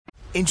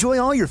Enjoy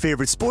all your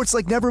favorite sports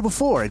like never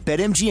before at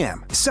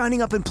BetMGM. Signing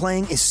up and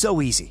playing is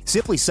so easy.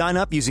 Simply sign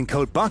up using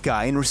code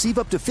Buckeye and receive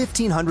up to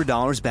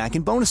 $1,500 back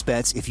in bonus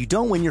bets if you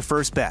don't win your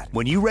first bet.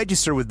 When you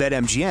register with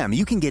BetMGM,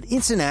 you can get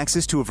instant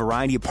access to a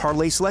variety of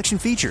parlay selection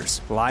features,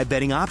 live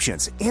betting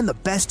options, and the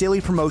best daily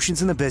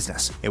promotions in the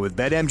business. And with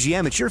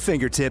BetMGM at your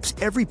fingertips,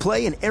 every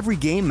play and every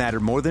game matter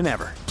more than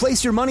ever.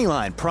 Place your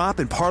moneyline, prop,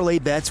 and parlay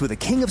bets with the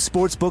king of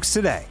sportsbooks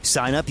today.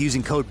 Sign up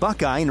using code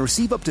Buckeye and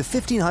receive up to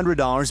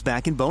 $1,500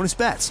 back in bonus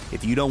bets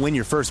if you don't win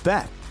your first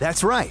bet.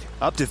 That's right,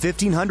 up to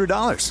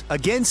 $1,500.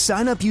 Again,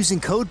 sign up using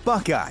code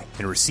Buckeye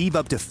and receive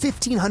up to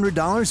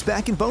 $1,500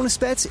 back in bonus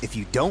bets if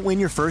you don't win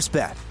your first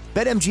bet.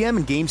 BetMGM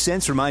and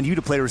GameSense remind you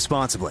to play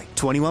responsibly.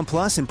 21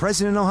 plus and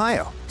present in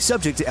Ohio.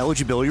 Subject to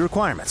eligibility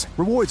requirements.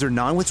 Rewards are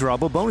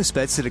non-withdrawable bonus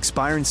bets that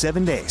expire in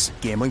 7 days.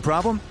 Gambling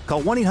problem?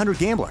 Call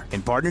 1-800-GAMBLER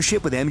in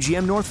partnership with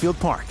MGM Northfield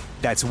Park.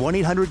 That's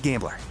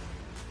 1-800-GAMBLER.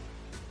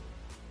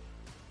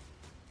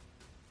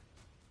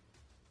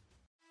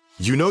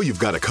 You know you've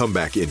got a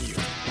comeback in you.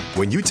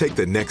 When you take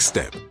the next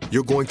step,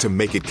 you're going to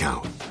make it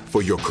count.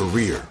 For your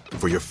career,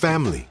 for your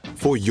family,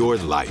 for your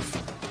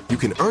life. You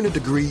can earn a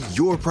degree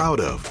you're proud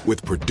of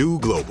with Purdue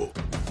Global.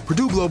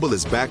 Purdue Global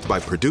is backed by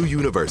Purdue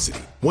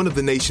University, one of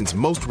the nation's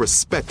most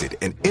respected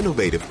and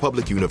innovative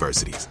public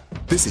universities.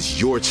 This is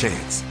your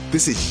chance.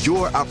 This is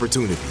your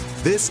opportunity.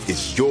 This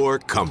is your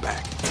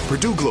comeback.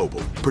 Purdue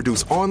Global,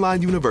 Purdue's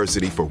online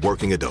university for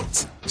working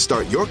adults.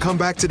 Start your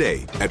comeback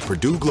today at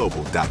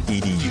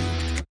purdueglobal.edu.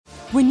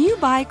 When you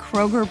buy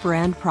Kroger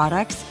brand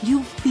products,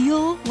 you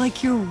feel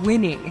like you're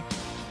winning.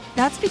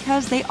 That's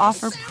because they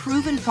offer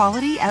proven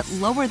quality at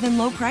lower than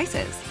low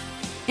prices.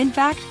 In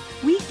fact,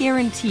 we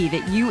guarantee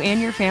that you and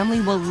your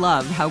family will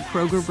love how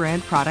Kroger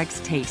brand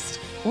products taste,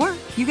 or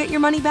you get your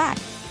money back.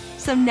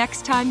 So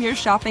next time you're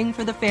shopping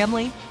for the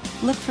family,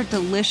 look for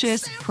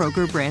delicious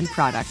Kroger brand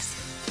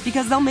products,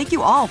 because they'll make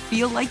you all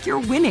feel like you're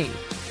winning.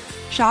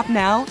 Shop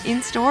now,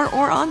 in-store,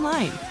 or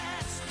online.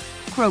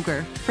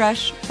 Kroger,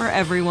 fresh for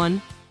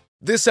everyone.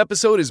 This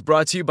episode is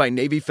brought to you by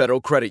Navy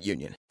Federal Credit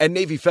Union. At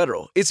Navy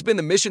Federal, it's been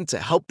the mission to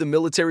help the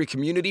military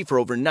community for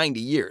over 90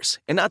 years.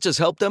 And not just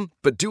help them,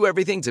 but do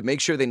everything to make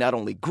sure they not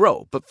only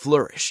grow, but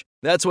flourish.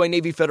 That's why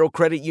Navy Federal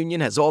Credit Union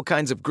has all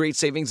kinds of great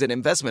savings and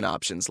investment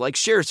options like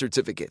share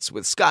certificates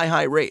with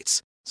sky-high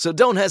rates. So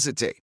don't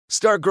hesitate.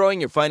 Start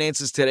growing your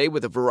finances today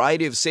with a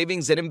variety of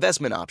savings and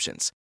investment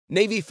options.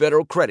 Navy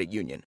Federal Credit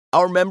Union.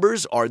 Our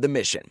members are the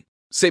mission.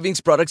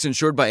 Savings products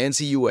insured by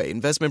NCUA.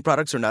 Investment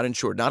products are not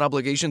insured, not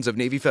obligations of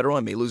Navy Federal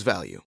and may lose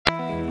value.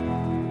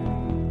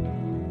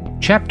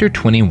 Chapter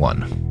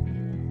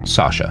 21.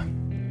 Sasha.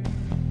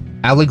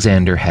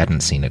 Alexander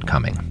hadn't seen it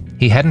coming.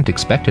 He hadn't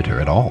expected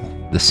her at all.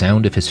 The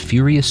sound of his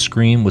furious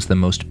scream was the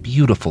most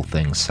beautiful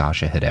thing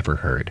Sasha had ever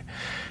heard.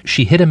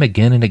 She hit him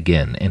again and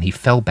again, and he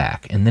fell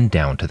back and then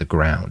down to the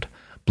ground.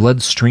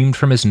 Blood streamed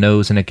from his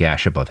nose and a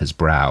gash above his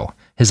brow.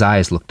 His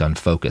eyes looked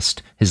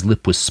unfocused. His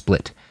lip was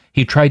split.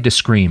 He tried to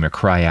scream or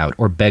cry out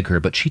or beg her,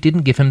 but she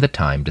didn't give him the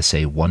time to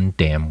say one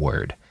damn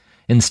word.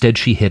 Instead,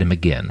 she hit him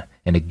again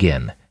and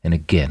again and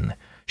again.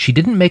 She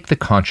didn't make the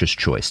conscious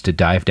choice to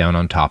dive down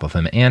on top of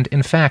him, and,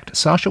 in fact,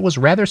 Sasha was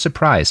rather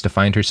surprised to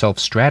find herself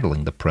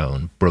straddling the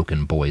prone,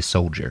 broken boy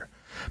soldier.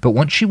 But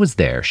once she was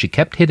there, she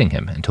kept hitting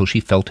him until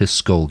she felt his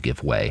skull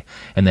give way,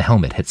 and the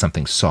helmet hit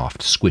something soft,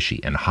 squishy,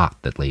 and hot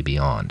that lay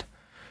beyond.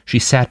 She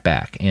sat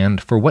back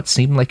and, for what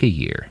seemed like a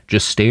year,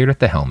 just stared at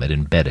the helmet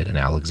embedded in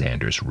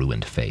Alexander's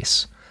ruined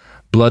face.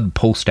 Blood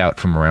pulsed out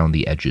from around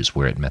the edges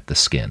where it met the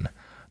skin.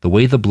 The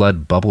way the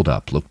blood bubbled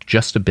up looked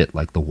just a bit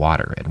like the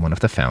water at one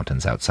of the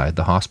fountains outside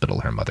the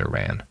hospital her mother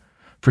ran.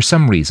 For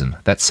some reason,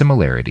 that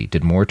similarity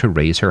did more to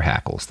raise her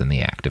hackles than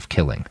the act of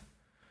killing.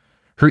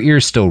 Her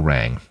ears still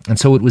rang, and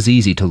so it was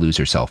easy to lose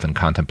herself in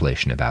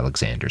contemplation of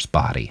Alexander's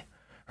body.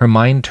 Her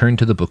mind turned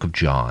to the book of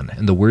John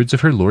and the words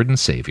of her Lord and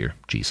Savior,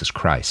 Jesus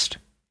Christ.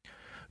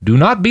 "Do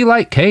not be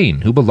like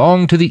Cain, who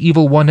belonged to the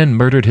evil one and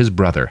murdered his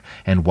brother.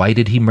 And why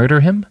did he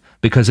murder him?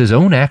 Because his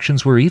own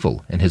actions were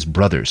evil, and his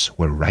brother's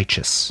were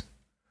righteous."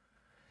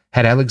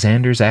 Had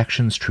Alexander's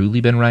actions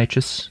truly been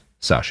righteous?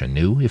 Sasha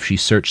knew if she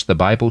searched the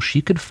Bible,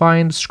 she could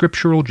find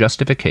scriptural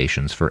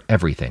justifications for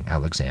everything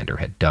Alexander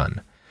had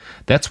done.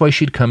 That's why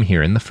she'd come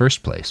here in the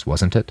first place,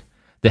 wasn't it?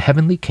 The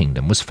heavenly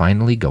kingdom was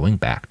finally going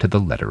back to the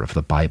letter of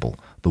the Bible,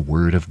 the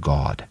Word of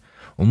God.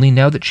 Only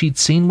now that she'd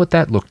seen what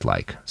that looked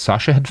like,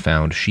 Sasha had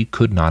found she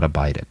could not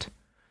abide it.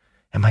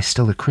 Am I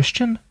still a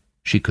Christian?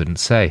 She couldn't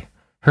say.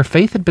 Her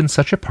faith had been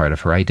such a part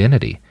of her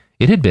identity.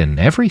 It had been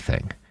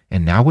everything,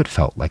 and now it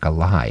felt like a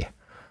lie.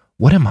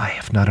 What am I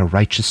if not a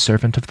righteous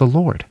servant of the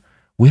Lord?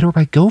 Where do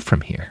I go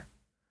from here?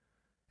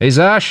 Hey,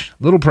 Sash,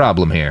 little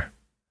problem here.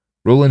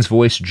 Roland's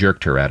voice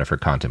jerked her out of her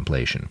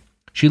contemplation.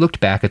 She looked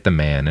back at the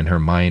man, and her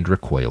mind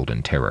recoiled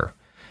in terror.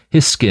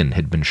 His skin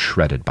had been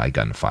shredded by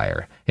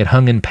gunfire. It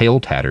hung in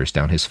pale tatters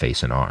down his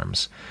face and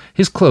arms.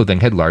 His clothing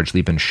had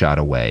largely been shot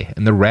away,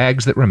 and the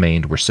rags that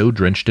remained were so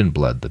drenched in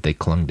blood that they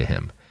clung to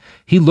him.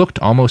 He looked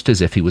almost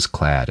as if he was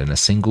clad in a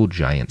single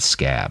giant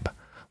scab.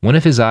 One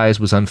of his eyes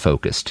was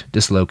unfocused,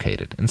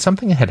 dislocated, and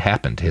something had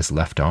happened to his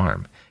left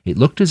arm. It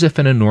looked as if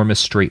an enormous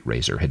straight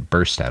razor had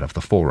burst out of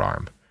the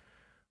forearm.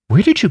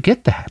 "Where did you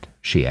get that?"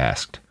 she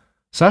asked.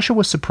 Sasha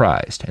was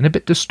surprised and a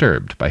bit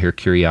disturbed by her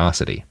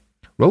curiosity.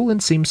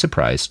 Roland seemed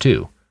surprised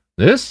too.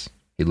 "This?"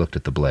 He looked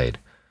at the blade.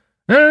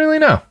 "I don't really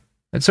know.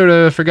 I'd sort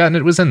of forgotten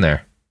it was in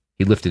there."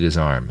 He lifted his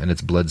arm and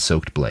its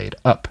blood-soaked blade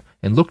up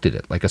and looked at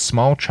it like a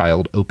small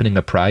child opening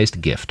a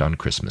prized gift on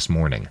Christmas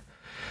morning.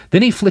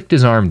 Then he flicked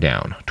his arm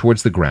down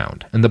towards the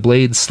ground, and the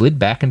blade slid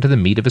back into the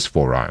meat of his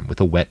forearm with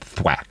a wet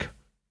thwack.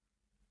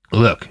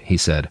 "Look," he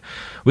said,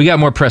 "we got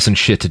more pressing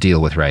shit to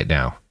deal with right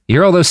now. You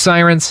hear all those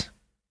sirens?"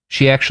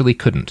 She actually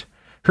couldn't.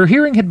 Her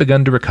hearing had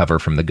begun to recover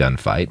from the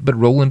gunfight, but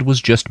Roland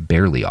was just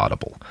barely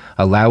audible.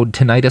 A loud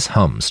tinnitus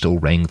hum still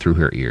rang through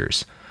her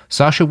ears.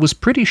 Sasha was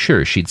pretty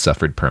sure she'd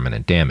suffered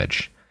permanent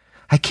damage.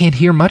 "I can't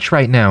hear much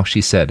right now,"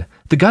 she said.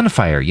 "The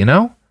gunfire, you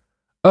know?"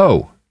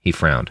 "Oh," he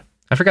frowned.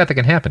 "I forgot that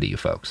can happen to you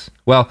folks.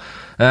 Well,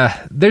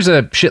 there's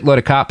a shitload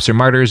of cops or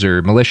martyrs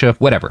or militia,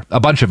 whatever. A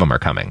bunch of them are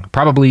coming.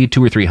 Probably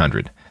 200 or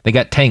 300. They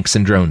got tanks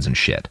and drones and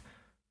shit."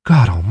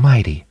 "God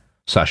almighty."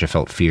 Sasha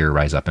felt fear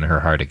rise up in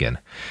her heart again.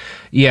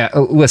 "Yeah,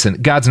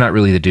 listen, God's not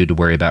really the dude to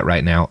worry about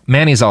right now.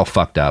 Manny's all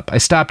fucked up. I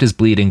stopped his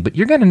bleeding, but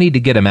you're gonna need to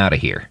get him out of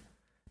here."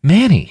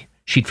 Manny!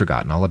 She'd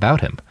forgotten all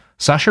about him.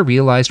 Sasha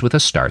realized with a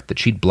start that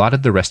she'd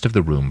blotted the rest of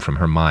the room from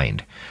her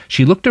mind.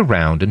 She looked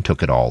around and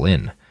took it all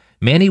in.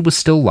 Manny was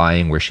still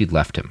lying where she'd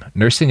left him,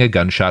 nursing a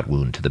gunshot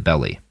wound to the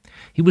belly.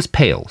 He was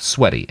pale,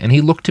 sweaty, and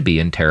he looked to be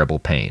in terrible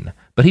pain,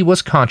 but he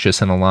was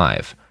conscious and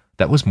alive.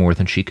 That was more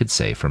than she could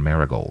say for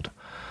Marigold.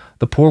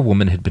 The poor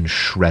woman had been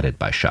shredded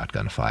by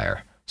shotgun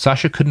fire.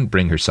 Sasha couldn't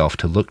bring herself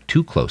to look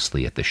too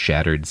closely at the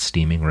shattered,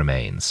 steaming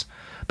remains.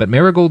 But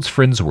Marigold's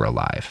friends were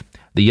alive.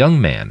 The young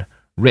man,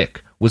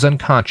 Rick, was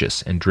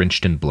unconscious and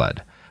drenched in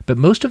blood, but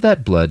most of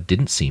that blood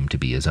didn't seem to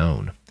be his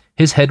own.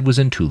 His head was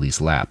in Tuli's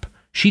lap.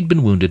 She'd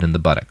been wounded in the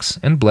buttocks,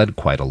 and bled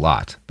quite a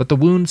lot, but the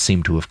wound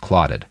seemed to have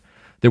clotted.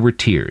 There were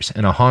tears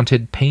and a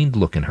haunted, pained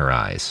look in her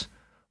eyes.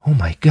 "Oh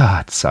my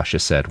God," Sasha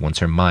said once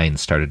her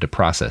mind started to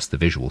process the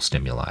visual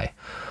stimuli.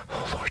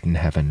 "Oh Lord in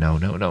heaven, no.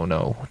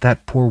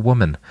 That poor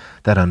woman,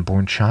 that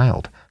unborn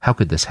child. How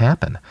could this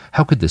happen?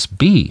 How could this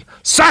be?"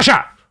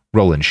 "Sasha!"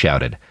 Roland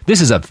shouted.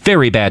 "This is a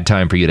very bad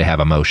time for you to have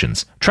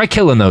emotions. Try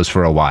killing those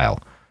for a while."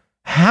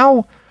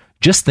 "How?"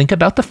 "Just think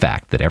about the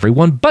fact that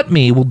everyone but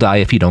me will die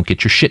if you don't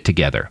get your shit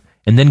together.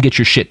 And then get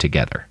your shit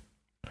together."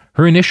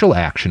 Her initial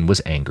action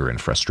was anger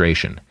and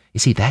frustration.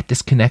 Is he that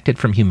disconnected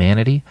from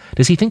humanity?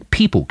 Does he think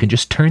people can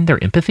just turn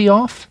their empathy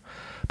off?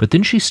 But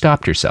then she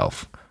stopped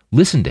herself,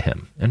 listened to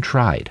him, and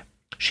tried.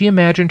 She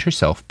imagined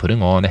herself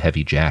putting on a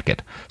heavy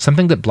jacket,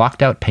 something that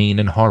blocked out pain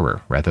and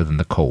horror rather than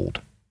the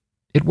cold.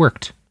 It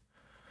worked.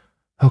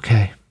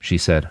 "Okay," she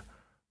said.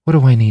 "What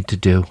do I need to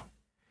do?"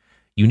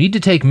 "You need to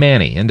take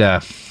Manny and,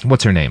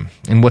 what's her name?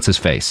 And what's his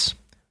face?"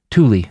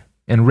 "Tuli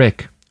and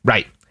Rick."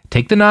 "Right.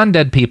 Take the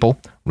non-dead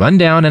people, run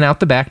down and out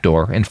the back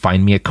door, and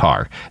find me a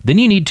car. Then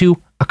you need to..."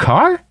 "A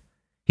car?"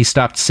 He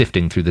stopped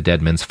sifting through the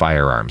dead men's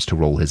firearms to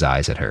roll his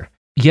eyes at her.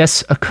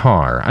 "Yes, a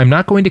car. I'm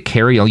not going to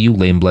carry all you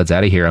lame bloods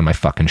out of here on my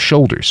fucking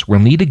shoulders. We'll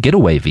need a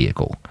getaway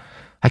vehicle."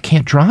 "I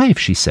can't drive,"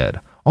 she said.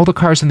 "All the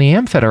cars in the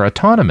Amfet are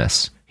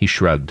autonomous." He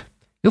shrugged.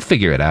 "You'll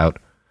figure it out."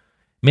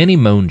 Manny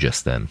moaned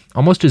just then,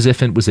 almost as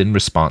if it was in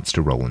response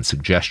to Roland's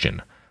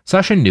suggestion.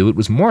 Sasha knew it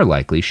was more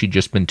likely she'd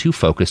just been too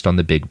focused on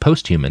the big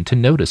posthuman to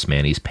notice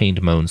Manny's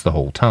pained moans the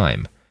whole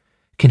time.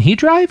 "Can he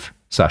drive?"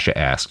 Sasha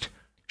asked.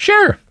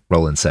 "Sure,"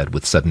 Roland said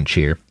with sudden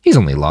cheer. "He's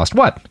only lost,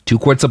 2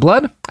 quarts of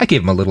blood? I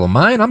gave him a little of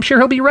mine. I'm sure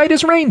he'll be right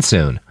as rain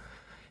soon."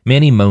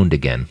 Manny moaned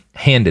again,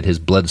 hand at his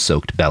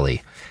blood-soaked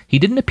belly. He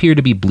didn't appear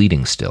to be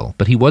bleeding still,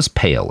 but he was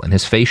pale, and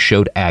his face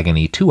showed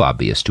agony too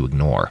obvious to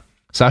ignore.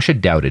 Sasha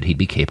doubted he'd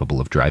be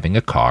capable of driving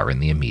a car in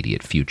the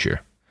immediate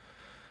future.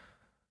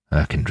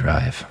 "I can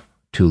drive,"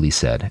 Tuli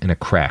said in a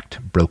cracked,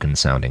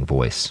 broken-sounding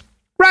voice.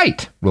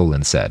 "Right,"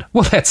 Roland said.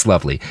 "Well, that's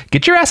lovely.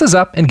 Get your asses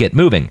up and get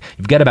moving.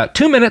 You've got about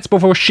 2 minutes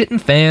before shit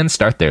and fans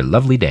start their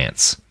lovely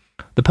dance."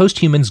 The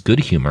posthuman's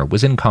good humor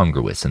was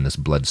incongruous in this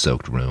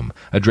blood-soaked room,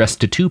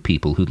 addressed to 2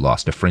 people who'd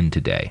lost a friend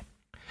today.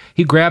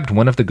 He grabbed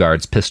one of the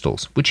guard's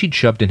pistols, which he'd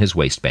shoved in his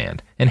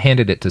waistband, and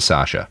handed it to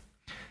Sasha.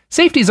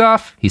 "Safety's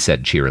off," he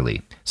said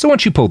cheerily. "So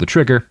once you pull the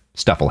trigger,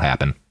 stuff'll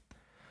happen."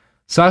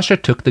 Sasha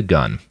took the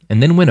gun,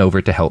 and then went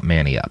over to help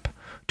Manny up.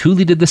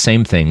 Tuli did the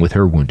same thing with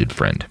her wounded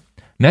friend.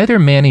 Neither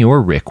Manny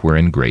or Rick were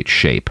in great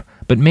shape,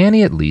 but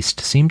Manny at least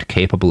seemed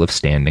capable of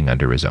standing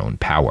under his own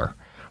power.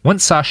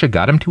 Once Sasha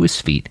got him to his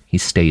feet, he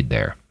stayed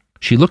there.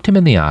 She looked him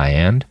in the eye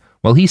and,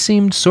 while he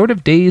seemed sort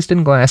of dazed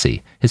and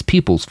glassy, his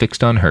pupils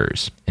fixed on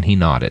hers, and he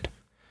nodded.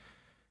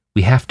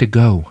 "We have to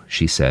go,"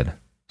 she said.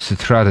 "Se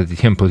trata de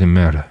tiempo de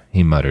merda,"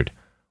 he muttered.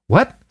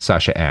 "What?"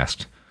 Sasha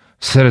asked.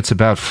 "Said it's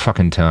about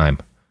fucking time."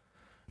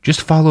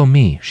 "Just follow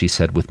me," she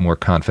said with more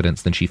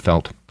confidence than she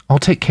felt. "I'll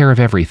take care of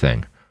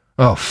everything."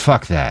 "Oh,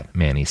 fuck that,"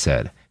 Manny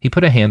said. He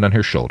put a hand on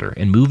her shoulder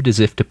and moved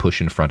as if to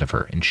push in front of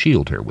her and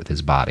shield her with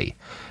his body.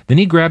 Then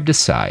he grabbed his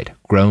side,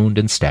 groaned,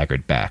 and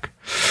staggered back.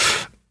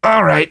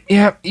 "All right,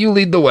 yeah, you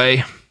lead the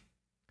way."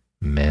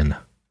 Men.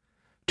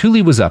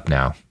 Tuli was up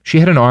now. She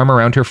had an arm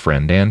around her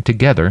friend, and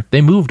together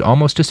they moved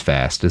almost as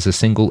fast as a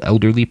single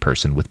elderly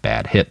person with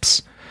bad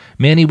hips.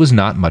 Manny was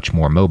not much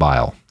more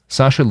mobile.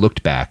 Sasha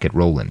looked back at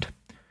Roland.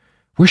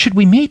 "Where should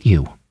we meet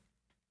you?"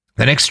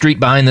 "The next street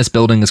behind this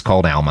building is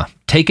called Alma.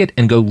 Take it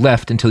and go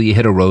left until you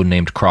hit a road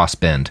named Cross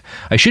Bend.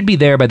 I should be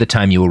there by the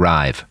time you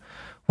arrive."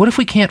 "What if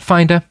we can't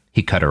find a—"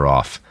 He cut her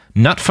off.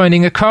 "Not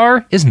finding a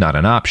car is not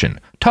an option.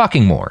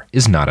 Talking more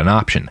is not an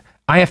option.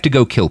 I have to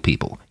go kill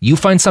people. You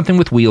find something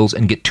with wheels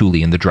and get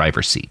Tuli in the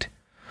driver's seat."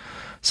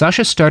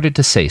 Sasha started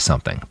to say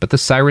something, but the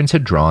sirens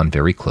had drawn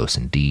very close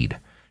indeed.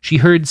 She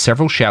heard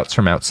several shouts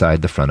from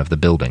outside the front of the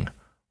building.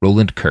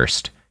 Roland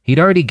cursed. He'd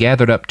already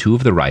gathered up 2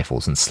 of the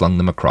rifles and slung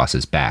them across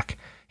his back.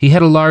 He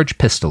had a large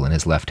pistol in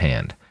his left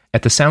hand.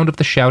 At the sound of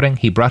the shouting,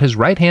 he brought his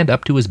right hand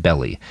up to his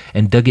belly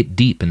and dug it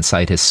deep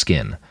inside his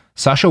skin.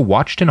 Sasha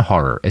watched in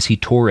horror as he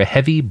tore a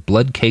heavy,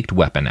 blood-caked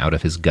weapon out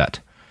of his gut.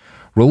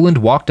 Roland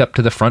walked up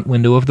to the front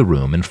window of the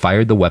room and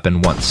fired the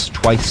weapon once,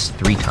 twice,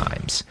 3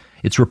 times.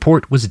 Its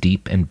report was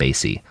deep and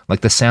bassy, like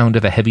the sound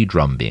of a heavy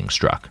drum being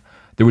struck.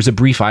 There was a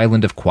brief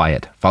island of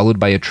quiet, followed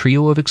by a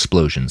trio of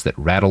explosions that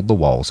rattled the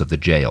walls of the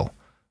jail.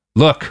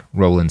 "Look,"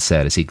 Roland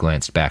said as he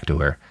glanced back to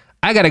her.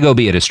 "I gotta go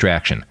be a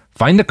distraction.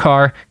 Find the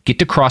car, get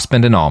to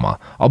Crossbend and Alma.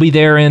 I'll be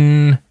there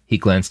in—" He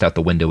glanced out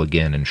the window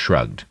again and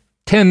shrugged.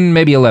 10,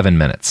 maybe 11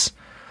 minutes.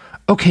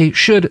 "Okay,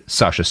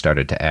 Sasha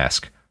started to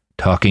ask.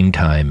 "Talking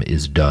time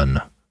is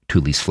done,"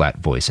 Tuli's flat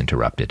voice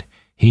interrupted.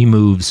 "He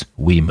moves,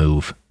 we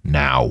move,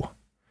 now."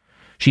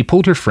 She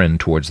pulled her friend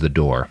towards the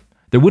door.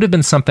 There would have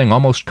been something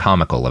almost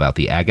comical about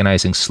the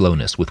agonizing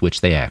slowness with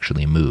which they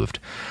actually moved,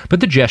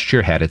 but the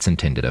gesture had its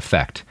intended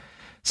effect.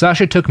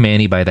 Sasha took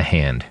Manny by the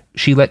hand.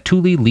 She let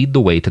Tuli lead the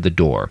way to the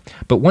door,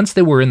 but once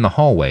they were in the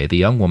hallway, the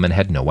young woman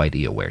had no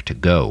idea where to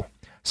go.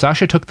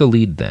 Sasha took the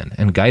lead then,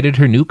 and guided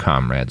her new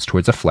comrades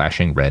towards a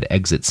flashing red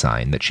exit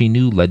sign that she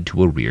knew led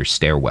to a rear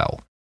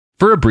stairwell.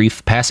 For a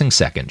brief, passing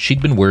second,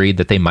 she'd been worried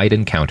that they might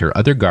encounter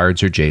other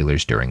guards or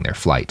jailers during their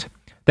flight.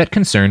 That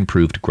concern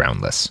proved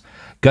groundless.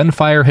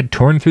 Gunfire had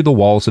torn through the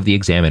walls of the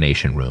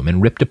examination room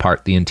and ripped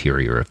apart the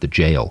interior of the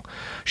jail.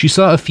 She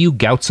saw a few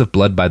gouts of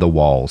blood by the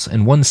walls,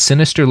 and one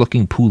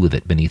sinister-looking pool of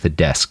it beneath a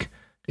desk.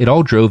 It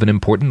all drove an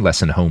important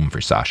lesson home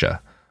for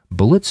Sasha.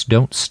 Bullets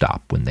don't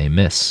stop when they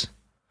miss.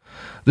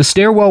 The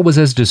stairwell was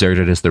as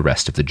deserted as the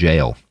rest of the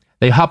jail.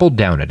 They hobbled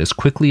down it as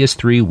quickly as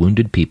 3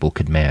 wounded people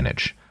could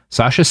manage.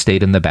 Sasha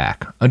stayed in the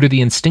back, under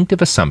the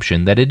instinctive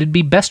assumption that it'd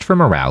be best for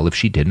morale if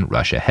she didn't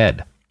rush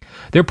ahead.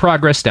 Their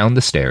progress down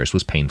the stairs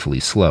was painfully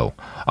slow,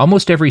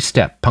 almost every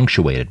step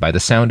punctuated by the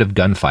sound of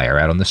gunfire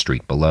out on the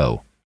street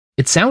below.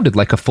 It sounded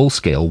like a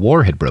full-scale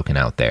war had broken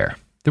out there.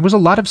 There was a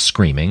lot of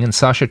screaming, and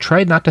Sasha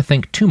tried not to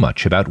think too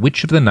much about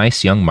which of the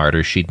nice young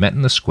martyrs she'd met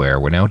in the square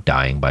were now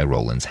dying by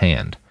Roland's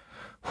hand.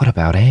 "What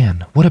about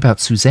Anne? What about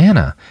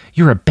Susanna?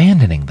 You're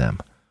abandoning them."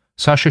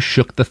 Sasha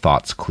shook the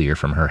thoughts clear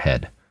from her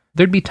head.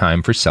 There'd be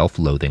time for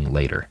self-loathing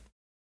later.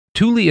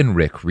 Tuli and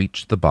Rick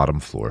reached the bottom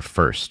floor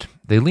first.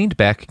 They leaned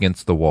back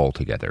against the wall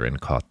together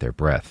and caught their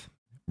breath.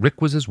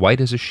 Rick was as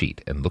white as a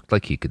sheet and looked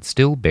like he could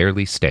still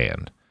barely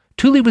stand.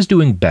 Tuli was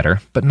doing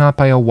better, but not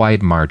by a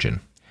wide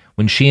margin.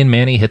 When she and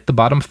Manny hit the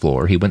bottom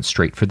floor, he went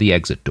straight for the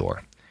exit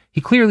door. He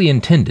clearly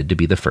intended to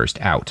be the first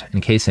out,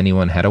 in case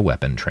anyone had a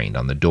weapon trained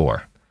on the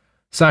door.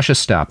 Sasha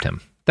stopped him.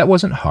 That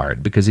wasn't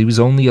hard, because he was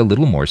only a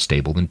little more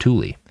stable than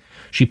Tuli.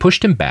 She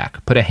pushed him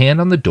back, put a hand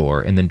on the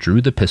door, and then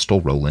drew the pistol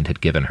Roland had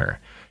given her.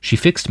 She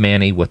fixed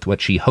Manny with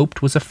what she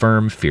hoped was a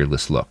firm,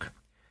 fearless look.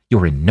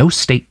 "You're in no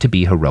state to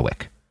be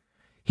heroic."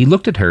 He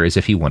looked at her as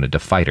if he wanted to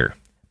fight her,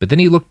 but then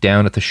he looked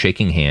down at the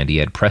shaking hand he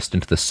had pressed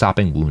into the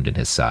sopping wound in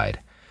his side.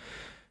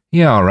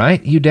 "Yeah, all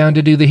right. You down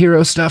to do the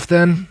hero stuff,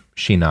 then?"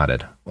 She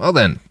nodded. "Well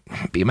then,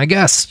 be my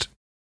guest."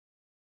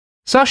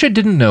 Sasha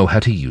didn't know how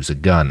to use a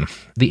gun.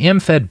 The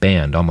AmFed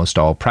banned almost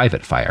all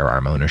private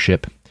firearm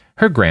ownership.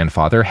 Her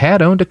grandfather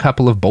had owned a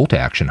couple of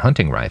bolt-action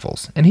hunting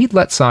rifles, and he'd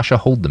let Sasha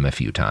hold them a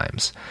few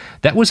times.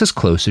 That was as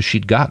close as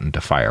she'd gotten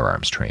to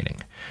firearms training.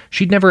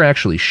 She'd never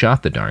actually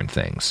shot the darn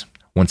things.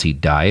 Once he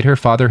died, her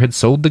father had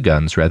sold the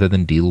guns rather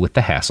than deal with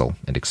the hassle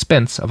and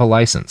expense of a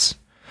license.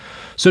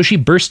 So she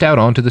burst out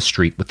onto the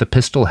street with the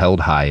pistol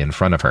held high in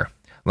front of her,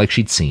 like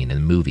she'd seen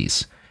in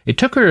movies. It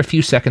took her a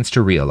few seconds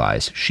to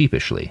realize,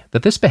 sheepishly,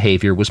 that this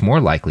behavior was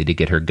more likely to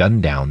get her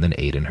gunned down than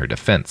aid in her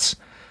defense.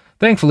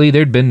 Thankfully,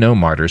 there'd been no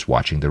martyrs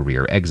watching the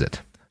rear exit.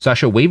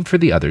 Sasha waved for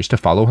the others to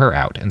follow her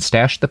out and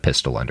stashed the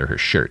pistol under her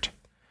shirt.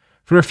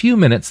 For a few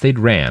minutes they'd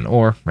ran,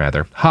 or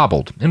rather,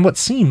 hobbled, in what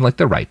seemed like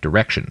the right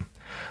direction.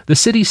 The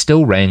city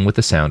still rang with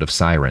the sound of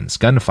sirens,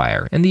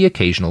 gunfire, and the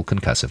occasional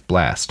concussive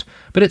blast,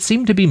 but it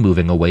seemed to be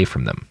moving away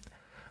from them.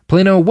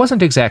 Plano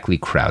wasn't exactly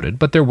crowded,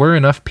 but there were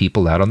enough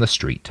people out on the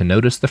street to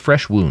notice the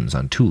fresh wounds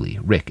on Tuli,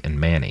 Rick, and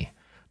Manny.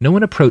 No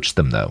one approached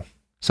them, though.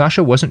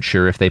 Sasha wasn't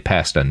sure if they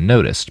passed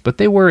unnoticed, but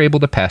they were able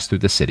to pass through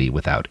the city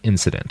without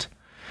incident.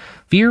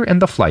 Fear and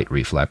the flight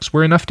reflex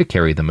were enough to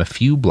carry them a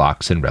few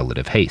blocks in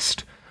relative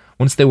haste.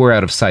 Once they were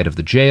out of sight of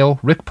the jail,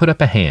 Rick put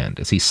up a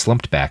hand as he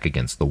slumped back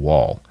against the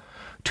wall.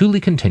 Thule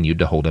continued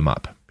to hold him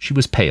up. She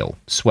was pale,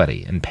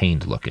 sweaty, and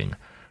pained-looking.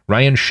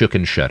 Ryan shook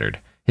and shuddered.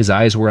 His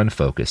eyes were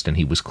unfocused, and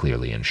he was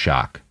clearly in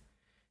shock.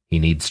 "He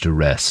needs to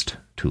rest,"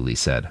 Thule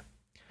said.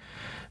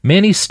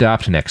 Manny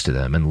stopped next to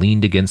them and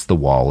leaned against the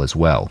wall as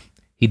well.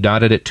 He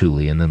nodded at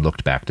Thule and then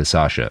looked back to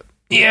Sasha.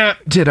 "Yeah,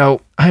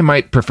 ditto. I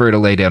might prefer to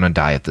lay down and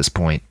die at this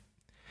point."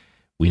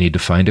 "We need to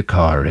find a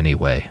car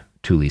anyway,"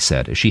 Thule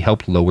said as she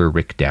helped lower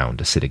Rick down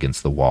to sit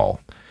against the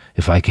wall.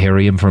 "If I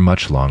carry him for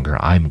much longer,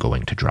 I'm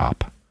going to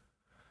drop."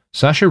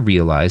 Sasha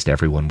realized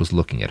everyone was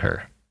looking at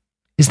her.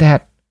 "Is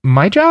that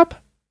my job?"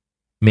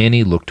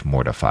 Manny looked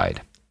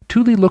mortified.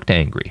 Thule looked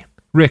angry.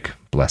 Rick,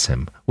 bless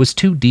him, was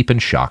too deep in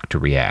shock to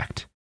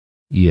react.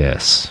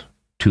 "Yes,"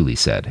 Thule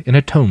said, in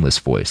a toneless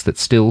voice that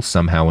still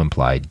somehow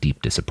implied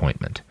deep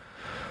disappointment.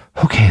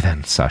 "Okay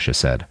then," Sasha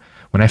said.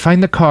 "When I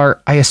find the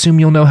car, I assume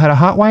you'll know how to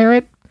hotwire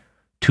it?"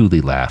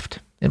 Thule laughed.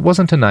 It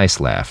wasn't a nice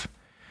laugh.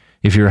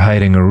 "If you're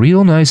hiding a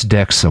real nice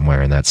deck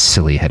somewhere in that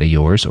silly head of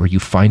yours, or you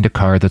find a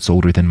car that's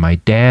older than my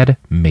dad,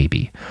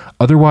 maybe.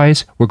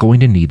 Otherwise, we're going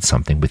to need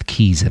something with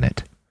keys in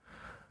it."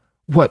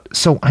 "What,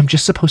 so I'm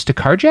just supposed to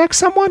carjack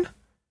someone?"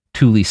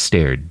 Thule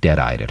stared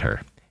dead-eyed at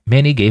her.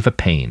 Manny gave a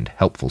pained,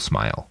 helpful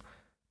smile.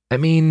 "I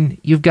mean,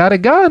 you've got a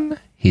gun,"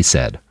 he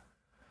said.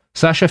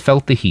 Sasha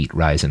felt the heat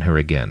rise in her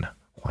again.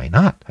 Why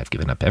not? I've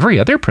given up every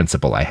other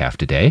principle I have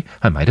today.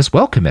 I might as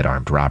well commit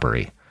armed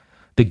robbery.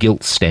 The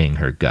guilt stang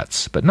her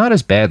guts, but not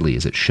as badly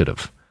as it should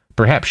have.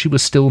 Perhaps she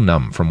was still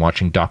numb from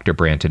watching Dr.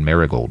 Brandt and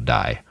Marigold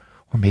die.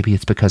 Or maybe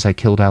it's because I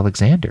killed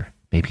Alexander.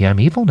 Maybe I'm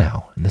evil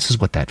now, and this is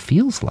what that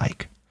feels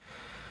like.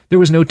 There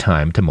was no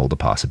time to mull the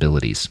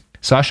possibilities.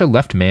 Sasha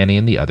left Manny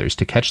and the others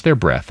to catch their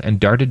breath and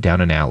darted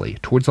down an alley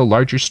towards a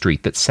larger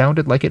street that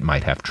sounded like it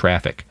might have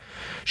traffic.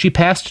 She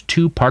passed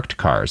 2 parked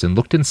cars and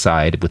looked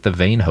inside with the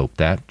vain hope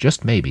that,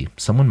 just maybe,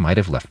 someone might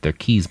have left their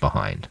keys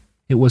behind.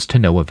 It was to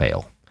no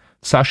avail.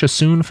 Sasha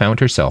soon found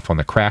herself on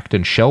the cracked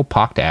and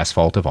shell-pocked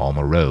asphalt of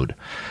Alma Road.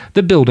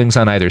 The buildings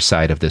on either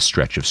side of this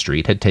stretch of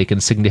street had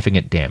taken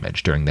significant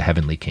damage during the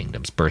Heavenly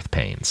Kingdom's birth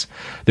pains.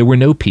 There were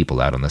no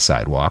people out on the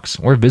sidewalks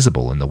or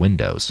visible in the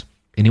windows.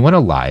 Anyone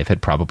alive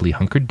had probably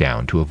hunkered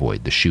down to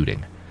avoid the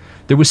shooting.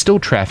 There was still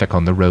traffic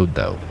on the road,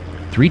 though.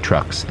 3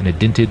 trucks and a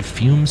dented,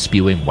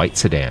 fume-spewing white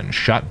sedan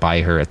shot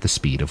by her at the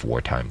speed of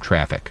wartime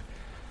traffic.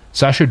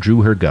 Sasha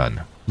drew her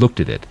gun, looked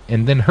at it,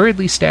 and then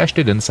hurriedly stashed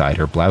it inside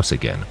her blouse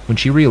again when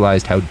she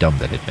realized how dumb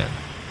that had been.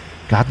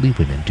 Godly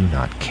women do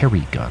not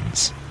carry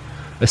guns.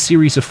 A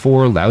series of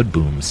 4 loud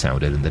booms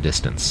sounded in the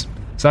distance.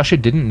 Sasha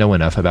didn't know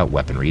enough about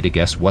weaponry to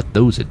guess what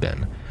those had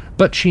been,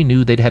 but she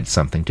knew they'd had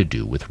something to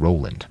do with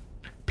Roland.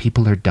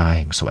 People are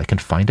dying, so I can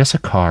find us a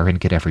car and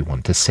get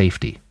everyone to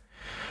safety.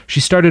 She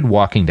started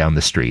walking down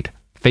the street,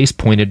 face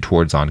pointed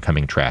towards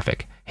oncoming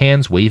traffic,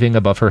 hands waving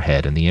above her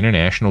head in the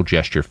international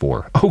gesture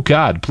for, "Oh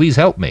God, please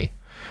help me."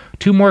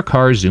 2 more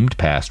cars zoomed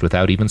past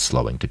without even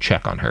slowing to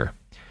check on her.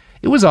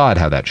 It was odd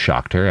how that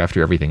shocked her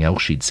after everything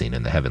else she'd seen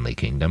in the Heavenly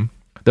Kingdom.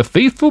 The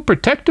faithful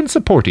protect and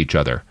support each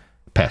other,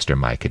 Pastor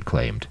Mike had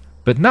claimed,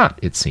 but not,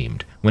 it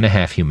seemed, when a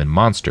half-human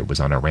monster was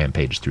on a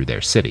rampage through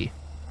their city.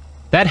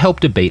 That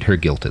helped abate her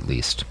guilt at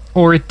least,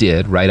 or it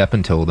did right up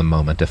until the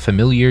moment a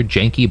familiar,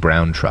 janky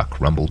brown truck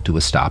rumbled to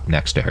a stop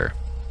next to her.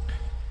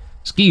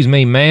 "Excuse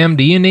me, ma'am,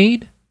 do you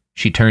need?"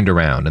 She turned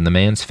around, and the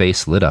man's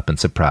face lit up in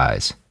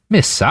surprise.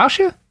 "Miss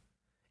Sasha?"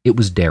 It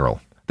was Daryl,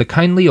 the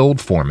kindly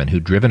old foreman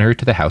who'd driven her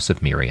to the house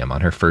of Miriam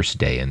on her first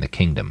day in the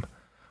kingdom.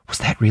 Was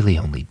that really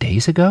only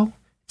days ago?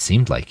 It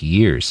seemed like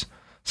years.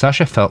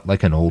 Sasha felt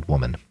like an old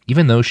woman,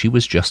 even though she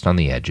was just on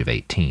the edge of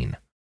 18.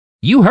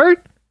 "You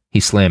hurt?" He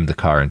slammed the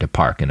car into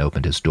park and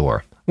opened his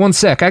door. "One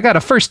sec, I got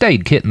a first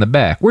aid kit in the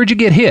back. Where'd you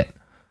get hit?"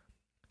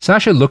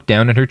 Sasha looked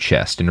down at her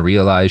chest and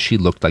realized she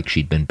looked like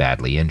she'd been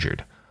badly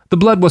injured. The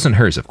blood wasn't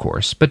hers, of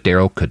course, but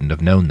Daryl couldn't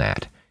have known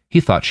that.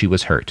 He thought she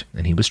was hurt,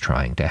 and he was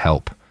trying to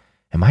help.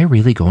 Am I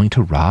really going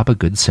to rob a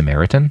good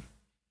Samaritan?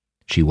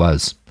 She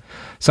was.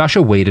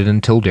 Sasha waited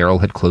until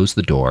Daryl had closed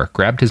the door,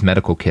 grabbed his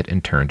medical kit,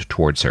 and turned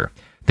towards her.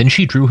 Then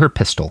she drew her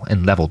pistol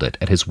and leveled it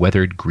at his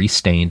weathered,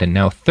 grease-stained, and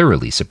now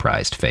thoroughly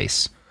surprised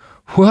face.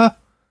 "What?"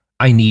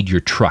 "I need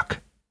your truck.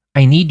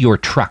 I need your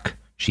truck,"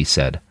 she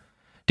said.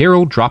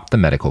 Daryl dropped the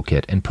medical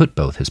kit and put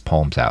both his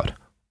palms out.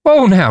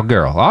 "Whoa now,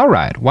 girl, all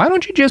right, why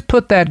don't you just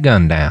put that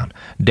gun down?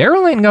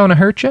 Daryl ain't gonna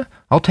hurt you.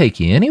 I'll take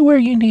you anywhere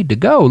you need to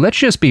go. Let's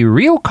just be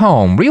real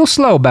calm, real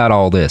slow about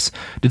all this.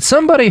 Did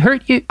somebody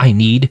hurt you? I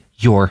need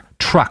your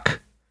truck."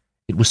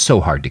 It was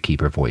so hard to keep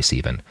her voice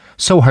even,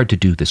 so hard to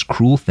do this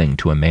cruel thing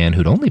to a man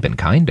who'd only been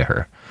kind to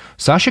her.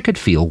 Sasha could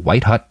feel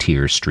white-hot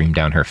tears stream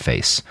down her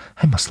face.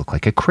 I must look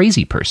like a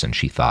crazy person,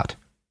 she thought.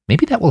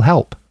 Maybe that will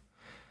help.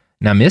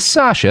 "Now, Miss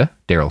Sasha,"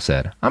 Daryl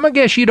said, "I'm a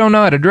guess you don't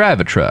know how to drive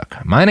a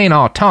truck. Mine ain't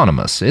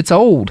autonomous. It's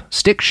old,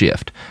 stick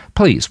shift.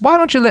 Please, why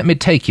don't you let me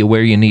take you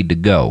where you need to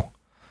go?"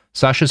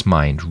 Sasha's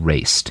mind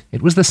raced.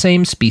 It was the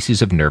same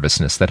species of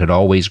nervousness that had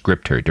always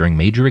gripped her during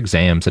major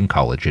exams and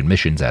college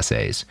admissions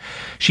essays.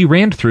 She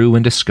ran through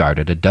and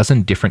discarded a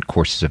dozen different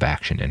courses of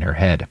action in her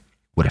head.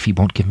 What if he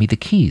won't give me the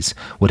keys?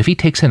 What if he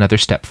takes another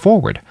step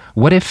forward?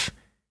 What if...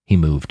 He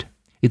moved.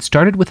 It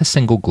started with a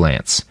single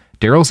glance.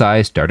 Daryl's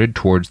eyes darted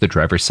towards the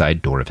driver's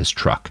side door of his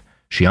truck.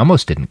 She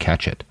almost didn't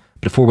catch it,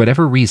 but for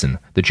whatever reason,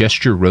 the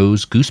gesture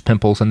rose goose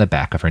pimples on the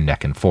back of her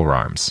neck and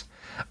forearms.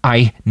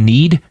 I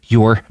need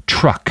your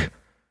truck.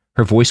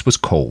 Her voice was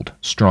cold,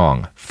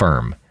 strong,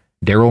 firm.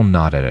 Daryl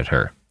nodded at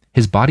her.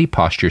 His body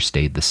posture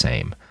stayed the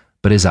same,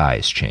 but his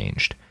eyes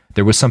changed.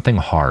 There was something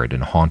hard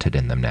and haunted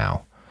in them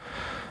now.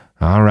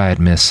 All right,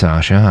 Miss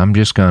Sasha, I'm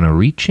just going to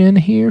reach in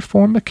here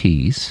for my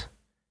keys.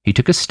 He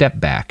took a step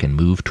back and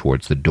moved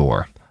towards the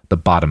door. The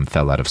bottom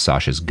fell out of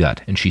Sasha's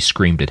gut, and she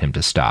screamed at him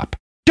to stop.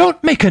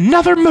 Don't make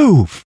another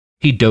move!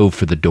 He dove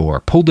for the door,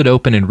 pulled it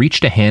open, and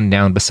reached a hand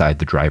down beside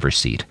the driver's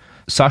seat.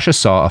 Sasha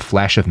saw a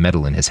flash of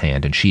metal in his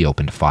hand, and she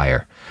opened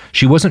fire.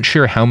 She wasn't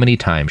sure how many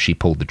times she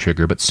pulled the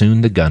trigger, but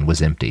soon the gun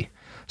was empty.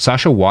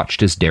 Sasha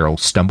watched as Daryl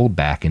stumbled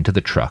back into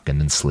the truck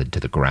and then slid to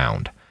the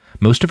ground.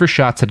 Most of her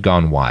shots had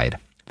gone wide,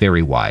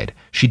 very wide.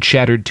 She'd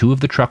shattered 2 of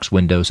the truck's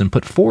windows and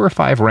put 4 or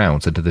 5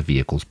 rounds into the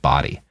vehicle's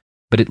body.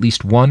 But at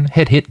least one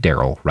had hit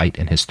Daryl right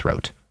in his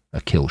throat.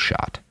 A kill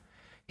shot.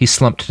 He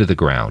slumped to the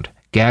ground,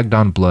 gagged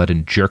on blood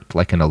and jerked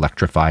like an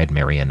electrified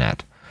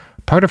marionette.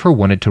 Part of her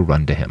wanted to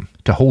run to him,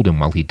 to hold him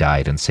while he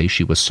died and say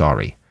she was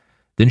sorry.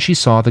 Then she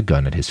saw the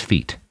gun at his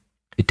feet.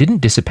 It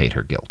didn't dissipate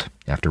her guilt.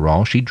 After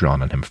all, she'd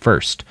drawn on him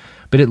first.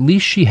 But at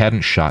least she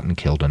hadn't shot and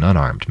killed an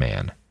unarmed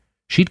man.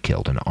 She'd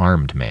killed an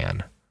armed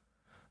man.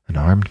 An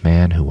armed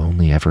man who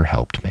only ever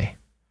helped me.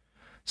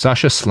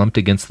 Sasha slumped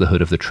against the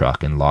hood of the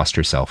truck and lost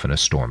herself in a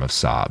storm of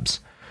sobs.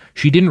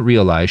 She didn't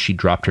realize she'd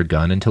dropped her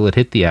gun until it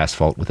hit the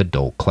asphalt with a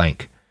dull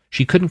clank.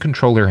 She couldn't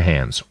control her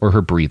hands or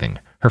her breathing.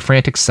 Her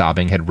frantic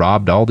sobbing had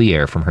robbed all the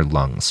air from her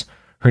lungs.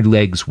 Her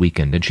legs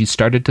weakened, and she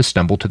started to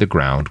stumble to the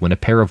ground when a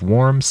pair of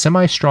warm,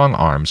 semi-strong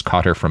arms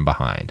caught her from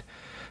behind.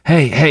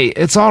 Hey,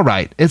 it's all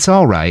right. It's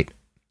all right.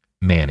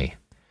 Manny.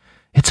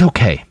 It's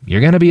okay.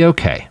 You're going to be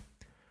okay.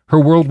 Her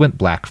world went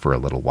black for a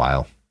little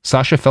while.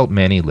 Sasha felt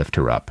Manny lift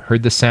her up,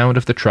 heard the sound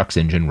of the truck's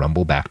engine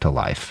rumble back to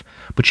life.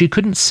 But she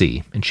couldn't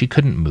see, and she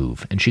couldn't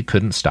move, and she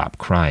couldn't stop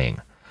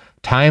crying.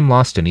 Time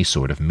lost any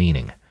sort of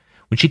meaning.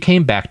 When she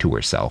came back to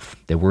herself,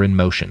 they were in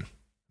motion.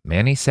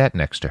 Manny sat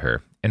next to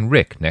her, and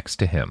Rick next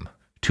to him.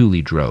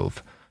 Thule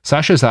drove.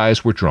 Sasha's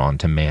eyes were drawn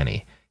to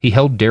Manny. He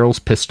held Daryl's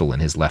pistol in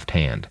his left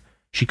hand.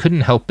 She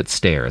couldn't help but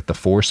stare at the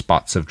 4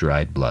 spots of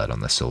dried blood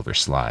on the silver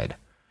slide.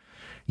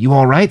 You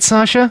all right,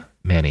 Sasha?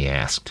 Manny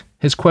asked.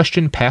 His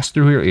question passed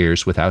through her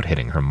ears without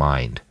hitting her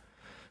mind.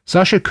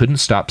 Sasha couldn't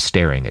stop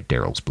staring at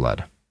Daryl's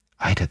blood.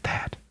 I did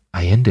that.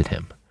 I ended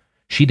him.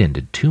 She'd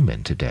ended 2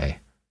 men today.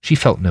 She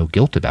felt no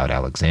guilt about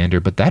Alexander,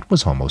 but that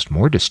was almost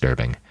more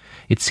disturbing.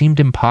 It seemed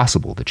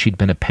impossible that she'd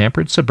been a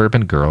pampered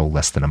suburban girl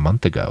less than a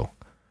month ago.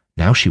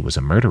 Now she was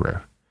a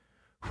murderer.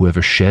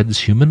 Whoever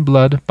sheds human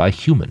blood, by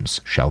humans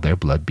shall their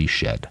blood be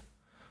shed.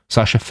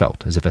 Sasha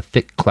felt as if a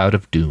thick cloud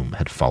of doom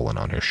had fallen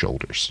on her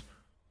shoulders.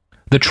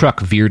 The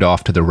truck veered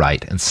off to the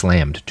right and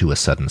slammed to a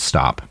sudden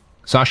stop.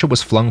 Sasha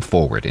was flung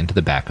forward into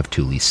the back of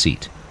Thule's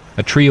seat.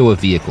 A trio of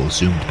vehicles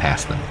zoomed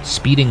past them,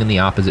 speeding in the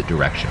opposite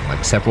direction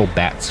like several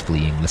bats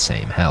fleeing the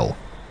same hell.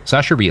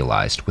 Sasha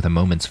realized, with a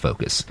moment's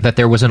focus, that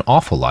there was an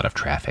awful lot of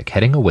traffic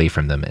heading away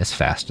from them as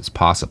fast as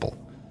possible.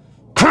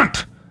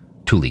 Grunt!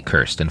 Thule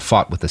cursed and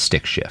fought with a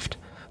stick shift.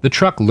 The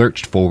truck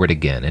lurched forward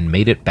again and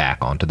made it back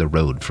onto the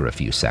road for a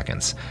few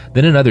seconds.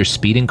 Then another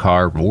speeding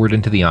car roared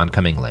into the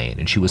oncoming lane,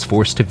 and she was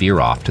forced to veer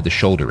off to the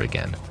shoulder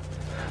again.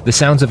 The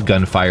sounds of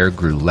gunfire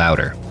grew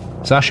louder.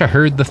 Sasha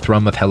heard the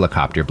thrum of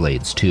helicopter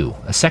blades, too,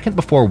 a second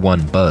before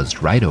one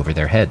buzzed right over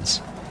their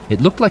heads.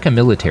 It looked like a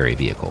military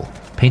vehicle,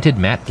 painted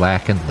matte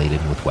black and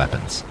laden with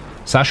weapons.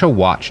 Sasha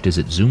watched as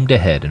it zoomed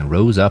ahead and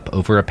rose up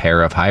over a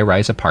pair of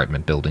high-rise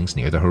apartment buildings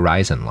near the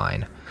horizon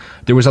line.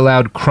 There was a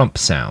loud crump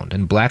sound,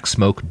 and black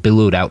smoke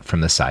billowed out from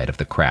the side of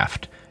the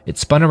craft. It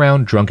spun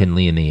around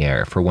drunkenly in the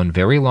air for one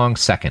very long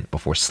second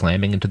before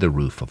slamming into the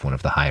roof of one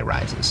of the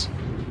high-rises.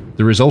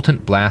 The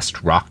resultant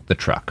blast rocked the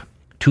truck.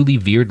 Thule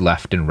veered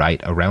left and right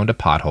around a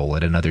pothole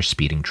at another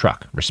speeding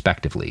truck,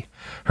 respectively.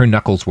 Her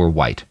knuckles were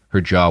white. Her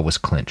jaw was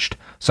clenched.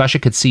 Sasha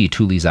could see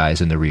Thule's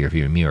eyes in the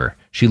rearview mirror.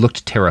 She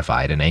looked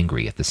terrified and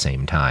angry at the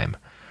same time.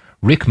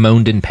 Rick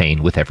moaned in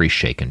pain with every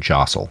shake and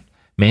jostle.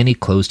 Manny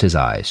closed his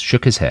eyes,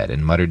 shook his head,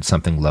 and muttered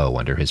something low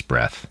under his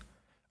breath.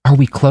 Are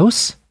we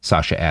close?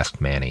 Sasha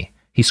asked Manny.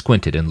 He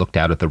squinted and looked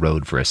out at the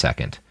road for a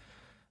second.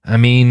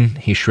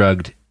 He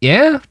shrugged.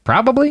 Yeah,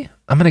 probably.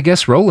 I'm gonna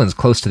guess Roland's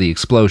close to the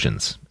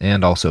explosions,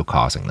 and also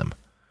causing them.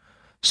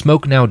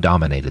 Smoke now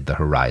dominated the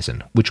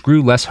horizon, which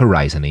grew less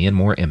horizon-y and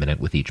more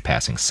imminent with each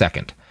passing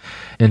second.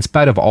 In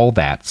spite of all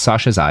that,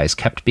 Sasha's eyes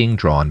kept being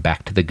drawn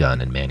back to the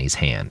gun in Manny's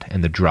hand,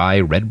 and the dry,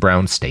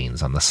 red-brown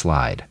stains on the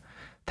slide.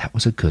 That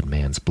was a good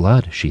man's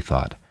blood, she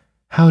thought.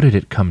 How did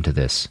it come to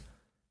this?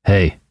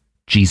 Hey,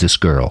 Jesus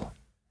girl.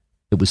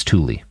 It was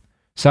Thule.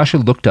 Sasha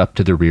looked up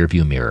to the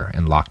rearview mirror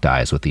and locked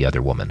eyes with the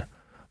other woman.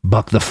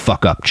 Buck the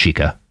fuck up,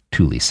 chica,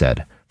 Thule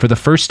said. For the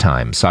first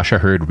time, Sasha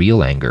heard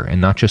real anger and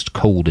not just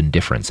cold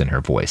indifference in her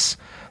voice.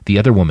 The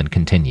other woman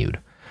continued.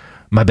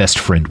 My best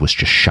friend was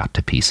just shot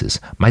to pieces.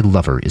 My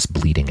lover is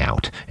bleeding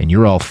out, and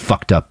you're all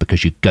fucked up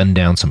because you gunned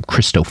down some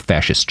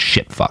Christo-fascist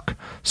shitfuck.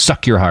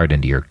 Suck your heart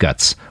into your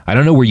guts. I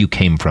don't know where you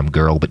came from,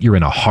 girl, but you're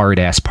in a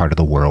hard-ass part of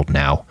the world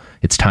now.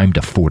 It's time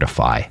to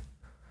fortify.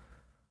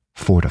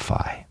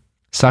 Fortify.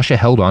 Sasha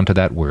held on to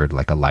that word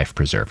like a life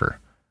preserver.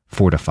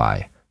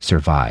 Fortify.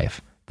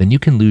 Survive. Then you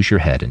can lose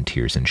your head in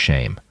tears and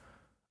shame.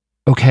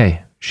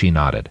 Okay, she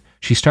nodded.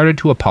 She started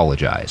to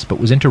apologize, but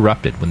was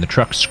interrupted when the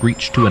truck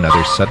screeched to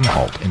another sudden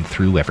halt and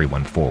threw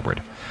everyone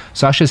forward.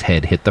 Sasha's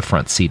head hit the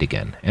front seat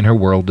again, and her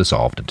world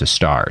dissolved into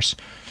stars.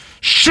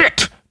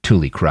 Shit!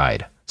 Thule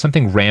cried.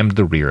 Something rammed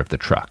the rear of the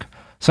truck.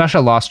 Sasha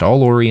lost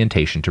all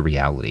orientation to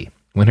reality.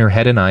 When her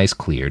head and eyes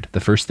cleared,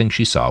 the first thing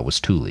she saw was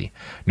Thule,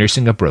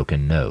 nursing a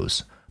broken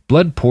nose.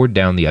 Blood poured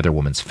down the other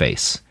woman's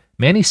face.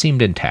 Manny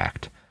seemed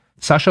intact.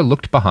 Sasha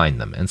looked behind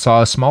them and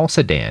saw a small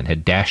sedan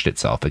had dashed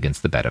itself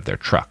against the bed of their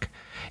truck.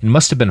 It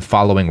must have been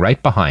following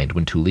right behind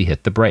when Thule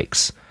hit the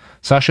brakes.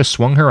 Sasha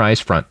swung her eyes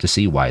front to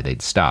see why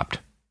they'd stopped.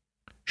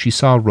 She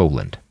saw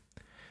Roland.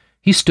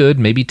 He stood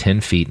maybe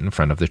 10 feet in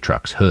front of the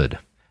truck's hood.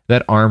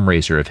 That arm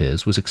razor of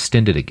his was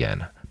extended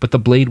again, but the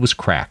blade was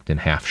cracked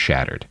and half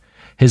shattered.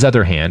 His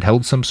other hand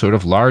held some sort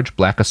of large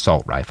black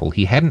assault rifle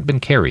he hadn't been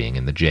carrying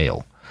in the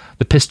jail.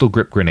 The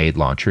pistol-grip grenade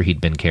launcher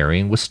he'd been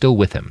carrying was still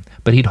with him,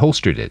 but he'd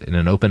holstered it in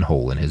an open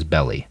hole in his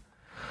belly.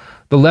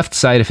 The left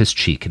side of his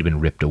cheek had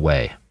been ripped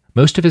away.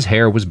 Most of his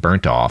hair was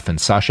burnt off,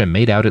 and Sasha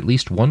made out at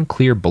least one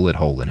clear bullet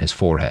hole in his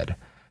forehead.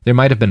 There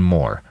might have been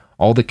more.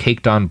 All the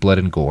caked-on blood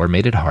and gore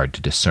made it hard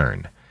to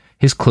discern.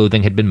 His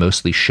clothing had been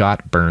mostly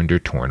shot, burned, or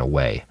torn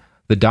away.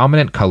 The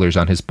dominant colors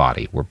on his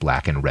body were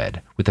black and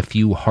red, with a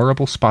few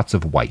horrible spots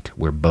of white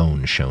where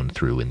bone shone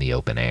through in the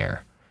open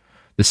air.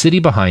 The city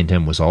behind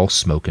him was all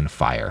smoke and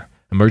fire.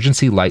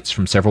 Emergency lights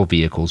from several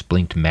vehicles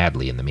blinked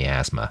madly in the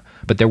miasma,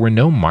 but there were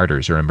no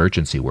martyrs or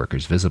emergency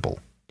workers visible.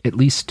 At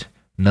least,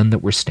 none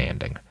that were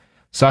standing.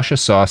 Sasha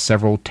saw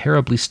several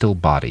terribly still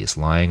bodies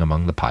lying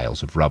among the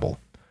piles of rubble.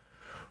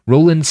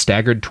 Roland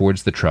staggered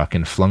towards the truck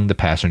and flung the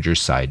passenger's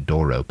side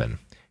door open.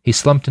 He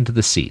slumped into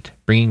the seat,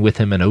 bringing with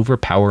him an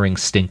overpowering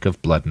stink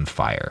of blood and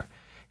fire.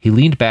 He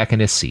leaned back in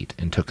his seat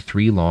and took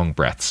 3 long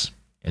breaths,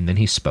 and then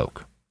he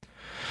spoke.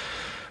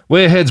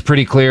 Way ahead's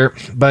pretty clear,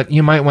 but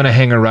you might want to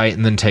hang a right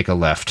and then take a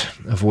left.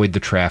 Avoid the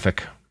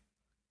traffic.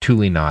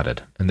 Thule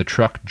nodded, and the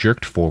truck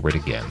jerked forward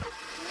again.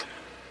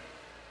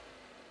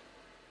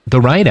 The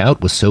ride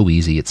out was so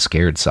easy it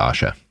scared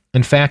Sasha.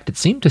 In fact, it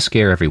seemed to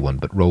scare everyone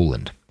but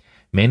Roland.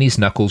 Manny's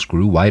knuckles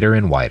grew wider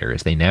and wider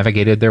as they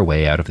navigated their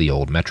way out of the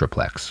old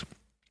Metroplex.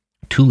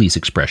 Thule's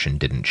expression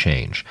didn't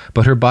change,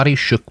 but her body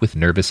shook with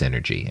nervous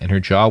energy, and her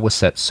jaw was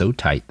set so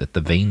tight that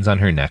the veins on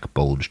her neck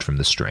bulged from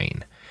the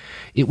strain.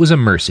 It was a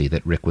mercy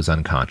that Rick was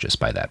unconscious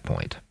by that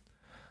point.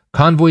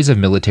 Convoys of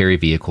military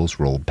vehicles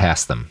rolled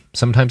past them,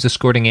 sometimes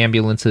escorting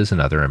ambulances and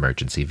other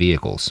emergency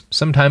vehicles,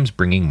 sometimes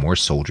bringing more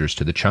soldiers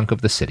to the chunk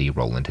of the city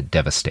Roland had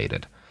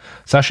devastated.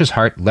 Sasha's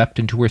heart leapt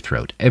into her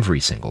throat every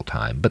single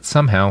time, but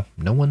somehow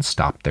no one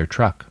stopped their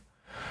truck.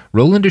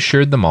 Roland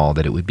assured them all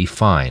that it would be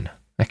fine.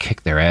 I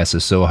kicked their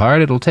asses so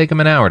hard it'll take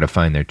them an hour to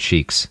find their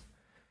cheeks.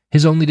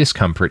 His only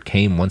discomfort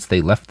came once they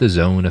left the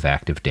zone of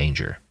active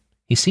danger.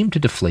 He seemed to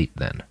deflate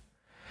then.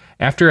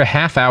 After a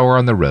half hour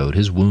on the road,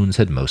 his wounds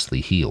had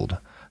mostly healed.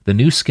 The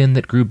new skin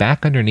that grew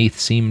back underneath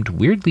seemed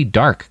weirdly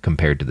dark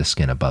compared to the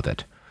skin above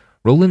it.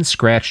 Roland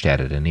scratched at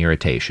it in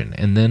irritation,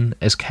 and then,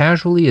 as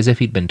casually as if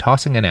he'd been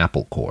tossing an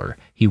apple core,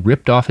 he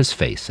ripped off his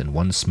face in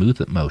one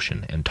smooth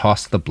motion and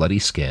tossed the bloody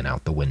skin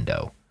out the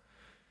window.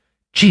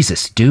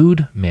 Jesus,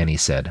 dude, Manny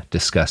said,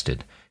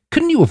 disgusted.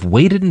 Couldn't you have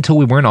waited until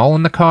we weren't all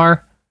in the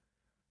car?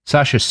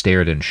 Sasha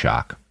stared in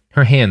shock.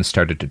 Her hands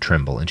started to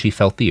tremble, and she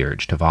felt the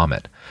urge to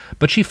vomit.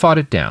 But she fought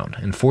it down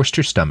and forced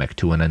her stomach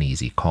to an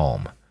uneasy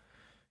calm.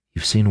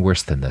 You've seen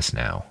worse than this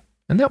now.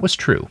 And that was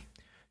true.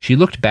 She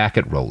looked back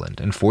at Roland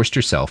and forced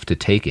herself to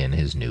take in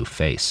his new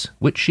face,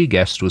 which she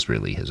guessed was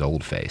really his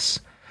old face.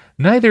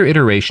 Neither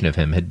iteration of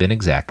him had been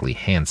exactly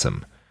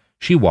handsome.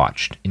 She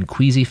watched, in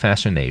queasy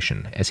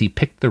fascination, as he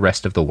picked the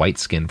rest of the white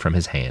skin from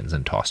his hands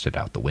and tossed it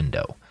out the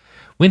window.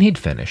 When he'd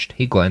finished,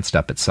 he glanced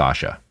up at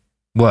Sasha.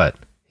 What?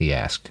 He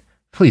asked.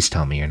 Please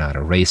tell me you're not a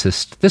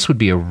racist. This would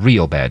be a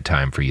real bad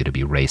time for you to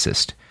be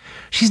racist.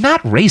 She's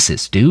not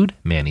racist, dude,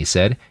 Manny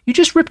said. You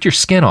just ripped your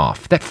skin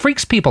off. That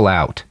freaks people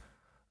out.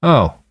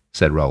 Oh,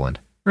 said Roland.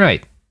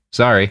 Right.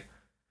 Sorry.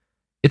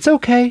 It's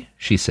okay,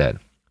 she said.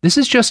 This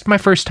is just my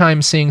first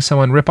time seeing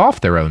someone rip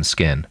off their own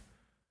skin.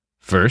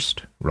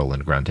 First,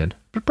 Roland grunted,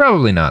 but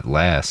probably not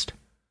last.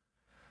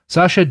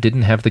 Sasha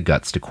didn't have the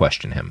guts to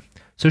question him,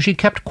 so she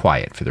kept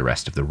quiet for the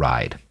rest of the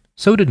ride.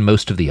 So did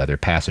most of the other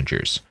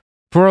passengers.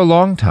 For a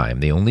long time,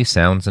 the only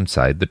sounds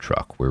inside the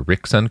truck were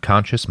Rick's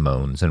unconscious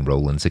moans and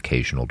Roland's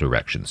occasional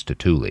directions to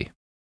Thule.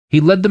 He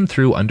led them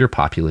through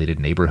underpopulated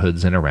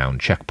neighborhoods and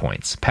around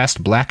checkpoints,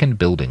 past blackened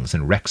buildings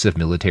and wrecks of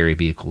military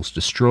vehicles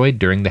destroyed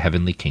during the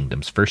Heavenly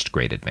Kingdom's first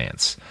great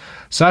advance.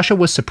 Sasha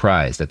was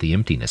surprised at the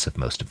emptiness of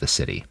most of the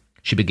city.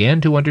 She began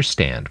to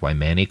understand why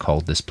Manny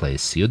called this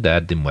place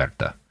Ciudad de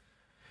Muerta.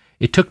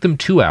 It took them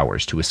 2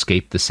 hours to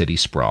escape the city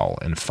sprawl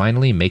and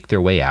finally make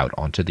their way out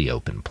onto the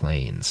open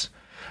plains.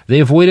 They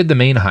avoided the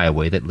main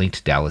highway that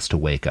linked Dallas to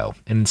Waco,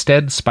 and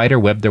instead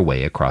spider-webbed their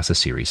way across a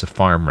series of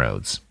farm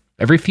roads.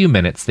 Every few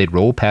minutes they'd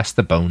roll past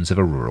the bones of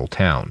a rural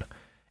town.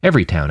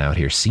 Every town out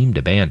here seemed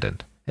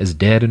abandoned, as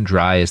dead and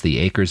dry as the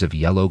acres of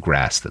yellow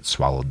grass that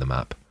swallowed them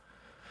up.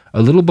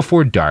 A little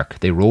before dark,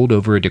 they rolled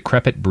over a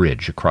decrepit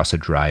bridge across a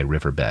dry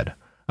riverbed.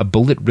 A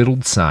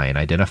bullet-riddled sign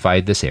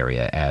identified this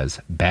area as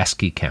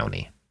Baskey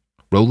County.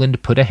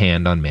 Roland put a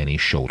hand on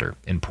Manny's shoulder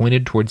and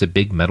pointed towards a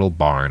big metal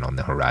barn on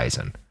the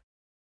horizon.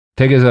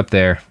 "Take us up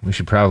there. We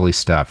should probably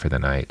stop for the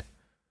night."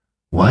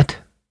 "What?"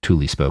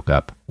 Thule spoke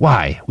up.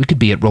 "Why? We could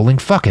be at Rolling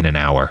Fuck in an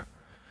hour."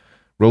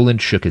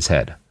 Roland shook his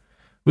head.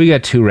 "We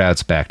got 2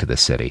 routes back to the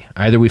city.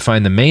 Either we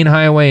find the main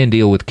highway and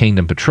deal with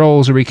Kingdom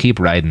patrols, or we keep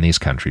riding these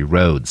country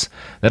roads.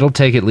 That'll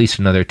take at least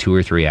another 2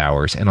 or 3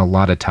 hours and a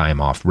lot of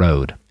time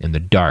off-road. In the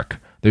dark,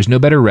 there's no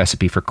better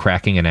recipe for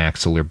cracking an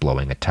axle or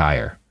blowing a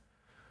tire."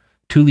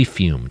 Thule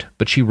fumed,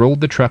 but she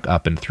rolled the truck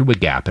up and through a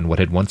gap in what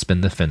had once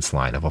been the fence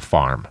line of a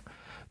farm.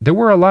 There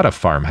were a lot of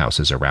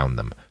farmhouses around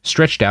them,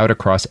 stretched out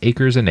across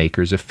acres and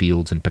acres of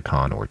fields and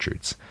pecan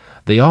orchards.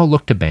 They all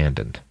looked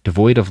abandoned,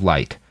 devoid of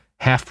light,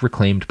 half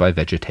reclaimed by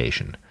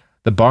vegetation.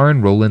 The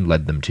barn Roland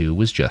led them to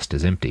was just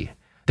as empty.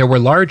 There were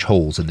large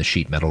holes in the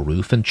sheet metal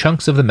roof, and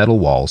chunks of the metal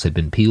walls had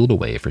been peeled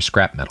away for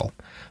scrap metal.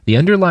 The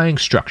underlying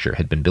structure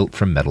had been built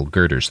from metal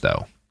girders,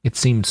 though. It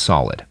seemed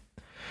solid.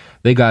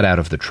 They got out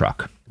of the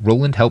truck.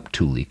 Roland helped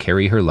Thule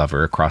carry her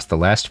lover across the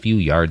last few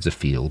yards of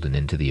field and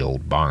into the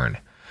old barn.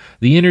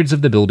 The innards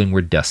of the building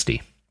were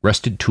dusty.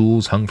 Rusted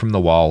tools hung from the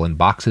wall, and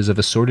boxes of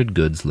assorted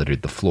goods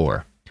littered the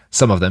floor.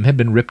 Some of them had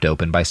been ripped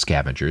open by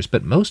scavengers,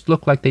 but most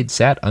looked like they'd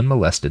sat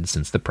unmolested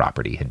since the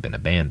property had been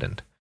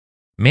abandoned.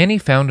 Manny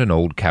found an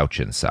old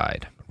couch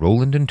inside.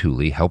 Roland and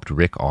Thule helped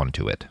Rick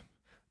onto it.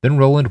 Then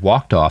Roland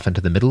walked off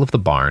into the middle of the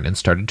barn and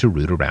started to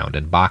root around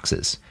in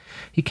boxes.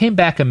 He came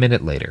back a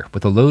minute later,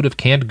 with a load of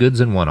canned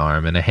goods in one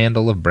arm and a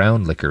handle of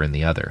brown liquor in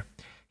the other.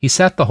 He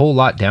sat the whole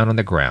lot down on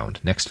the ground,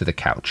 next to the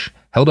couch,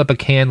 held up a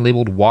can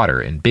labeled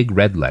water in big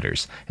red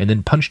letters, and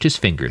then punched his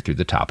finger through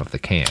the top of the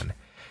can.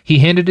 He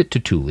handed it to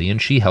Thule,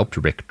 and she helped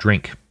Rick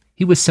drink.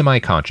 He was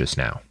semi-conscious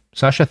now.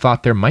 Sasha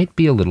thought there might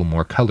be a little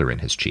more color in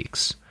his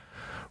cheeks.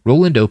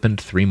 Roland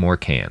opened 3 more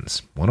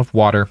cans, 1 of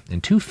water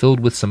and 2 filled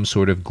with some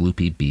sort of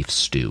gloopy beef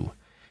stew.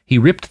 He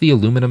ripped the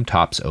aluminum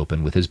tops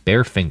open with his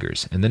bare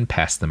fingers and then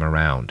passed them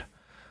around.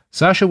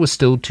 Sasha was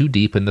still too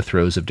deep in the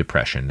throes of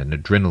depression and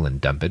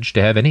adrenaline dumpage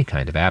to have any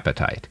kind of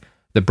appetite.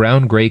 The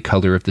brown-gray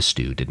color of the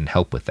stew didn't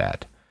help with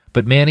that.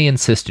 But Manny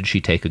insisted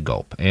she take a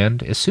gulp,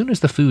 and as soon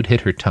as the food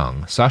hit her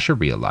tongue, Sasha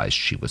realized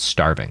she was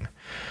starving.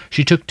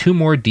 She took 2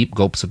 more deep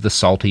gulps of the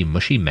salty,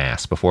 mushy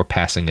mass before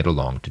passing it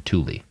along to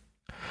Thule.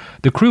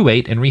 The crew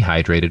ate and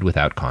rehydrated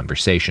without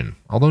conversation,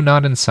 although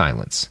not in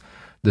silence.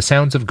 The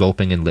sounds of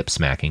gulping and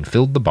lip-smacking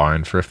filled the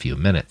barn for a few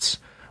minutes.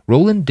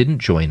 Roland didn't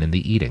join in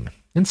the eating.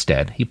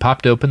 Instead, he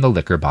popped open the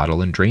liquor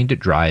bottle and drained it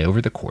dry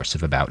over the course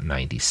of about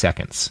 90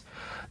 seconds.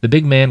 The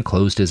big man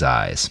closed his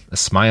eyes. A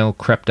smile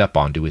crept up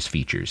onto his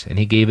features, and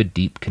he gave a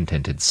deep,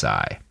 contented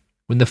sigh.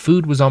 When the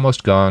food was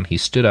almost gone, he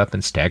stood up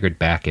and staggered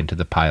back into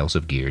the piles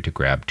of gear to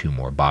grab 2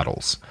 more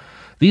bottles.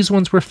 These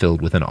ones were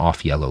filled with an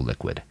off-yellow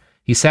liquid.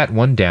 He sat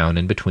one down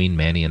in between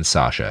Manny and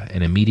Sasha,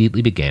 and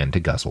immediately began to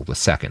guzzle the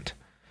second.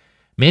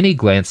 Manny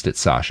glanced at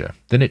Sasha,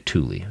 then at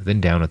Thule,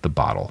 then down at the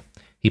bottle.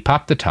 He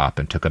popped the top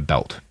and took a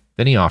belt.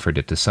 Then he offered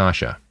it to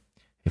Sasha.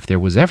 "If there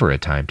was ever a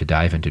time to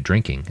dive into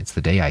drinking, it's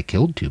the day I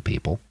killed 2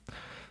 people.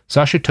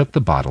 Sasha took the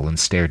bottle and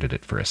stared at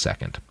it for a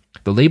second.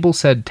 The label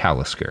said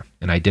Talisker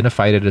and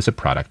identified it as a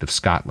product of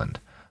Scotland.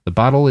 The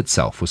bottle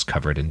itself was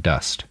covered in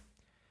dust.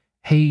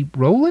 "Hey,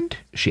 Roland?"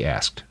 she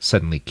asked,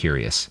 suddenly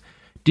curious.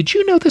 "Did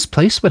you know this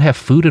place would have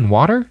food and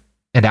water?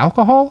 And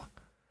alcohol?"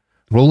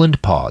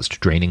 Roland paused,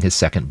 draining his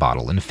second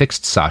bottle, and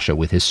fixed Sasha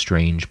with his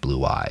strange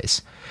blue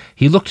eyes.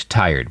 He looked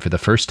tired for the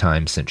first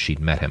time since she'd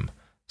met him.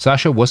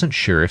 Sasha wasn't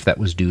sure if that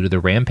was due to the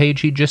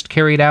rampage he'd just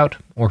carried out,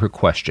 or her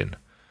question.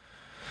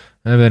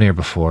 "I've been here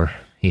before,"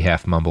 he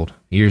half mumbled.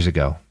 "Years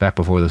ago, back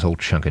before this whole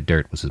chunk of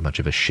dirt was as much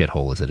of a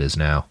shithole as it is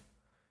now."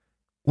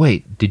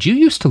 "Wait, did you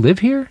used to live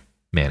here?"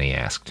 Manny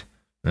asked.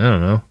 "I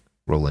don't know,"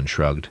 Roland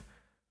shrugged.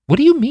 "What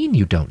do you mean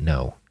you don't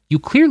know? You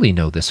clearly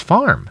know this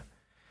farm."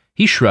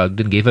 He shrugged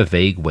and gave a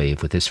vague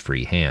wave with his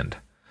free hand.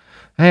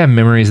 "I have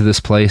memories of this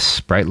place,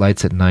 bright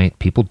lights at night,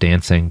 people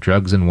dancing,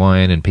 drugs and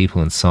wine, and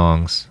people and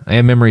songs. I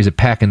have memories of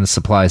packing the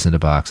supplies into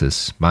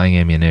boxes, buying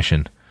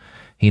ammunition."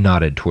 He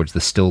nodded towards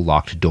the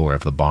still-locked door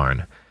of the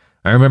barn.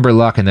 "I remember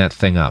locking that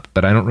thing up,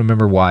 but I don't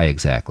remember why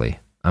exactly.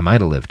 I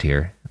might have lived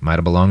here. It might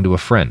have belonged to a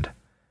friend.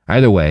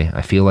 Either way,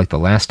 I feel like the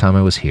last time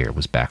I was here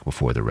was back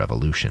before the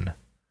Revolution."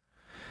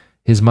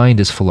 "His mind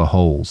is full of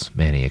holes,"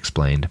 Manny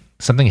explained.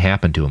 "Something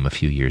happened to him a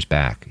few years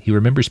back. He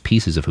remembers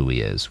pieces of who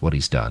he is, what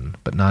he's done,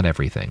 but not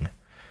everything."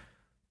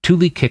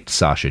 Thule kicked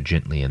Sasha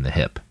gently in the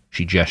hip.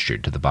 She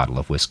gestured to the bottle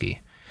of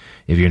whiskey.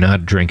 "If you're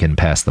not drinking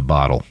past the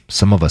bottle,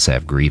 some of us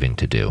have grieving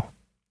to do."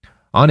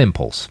 On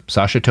impulse,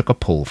 Sasha took a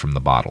pull from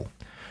the bottle.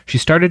 She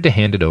started to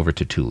hand it over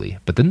to Thule,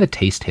 but then the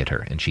taste hit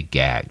her, and she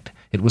gagged.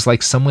 It was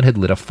like someone had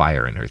lit a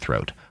fire in her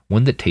throat,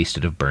 one that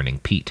tasted of burning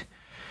peat.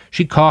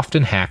 She coughed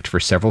and hacked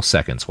for several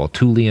seconds while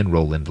Thule and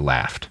Roland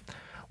laughed.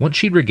 Once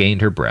she'd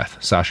regained her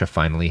breath, Sasha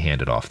finally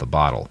handed off the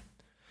bottle.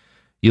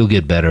 "You'll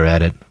get better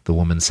at it," the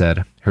woman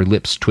said, her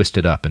lips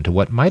twisted up into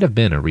what might have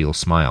been a real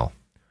smile.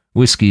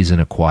 "Whiskey's an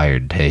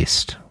acquired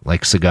taste,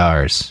 like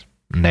cigars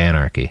and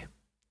anarchy."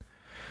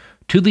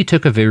 Thule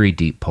took a very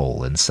deep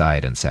pull and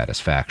sighed in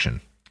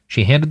satisfaction.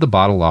 She handed the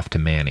bottle off to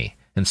Manny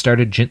and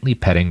started gently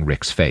petting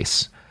Rick's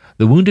face.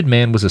 The wounded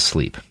man was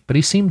asleep, but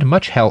he seemed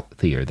much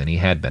healthier than he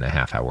had been a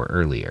half-hour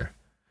earlier.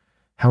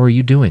 "How are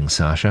you doing,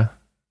 Sasha?"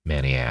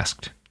 Manny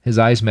asked. His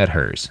eyes met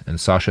hers,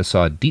 and Sasha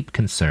saw deep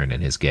concern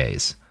in his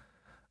gaze.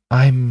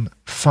 "I'm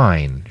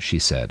fine," she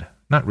said,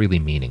 not really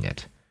meaning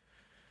it.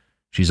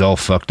 "She's all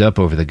fucked up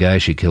over the guy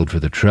she killed for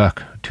the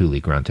truck,"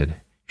 Thule grunted.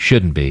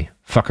 "Shouldn't be.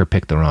 Fucker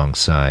picked the wrong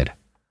side."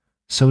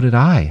 "So did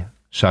I."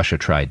 Sasha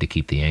tried to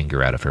keep the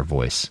anger out of her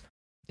voice.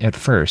 "At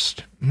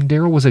first,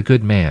 Daryl was a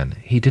good man.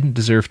 He didn't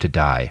deserve to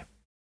die."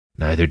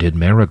 "Neither did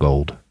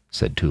Marigold,"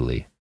 said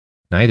Thule.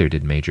 "Neither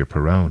did Major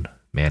Perrone,"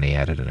 Manny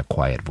added in a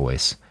quiet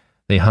voice.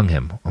 "They hung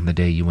him on the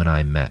day you and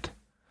I met."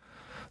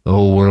 "The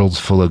whole world's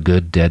full of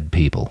good dead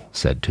people,"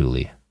 said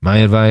Thule. "My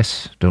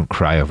advice, don't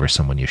cry over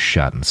someone you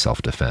shot in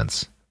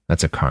self-defense.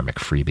 That's a karmic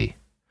freebie."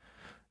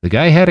 "The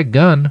guy had a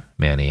gun,"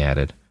 Manny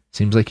added.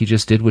 "Seems like he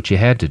just did what you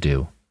had to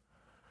do."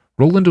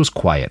 Roland was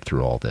quiet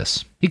through all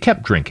this. He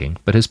kept drinking,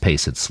 but his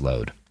pace had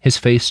slowed. His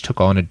face took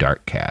on a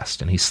dark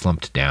cast, and he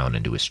slumped down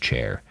into his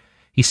chair.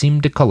 He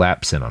seemed to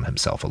collapse in on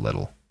himself a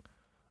little.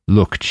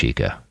 "Look,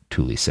 Chica,"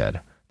 Thule said.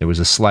 There was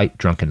a slight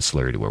drunken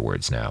slur to her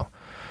words now.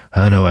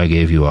 "I know I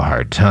gave you a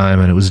hard time,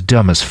 and it was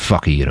dumb as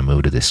fuck of you to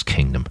move to this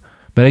kingdom,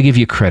 but I give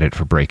you credit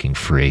for breaking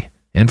free,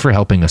 and for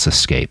helping us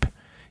escape.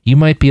 You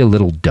might be a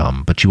little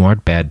dumb, but you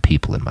aren't bad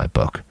people in my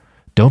book.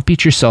 Don't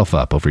beat yourself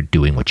up over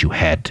doing what you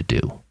had to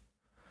do."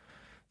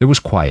 There was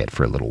quiet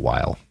for a little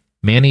while.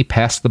 Manny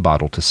passed the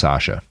bottle to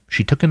Sasha.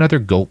 She took another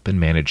gulp and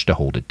managed to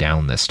hold it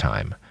down this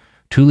time.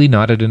 Thule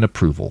nodded in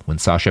approval when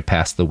Sasha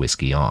passed the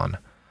whiskey on.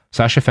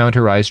 Sasha found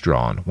her eyes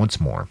drawn, once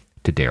more,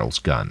 to Daryl's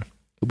gun.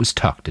 It was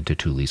tucked into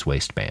Thule's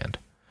waistband.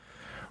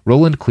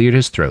 Roland cleared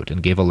his throat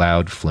and gave a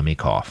loud, phlegmy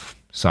cough.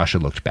 Sasha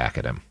looked back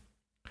at him.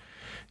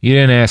 "You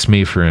didn't ask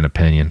me for an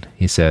opinion,"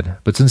 he said,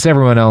 "but since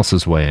everyone else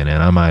is weighing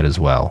in, I might as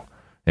well.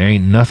 There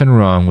ain't nothing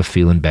wrong with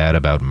feeling bad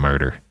about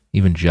murder,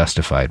 even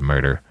justified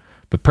murder.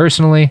 But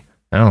personally,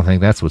 I don't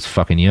think that's what's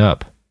fucking you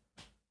up."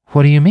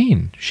 "What do you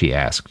mean?" she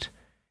asked.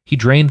 He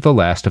drained the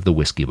last of the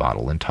whiskey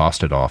bottle and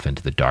tossed it off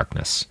into the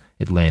darkness.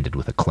 It landed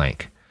with a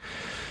clank.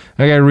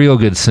 "I got real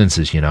good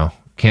senses, you know.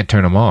 Can't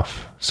turn 'em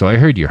off. So I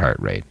heard your heart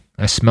rate.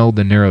 I smelled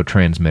the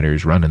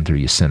neurotransmitters running through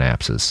your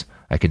synapses.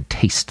 I could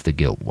taste the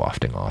guilt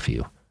wafting off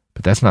you.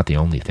 But that's not the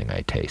only thing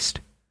I taste."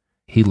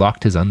 He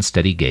locked his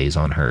unsteady gaze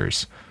on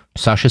hers.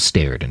 Sasha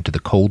stared into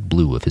the cold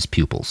blue of his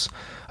pupils.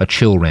 A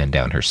chill ran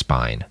down her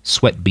spine.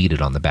 Sweat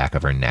beaded on the back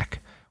of her neck.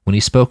 When he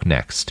spoke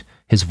next,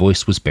 his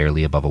voice was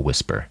barely above a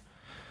whisper.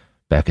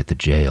 "Back at the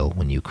jail,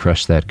 when you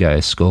crushed that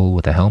guy's skull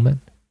with a helmet,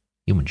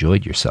 you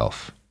enjoyed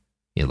yourself.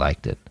 You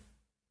liked it."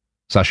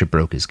 Sasha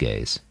broke his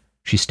gaze.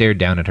 She stared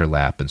down at her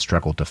lap and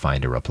struggled to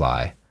find a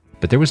reply.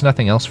 But there was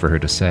nothing else for her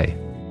to say.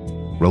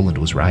 Roland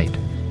was right.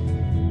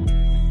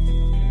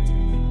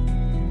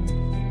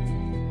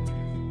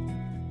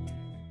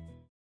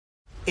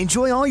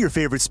 Enjoy all your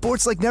favorite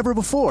sports like never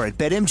before at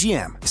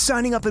BetMGM.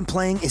 Signing up and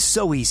playing is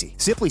so easy.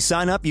 Simply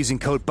sign up using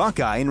code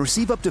Buckeye and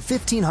receive up to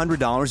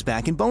 $1,500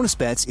 back in bonus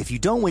bets if you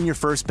don't win your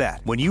first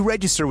bet. When you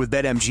register with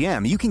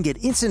BetMGM, you can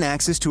get instant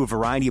access to a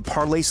variety of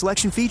parlay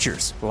selection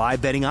features,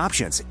 live betting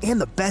options, and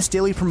the best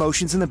daily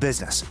promotions in the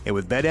business. And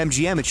with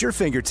BetMGM at your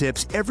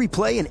fingertips, every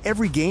play and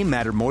every game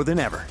matter more than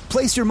ever.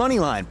 Place your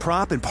moneyline,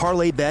 prop, and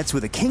parlay bets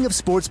with the king of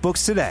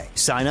sportsbooks today.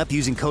 Sign up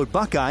using code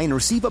Buckeye and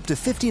receive up to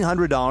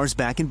 $1,500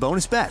 back in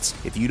bonus bets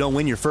if you don't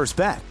win your first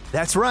bet.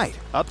 That's right,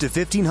 up to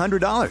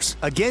 $1,500.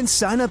 Again,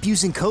 sign up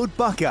using code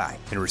Buckeye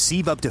and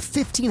receive up to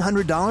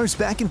 $1,500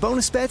 back in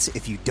bonus bets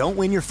if you don't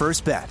win your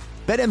first bet.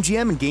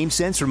 BetMGM and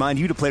GameSense remind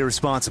you to play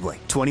responsibly.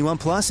 21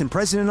 plus and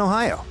present in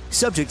Ohio.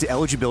 Subject to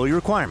eligibility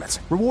requirements.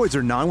 Rewards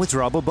are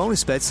non-withdrawable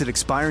bonus bets that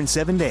expire in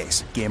 7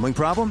 days. Gambling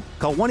problem?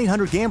 Call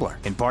 1-800-GAMBLER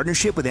in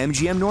partnership with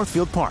MGM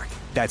Northfield Park.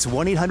 That's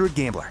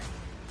 1-800-GAMBLER.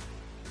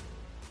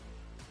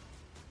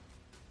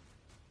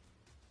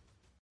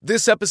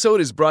 This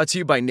episode is brought to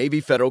you by Navy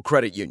Federal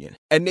Credit Union.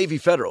 At Navy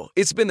Federal,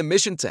 it's been the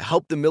mission to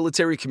help the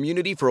military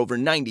community for over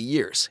 90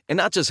 years. And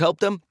not just help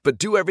them, but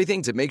do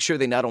everything to make sure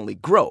they not only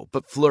grow,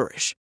 but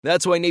flourish.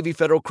 That's why Navy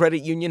Federal Credit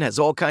Union has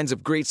all kinds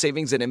of great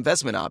savings and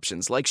investment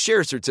options like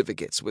share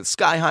certificates with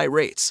sky-high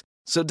rates.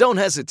 So don't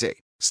hesitate.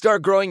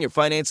 Start growing your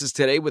finances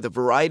today with a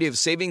variety of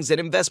savings and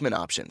investment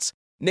options.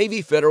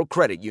 Navy Federal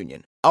Credit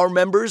Union. Our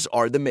members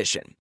are the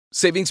mission.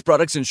 Savings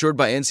products insured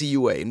by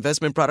NCUA.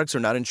 Investment products are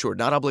not insured,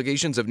 not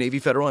obligations of Navy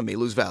Federal and may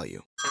lose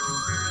value.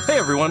 Hey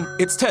everyone,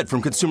 it's Ted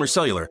from Consumer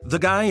Cellular, the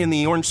guy in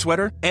the orange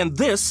sweater, and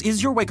this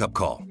is your wake-up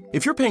call.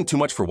 If you're paying too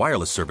much for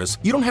wireless service,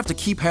 you don't have to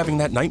keep having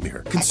that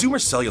nightmare. Consumer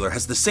Cellular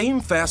has the same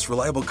fast,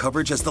 reliable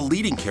coverage as the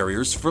leading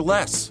carriers for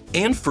less.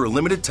 And for a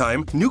limited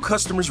time, new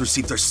customers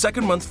receive their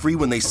second month free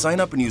when they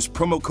sign up and use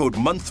promo code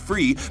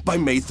MONTHFREE by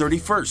May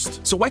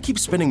 31st. So why keep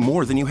spending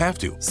more than you have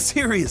to?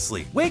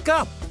 Seriously, wake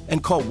up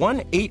and call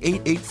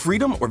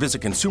 1-888-FREEDOM or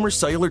visit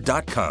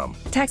consumercellular.com.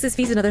 Taxes,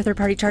 fees, and other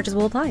third-party charges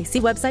will apply.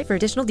 See website for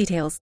additional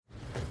details.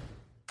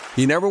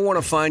 You never want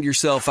to find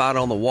yourself out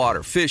on the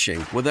water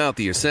fishing without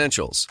the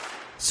essentials.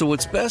 So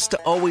it's best to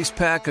always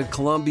pack a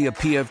Columbia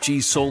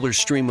PFG Solar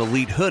Stream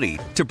Elite hoodie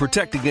to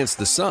protect against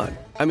the sun.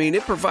 I mean,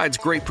 it provides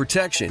great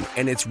protection,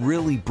 and it's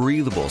really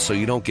breathable so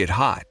you don't get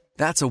hot.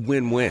 That's a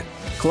win-win.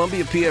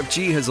 Columbia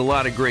PFG has a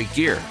lot of great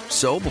gear,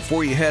 so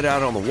before you head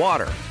out on the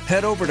water,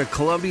 head over to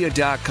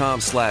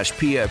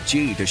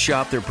Columbia.com/PFG to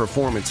shop their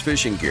performance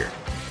fishing gear.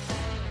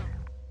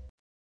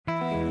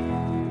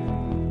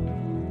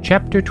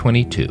 Chapter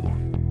 22.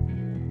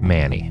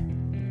 Manny.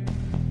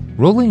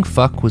 Rolling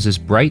Fuck was as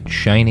bright,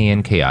 shiny,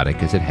 and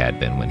chaotic as it had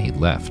been when he'd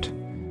left.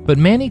 But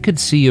Manny could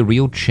see a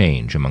real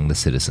change among the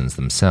citizens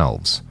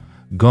themselves.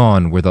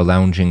 Gone were the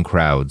lounging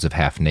crowds of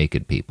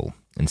half-naked people.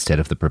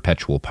 Instead of the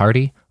perpetual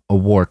party, a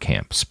war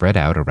camp spread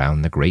out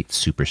around the great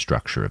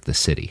superstructure of the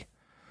city.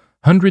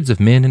 Hundreds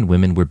of men and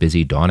women were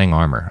busy donning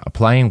armor,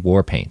 applying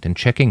war paint, and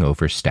checking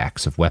over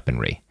stacks of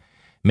weaponry.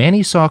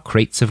 Manny saw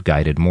crates of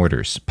guided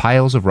mortars,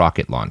 piles of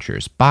rocket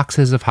launchers,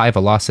 boxes of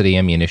high-velocity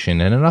ammunition,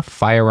 and enough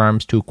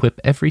firearms to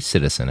equip every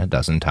citizen a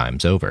dozen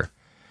times over.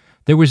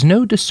 There was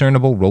no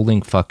discernible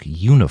Rolling Fuck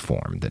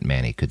uniform that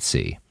Manny could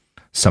see.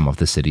 Some of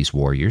the city's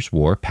warriors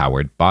wore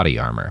powered body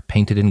armor,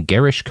 painted in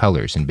garish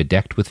colors and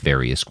bedecked with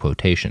various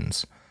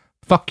quotations.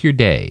 Fuck Your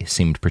Day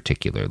seemed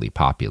particularly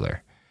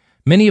popular.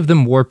 Many of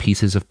them wore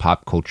pieces of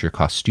pop culture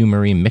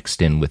costumery mixed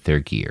in with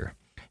their gear.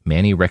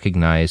 Manny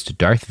recognized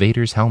Darth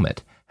Vader's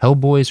helmet,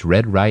 Hellboy's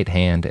red right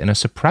hand, and a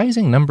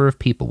surprising number of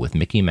people with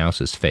Mickey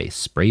Mouse's face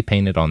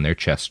spray-painted on their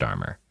chest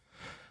armor.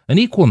 An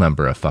equal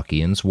number of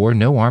Fuckians wore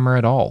no armor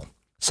at all.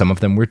 Some of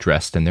them were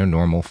dressed in their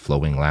normal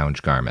flowing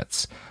lounge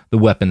garments. The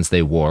weapons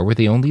they wore were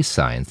the only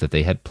signs that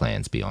they had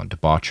plans beyond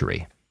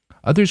debauchery.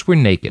 Others were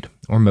naked,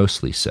 or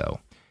mostly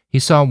so. He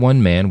saw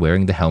one man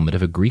wearing the helmet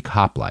of a Greek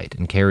hoplite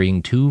and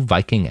carrying 2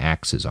 Viking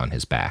axes on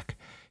his back.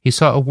 He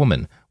saw a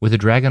woman with a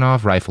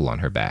Dragunov rifle on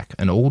her back,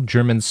 an old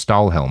German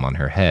Stahlhelm on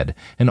her head,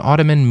 and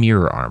Ottoman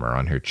mirror armor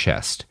on her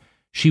chest.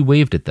 She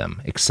waved at them,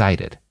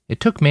 excited. It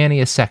took Manny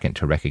a second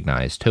to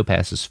recognize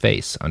Topaz's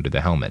face under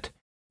the helmet.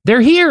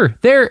 "They're here!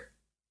 They're—"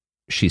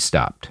 She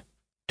stopped.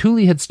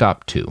 Thule had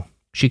stopped too.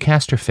 She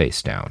cast her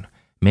face down.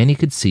 Manny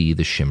could see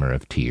the shimmer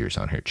of tears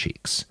on her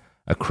cheeks.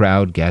 A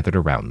crowd gathered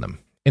around them.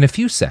 In a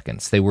few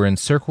seconds, they were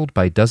encircled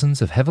by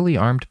dozens of heavily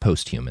armed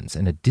posthumans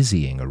in a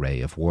dizzying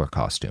array of war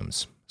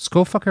costumes.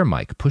 Skullfucker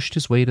Mike pushed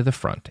his way to the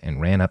front and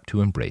ran up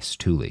to embrace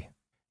Thule.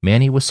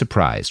 Manny was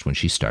surprised when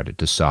she started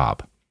to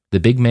sob.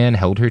 The big man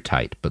held her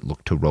tight but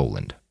looked to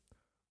Roland.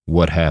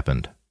 "What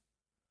happened?"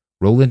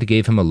 Roland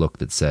gave him a look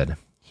that said,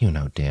 "You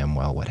know damn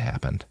well what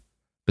happened."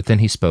 But then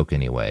he spoke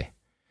anyway.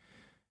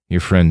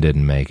 "Your friend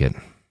didn't make it."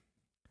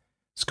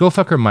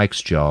 Skullfucker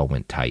Mike's jaw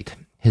went tight.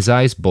 His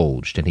eyes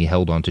bulged and he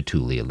held onto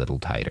Thule a little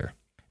tighter.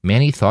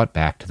 Manny thought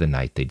back to the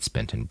night they'd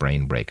spent in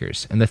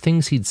Brainbreakers and the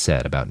things he'd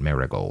said about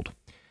Marigold.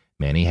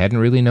 Manny hadn't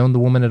really known the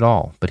woman at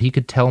all, but he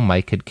could tell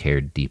Mike had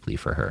cared deeply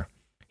for her.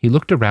 He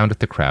looked around at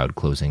the crowd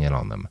closing in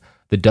on them,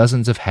 the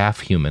dozens of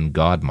half-human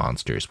god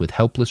monsters with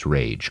helpless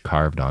rage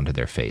carved onto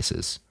their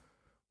faces.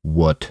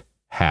 "What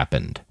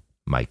happened?"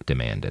 Mike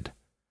demanded.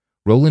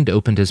 Roland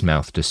opened his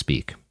mouth to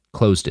speak,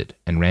 closed it,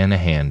 and ran a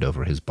hand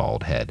over his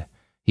bald head.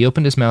 He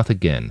opened his mouth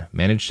again,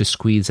 managed to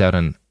squeeze out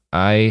an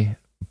 "I"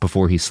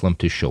 before he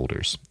slumped his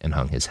shoulders and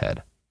hung his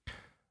head.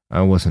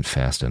 "I wasn't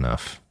fast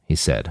enough," he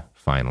said,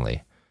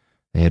 finally.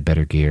 "They had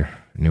better gear,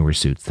 newer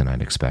suits than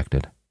I'd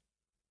expected."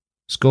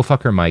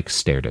 Skullfucker Mike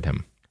stared at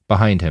him.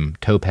 Behind him,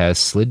 Topaz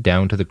slid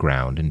down to the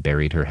ground and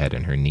buried her head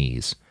in her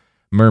knees.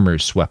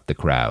 Murmurs swept the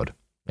crowd,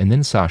 and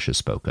then Sasha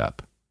spoke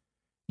up.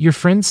 "Your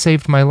friend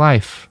saved my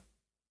life."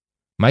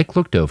 Mike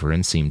looked over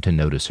and seemed to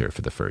notice her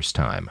for the first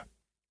time.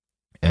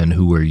 "And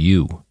who are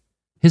you?"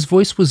 His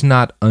voice was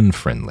not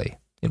unfriendly.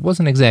 It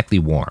wasn't exactly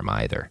warm,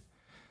 either.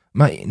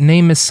 "My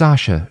name is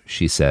Sasha,"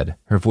 she said,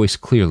 her voice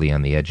clearly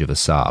on the edge of a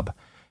sob.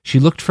 She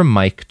looked from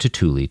Mike to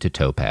Thule to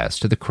Topaz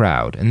to the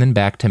crowd and then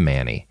back to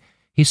Manny.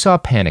 He saw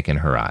panic in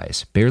her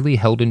eyes, barely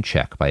held in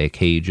check by a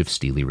cage of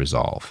steely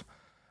resolve.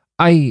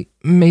 "I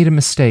made a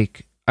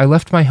mistake. I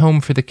left my home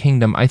for the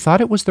kingdom. I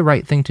thought it was the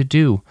right thing to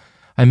do.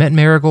 I met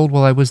Marigold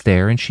while I was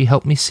there, and she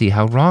helped me see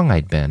how wrong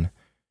I'd been."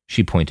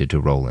 She pointed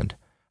to Roland.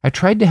 "I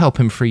tried to help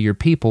him free your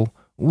people.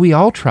 We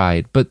all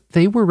tried, but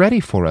they were ready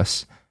for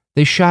us.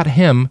 They shot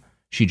him,"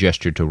 she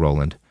gestured to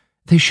Roland.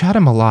 "They shot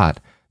him a lot.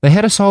 They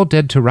had us all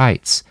dead to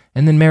rights.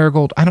 And then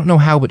Marigold, I don't know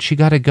how, but she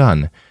got a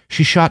gun.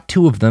 She shot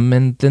 2 of them,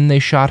 and then they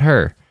shot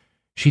her.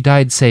 She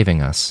died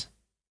saving us."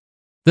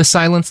 The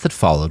silence that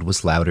followed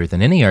was louder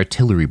than any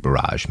artillery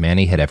barrage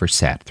Manny had ever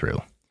sat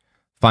through.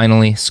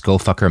 Finally,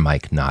 Skullfucker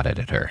Mike nodded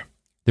at her.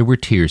 There were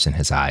tears in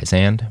his eyes,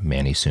 and,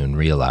 Manny soon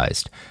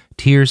realized,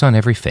 tears on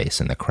every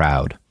face in the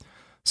crowd.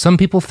 Some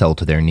people fell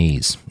to their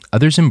knees.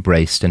 Others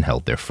embraced and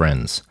held their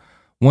friends.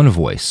 One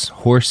voice,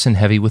 hoarse and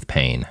heavy with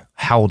pain,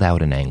 howled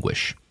out in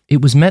anguish.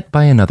 It was met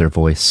by another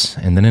voice,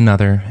 and then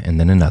another, and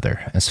then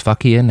another, as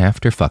Fuckian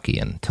after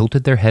Fuckian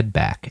tilted their head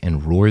back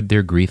and roared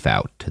their grief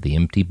out to the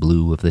empty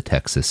blue of the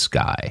Texas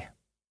sky.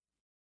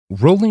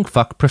 Rolling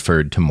Fuck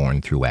preferred to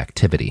mourn through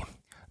activity.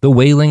 The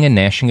wailing and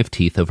gnashing of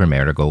teeth over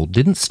Marigold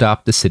didn't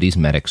stop the city's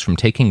medics from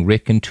taking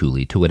Rick and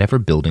Thule to whatever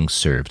building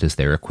served as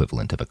their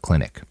equivalent of a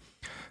clinic.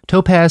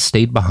 Topaz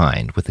stayed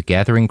behind with the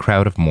gathering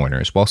crowd of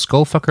mourners while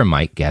Skullfucker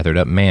Mike gathered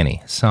up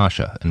Manny,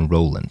 Sasha, and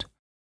Roland.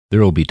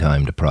 "There'll be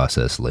time to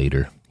process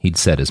later," he'd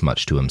said as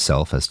much to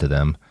himself as to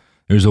them.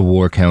 "There's a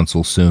war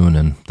council soon,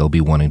 and they'll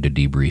be wanting to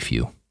debrief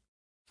you."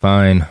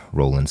 "Fine,"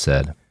 Roland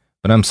said,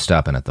 "but I'm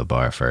stopping at the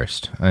bar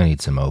first. I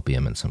need some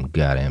opium and some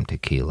goddamn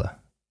tequila."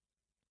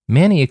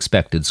 Manny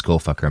expected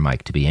Skullfucker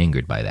Mike to be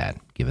angered by that,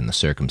 given the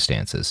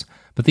circumstances,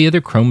 but the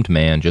other chromed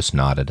man just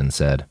nodded and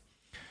said,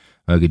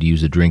 "I could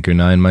use a drink or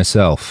nine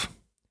myself."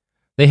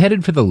 They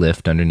headed for the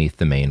lift underneath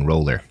the main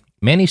roller.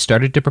 Manny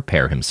started to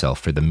prepare himself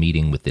for the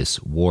meeting with this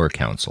war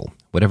council,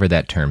 whatever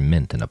that term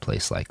meant in a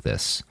place like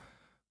this.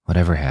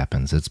 Whatever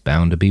happens, it's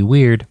bound to be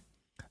weird.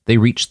 They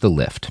reached the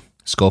lift.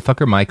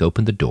 Skullfucker Mike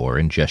opened the door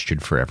and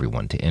gestured for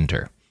everyone to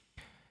enter.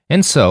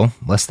 And so,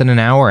 less than an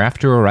hour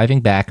after arriving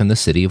back in the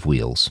City of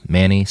Wheels,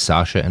 Manny,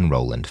 Sasha, and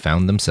Roland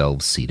found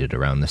themselves seated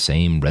around the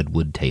same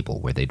redwood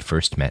table where they'd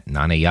first met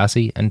Nana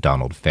Yazzie and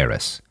Donald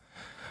Ferris.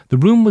 The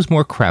room was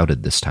more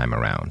crowded this time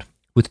around,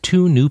 with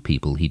two new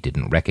people he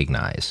didn't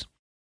recognize.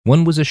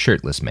 One was a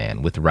shirtless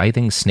man with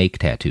writhing snake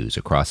tattoos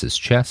across his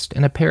chest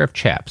and a pair of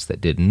chaps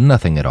that did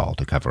nothing at all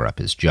to cover up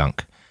his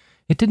junk.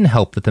 It didn't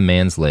help that the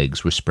man's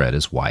legs were spread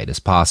as wide as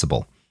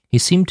possible. He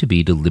seemed to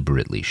be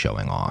deliberately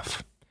showing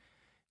off.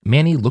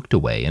 Manny looked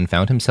away and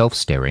found himself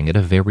staring at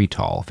a very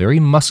tall, very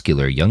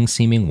muscular,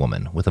 young-seeming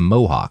woman with a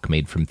mohawk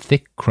made from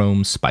thick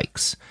chrome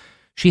spikes.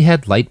 She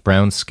had light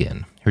brown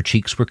skin. Her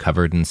cheeks were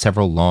covered in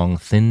several long,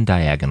 thin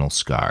diagonal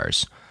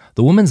scars.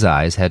 The woman's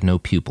eyes had no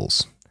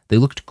pupils. They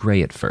looked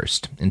gray at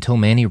first, until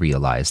Manny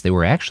realized they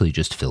were actually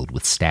just filled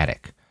with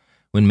static.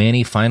 When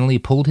Manny finally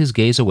pulled his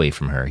gaze away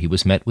from her, he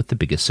was met with the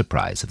biggest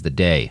surprise of the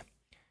day.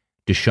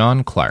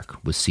 Deshaun Clark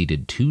was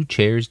seated 2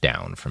 chairs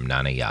down from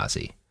Nana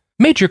Yazzie.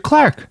 "Major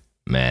Clark!"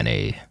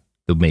 "Manny."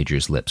 The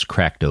Major's lips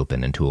cracked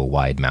open into a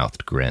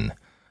wide-mouthed grin.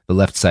 The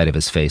left side of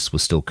his face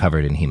was still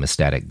covered in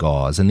hemostatic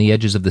gauze, and the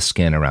edges of the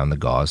skin around the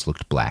gauze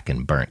looked black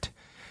and burnt.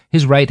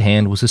 His right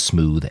hand was a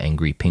smooth,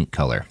 angry pink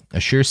color, a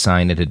sure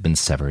sign it had been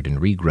severed and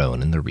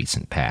regrown in the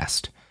recent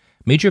past.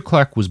 Major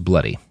Clark was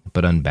bloody,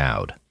 but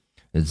unbowed.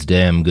 "It's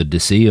damn good to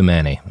see you,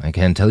 Manny. I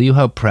can't tell you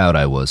how proud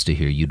I was to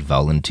hear you'd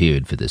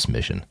volunteered for this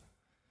mission."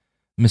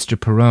 "Mr.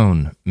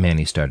 Perrone,"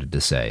 Manny started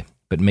to say,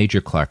 but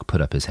Major Clark put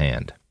up his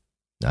hand.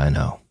 "I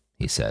know,"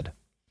 he said.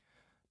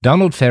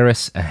 Donald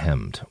Ferris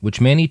ahemed,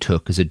 which Manny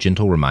took as a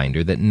gentle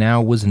reminder that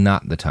now was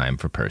not the time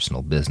for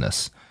personal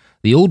business.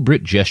 The old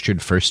Brit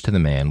gestured first to the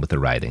man with the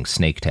writhing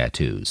snake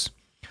tattoos.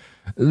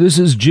 "This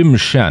is Jim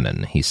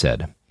Shannon," he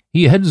said.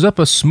 "He heads up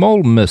a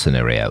small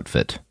mercenary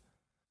outfit."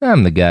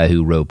 "I'm the guy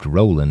who roped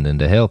Roland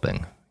into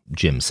helping,"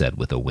 Jim said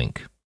with a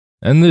wink.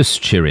 "And this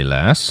cheery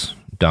lass,"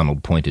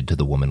 Donald pointed to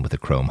the woman with the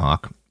chrome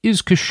hawk,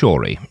 "is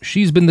Kishori.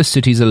 She's been the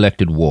city's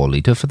elected war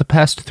leader for the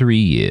past 3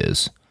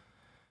 years."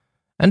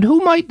 "And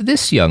who might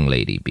this young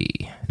lady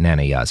be?"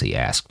 Nana Yazzie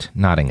asked,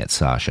 nodding at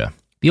Sasha.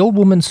 The old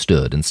woman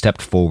stood and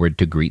stepped forward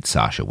to greet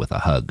Sasha with a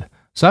hug.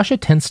 Sasha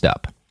tensed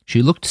up.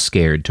 She looked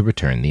scared to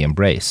return the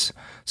embrace,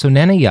 so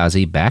Nana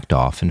Yazzie backed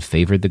off and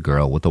favored the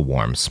girl with a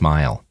warm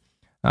smile.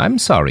 "I'm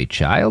sorry,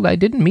 child. I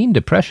didn't mean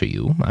to pressure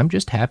you. I'm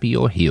just happy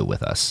you're here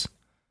with us."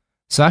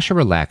 Sasha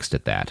relaxed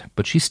at that,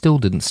 but she still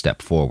didn't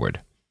step forward.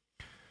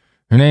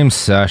 "Her name's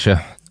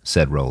Sasha,"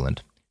 said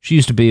Roland. "She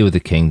used to be with the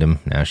Kingdom.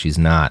 Now she's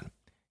not."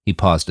 He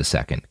paused a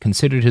second,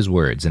 considered his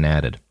words, and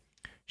added,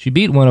 "She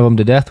beat one of them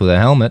to death with a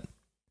helmet."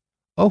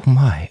 "Oh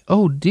my,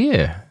 oh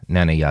dear,"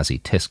 Nana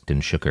Yazzie tisked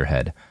and shook her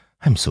head.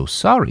 "I'm so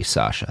sorry,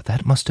 Sasha.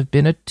 That must have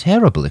been a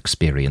terrible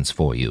experience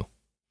for you."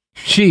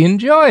 "She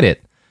enjoyed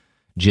it,"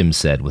 Jim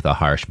said with a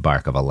harsh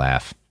bark of a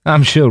laugh.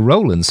 "I'm sure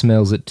Roland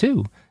smells it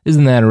too.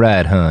 Isn't that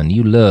right, hon?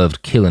 You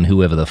loved killing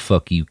whoever the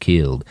fuck you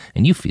killed,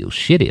 and you feel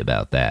shitty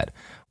about that.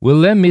 Well,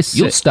 let me see.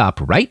 You'll stop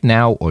right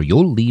now or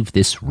you'll leave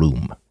this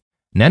room."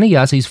 Nana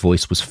Yazzie's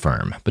voice was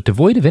firm, but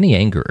devoid of any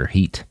anger or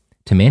heat.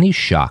 To Manny's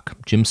shock,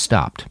 Jim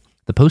stopped.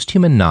 The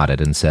posthuman nodded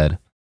and said,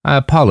 "I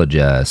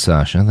apologize,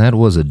 Sasha. That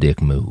was a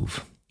dick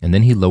move." And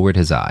then he lowered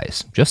his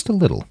eyes, just a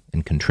little,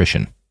 in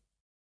contrition.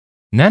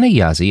 Nana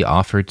Yazzie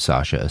offered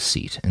Sasha a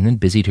seat and then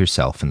busied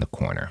herself in the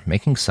corner,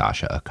 making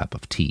Sasha a cup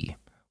of tea.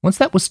 Once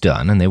that was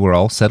done and they were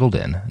all settled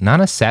in,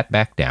 Nana sat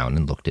back down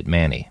and looked at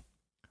Manny.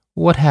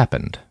 "What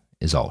happened?"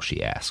 is all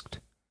she asked.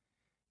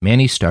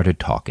 Manny started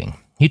talking.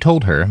 He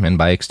told her, and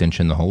by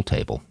extension the whole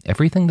table,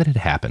 everything that had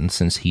happened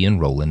since he and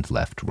Roland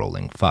left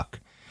Rolling Fuck.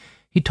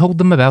 He told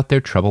them about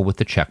their trouble with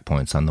the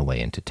checkpoints on the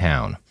way into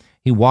town.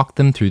 He walked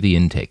them through the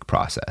intake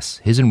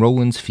process, his and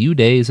Roland's few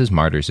days as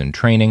martyrs in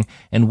training,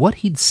 and what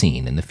he'd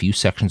seen in the few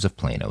sections of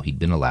Plano he'd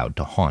been allowed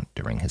to haunt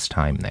during his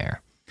time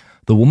there.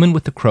 The woman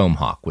with the chrome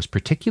hawk was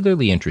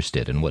particularly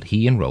interested in what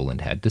he and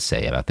Roland had to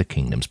say about the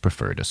kingdom's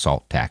preferred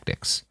assault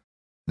tactics.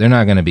 "They're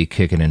not going to be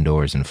kicking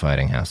indoors and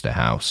fighting house to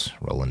house,"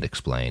 Roland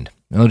explained.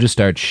 "They'll just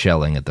start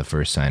shelling at the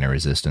first sign of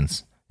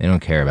resistance. They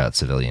don't care about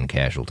civilian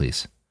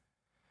casualties."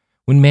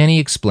 When Manny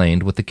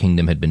explained what the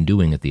kingdom had been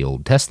doing at the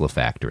old Tesla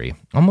factory,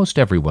 almost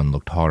everyone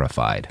looked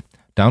horrified.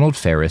 Donald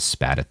Ferris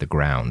spat at the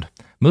ground.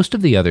 Most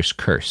of the others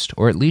cursed,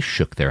 or at least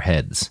shook their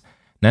heads.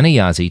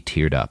 Nanayazi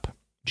teared up.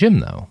 Jim,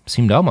 though,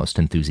 seemed almost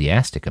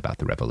enthusiastic about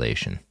the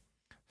revelation.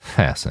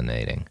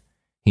 "Fascinating,"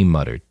 he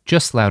muttered,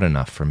 just loud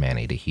enough for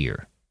Manny to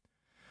hear.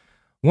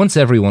 Once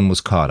everyone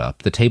was caught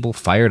up, the table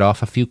fired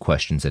off a few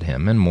questions at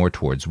him and more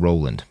towards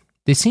Roland.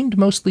 They seemed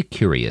mostly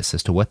curious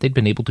as to what they'd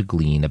been able to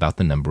glean about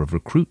the number of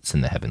recruits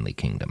in the Heavenly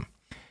Kingdom.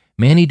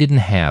 Manny didn't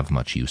have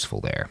much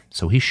useful there,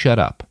 so he shut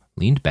up,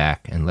 leaned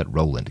back, and let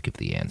Roland give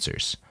the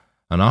answers.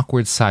 An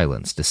awkward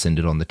silence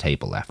descended on the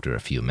table after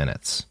a few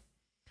minutes.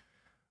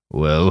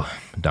 "Well,"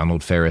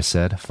 Donald Ferris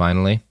said,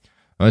 finally,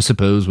 "I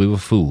suppose we were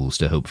fools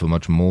to hope for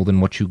much more than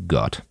what you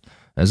got.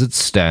 As it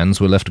stands,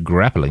 we're left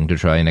grappling to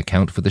try and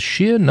account for the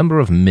sheer number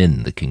of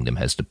men the kingdom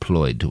has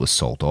deployed to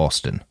assault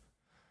Austin."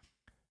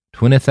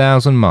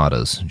 20,000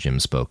 martyrs, Jim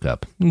spoke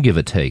up. "Give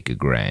or take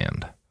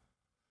 $1,000.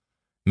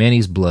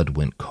 Manny's blood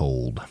went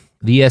cold.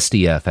 The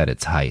SDF at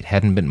its height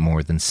hadn't been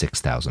more than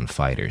 6,000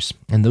 fighters,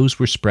 and those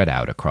were spread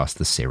out across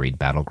the serried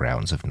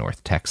battlegrounds of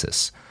North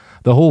Texas.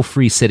 The whole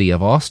free city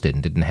of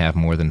Austin didn't have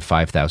more than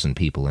 5,000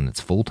 people in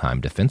its full-time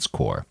defense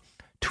corps.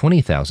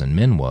 20,000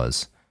 men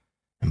was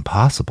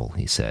impossible,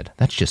 he said.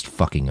 "That's just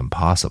fucking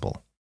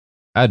impossible."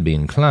 "I'd be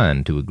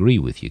inclined to agree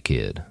with you,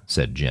 kid,"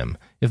 said Jim,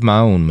 "if my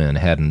own men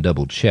hadn't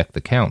double-checked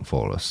the count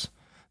for us.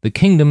 The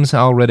kingdom's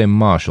already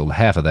marshaled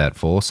half of that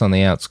force on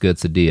the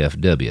outskirts of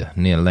DFW,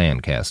 near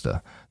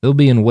Lancaster. They'll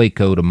be in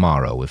Waco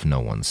tomorrow if no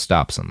one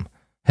stops them.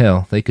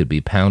 Hell, they could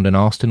be pounding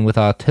Austin with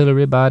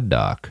artillery by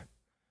dark."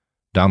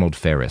 Donald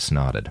Ferris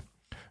nodded.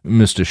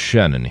 "Mr.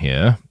 Shannon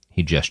here,"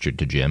 he gestured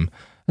to Jim,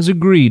 "has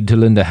agreed to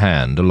lend a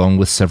hand along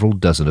with several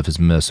dozen of his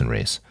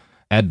mercenaries.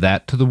 Add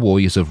that to the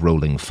warriors of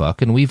Rolling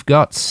Fuck, and we've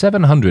got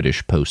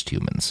 700-ish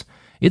posthumans.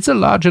 It's a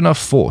large enough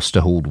force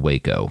to hold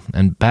Waco,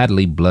 and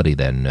badly bloody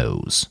their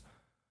nose."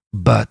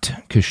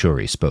 "But,"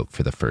 Kishori spoke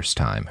for the first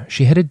time.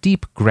 She had a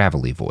deep,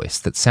 gravelly voice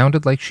that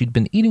sounded like she'd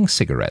been eating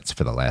cigarettes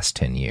for the last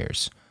 10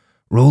 years.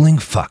 "Rolling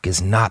Fuck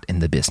is not in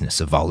the business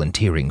of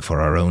volunteering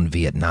for our own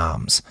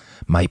Vietnams.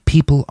 My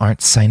people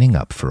aren't signing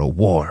up for a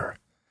war.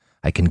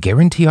 I can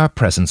guarantee our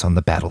presence on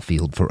the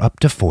battlefield for up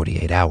to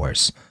 48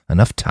 hours,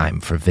 enough time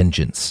for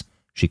vengeance,"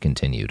 she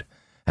continued.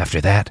 "After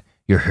that,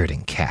 you're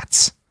herding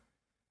cats."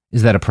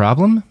 "Is that a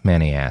problem?"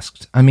 Manny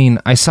asked. "I mean,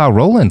 I saw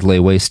Roland lay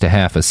waste to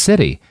half a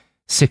city.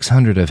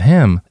 600 of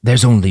him."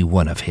 "There's only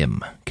one of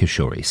him,"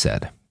 Kishori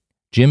said.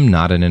 Jim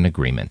nodded in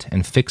agreement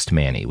and fixed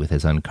Manny with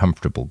his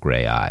uncomfortable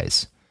gray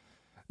eyes.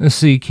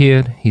 "See,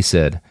 kid," he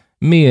said,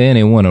 "me or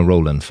any one of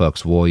Roland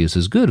Fuck's warriors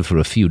is good for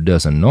a few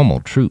dozen normal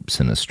troops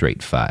in a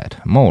straight fight,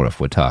 more if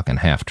we're talking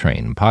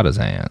half-trained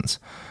partisans.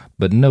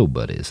 But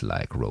nobody's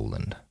like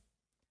Roland."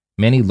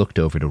 Manny looked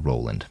over to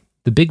Roland.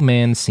 The big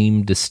man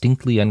seemed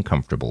distinctly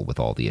uncomfortable with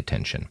all the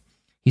attention.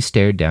 He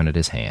stared down at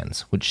his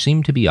hands, which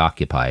seemed to be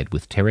occupied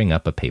with tearing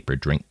up a paper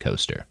drink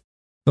coaster.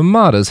 "The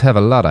martyrs have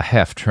a lot of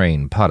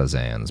half-trained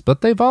partisans,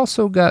 but they've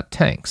also got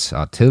tanks,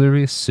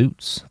 artillery,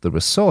 suits, the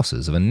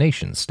resources of a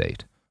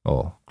nation-state.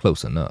 Or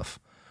close enough.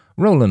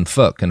 Roland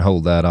Fuck can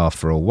hold that off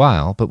for a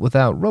while, but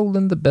without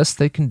Roland, the best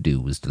they can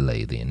do is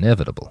delay the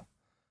inevitable.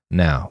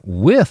 Now,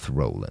 with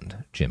Roland,"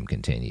 Jim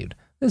continued,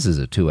 "this is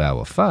a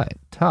 2-hour fight,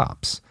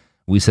 tops.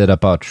 We set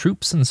up our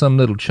troops in some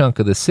little chunk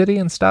of the city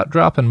and start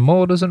dropping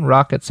mortars and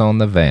rockets on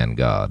the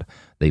vanguard.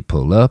 They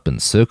pull up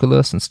and circle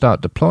us and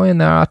start deploying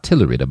their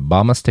artillery to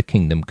bomb us to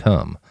Kingdom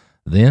Come.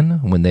 Then,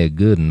 when they're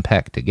good and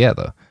packed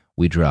together,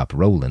 we drop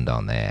Roland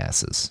on their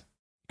asses."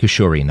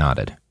 Kishori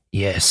nodded.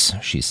 "Yes,"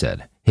 she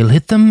said. "He'll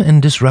hit them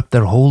and disrupt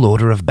their whole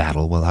order of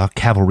battle while our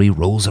cavalry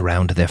rolls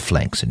around to their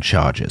flanks and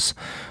charges.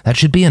 That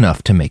should be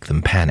enough to make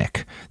them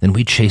panic. Then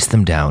we chase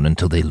them down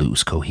until they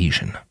lose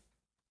cohesion."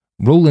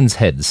 Roland's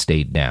head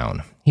stayed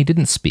down. He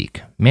didn't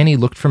speak. Manny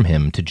looked from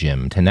him to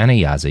Jim to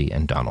Nanayazi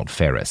and Donald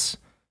Ferris.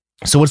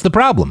 "So what's the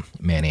problem?"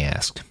 Manny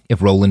asked.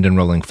 "If Roland and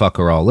Rolling Fuck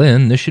are all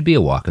in, this should be a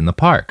walk in the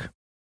park."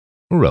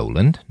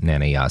 "Roland,"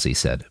 Nanayazi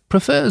said,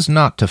 "prefers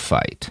not to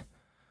fight."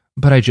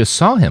 "But I just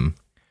saw him."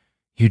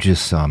 "You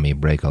just saw me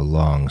break a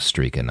long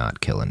streak of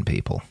not killing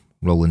people."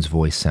 Roland's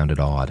voice sounded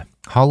odd,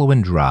 hollow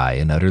and dry,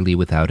 and utterly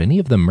without any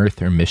of the mirth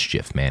or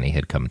mischief Manny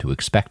had come to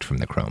expect from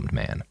the chromed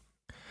man.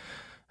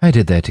 "I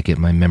did that to get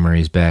my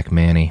memories back,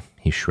 Manny,"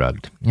 he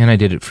shrugged. "And I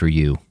did it for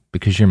you,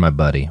 because you're my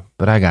buddy,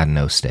 but I got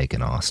no stake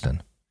in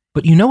Austin."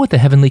 "But you know what the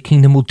Heavenly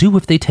Kingdom will do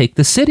if they take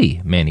the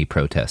city," Manny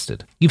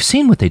protested. "You've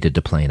seen what they did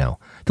to Plano.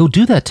 They'll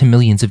do that to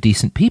millions of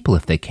decent people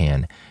if they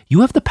can.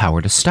 You have the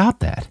power to stop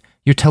that.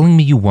 You're telling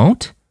me you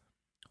won't?"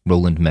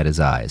 Roland met his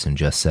eyes and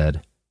just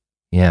said,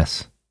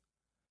 Yes.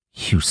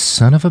 You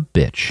son of a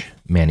bitch.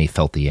 Manny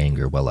felt the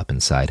anger well up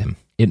inside him.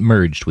 It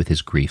merged with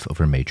his grief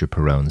over Major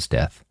Perron's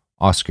death,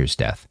 Oscar's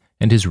death,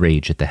 and his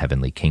rage at the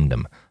Heavenly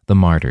Kingdom, the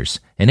Martyrs,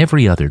 and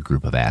every other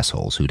group of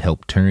assholes who'd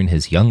helped turn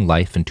his young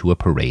life into a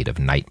parade of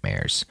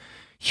nightmares.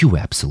 You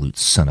absolute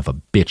son of a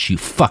bitch, you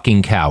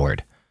fucking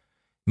coward!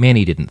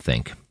 Manny didn't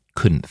think,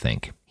 couldn't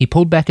think. He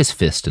pulled back his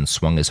fist and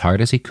swung as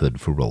hard as he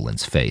could for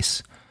Roland's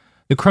face.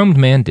 The chromed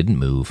man didn't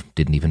move,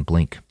 didn't even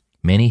blink.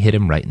 Manny hit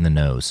him right in the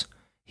nose.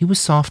 He was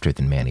softer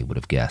than Manny would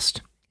have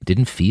guessed. It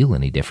didn't feel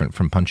any different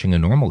from punching a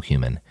normal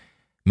human.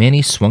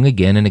 Manny swung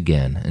again and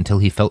again until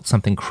he felt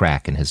something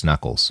crack in his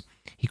knuckles.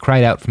 He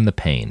cried out from the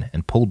pain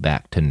and pulled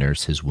back to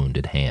nurse his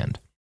wounded hand.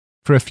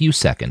 For a few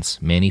seconds,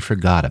 Manny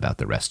forgot about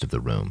the rest of the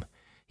room.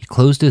 He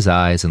closed his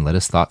eyes and let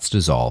his thoughts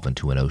dissolve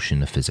into an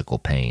ocean of physical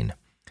pain.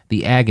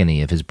 The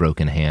agony of his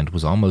broken hand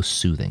was almost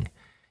soothing.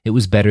 It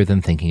was better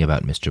than thinking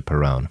about Mr.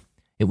 Perron.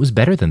 It was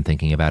better than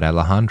thinking about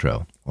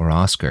Alejandro or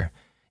Oscar.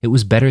 It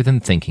was better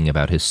than thinking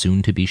about his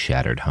soon-to-be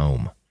shattered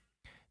home.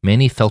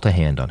 Manny felt a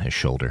hand on his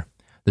shoulder.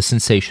 The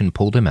sensation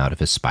pulled him out of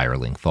his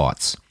spiraling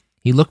thoughts.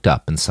 He looked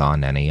up and saw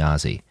Nana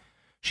Yazi.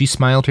 She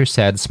smiled her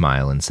sad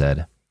smile and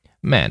said,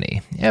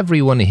 "Manny,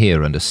 everyone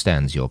here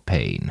understands your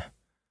pain."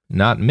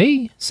 "Not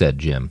me," said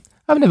Jim.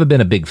 "I've never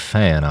been a big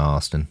fan of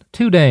Austin.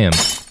 Too damn."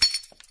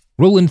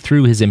 Roland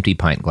threw his empty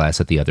pint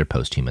glass at the other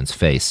posthuman's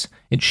face.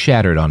 It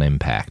shattered on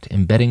impact,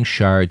 embedding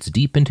shards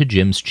deep into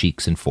Jim's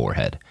cheeks and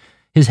forehead.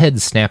 His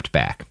head snapped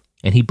back,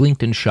 and he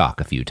blinked in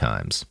shock a few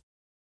times.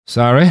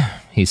 "Sorry,"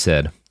 he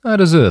said. "I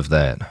deserved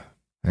that."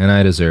 "And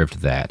I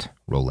deserved that,"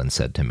 Roland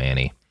said to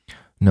Manny.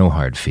 "No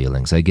hard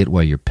feelings. I get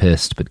why you're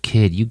pissed, but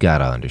kid, you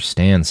gotta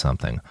understand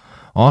something.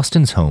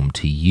 Austin's home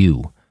to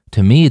you.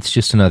 To me, it's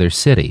just another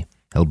city,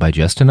 held by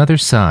just another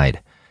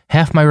side.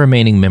 Half my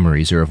remaining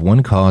memories are of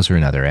one cause or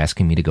another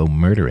asking me to go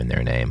murder in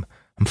their name.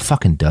 I'm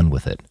fucking done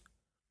with it."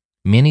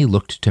 Manny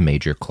looked to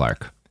Major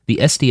Clark. The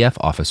SDF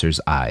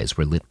officer's eyes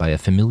were lit by a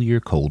familiar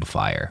cold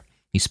fire.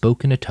 He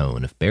spoke in a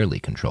tone of barely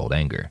controlled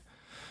anger.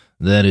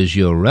 "That is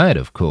your right,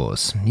 of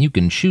course. You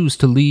can choose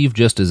to leave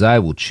just as I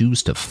will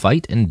choose to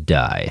fight and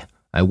die.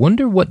 I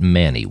wonder what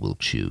Manny will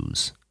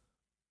choose."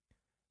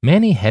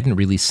 Manny hadn't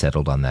really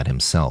settled on that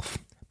himself.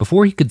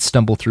 Before he could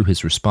stumble through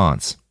his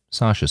response,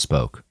 Sasha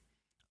spoke.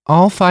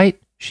 "I'll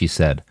fight," she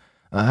said.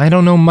 "I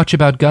don't know much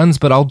about guns,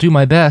 but I'll do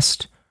my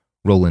best."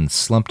 Roland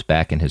slumped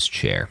back in his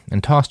chair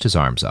and tossed his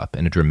arms up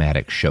in a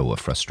dramatic show of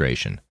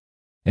frustration.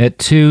 "At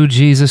 2,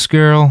 Jesus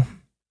girl?"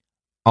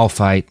 "I'll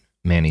fight,"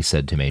 Manny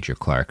said to Major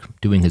Clark,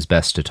 doing his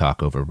best to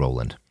talk over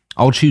Roland.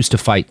 "I'll choose to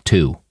fight,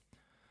 too."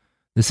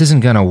 "This isn't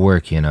gonna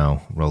work, you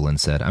know,"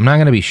 Roland said. "I'm not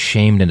gonna be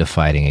shamed into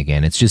fighting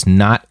again. It's just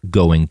not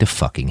going to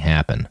fucking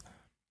happen."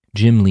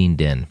 Jim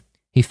leaned in.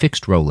 He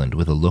fixed Roland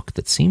with a look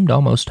that seemed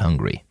almost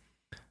hungry.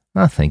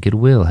 "I think it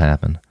will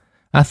happen.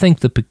 I think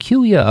the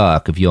peculiar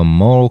arc of your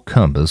moral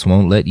compass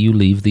won't let you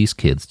leave these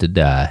kids to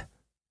die."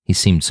 He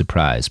seemed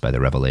surprised by the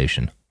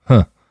revelation.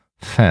 "Huh,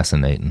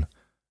 fascinating."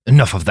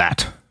 "Enough of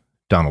that!"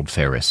 Donald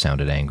Ferris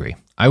sounded angry.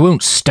 "I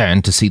won't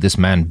stand to see this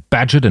man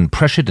badgered and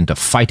pressured into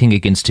fighting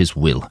against his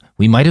will.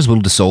 We might as well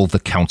dissolve the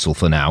council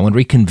for now and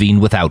reconvene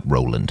without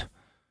Roland."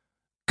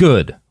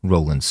 "Good."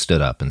 Roland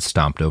stood up and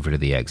stomped over to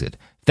the exit.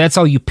 "If that's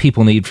all you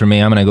people need from me,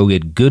 I'm going to go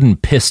get good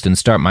and pissed and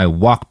start my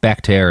walk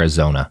back to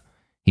Arizona."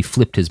 He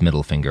flipped his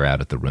middle finger out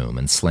at the room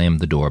and slammed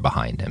the door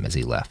behind him as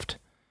he left.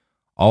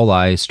 All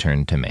eyes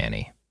turned to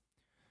Manny.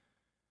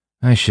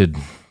 "I should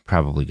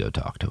probably go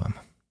talk to him."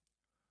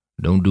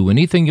 "Don't do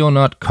anything you're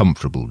not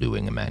comfortable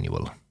doing,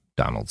 Emmanuel,"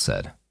 Donald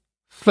said.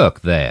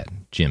 "Fuck that,"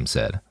 Jim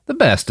said. "The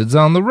bastard's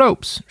on the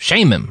ropes.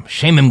 Shame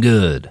him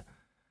good."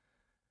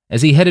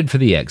 As he headed for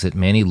the exit,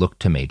 Manny looked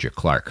to Major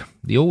Clark.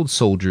 The old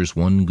soldier's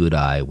one good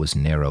eye was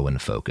narrow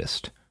and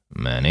focused.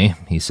 "Manny,"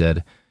 he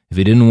said, "if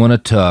he didn't want to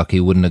talk, he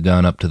wouldn't have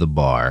gone up to the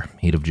bar.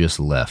 He'd have just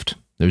left.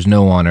 There's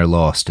no honor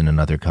lost in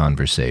another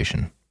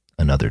conversation.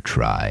 Another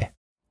try."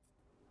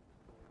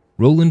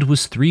 Roland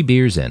was 3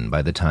 beers in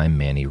by the time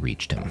Manny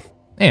reached him.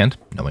 And,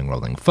 knowing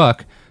rolling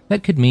fuck,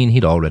 that could mean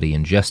he'd already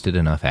ingested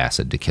enough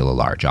acid to kill a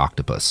large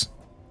octopus.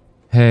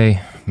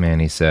 "Hey,"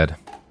 Manny said.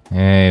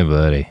 "Hey,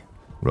 buddy,"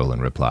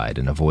 Roland replied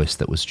in a voice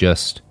that was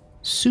just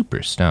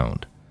super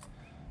stoned.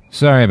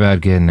 "Sorry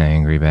about getting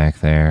angry back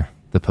there."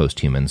 The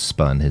posthuman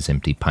spun his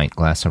empty pint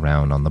glass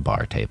around on the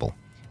bar table.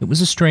 It was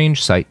a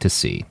strange sight to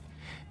see.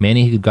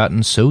 Manny had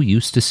gotten so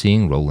used to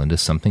seeing Roland as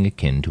something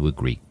akin to a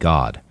Greek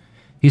god.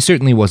 He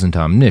certainly wasn't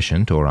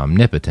omniscient or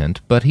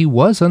omnipotent, but he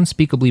was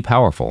unspeakably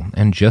powerful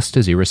and just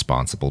as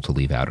irresponsible to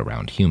leave out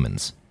around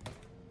humans.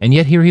 And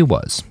yet here he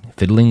was,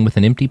 fiddling with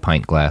an empty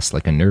pint glass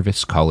like a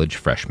nervous college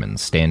freshman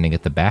standing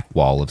at the back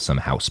wall of some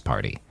house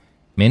party.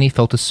 Manny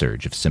felt a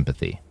surge of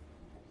sympathy.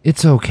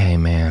 "It's okay,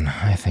 man.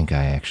 I think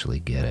I actually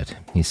get it,"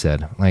 he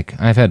said. "Like,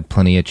 I've had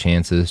plenty of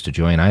chances to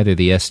join either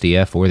the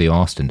SDF or the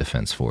Austin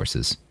Defense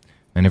Forces.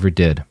 I never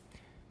did.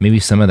 Maybe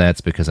some of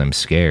that's because I'm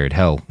scared.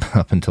 Hell,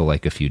 up until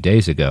like a few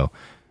days ago,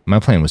 my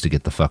plan was to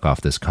get the fuck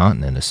off this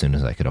continent as soon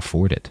as I could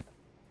afford it."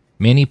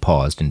 Manny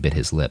paused and bit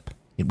his lip.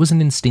 It was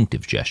an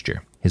instinctive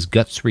gesture, his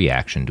gut's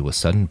reaction to a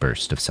sudden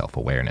burst of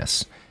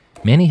self-awareness.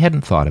 Manny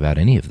hadn't thought about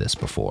any of this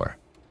before.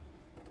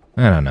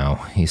 I don't know,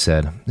 he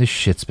said. This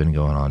shit's been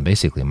going on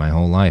basically my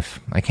whole life.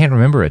 I can't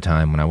remember a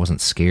time when I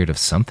wasn't scared of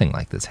something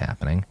like this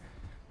happening.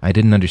 I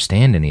didn't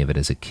understand any of it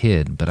as a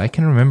kid, but I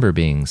can remember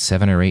being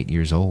 7 or 8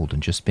 years old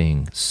and just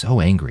being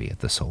so angry at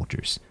the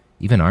soldiers,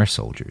 even our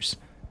soldiers.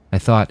 I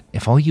thought,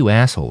 if all you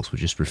assholes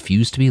would just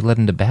refuse to be led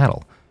into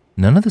battle,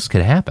 none of this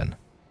could happen.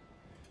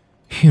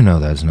 You know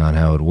that's not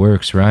how it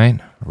works,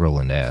 right?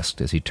 Roland asked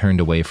as he turned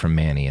away from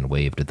Manny and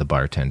waved at the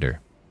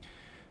bartender.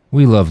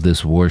 We love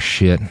this war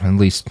shit, at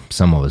least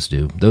some of us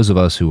do. Those of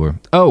us who are...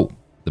 Oh!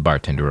 The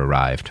bartender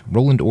arrived.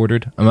 Roland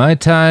ordered, a Mai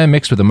Tai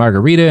mixed with a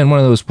margarita and one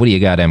of those, what do you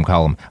goddamn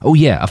call them? Oh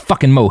yeah, a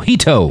fucking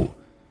mojito!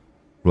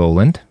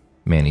 Roland?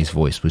 Manny's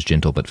voice was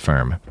gentle but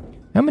firm.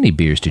 How many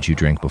beers did you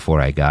drink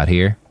before I got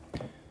here?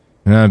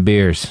 Not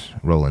beers,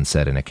 Roland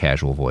said in a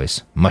casual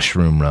voice.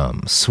 Mushroom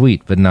rum.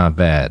 Sweet, but not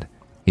bad.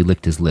 He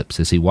licked his lips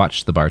as he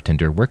watched the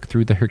bartender work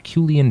through the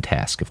Herculean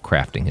task of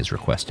crafting his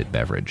requested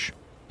beverage.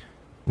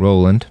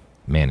 Roland,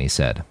 Manny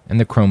said, and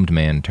the chromed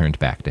man turned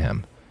back to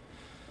him.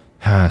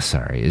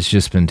 Sorry, it's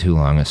just been too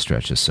long a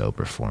stretch of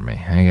sober for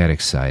me. I got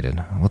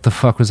excited. What the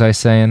fuck was I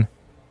saying?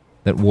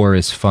 That war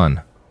is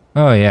fun.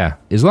 Oh yeah,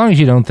 as long as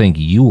you don't think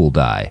you'll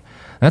die.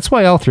 That's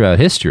why all throughout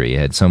history you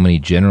had so many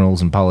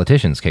generals and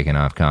politicians kicking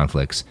off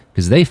conflicts,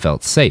 because they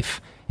felt safe.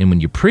 And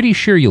when you're pretty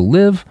sure you'll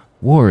live,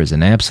 war is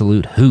an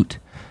absolute hoot.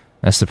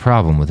 That's the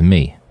problem with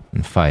me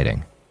and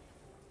fighting.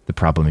 The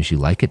problem is you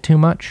like it too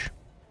much?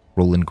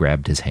 Roland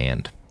grabbed his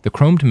hand. The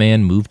chromed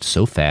man moved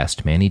so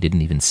fast Manny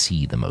didn't even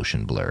see the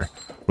motion blur.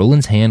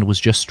 Roland's hand was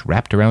just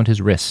wrapped around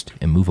his wrist,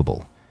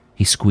 immovable.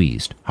 He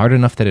squeezed, hard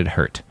enough that it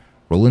hurt.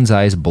 Roland's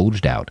eyes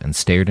bulged out and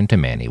stared into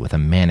Manny with a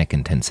manic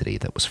intensity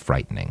that was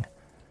frightening.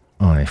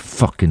 I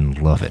fucking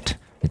love it.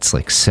 It's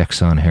like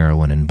sex on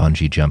heroin and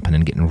bungee jumping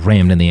and getting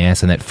rammed in the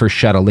ass and that first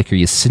shot of liquor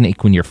you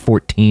snake when you're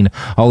 14,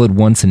 all at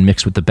once and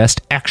mixed with the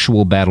best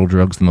actual battle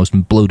drugs the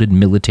most bloated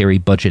military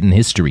budget in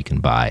history can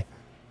buy.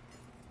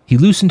 He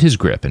loosened his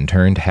grip and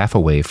turned half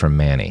away from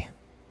Manny.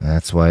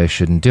 That's why I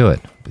shouldn't do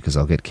it, because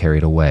I'll get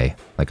carried away,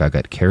 like I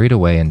got carried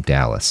away in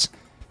Dallas.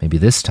 Maybe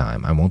this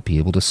time I won't be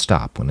able to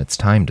stop when it's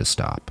time to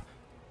stop.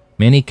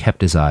 Manny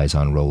kept his eyes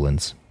on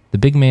Roland's. The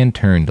big man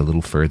turned a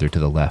little further to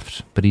the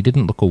left, but he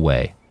didn't look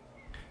away.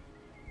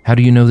 How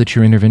do you know that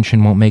your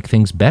intervention won't make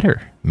things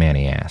better?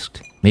 Manny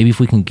asked. Maybe if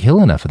we can kill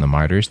enough of the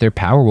martyrs, their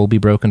power will be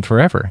broken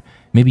forever.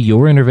 Maybe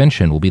your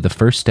intervention will be the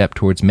first step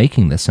towards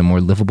making this a more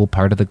livable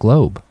part of the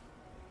globe.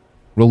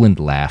 Roland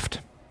laughed.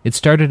 It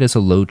started as a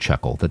low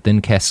chuckle that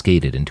then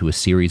cascaded into a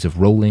series of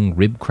rolling,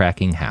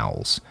 rib-cracking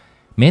howls.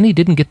 Manny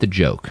didn't get the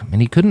joke,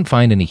 and he couldn't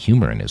find any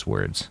humor in his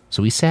words,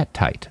 so he sat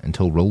tight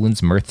until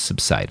Roland's mirth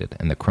subsided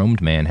and the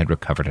chromed man had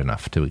recovered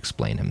enough to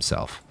explain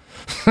himself.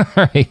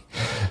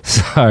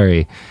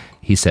 Sorry,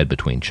 he said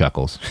between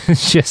chuckles.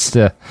 It's just,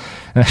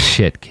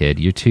 shit, kid,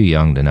 you're too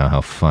young to know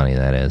how funny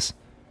that is.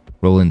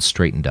 Roland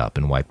straightened up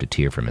and wiped a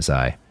tear from his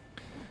eye.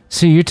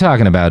 So you're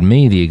talking about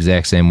me the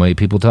exact same way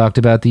people talked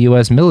about the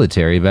U.S.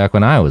 military back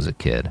when I was a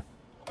kid.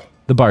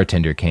 The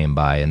bartender came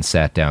by and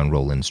sat down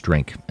Roland's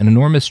drink, an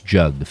enormous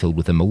jug filled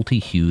with a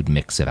multi-hued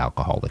mix of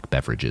alcoholic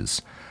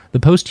beverages. The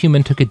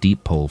posthuman took a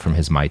deep pull from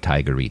his Mai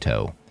Tai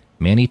Garito.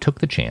 Manny took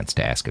the chance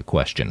to ask a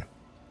question.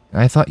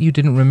 I thought you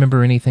didn't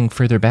remember anything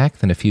further back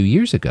than a few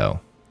years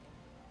ago.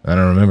 I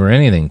don't remember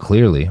anything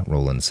clearly,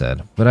 Roland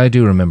said, but I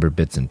do remember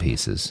bits and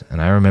pieces,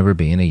 and I remember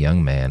being a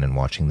young man and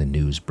watching the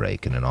news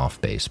break in an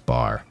off-base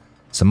bar.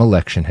 Some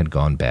election had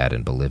gone bad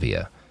in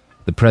Bolivia.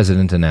 The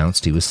president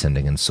announced he was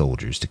sending in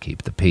soldiers to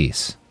keep the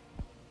peace.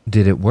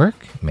 Did it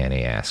work?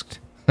 Manny asked.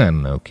 I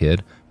don't know,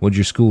 kid. What'd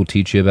your school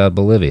teach you about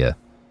Bolivia?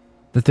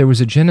 That there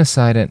was a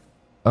genocide at...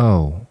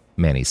 Oh,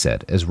 Manny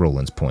said, as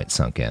Roland's point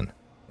sunk in.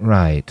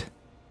 Right.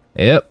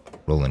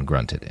 Yep, Roland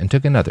grunted, and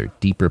took another,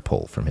 deeper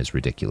pull from his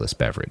ridiculous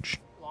beverage.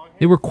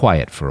 They were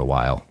quiet for a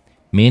while.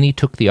 Manny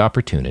took the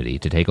opportunity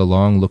to take a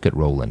long look at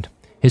Roland.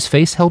 His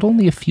face held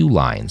only a few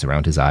lines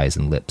around his eyes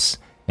and lips,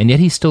 and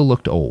yet he still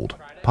looked old,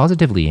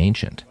 positively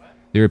ancient.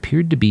 There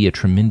appeared to be a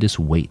tremendous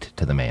weight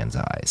to the man's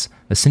eyes,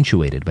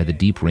 accentuated by the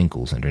deep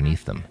wrinkles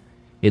underneath them.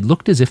 It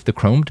looked as if the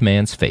chromed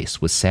man's face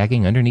was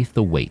sagging underneath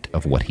the weight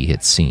of what he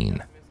had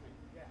seen.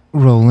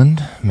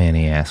 Roland,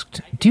 Manny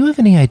asked, do you have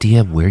any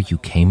idea where you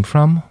came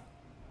from?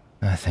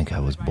 I think I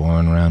was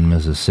born around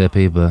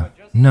Mississippi, but...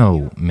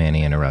 No,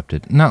 Manny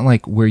interrupted, not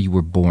like where you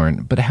were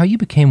born, but how you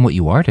became what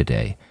you are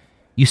today.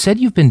 You said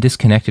you've been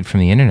disconnected from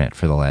the internet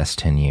for the last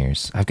 10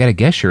 years. I've got to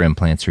guess your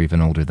implants are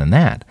even older than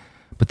that.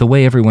 But the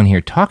way everyone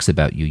here talks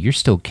about you, you're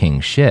still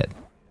king shit.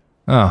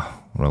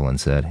 Oh,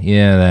 Roland said.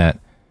 Yeah, that.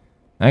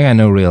 I got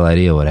no real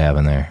idea what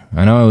happened there.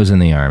 I know I was in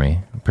the army.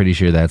 I'm pretty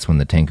sure that's when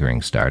the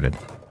tinkering started.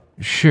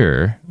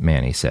 Sure,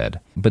 Manny said.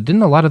 But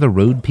didn't a lot of the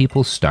road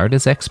people start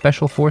as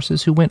ex-special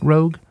forces who went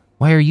rogue?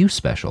 Why are you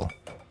special?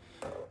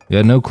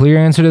 Got no clear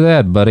answer to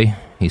that, buddy.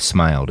 He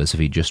smiled as if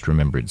he just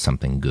remembered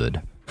something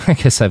good. I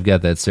guess I've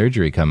got that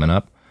surgery coming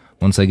up.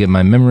 Once I get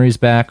my memories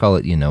back, I'll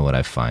let you know what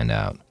I find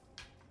out.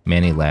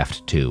 Manny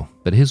laughed too,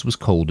 but his was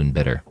cold and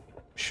bitter.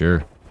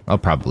 Sure, I'll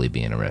probably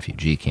be in a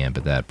refugee camp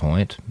at that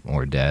point,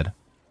 or dead.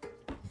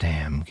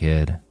 Damn,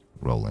 kid,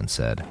 Roland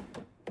said.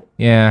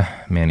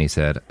 Yeah, Manny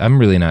said. I'm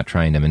really not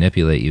trying to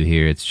manipulate you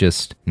here. It's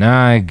just...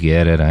 Nah, I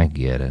get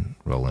it.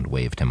 Roland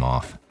waved him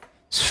off.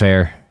 It's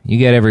fair. You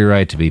get every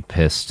right to be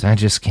pissed. I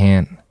just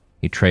can't.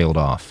 He trailed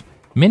off.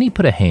 Manny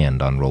put a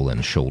hand on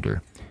Roland's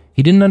shoulder.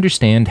 He didn't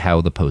understand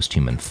how the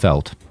posthuman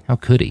felt. How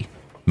could he?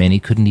 Manny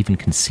couldn't even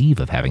conceive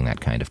of having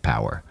that kind of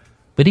power.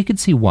 But he could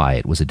see why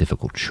it was a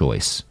difficult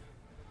choice.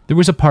 There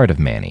was a part of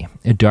Manny,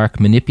 a dark,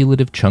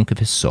 manipulative chunk of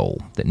his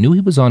soul, that knew he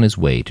was on his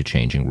way to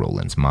changing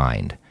Roland's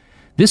mind.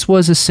 This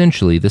was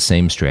essentially the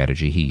same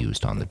strategy he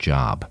used on the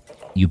job.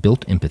 You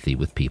built empathy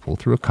with people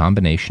through a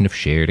combination of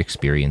shared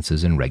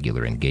experiences and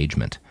regular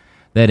engagement.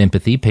 That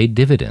empathy paid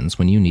dividends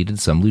when you needed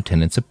some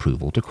lieutenant's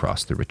approval to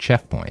cross through a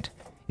checkpoint.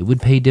 It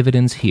would pay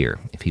dividends here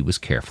if he was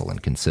careful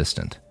and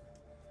consistent.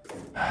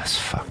 That's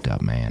fucked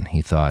up, man,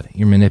 he thought.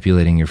 You're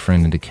manipulating your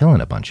friend into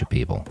killing a bunch of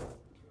people.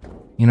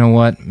 You know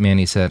what,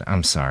 Manny said.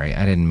 I'm sorry,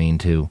 I didn't mean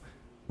to.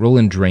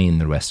 Roland drained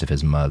the rest of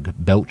his mug,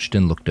 belched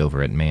and looked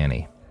over at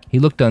Manny. He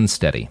looked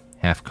unsteady,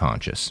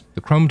 half-conscious.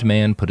 The chromed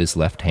man put his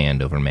left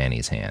hand over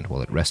Manny's hand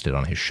while it rested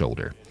on his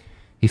shoulder.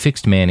 He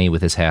fixed Manny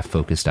with his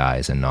half-focused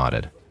eyes and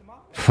nodded.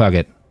 Fuck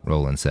it,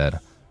 Roland said.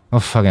 I'll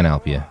fucking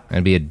help you.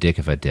 I'd be a dick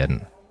if I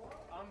didn't.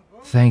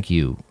 Thank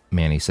you,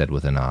 Manny said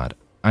with a nod.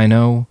 I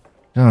know.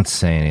 Don't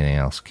say anything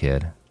else,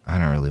 kid. I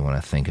don't really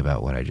want to think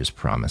about what I just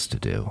promised to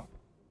do.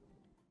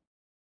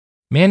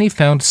 Manny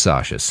found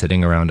Sasha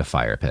sitting around a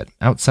fire pit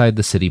outside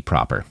the city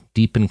proper,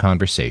 deep in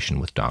conversation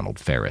with Donald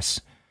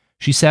Ferris.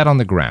 She sat on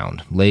the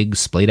ground,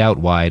 legs splayed out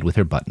wide with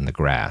her butt in the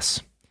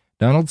grass.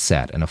 Donald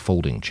sat in a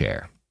folding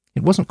chair.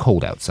 It wasn't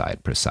cold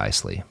outside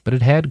precisely, but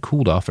it had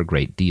cooled off a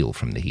great deal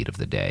from the heat of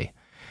the day.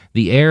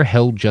 The air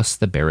held just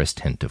the barest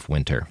hint of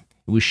winter.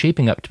 It was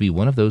shaping up to be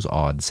one of those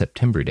odd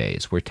September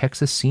days where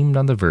Texas seemed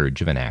on the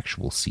verge of an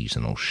actual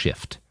seasonal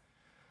shift.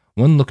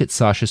 One look at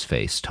Sasha's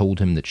face told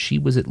him that she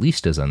was at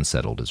least as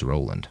unsettled as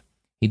Roland.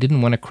 He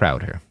didn't want to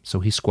crowd her, so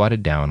he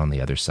squatted down on the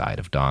other side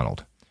of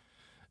Donald.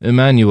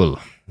 Emmanuel,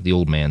 the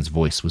old man's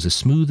voice was as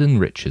smooth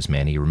and rich as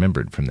Manny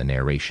remembered from the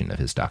narration of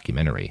his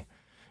documentary.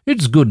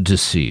 It's good to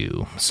see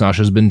you.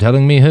 Sasha's been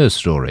telling me her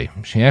story.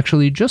 She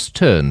actually just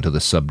turned to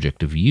the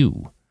subject of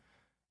you.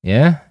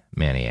 Yeah?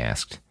 Manny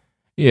asked.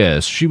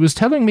 Yes, she was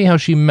telling me how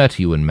she met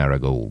you in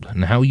Marigold,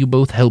 and how you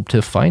both helped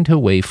her find her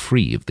way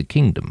free of the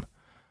kingdom.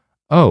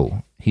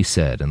 Oh, he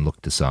said and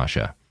looked to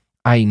Sasha.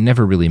 I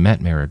never really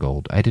met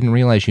Marigold. I didn't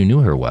realize you knew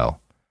her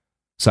well.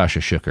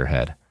 Sasha shook her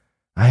head.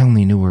 I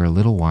only knew her a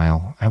little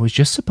while. I was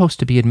just supposed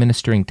to be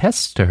administering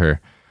tests to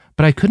her,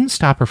 but I couldn't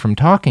stop her from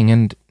talking,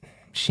 and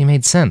she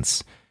made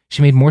sense.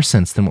 She made more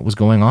sense than what was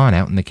going on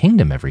out in the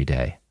kingdom every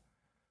day.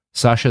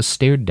 Sasha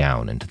stared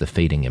down into the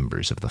fading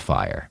embers of the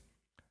fire.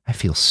 I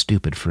feel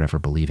stupid for ever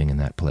believing in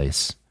that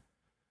place.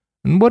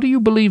 And what do you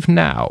believe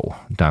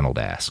now? Donald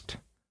asked.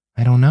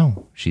 I don't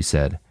know, she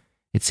said.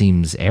 It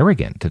seems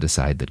arrogant to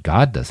decide that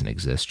God doesn't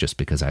exist just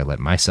because I let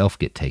myself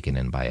get taken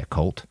in by a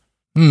cult.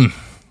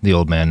 The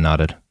old man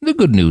nodded. The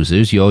good news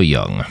is you're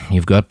young.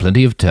 You've got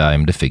plenty of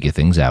time to figure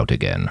things out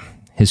again.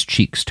 His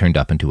cheeks turned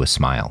up into a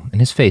smile,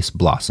 and his face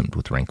blossomed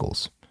with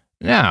wrinkles.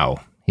 Now,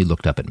 he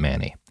looked up at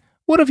Manny.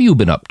 What have you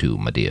been up to,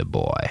 my dear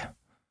boy?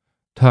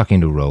 Talking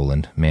to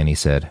Roland, Manny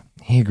said.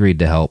 He agreed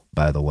to help,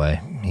 by the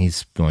way.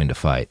 He's going to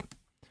fight.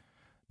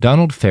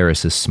 Donald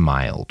Ferris's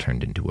smile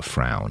turned into a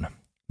frown.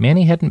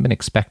 Manny hadn't been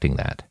expecting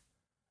that.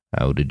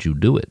 How did you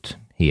do it?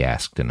 He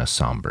asked in a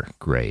somber,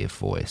 grave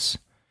voice.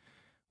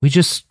 We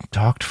just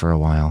talked for a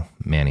while,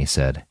 Manny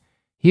said.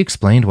 He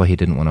explained why he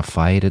didn't want to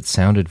fight. It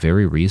sounded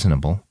very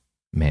reasonable.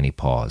 Manny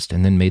paused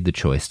and then made the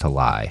choice to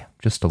lie,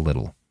 just a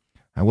little.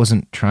 I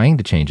wasn't trying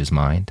to change his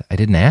mind. I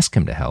didn't ask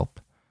him to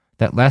help.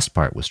 That last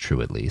part was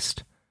true, at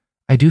least.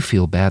 I do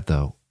feel bad,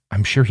 though.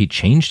 I'm sure he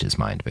changed his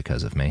mind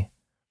because of me.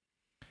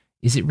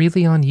 Is it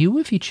really on you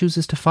if he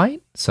chooses to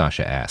fight?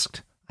 Sasha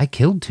asked. I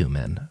killed 2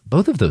 men.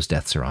 Both of those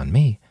deaths are on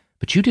me.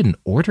 But you didn't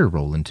order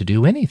Roland to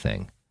do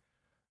anything.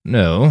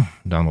 No,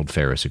 Donald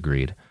Ferris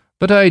agreed.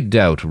 But I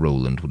doubt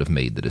Roland would have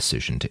made the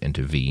decision to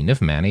intervene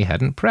if Manny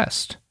hadn't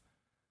pressed.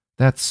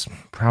 That's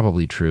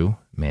probably true,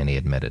 Manny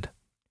admitted.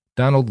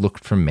 Donald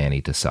looked from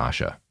Manny to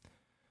Sasha.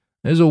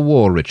 There's a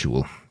war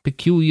ritual,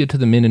 peculiar to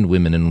the men and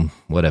women and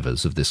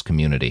whatevers of this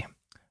community.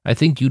 I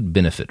think you'd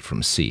benefit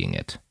from seeing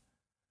it.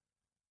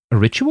 A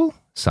ritual?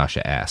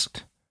 Sasha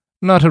asked.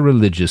 Not a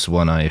religious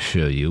one, I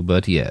assure you,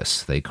 but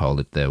yes, they call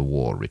it their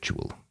war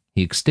ritual.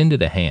 He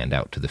extended a hand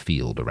out to the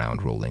field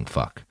around Rolling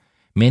Fuck.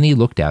 Manny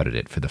looked out at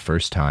it for the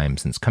first time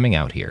since coming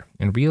out here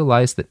and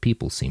realized that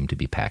people seemed to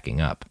be packing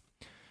up.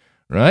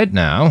 Right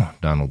now,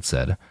 Donald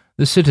said,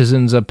 the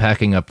citizens are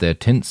packing up their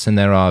tents and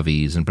their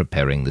RVs and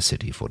preparing the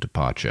city for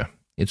departure.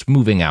 It's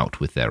moving out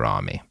with their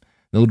army.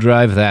 They'll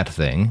drive that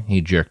thing,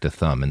 he jerked a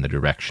thumb in the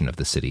direction of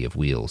the City of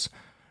Wheels,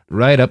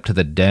 right up to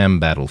the damn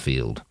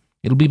battlefield.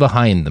 It'll be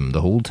behind them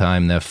the whole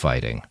time they're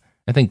fighting.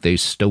 I think they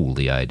stole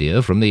the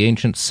idea from the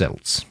ancient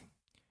Celts.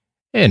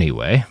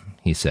 Anyway,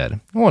 he said.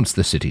 "Once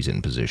the city's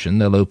in position,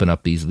 they'll open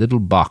up these little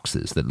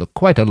boxes that look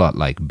quite a lot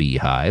like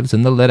beehives,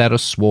 and they'll let out a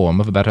swarm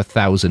of about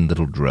 1,000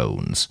 little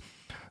drones.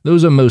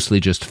 Those are mostly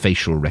just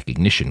facial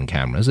recognition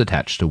cameras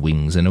attached to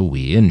wings and a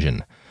wee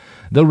engine.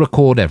 They'll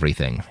record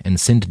everything and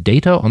send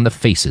data on the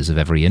faces of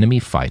every enemy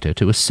fighter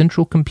to a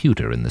central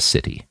computer in the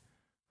city."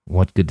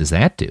 "What good does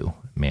that do?"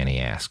 Manny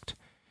asked.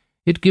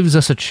 "It gives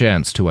us a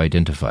chance to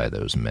identify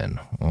those men,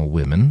 or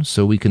women,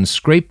 so we can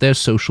scrape their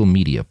social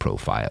media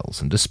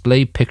profiles and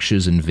display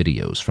pictures and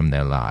videos from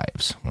their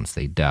lives once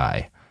they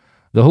die.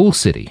 The whole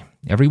city,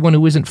 everyone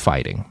who isn't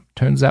fighting,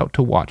 turns out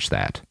to watch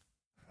that."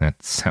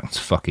 "That sounds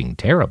fucking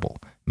terrible,"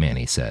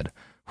 Manny said.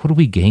 "What do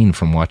we gain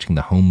from watching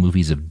the home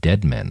movies of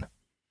dead men?"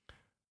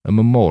 "A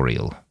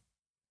memorial."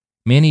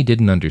 Manny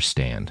didn't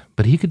understand,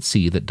 but he could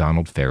see that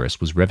Donald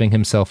Ferris was revving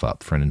himself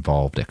up for an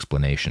involved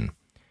explanation.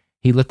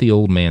 He let the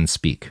old man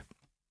speak.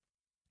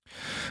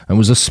 "I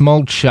was a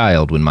small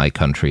child when my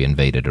country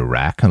invaded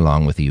Iraq,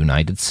 along with the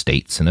United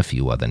States and a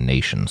few other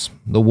nations.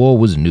 The war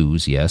was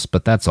news, yes,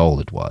 but that's all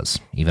it was.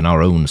 Even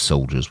our own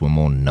soldiers were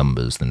more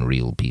numbers than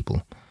real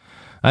people.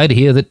 I'd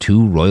hear that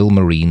 2 Royal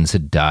Marines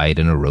had died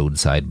in a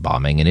roadside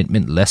bombing, and it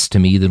meant less to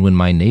me than when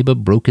my neighbor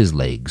broke his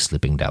leg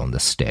slipping down the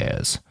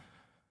stairs."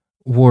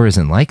 "War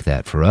isn't like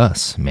that for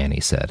us," Manny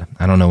said.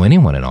 "I don't know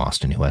anyone in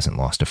Austin who hasn't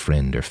lost a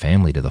friend or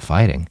family to the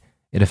fighting.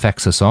 It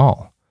affects us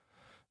all."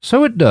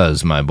 "So it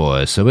does, my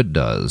boy, so it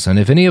does. And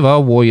if any of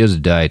our warriors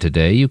die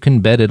today, you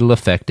can bet it'll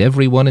affect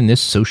everyone in this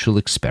social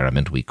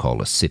experiment we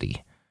call a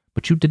city.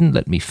 But you didn't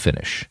let me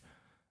finish.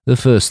 The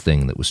first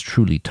thing that was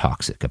truly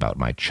toxic about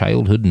my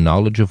childhood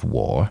knowledge of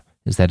war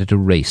is that it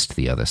erased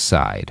the other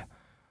side.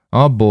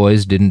 Our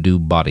boys didn't do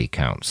body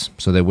counts,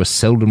 so there were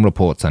seldom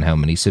reports on how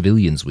many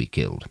civilians we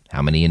killed,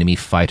 how many enemy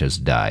fighters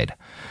died.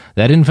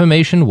 That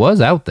information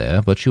was out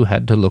there, but you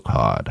had to look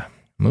hard.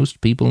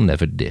 Most people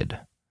never did."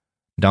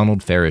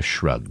 Donald Ferris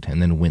shrugged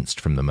and then winced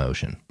from the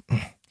motion.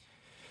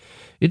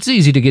 "It's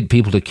easy to get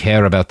people to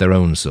care about their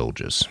own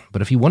soldiers,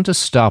 but if you want to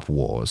stop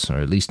wars, or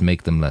at least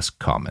make them less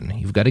common,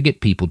 you've got to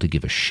get people to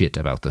give a shit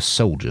about the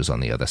soldiers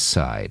on the other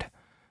side.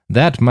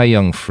 That, my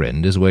young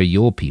friend, is where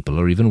your people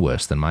are even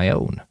worse than my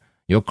own.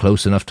 You're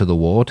close enough to the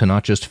war to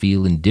not just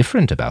feel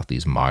indifferent about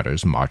these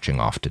martyrs marching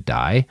off to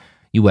die,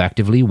 you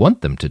actively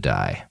want them to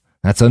die.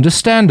 That's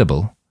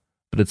understandable,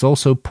 but it's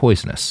also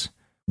poisonous.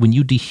 When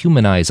you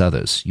dehumanize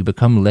others, you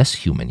become less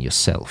human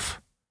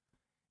yourself."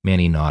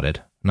 Manny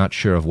nodded, not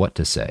sure of what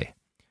to say.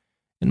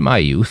 "In my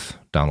youth,"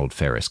 Donald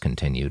Ferris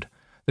continued,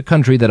 "the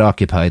country that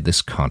occupied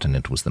this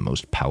continent was the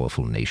most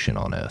powerful nation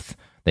on Earth.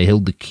 They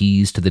held the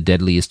keys to the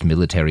deadliest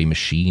military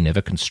machine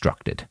ever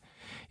constructed.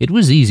 It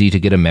was easy to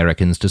get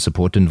Americans to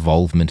support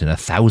involvement in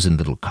 1,000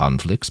 little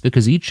conflicts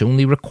because each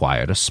only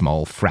required a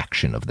small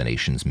fraction of the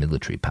nation's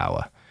military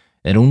power,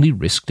 and only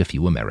risked a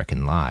few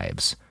American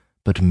lives.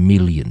 But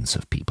millions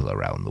of people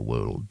around the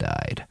world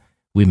died.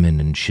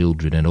 Women and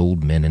children and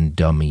old men and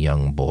dumb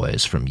young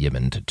boys from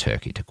Yemen to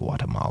Turkey to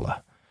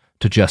Guatemala.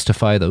 To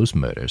justify those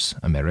murders,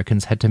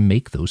 Americans had to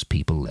make those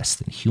people less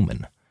than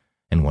human.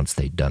 And once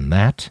they'd done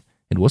that,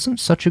 it wasn't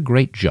such a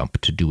great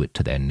jump to do it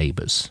to their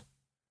neighbors."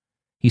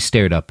 He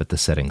stared up at the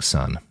setting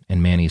sun,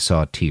 and Manny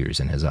saw tears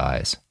in his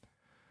eyes.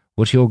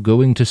 "What you're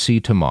going to see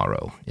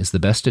tomorrow is the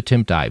best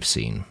attempt I've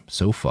seen,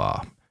 so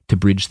far, to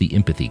bridge the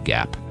empathy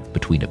gap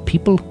between a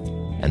people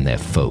and their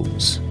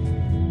foes."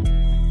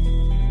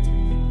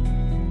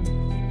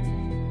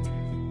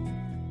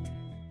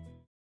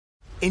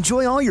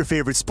 Enjoy all your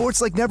favorite sports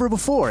like never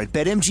before at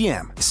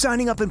BetMGM.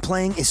 Signing up and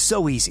playing is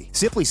so easy.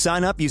 Simply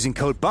sign up using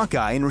code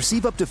Buckeye and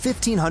receive up to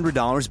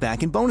 $1,500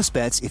 back in bonus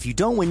bets if you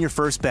don't win your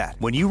first bet.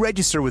 When you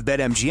register with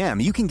BetMGM,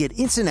 you can get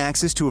instant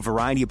access to a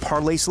variety of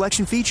parlay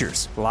selection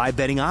features, live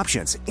betting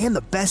options, and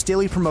the best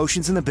daily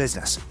promotions in the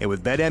business. And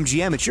with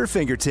BetMGM at your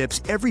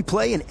fingertips, every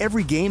play and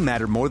every game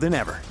matter more than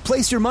ever.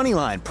 Place your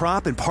moneyline,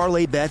 prop, and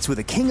parlay bets with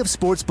the king of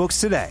sportsbooks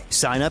today.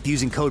 Sign up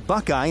using code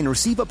Buckeye and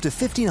receive up to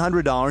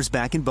 $1,500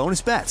 back in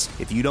bonus bets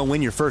if you don't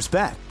win your first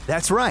bet.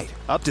 That's right,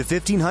 up to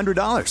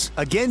 $1,500.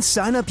 Again,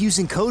 sign up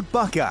using code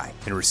Buckeye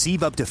and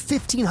receive up to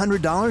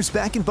 $1,500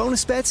 back in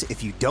bonus bets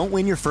if you don't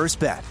win your first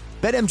bet.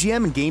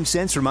 BetMGM and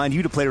GameSense remind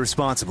you to play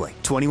responsibly.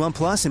 21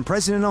 plus and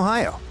present in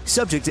Ohio.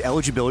 Subject to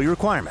eligibility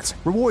requirements.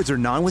 Rewards are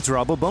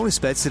non-withdrawable bonus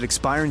bets that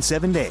expire in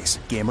 7 days.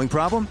 Gambling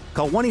problem?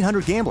 Call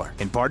 1-800-GAMBLER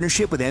in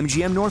partnership with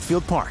MGM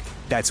Northfield Park.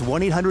 That's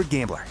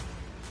 1-800-GAMBLER.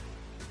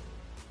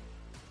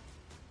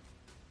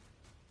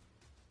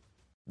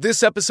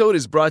 This episode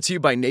is brought to you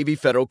by Navy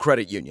Federal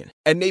Credit Union.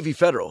 At Navy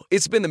Federal,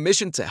 it's been the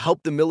mission to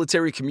help the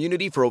military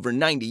community for over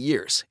 90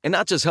 years. And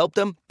not just help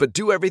them, but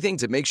do everything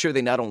to make sure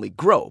they not only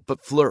grow,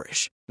 but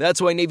flourish.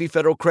 That's why Navy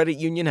Federal Credit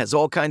Union has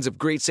all kinds of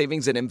great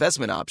savings and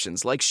investment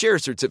options like share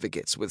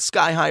certificates with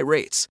sky-high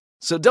rates.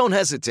 So don't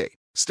hesitate.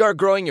 Start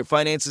growing your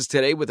finances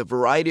today with a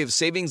variety of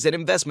savings and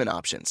investment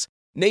options.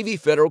 Navy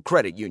Federal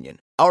Credit Union.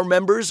 Our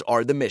members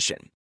are the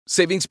mission.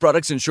 Savings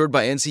products insured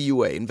by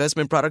NCUA.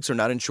 Investment products are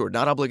not insured,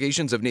 not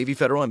obligations of Navy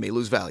Federal and may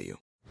lose value.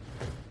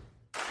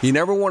 You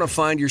never want to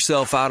find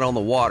yourself out on the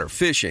water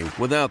fishing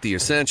without the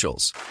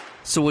essentials.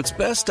 So it's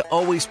best to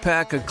always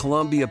pack a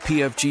Columbia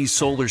PFG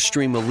Solar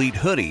Stream Elite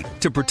hoodie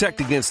to protect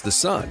against the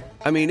sun.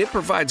 I mean, it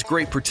provides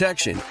great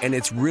protection, and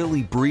it's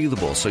really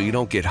breathable so you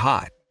don't get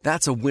hot.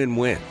 That's a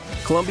win-win.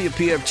 Columbia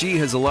PFG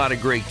has a lot of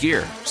great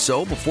gear,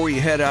 so before you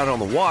head out on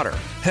the water,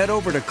 head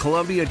over to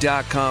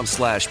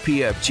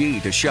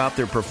Columbia.com/PFG to shop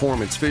their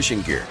performance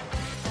fishing gear.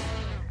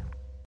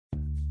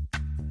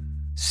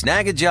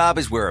 Snag a Job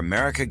is where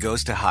America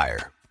goes to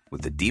hire,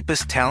 with the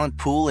deepest talent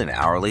pool in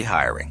hourly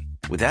hiring.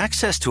 With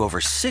access to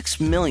over 6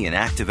 million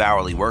active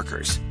hourly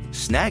workers,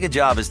 Snag a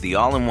Job is the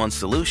all-in-one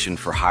solution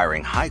for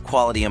hiring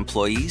high-quality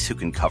employees who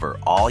can cover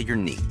all your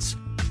needs.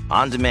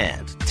 On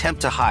demand, temp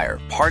to hire,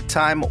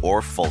 part-time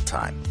or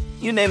full-time.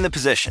 You name the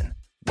position.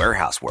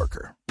 Warehouse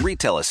worker,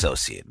 retail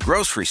associate,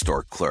 grocery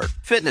store clerk,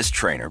 fitness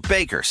trainer,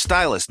 baker,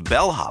 stylist,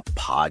 bellhop,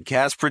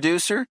 podcast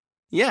producer.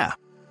 Yeah,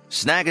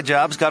 Snag a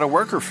Job's got a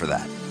worker for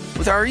that.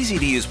 With our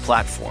easy-to-use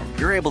platform,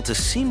 you're able to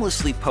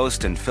seamlessly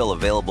post and fill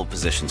available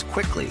positions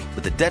quickly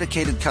with a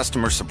dedicated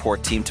customer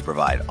support team to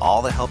provide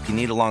all the help you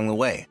need along the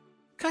way.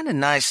 Kinda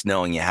nice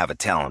knowing you have a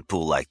talent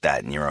pool like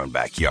that in your own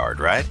backyard,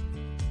 right?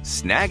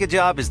 Snag a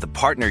Job is the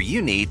partner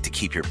you need to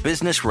keep your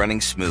business running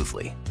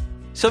smoothly.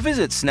 So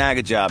visit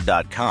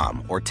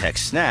snagajob.com or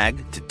text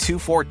SNAG to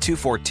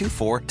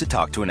 242424 to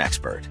talk to an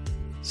expert.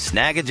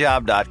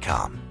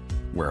 Snagajob.com,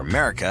 where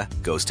America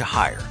goes to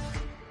hire.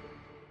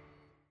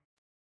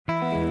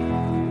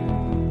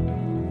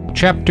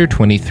 Chapter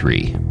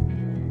 23.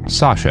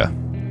 Sasha.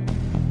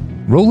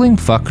 Rolling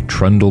Fuck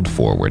trundled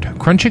forward,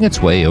 crunching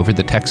its way over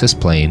the Texas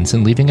plains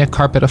and leaving a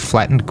carpet of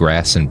flattened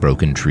grass and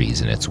broken trees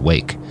in its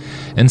wake.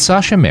 And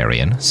Sasha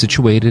Marion,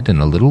 situated in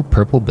a little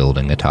purple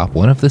building atop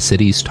one of the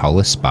city's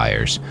tallest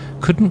spires,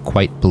 couldn't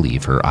quite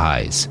believe her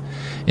eyes.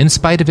 In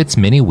spite of its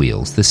many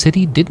wheels, the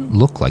city didn't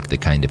look like the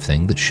kind of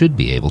thing that should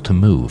be able to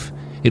move.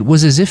 It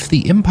was as if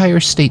the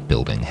Empire State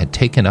Building had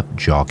taken up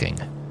jogging.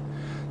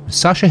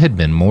 Sasha had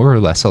been more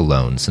or less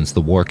alone since the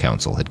War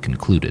Council had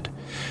concluded.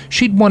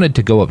 She'd wanted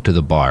to go up to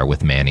the bar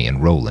with Manny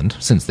and Roland,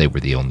 since they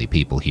were the only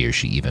people here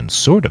she even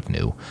sort of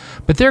knew,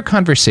 but their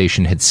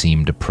conversation had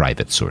seemed a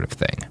private sort of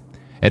thing.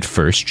 At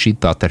first,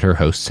 she'd thought that her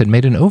hosts had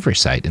made an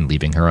oversight in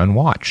leaving her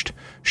unwatched.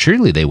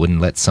 Surely they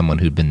wouldn't let someone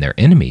who'd been their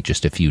enemy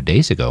just a few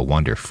days ago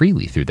wander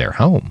freely through their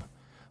home.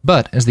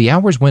 But as the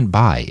hours went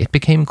by, it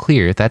became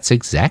clear that's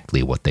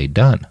exactly what they'd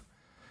done.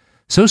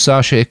 So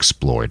Sasha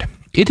explored.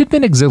 It had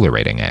been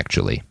exhilarating,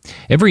 actually.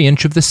 Every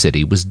inch of the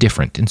city was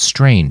different and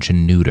strange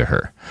and new to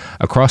her.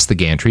 Across the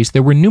gantries,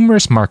 there were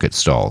numerous market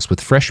stalls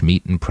with fresh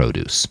meat and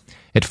produce.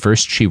 At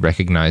first, she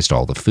recognized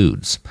all the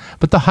foods.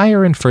 But the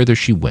higher and further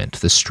she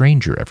went, the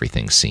stranger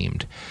everything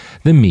seemed.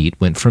 The meat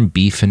went from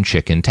beef and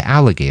chicken to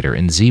alligator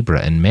and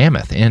zebra and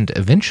mammoth, and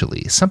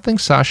eventually, something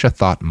Sasha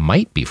thought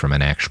might be from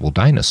an actual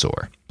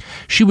dinosaur.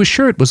 She was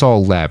sure it was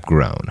all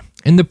lab-grown,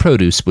 and the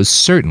produce was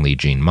certainly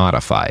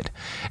gene-modified.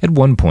 At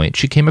one point,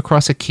 she came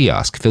across a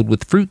kiosk filled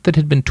with fruit that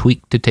had been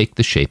tweaked to take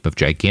the shape of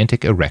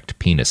gigantic erect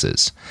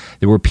penises.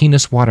 There were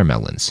penis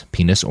watermelons,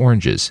 penis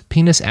oranges,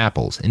 penis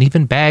apples, and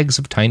even bags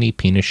of tiny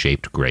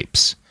penis-shaped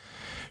grapes.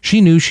 She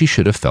knew she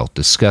should have felt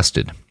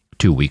disgusted.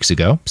 2 weeks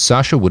ago,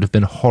 Sasha would have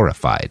been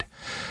horrified.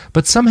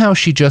 But somehow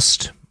she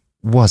just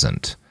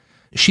wasn't.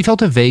 She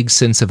felt a vague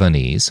sense of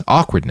unease,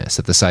 awkwardness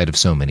at the sight of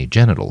so many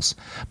genitals,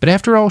 but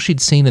after all she'd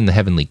seen in the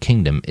heavenly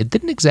kingdom, it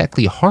didn't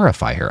exactly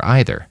horrify her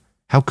either.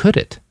 How could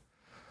it?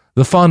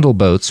 The fondle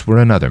boats were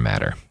another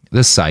matter.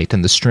 The sight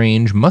and the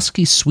strange,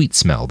 musky sweet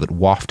smell that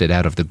wafted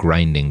out of the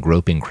grinding,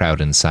 groping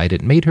crowd inside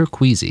it made her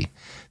queasy.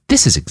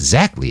 This is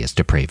exactly as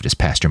depraved as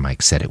Pastor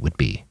Mike said it would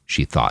be,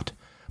 she thought.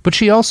 But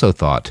she also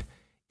thought,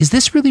 is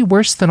this really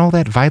worse than all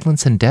that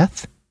violence and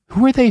death?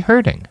 Who are they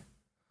hurting?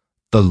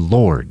 The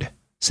Lord,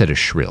 said a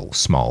shrill,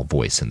 small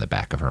voice in the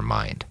back of her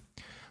mind.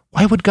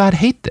 Why would God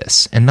hate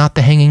this, and not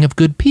the hanging of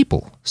good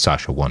people?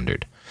 Sasha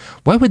wondered.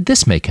 Why would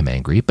this make him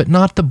angry, but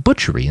not the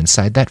butchery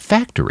inside that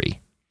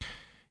factory?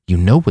 You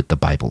know what the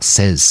Bible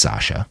says,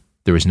 Sasha.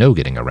 There is no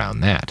getting around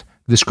that.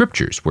 The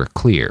scriptures were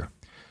clear.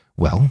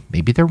 Well,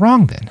 maybe they're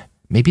wrong then.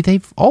 Maybe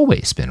they've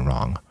always been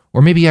wrong.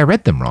 Or maybe I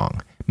read them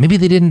wrong. Maybe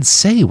they didn't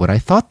say what I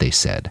thought they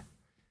said.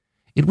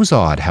 It was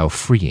odd how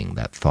freeing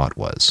that thought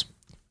was.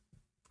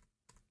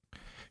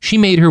 She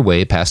made her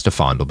way past a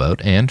fondle boat,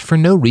 and, for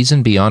no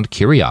reason beyond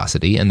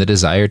curiosity and the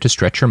desire to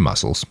stretch her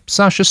muscles,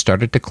 Sasha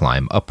started to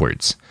climb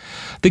upwards.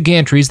 The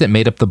gantries that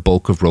made up the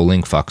bulk of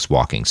Rolling Fuck's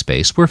walking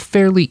space were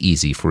fairly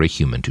easy for a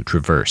human to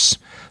traverse.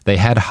 They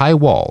had high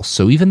walls,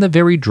 so even the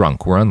very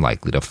drunk were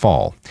unlikely to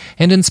fall,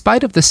 and in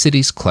spite of the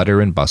city's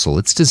clutter and bustle,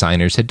 its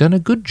designers had done a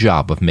good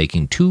job of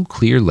making 2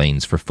 clear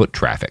lanes for foot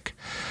traffic.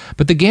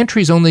 But the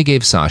gantries only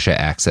gave Sasha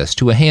access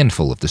to a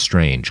handful of the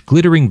strange,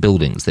 glittering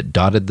buildings that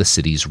dotted the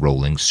city's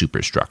rolling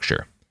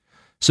superstructure.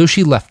 So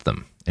she left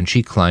them, and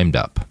she climbed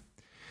up.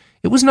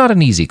 It was not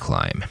an easy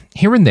climb.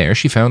 Here and there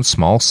she found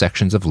small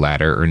sections of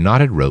ladder or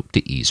knotted rope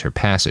to ease her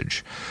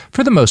passage.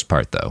 For the most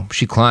part, though,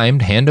 she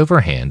climbed hand over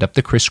hand up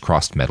the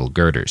crisscrossed metal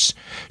girders.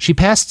 She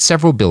passed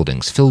several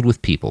buildings filled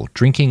with people,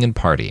 drinking and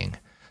partying.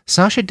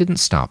 Sasha didn't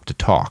stop to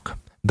talk.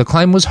 The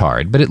climb was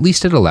hard, but at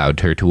least it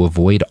allowed her to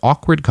avoid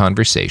awkward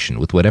conversation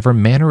with whatever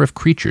manner of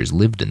creatures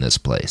lived in this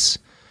place.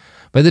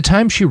 By the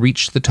time she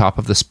reached the top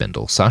of the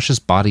spindle, Sasha's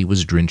body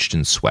was drenched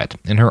in sweat,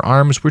 and her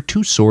arms were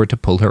too sore to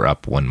pull her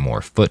up one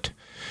more foot.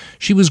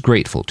 She was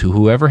grateful to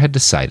whoever had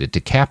decided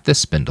to cap this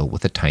spindle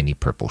with a tiny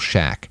purple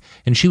shack,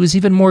 and she was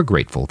even more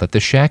grateful that the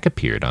shack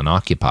appeared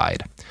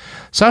unoccupied.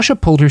 Sasha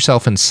pulled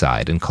herself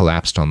inside and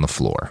collapsed on the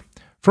floor.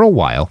 For a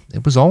while,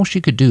 it was all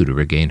she could do to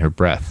regain her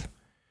breath.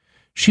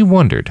 She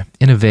wondered,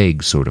 in a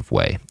vague sort of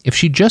way, if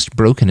she'd just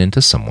broken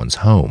into someone's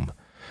home.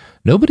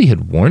 Nobody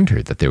had warned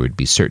her that there would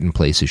be certain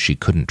places she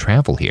couldn't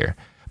travel here,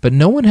 but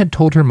no one had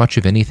told her much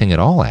of anything at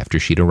all after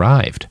she'd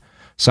arrived.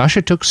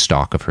 Sasha took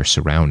stock of her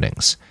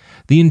surroundings.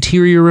 The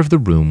interior of the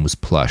room was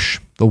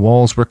plush. The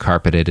walls were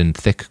carpeted in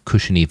thick,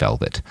 cushiony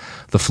velvet.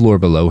 The floor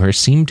below her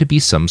seemed to be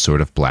some sort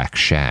of black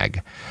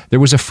shag. There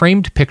was a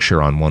framed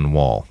picture on one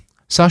wall.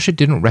 Sasha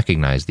didn't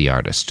recognize the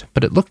artist,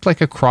 but it looked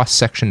like a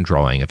cross-section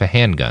drawing of a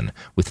handgun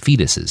with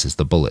fetuses as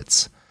the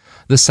bullets.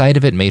 The sight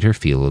of it made her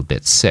feel a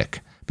bit sick,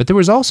 but there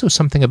was also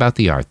something about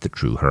the art that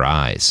drew her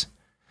eyes.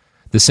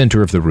 The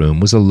center of the room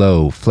was a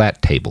low,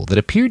 flat table that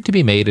appeared to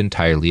be made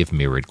entirely of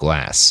mirrored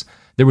glass.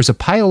 There was a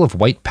pile of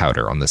white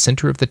powder on the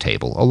center of the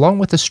table, along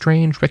with a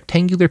strange,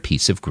 rectangular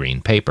piece of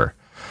green paper.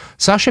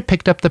 Sasha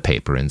picked up the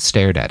paper and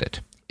stared at it.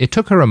 It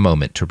took her a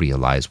moment to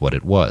realize what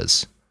it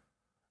was.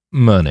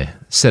 "Money,"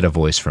 said a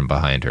voice from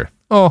behind her.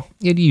 "Oh,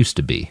 it used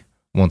to be.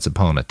 Once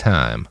upon a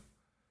time."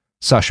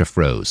 Sasha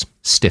froze,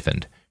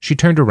 stiffened. She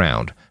turned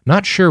around,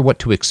 not sure what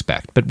to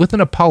expect, but with an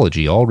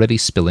apology already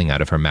spilling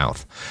out of her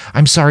mouth.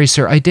 "I'm sorry,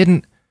 sir, I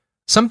didn't—"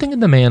 Something in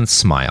the man's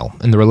smile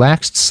and the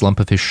relaxed slump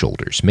of his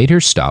shoulders made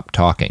her stop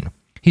talking.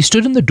 He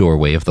stood in the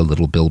doorway of the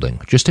little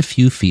building, just a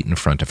few feet in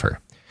front of her.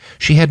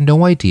 She had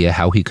no idea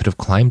how he could have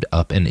climbed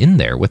up and in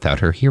there without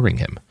her hearing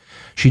him.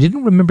 She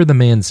didn't remember the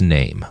man's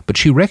name, but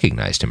she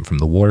recognized him from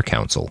the War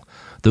Council.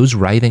 Those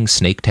writhing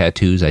snake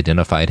tattoos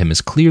identified him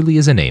as clearly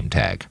as a name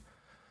tag.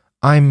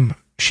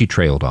 She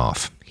trailed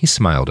off. He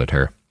smiled at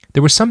her.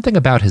 There was something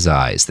about his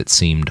eyes that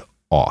seemed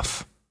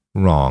off.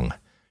 Wrong.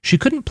 She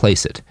couldn't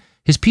place it.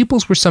 His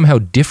pupils were somehow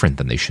different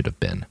than they should have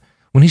been.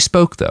 When he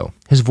spoke, though,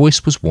 his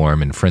voice was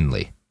warm and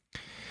friendly.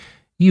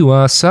 "You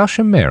are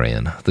Sasha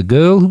Marion, the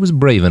girl who was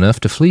brave enough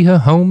to flee her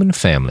home and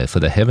family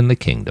for the heavenly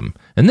kingdom,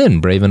 and then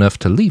brave enough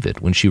to leave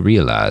it when she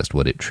realized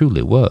what it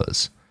truly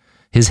was."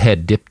 His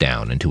head dipped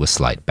down into a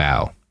slight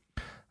bow.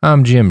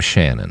 "I'm Jim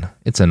Shannon.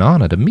 It's an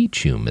honor to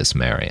meet you, Miss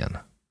Marion."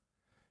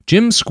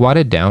 Jim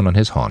squatted down on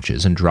his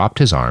haunches and dropped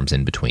his arms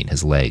in between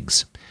his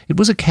legs. It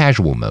was a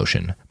casual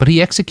motion, but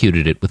he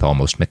executed it with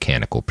almost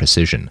mechanical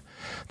precision.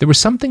 There was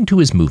something to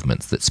his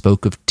movements that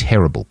spoke of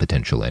terrible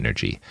potential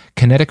energy,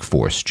 kinetic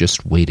force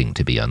just waiting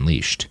to be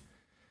unleashed.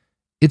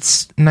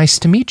 "It's nice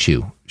to meet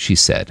you," she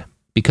said,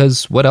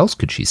 because what else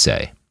could she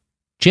say?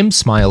 Jim's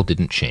smile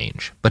didn't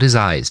change, but his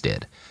eyes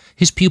did.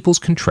 His pupils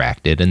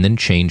contracted and then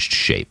changed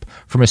shape,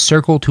 from a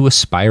circle to a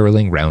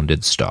spiraling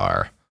rounded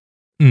star.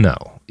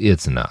 "No,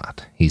 it's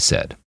not," he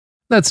said.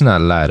 "Let's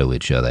not lie to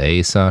each other,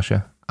 eh,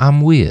 Sasha?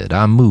 I'm weird.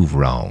 I move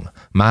wrong.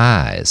 My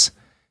eyes—"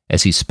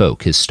 As he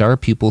spoke, his star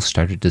pupils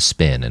started to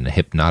spin in a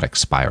hypnotic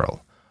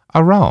spiral.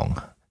 "Are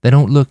wrong. They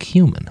don't look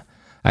human.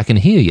 I can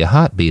hear your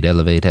heartbeat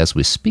elevate as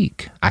we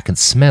speak. I can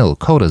smell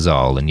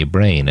cortisol in your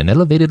brain and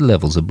elevated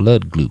levels of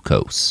blood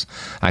glucose.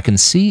 I can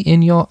see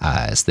in your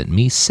eyes that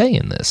me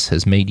saying this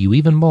has made you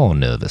even more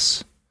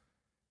nervous."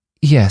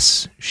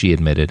 "Yes," she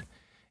admitted.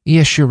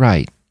 "Yes, you're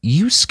right.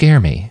 You scare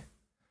me."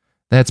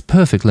 "That's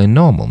perfectly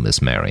normal,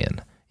 Miss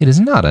Marion. It is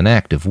not an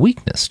act of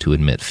weakness to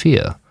admit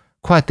fear.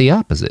 Quite the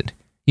opposite.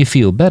 You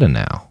feel better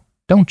now,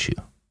 don't you?"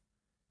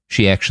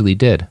 She actually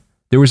did.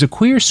 There was a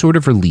queer sort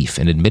of relief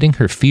in admitting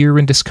her fear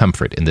and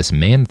discomfort in this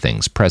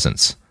man-thing's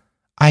presence.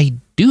 "I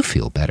do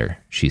feel better,"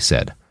 she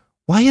said.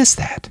 "Why is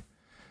that?"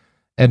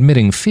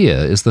 "Admitting fear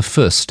is the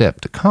first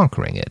step to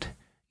conquering it.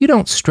 You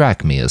don't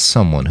strike me as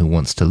someone who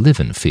wants to live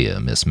in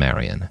fear, Miss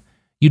Marion.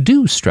 You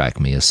do strike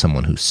me as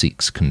someone who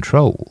seeks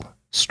control,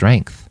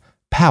 strength,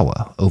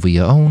 power over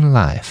your own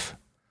life."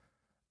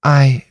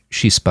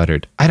 She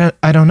sputtered.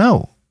 I don't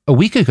know. A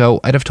week ago,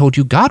 I'd have told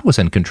you God was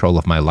in control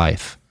of my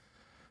life."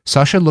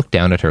 Sasha looked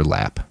down at her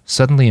lap,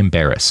 suddenly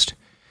embarrassed.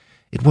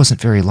 "It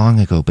wasn't very long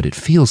ago, but it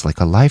feels like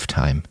a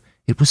lifetime.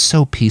 It was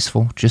so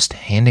peaceful, just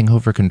handing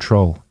over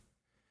control."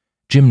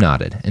 Jim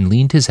nodded and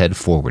leaned his head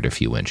forward a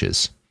few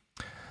inches.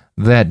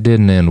 "That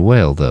didn't end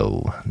well,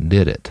 though,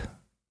 did it?"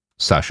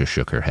 Sasha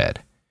shook her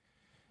head.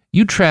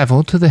 "You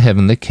traveled to the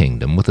heavenly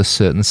kingdom with a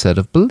certain set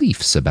of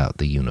beliefs about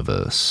the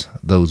universe.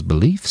 Those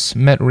beliefs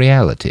met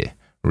reality.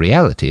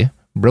 Reality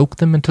broke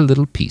them into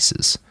little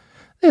pieces.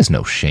 There's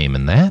no shame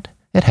in that.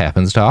 It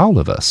happens to all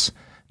of us.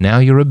 Now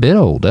you're a bit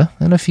older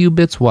and a few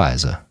bits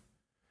wiser."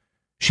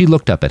 She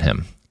looked up at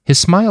him. His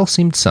smile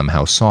seemed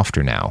somehow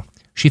softer now.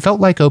 She felt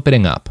like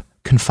opening up,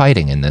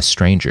 confiding in this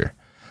stranger.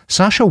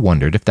 Sasha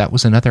wondered if that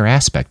was another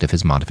aspect of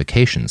his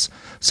modifications,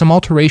 some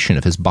alteration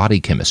of his body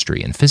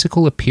chemistry and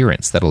physical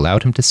appearance that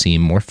allowed him to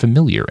seem more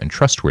familiar and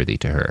trustworthy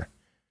to her.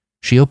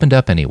 She opened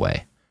up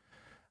anyway.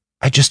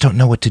 I just don't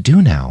know what to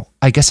do now.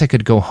 I guess I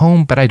could go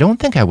home, but I don't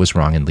think I was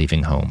wrong in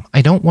leaving home.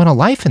 I don't want a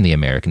life in the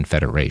American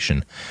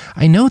Federation.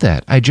 I know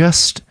that.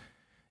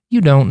 You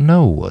don't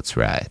know what's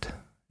right,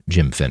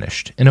 Jim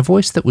finished, in a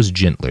voice that was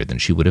gentler than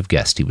she would have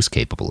guessed he was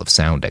capable of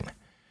sounding.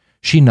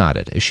 She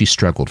nodded as she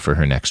struggled for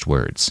her next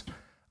words.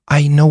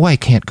 I know I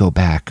can't go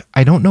back.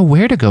 I don't know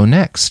where to go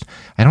next.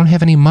 I don't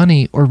have any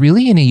money or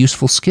really any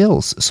useful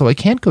skills, so I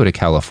can't go to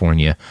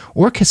California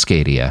or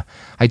Cascadia.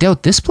 I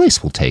doubt this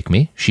place will take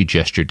me, she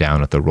gestured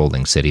down at the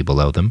rolling city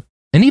below them.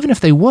 And even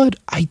if they would,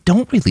 I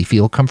don't really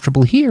feel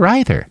comfortable here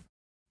either.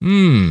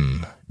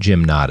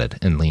 Jim nodded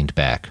and leaned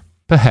back.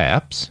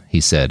 Perhaps, he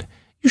said,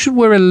 you should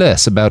worry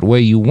less about where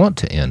you want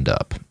to end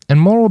up,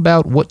 and more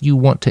about what you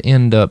want to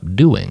end up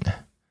doing.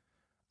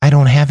 I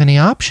don't have any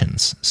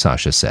options,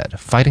 Sasha said,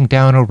 fighting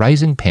down a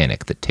rising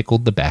panic that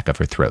tickled the back of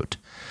her throat.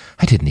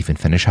 I didn't even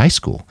finish high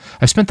school.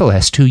 I've spent the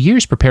last 2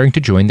 years preparing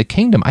to join the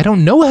kingdom. I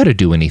don't know how to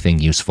do anything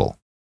useful.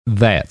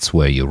 That's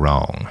where you're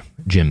wrong,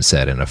 Jim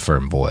said in a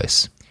firm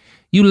voice.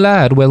 You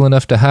lied well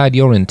enough to hide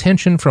your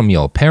intention from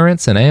your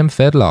parents and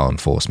AmFed law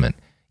enforcement.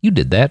 You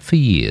did that for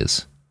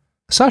years.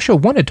 Sasha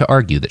wanted to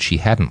argue that she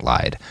hadn't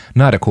lied,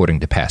 not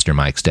according to Pastor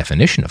Mike's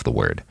definition of the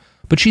word,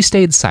 but she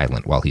stayed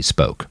silent while he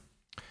spoke.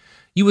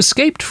 You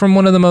escaped from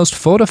one of the most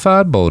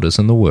fortified borders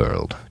in the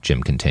world,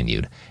 Jim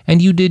continued,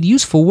 and you did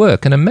useful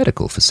work in a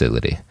medical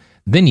facility.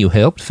 Then you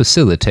helped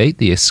facilitate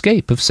the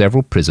escape of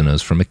several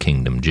prisoners from a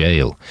kingdom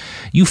jail.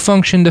 You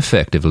functioned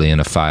effectively in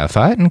a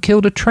firefight and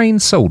killed a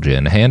trained soldier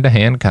in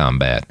hand-to-hand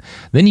combat.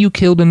 Then you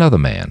killed another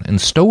man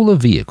and stole a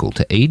vehicle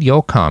to aid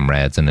your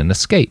comrades in an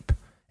escape.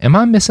 Am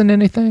I missing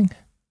anything?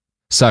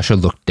 Sasha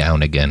looked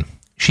down again.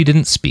 She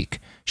didn't speak.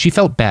 She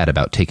felt bad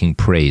about taking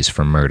praise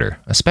for murder,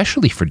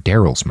 especially for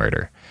Daryl's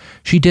murder.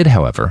 She did,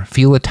 however,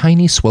 feel a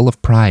tiny swell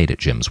of pride at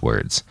Jim's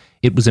words.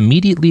 It was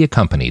immediately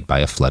accompanied by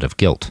a flood of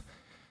guilt.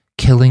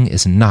 Killing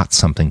is not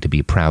something to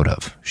be proud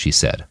of, she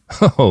said.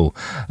 Oh,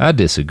 I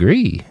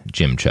disagree,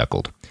 Jim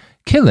chuckled.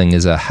 Killing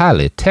is a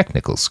highly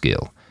technical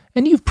skill,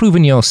 and you've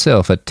proven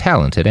yourself a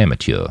talented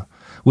amateur.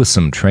 With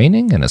some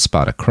training and a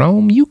spot of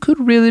chrome, you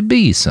could really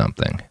be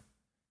something.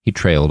 He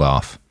trailed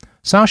off.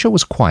 Sasha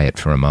was quiet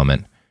for a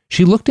moment.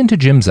 She looked into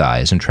Jim's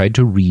eyes and tried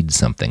to read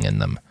something in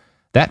them.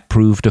 That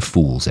proved a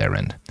fool's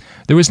errand.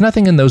 There was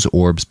nothing in those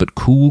orbs but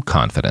cool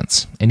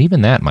confidence, and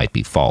even that might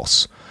be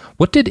false.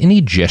 What did any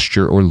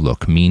gesture or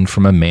look mean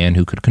from a man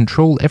who could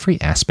control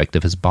every aspect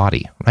of his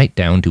body, right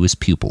down to his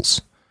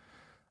pupils?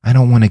 I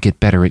don't want to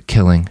get better at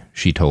killing,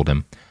 she told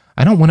him.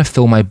 I don't want to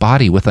fill my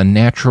body with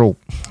unnatural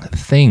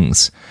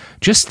things.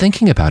 Just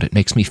thinking about it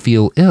makes me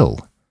feel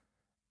ill.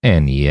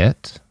 And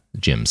yet,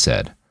 Jim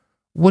said.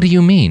 What do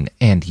you mean,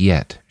 and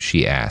yet?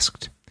 She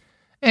asked.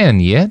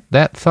 And yet,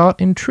 that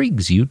thought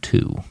intrigues you,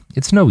 too.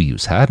 It's no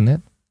use hiding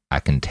it. I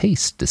can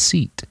taste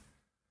deceit.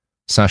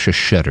 Sasha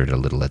shuddered a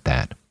little at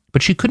that,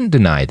 but she couldn't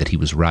deny that he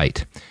was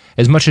right.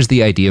 As much as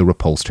the idea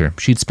repulsed her,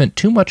 she'd spent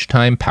too much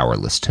time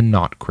powerless to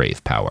not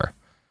crave power.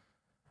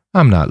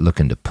 I'm not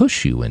looking to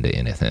push you into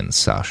anything,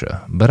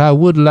 Sasha, but I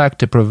would like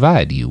to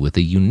provide you with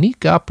a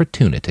unique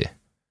opportunity.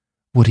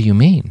 What do you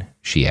mean?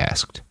 She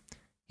asked.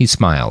 He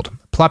smiled,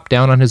 plopped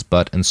down on his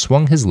butt, and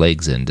swung his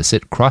legs in to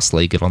sit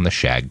cross-legged on the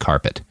shag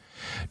carpet.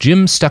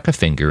 Jim stuck a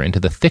finger into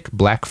the thick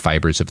black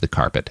fibers of the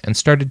carpet and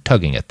started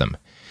tugging at them.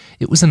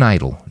 It was an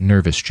idle,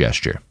 nervous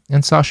gesture,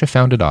 and Sasha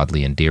found it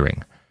oddly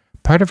endearing.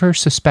 Part of her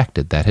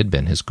suspected that had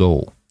been his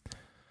goal.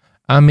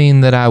 I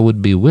mean that I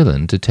would be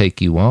willing to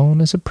take you on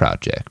as a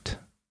project.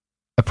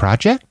 A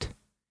project?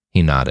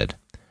 He nodded.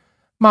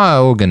 My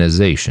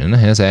organization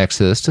has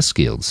access to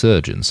skilled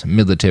surgeons,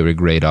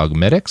 military-grade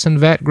augmetics, and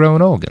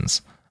vat-grown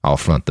organs. I'll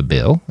front the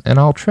bill, and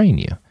I'll train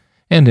you.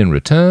 And in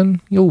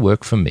return, you'll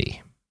work for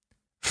me.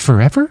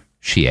 Forever?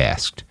 She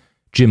asked.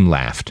 Jim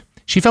laughed.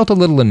 She felt a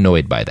little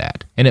annoyed by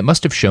that, and it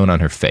must have shown on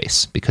her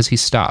face, because he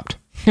stopped.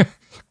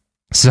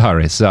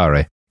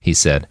 Sorry, he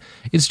said.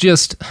 It's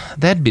just,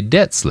 that'd be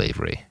debt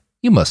slavery.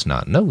 You must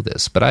not know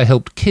this, but I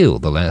helped kill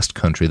the last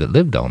country that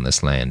lived on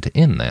this land to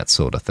end that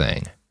sort of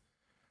thing.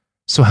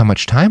 So how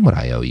much time would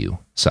I owe you?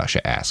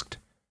 Sasha asked.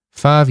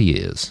 5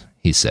 years,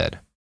 he said.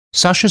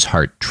 Sasha's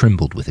heart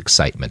trembled with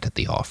excitement at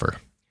the offer.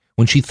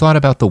 When she thought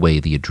about the way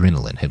the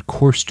adrenaline had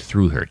coursed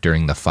through her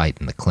during the fight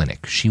in the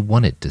clinic, she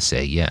wanted to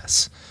say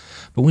yes.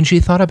 But when she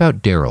thought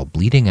about Daryl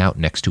bleeding out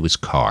next to his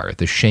car,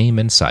 the shame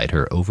inside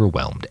her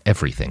overwhelmed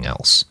everything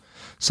else.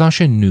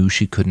 Sasha knew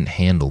she couldn't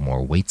handle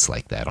more weights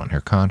like that on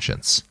her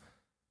conscience.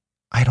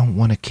 I don't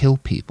want to kill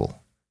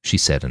people, she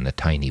said in a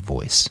tiny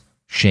voice.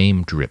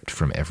 Shame dripped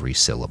from every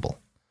syllable.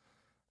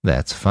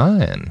 That's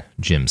fine,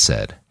 Jim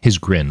said, his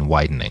grin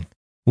widening.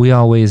 We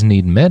always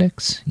need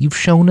medics. You've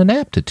shown an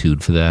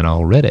aptitude for that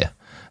already.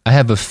 I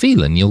have a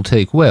feeling you'll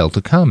take well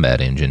to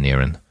combat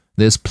engineering.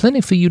 There's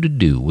plenty for you to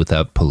do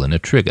without pulling a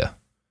trigger.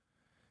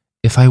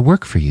 If I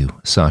work for you,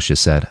 Sasha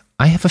said,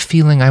 I have a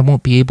feeling I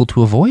won't be able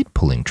to avoid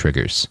pulling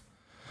triggers.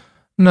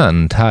 Not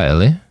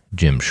entirely,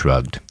 Jim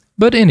shrugged.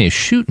 But any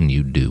shooting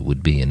you do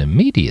would be in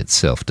immediate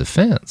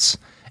self-defense,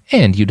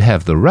 and you'd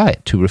have the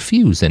right to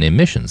refuse any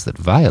missions that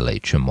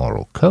violate your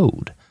moral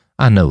code.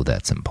 I know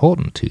that's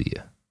important to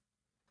you."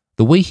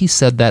 The way he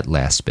said that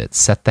last bit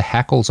set the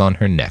hackles on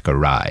her neck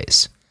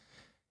arise.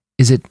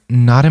 "Is it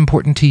not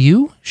important to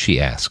you?" she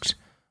asked.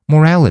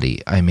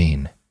 "Morality, I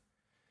mean."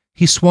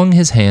 He swung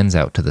his hands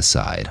out to the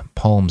side,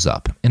 palms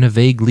up, in a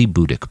vaguely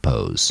Buddhic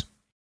pose.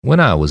 "When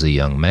I was a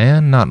young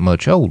man, not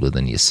much older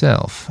than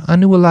yourself, I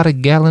knew a lot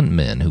of gallant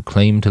men who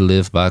claimed to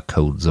live by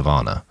codes of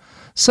honor.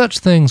 Such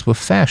things were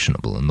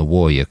fashionable in the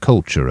warrior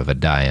culture of a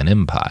dying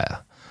empire.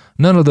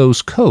 None of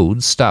those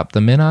codes stopped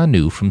the men I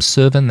knew from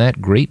serving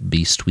that great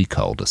beast we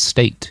called a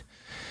state.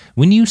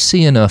 When you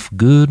see enough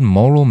good,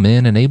 moral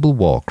men enable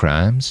war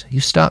crimes, you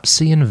stop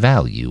seeing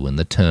value in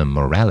the term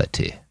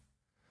morality."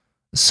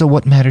 "So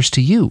what matters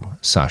to you?"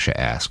 Sasha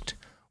asked.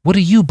 "What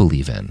do you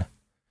believe in?"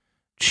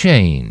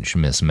 "Change,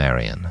 Miss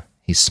Marion,"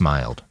 he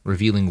smiled,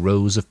 revealing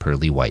rows of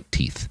pearly white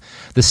teeth.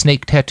 The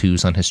snake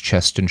tattoos on his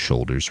chest and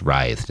shoulders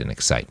writhed in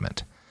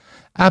excitement.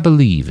 "I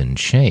believe in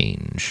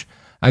change.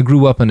 I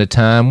grew up in a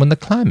time when the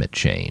climate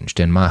changed,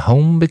 and my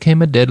home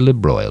became a deadly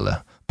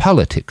broiler.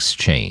 Politics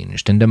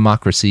changed, and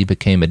democracy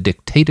became a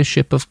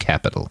dictatorship of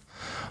capital.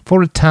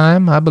 For a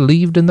time, I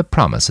believed in the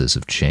promises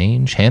of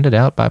change handed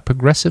out by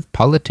progressive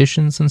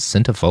politicians and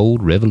centerfold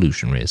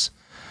revolutionaries.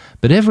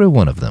 But every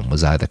one of them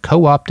was either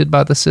co-opted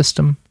by the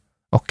system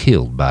or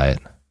killed by it."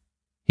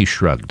 He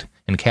shrugged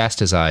and cast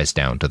his eyes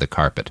down to the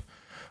carpet.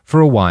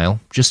 For a while,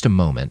 just a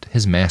moment,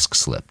 his mask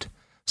slipped.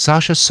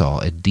 Sasha saw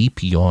a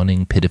deep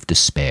yawning pit of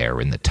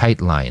despair in the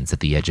tight lines at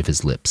the edge of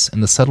his lips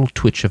and the subtle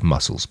twitch of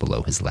muscles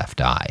below his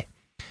left eye.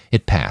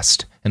 It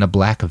passed, and a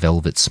black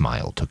velvet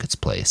smile took its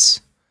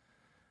place.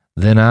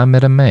 "Then I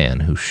met a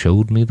man who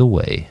showed me the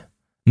way.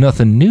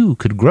 Nothing new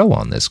could grow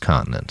on this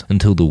continent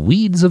until the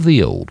weeds of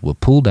the old were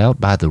pulled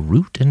out by the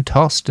root and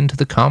tossed into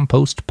the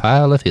compost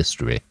pile of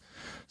history.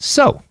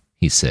 So,"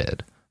 he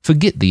said,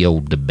 "forget the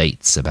old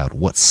debates about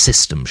what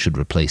system should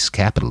replace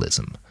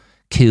capitalism.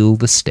 Kill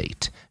the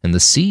state, and the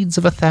seeds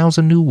of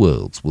 1,000 new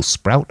worlds will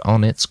sprout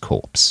on its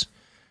corpse.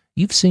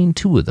 You've seen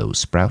 2 of those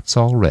sprouts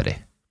already."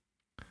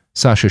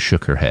 Sasha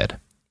shook her head.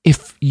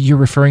 "If you're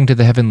referring to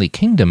the Heavenly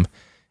Kingdom,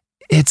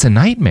 it's a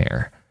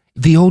nightmare.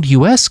 The old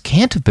U.S.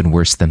 can't have been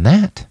worse than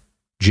that."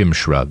 Jim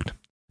shrugged.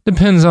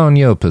 "Depends on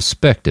your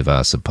perspective,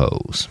 I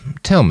suppose.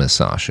 Tell me,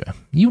 Sasha,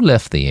 you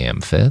left the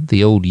Amfed,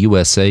 the old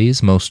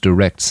USA's most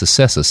direct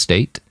successor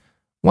state.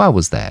 Why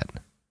was that?"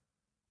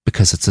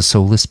 "Because it's a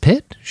soulless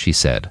pit," she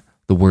said,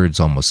 the words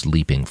almost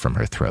leaping from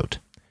her throat.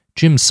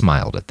 Jim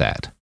smiled at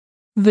that.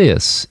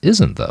 "This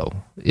isn't,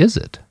 though, is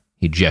it?"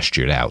 He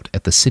gestured out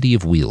at the city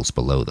of wheels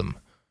below them.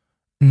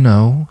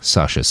 "No,"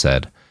 Sasha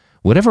said.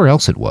 Whatever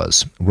else it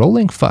was,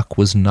 Rolling Fuck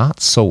was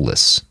not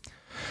soulless.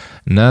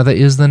 "Neither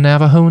is the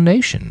Navajo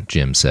Nation,"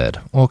 Jim said,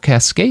 "or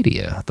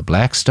Cascadia, the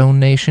Blackstone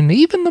Nation.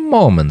 Even the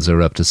Mormons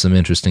are up to some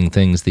interesting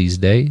things these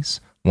days.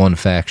 One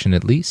faction,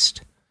 at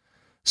least."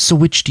 "So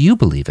which do you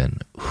believe in?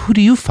 Who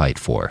do you fight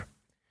for?"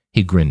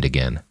 He grinned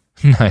again.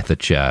 "Neither,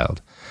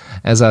 child.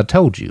 As I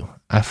told you,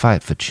 I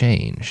fight for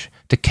change,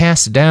 to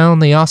cast down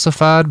the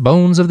ossified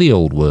bones of the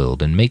old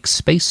world and make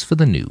space for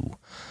the new.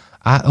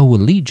 I owe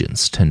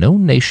allegiance to no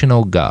nation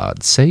or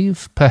god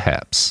save,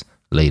 perhaps,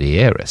 Lady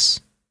Eris."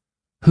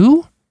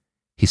 "Who?"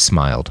 He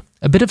smiled.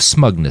 A bit of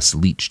smugness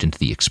leached into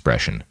the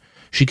expression.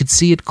 She could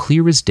see it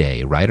clear as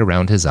day right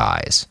around his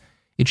eyes.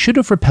 It should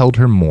have repelled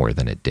her more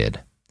than it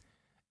did.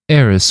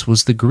 "Eris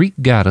was the Greek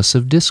goddess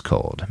of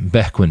discord,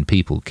 back when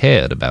people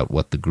cared about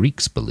what the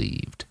Greeks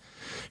believed.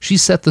 She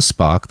set the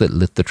spark that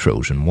lit the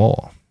Trojan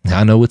War.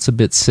 I know it's a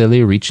bit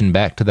silly reaching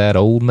back to that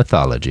old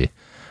mythology,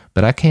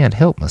 but I can't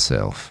help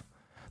myself.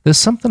 There's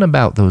something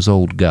about those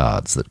old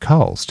gods that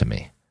calls to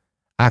me.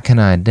 I can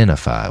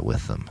identify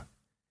with them."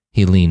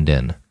 He leaned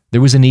in.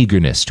 There was an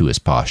eagerness to his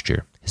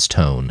posture, his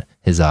tone,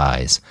 his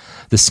eyes.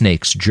 The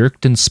snakes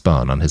jerked and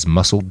spun on his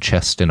muscled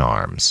chest and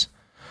arms.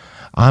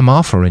 "I'm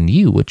offering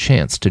you a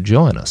chance to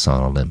join us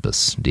on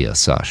Olympus, dear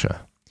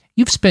Sasha.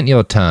 You've spent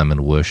your time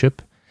in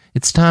worship.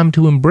 It's time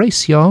to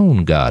embrace your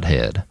own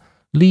godhead.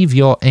 Leave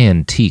your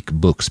antique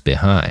books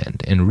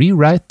behind and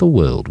rewrite the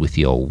world with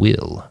your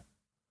will."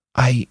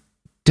 "I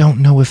don't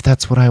know if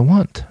that's what I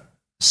want,"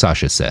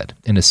 Sasha said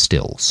in a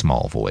still,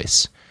 small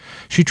voice.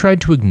 She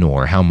tried to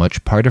ignore how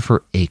much part of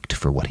her ached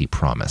for what he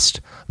promised.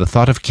 The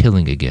thought of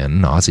killing again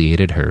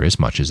nauseated her as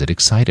much as it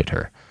excited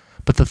her.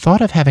 But the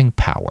thought of having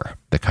power,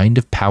 the kind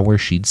of power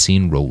she'd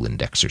seen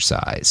Roland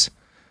exercise,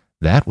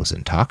 that was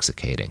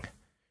intoxicating.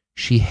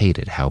 She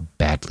hated how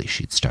badly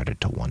she'd started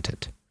to want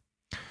it.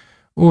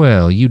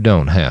 "Well, you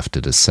don't have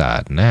to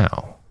decide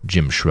now."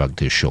 Jim shrugged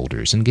his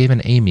shoulders and gave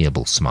an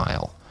amiable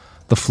smile.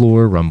 The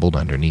floor rumbled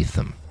underneath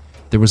them.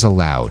 There was a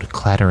loud,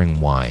 clattering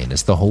whine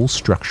as the whole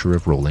structure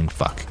of Rolling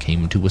Fuck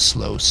came to a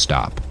slow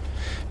stop.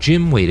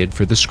 Jim waited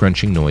for the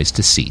scrunching noise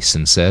to cease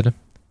and said,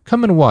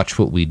 "Come and watch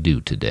what we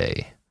do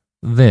today.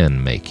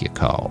 Then make your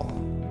call."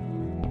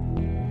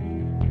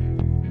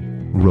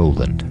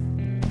 Roland.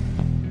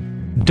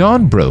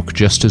 Dawn broke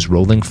just as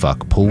Rolling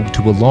Fuck pulled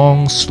to a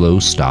long, slow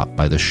stop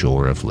by the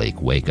shore of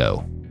Lake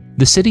Waco.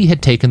 The city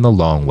had taken the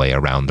long way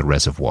around the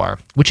reservoir,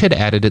 which had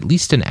added at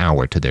least an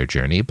hour to their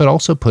journey, but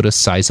also put a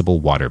sizable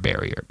water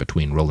barrier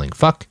between Rolling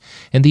Fuck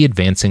and the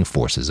advancing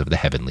forces of the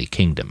Heavenly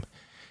Kingdom.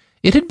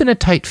 It had been a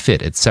tight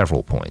fit at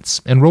several points,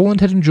 and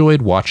Roland had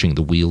enjoyed watching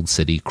the wheeled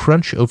city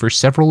crunch over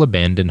several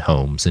abandoned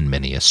homes and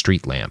many a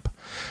street lamp.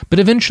 But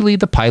eventually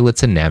the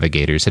pilots and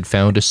navigators had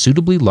found a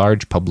suitably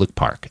large public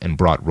park and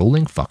brought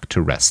Rolling Fuck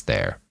to rest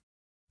there.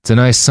 "It's a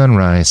nice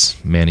sunrise,"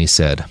 Manny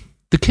said.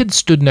 The kid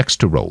stood next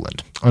to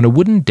Roland, on a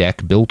wooden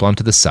deck built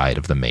onto the side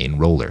of the main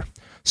roller.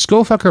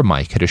 Skullfucker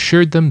Mike had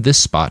assured them this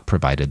spot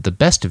provided the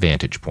best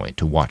vantage point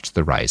to watch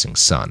the rising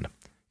sun.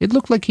 It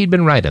looked like he'd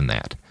been right in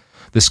that.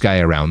 The sky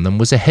around them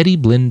was a heady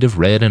blend of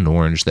red and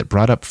orange that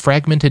brought up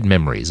fragmented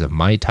memories of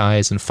Mai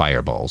Tais and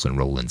fireballs in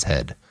Roland's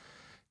head.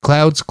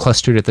 Clouds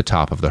clustered at the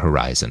top of the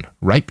horizon,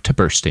 ripe to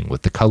bursting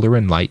with the color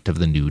and light of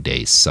the new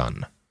day's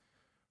sun.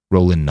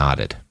 Roland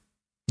nodded.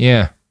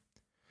 "Yeah.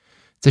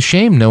 It's a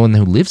shame no one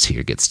who lives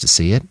here gets to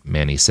see it,"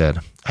 Manny said.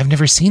 "I've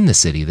never seen the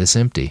city this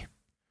empty."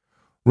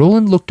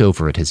 Roland looked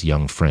over at his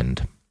young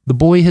friend. The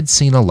boy had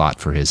seen a lot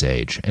for his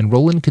age, and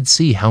Roland could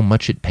see how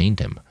much it pained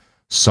him.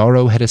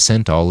 Sorrow had a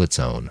scent all its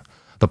own.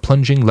 The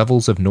plunging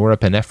levels of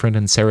norepinephrine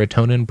and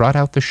serotonin brought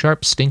out the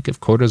sharp stink of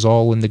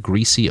cortisol and the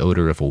greasy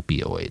odor of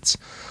opioids.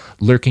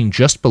 Lurking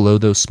just below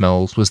those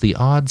smells was the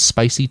odd,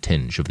 spicy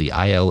tinge of the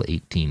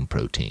IL-18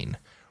 protein.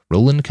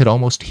 Roland could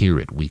almost hear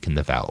it weaken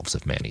the valves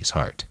of Manny's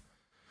heart.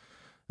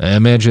 "I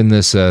imagine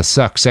this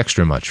sucks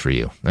extra much for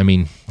you. I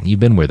mean, you've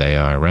been where they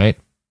are, right?"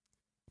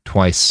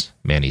 "Twice,"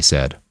 Manny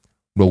said.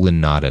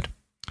 Roland nodded.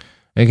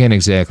 "I can't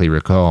exactly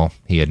recall,"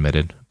 he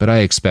admitted, "but I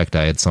expect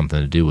I had something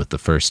to do with the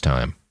first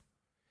time."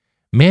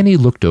 Manny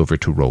looked over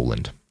to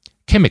Roland.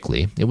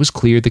 Chemically, it was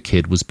clear the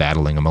kid was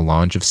battling a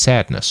melange of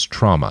sadness,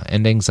 trauma,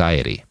 and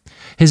anxiety.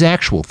 His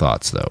actual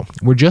thoughts, though,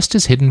 were just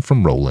as hidden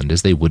from Roland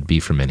as they would be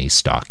from any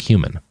stock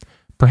human.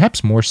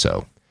 Perhaps more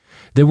so.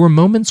 There were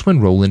moments when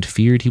Roland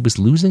feared he was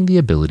losing the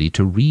ability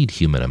to read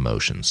human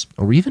emotions,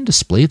 or even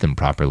display them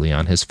properly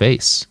on his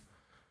face.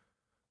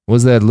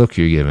 "What's that look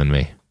you're giving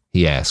me?"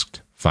 he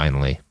asked,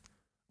 finally.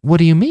 "What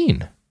do you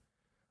mean?"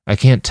 "I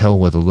can't tell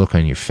what the look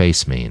on your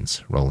face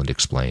means," Roland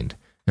explained.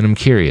 "And I'm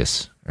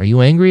curious, are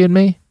you angry at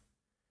me?"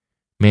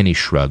 Manny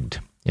shrugged,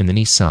 and then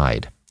he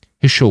sighed.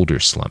 His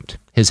shoulders slumped.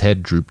 His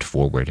head drooped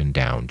forward and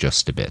down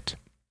just a bit.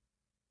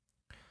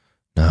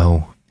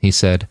 "No," he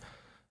said.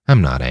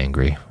 "I'm not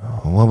angry.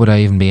 What would I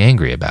even be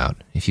angry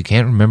about? If you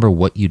can't remember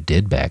what you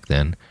did back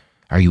then,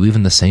 are you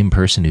even the same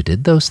person who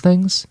did those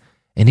things?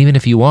 And even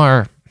if you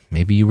are,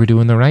 maybe you were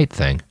doing the right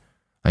thing.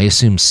 I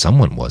assume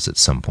someone was at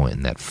some point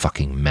in that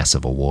fucking mess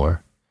of a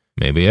war."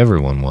 "Maybe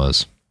everyone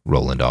was,"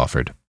 Roland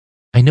offered.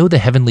 "I know the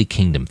Heavenly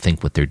Kingdom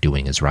think what they're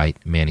doing is right,"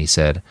 Manny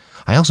said.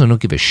 "I also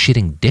don't give a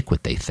shitting dick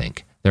what they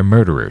think. They're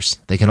murderers.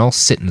 They can all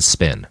sit and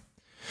spin."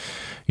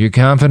 "You're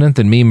confident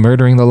that me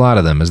murdering the lot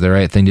of them is the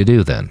right thing to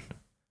do, then?"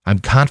 "I'm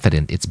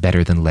confident it's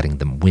better than letting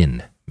them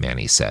win,"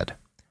 Manny said.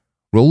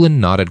 Roland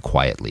nodded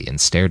quietly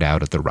and stared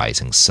out at the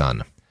rising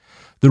sun.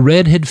 The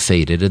red had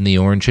faded and the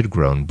orange had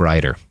grown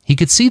brighter. He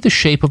could see the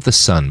shape of the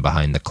sun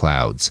behind the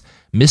clouds.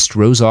 Mist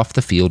rose off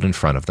the field in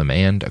front of them,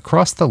 and,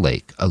 across the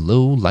lake, a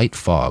low, light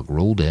fog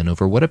rolled in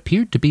over what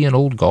appeared to be an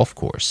old golf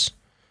course.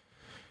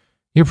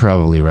 "You're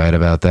probably right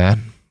about that,"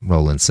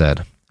 Roland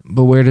said.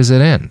 "But where does it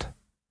end?"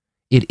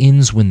 "It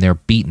ends when they're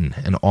beaten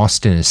and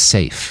Austin is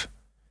safe."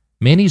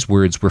 Manny's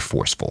words were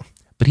forceful,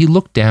 but he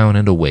looked down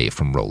and away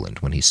from Roland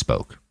when he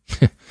spoke.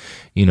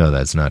 "You know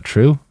that's not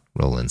true,"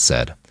 Roland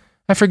said.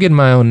 "I forget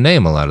my own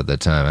name a lot of the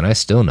time, and I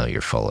still know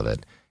you're full of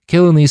it.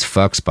 Killing these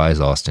fucks buys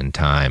Austin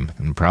time,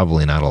 and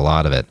probably not a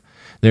lot of it.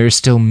 There are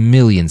still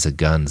millions of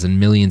guns and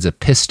millions of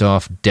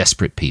pissed-off,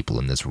 desperate people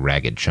in this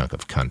ragged chunk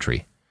of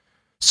country."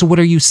 "So what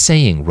are you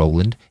saying,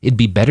 Roland? It'd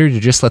be better to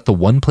just let the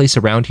one place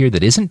around here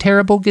that isn't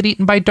terrible get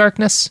eaten by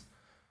darkness?"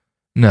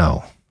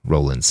 "No,"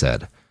 Roland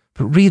said,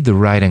 "but read the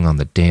writing on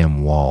the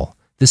damn wall.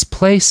 This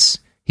place,"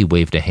 he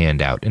waved a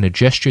hand out in a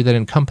gesture that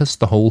encompassed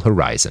the whole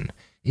horizon,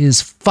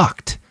 "is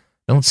fucked.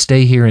 Don't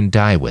stay here and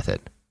die with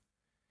it."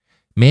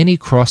 Manny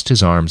crossed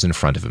his arms in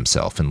front of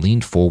himself and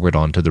leaned forward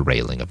onto the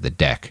railing of the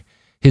deck.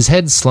 His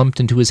head slumped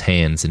into his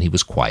hands and he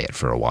was quiet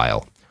for a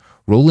while.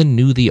 Roland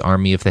knew the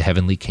army of the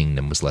Heavenly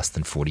Kingdom was less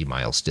than 40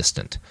 miles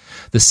distant.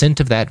 The scent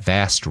of that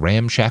vast,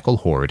 ramshackle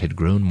horde had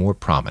grown more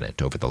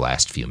prominent over the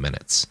last few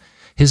minutes.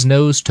 His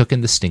nose took in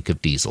the stink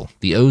of diesel,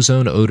 the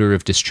ozone odor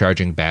of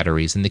discharging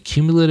batteries, and the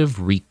cumulative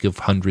reek of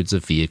hundreds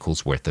of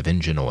vehicles' worth of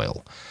engine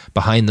oil.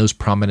 Behind those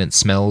prominent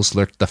smells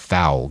lurked the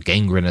foul,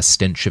 gangrenous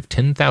stench of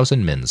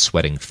 10,000 men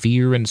sweating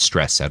fear and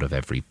stress out of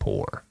every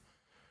pore.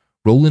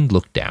 Roland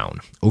looked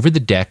down, over the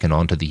deck and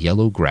onto the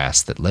yellow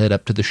grass that led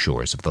up to the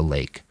shores of the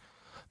lake.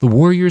 The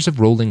warriors of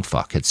Rolling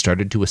Fuck had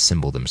started to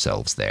assemble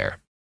themselves there.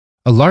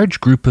 A large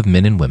group of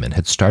men and women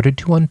had started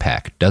to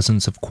unpack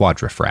dozens of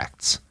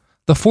quadrifracts.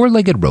 The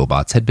four-legged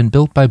robots had been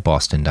built by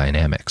Boston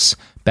Dynamics,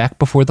 back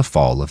before the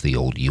fall of the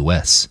old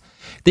U.S.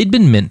 They'd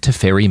been meant to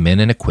ferry men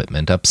and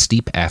equipment up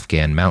steep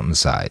Afghan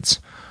mountainsides.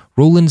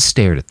 Roland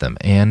stared at them,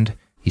 and,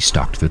 He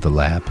stalked through the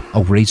lab,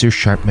 a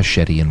razor-sharp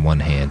machete in one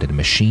hand and a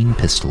machine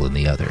pistol in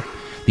the other.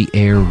 The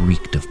air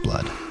reeked of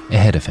blood.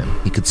 Ahead of him,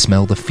 he could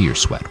smell the fear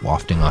sweat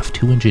wafting off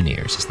two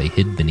engineers as they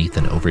hid beneath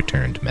an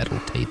overturned metal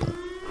table.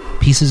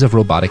 Pieces of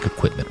robotic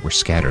equipment were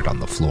scattered on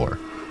the floor.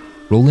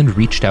 Roland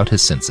reached out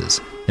his senses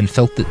and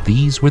felt that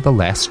these were the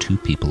last two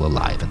people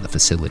alive in the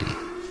facility.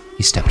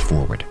 He stepped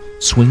forward,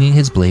 swinging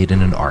his blade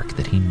in an arc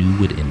that he knew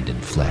would end in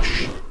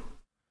flesh.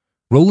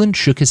 Roland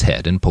shook his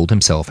head and pulled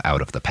himself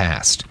out of the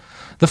past.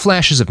 The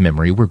flashes of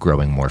memory were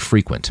growing more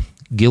frequent.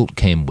 Guilt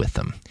came with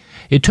them.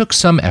 It took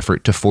some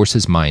effort to force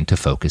his mind to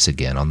focus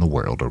again on the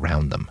world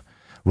around them.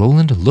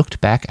 Roland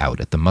looked back out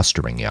at the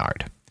mustering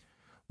yard.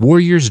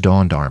 Warriors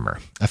donned armor,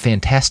 a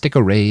fantastic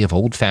array of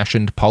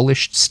old-fashioned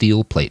polished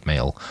steel plate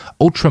mail,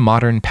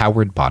 ultra-modern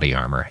powered body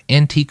armor,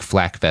 antique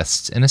flak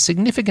vests, and a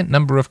significant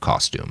number of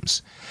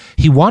costumes.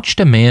 He watched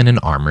a man in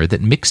armor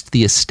that mixed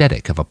the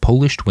aesthetic of a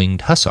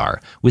Polish-winged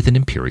hussar with an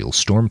Imperial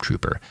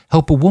stormtrooper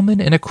help a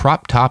woman in a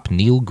crop-top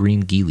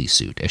Neil-green ghillie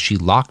suit as she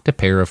locked a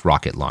pair of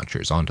rocket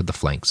launchers onto the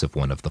flanks of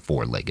one of the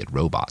four-legged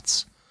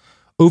robots.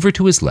 Over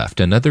to his left,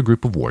 another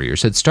group of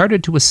warriors had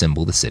started to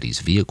assemble the city's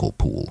vehicle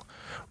pool.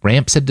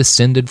 Ramps had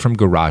descended from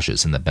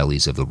garages in the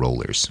bellies of the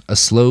rollers. A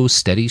slow,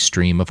 steady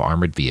stream of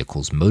armored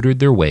vehicles motored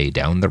their way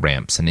down the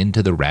ramps and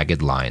into the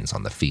ragged lines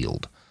on the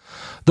field.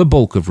 The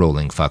bulk of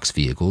Rolling Fuck's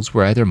vehicles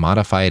were either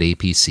modified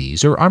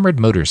APCs or armored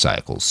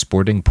motorcycles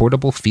sporting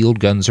portable field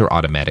guns or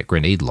automatic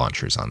grenade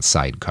launchers on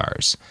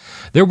sidecars.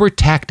 There were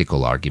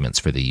tactical arguments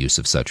for the use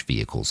of such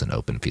vehicles in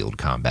open field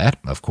combat,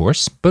 of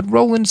course, but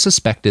Roland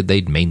suspected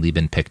they'd mainly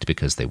been picked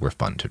because they were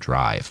fun to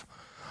drive.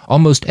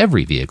 Almost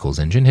every vehicle's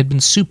engine had been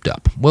souped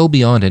up, well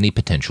beyond any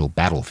potential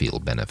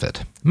battlefield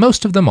benefit.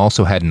 Most of them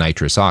also had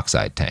nitrous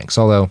oxide tanks,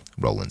 although,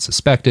 Roland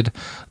suspected,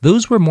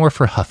 those were more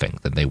for huffing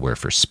than they were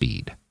for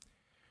speed.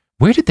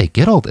 "Where did they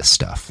get all this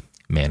stuff?"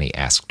 Manny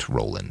asked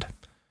Roland.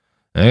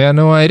 "I got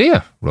no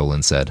idea,"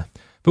 Roland said.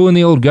 "But when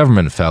the old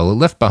government fell, it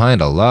left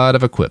behind a lot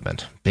of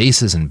equipment,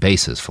 bases and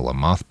bases full of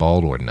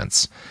mothballed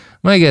ordnance.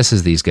 My guess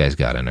is these guys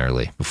got in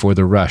early, before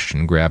the rush,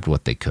 and grabbed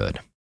what they could."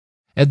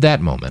 At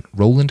that moment,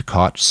 Roland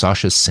caught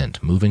Sasha's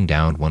scent moving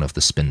down one of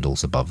the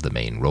spindles above the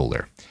main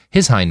roller.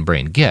 His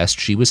hindbrain guessed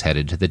she was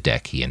headed to the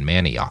deck he and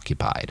Manny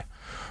occupied.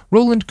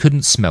 Roland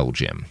couldn't smell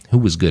Jim, who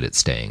was good at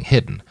staying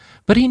hidden,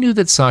 but he knew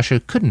that Sasha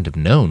couldn't have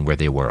known where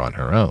they were on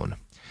her own.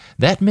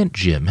 That meant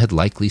Jim had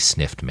likely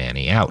sniffed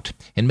Manny out,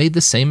 and made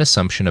the same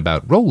assumption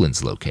about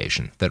Roland's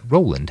location that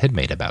Roland had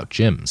made about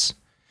Jim's.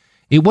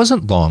 It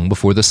wasn't long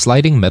before the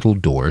sliding metal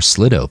door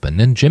slid open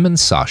and Jim and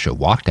Sasha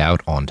walked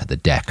out onto the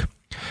deck.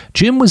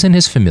 Jim was in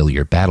his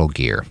familiar battle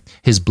gear.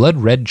 His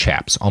blood-red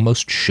chaps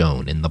almost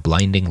shone in the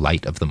blinding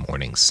light of the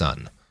morning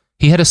sun.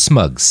 He had a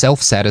smug,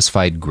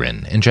 self-satisfied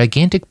grin and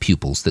gigantic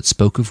pupils that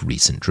spoke of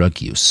recent drug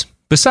use.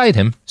 Beside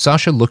him,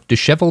 Sasha looked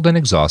disheveled and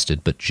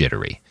exhausted but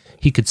jittery.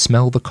 He could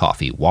smell the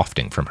coffee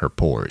wafting from her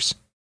pores.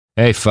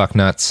 "Hey,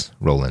 fucknuts,"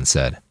 Roland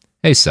said.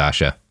 "Hey,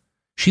 Sasha."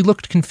 She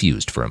looked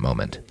confused for a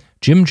moment.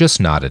 Jim just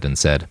nodded and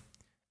said,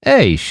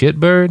 "Hey,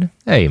 shitbird.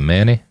 Hey,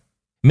 Manny."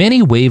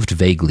 Manny waved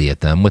vaguely at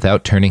them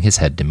without turning his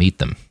head to meet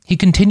them. He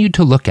continued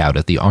to look out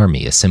at the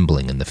army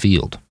assembling in the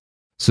field.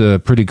 "It's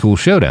a pretty cool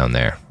show down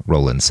there,"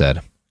 Roland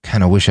said.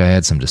 "Kinda wish I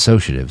had some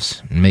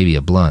dissociatives, and maybe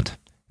a blunt.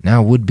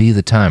 Now would be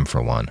the time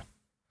for one."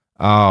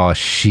 "Aw,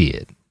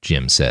 shit,"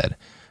 Jim said.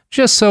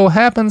 "Just so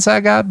happens I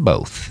got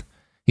both."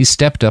 He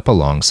stepped up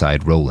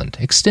alongside Roland,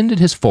 extended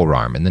his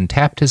forearm, and then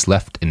tapped his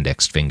left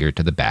index finger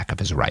to the back of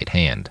his right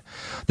hand.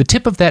 The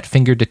tip of that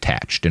finger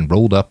detached and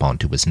rolled up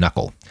onto his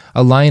knuckle.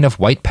 A line of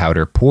white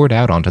powder poured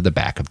out onto the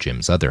back of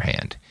Jim's other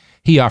hand.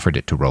 He offered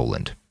it to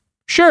Roland.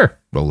 "Sure,"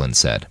 Roland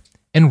said,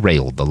 and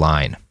railed the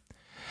line.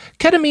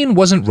 Ketamine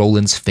wasn't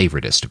Roland's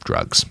favoritist of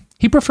drugs.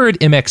 He preferred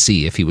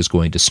MXC if he was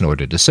going to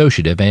snort a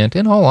dissociative, and,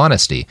 in all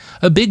honesty,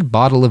 a big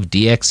bottle of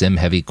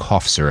DXM-heavy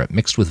cough syrup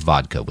mixed with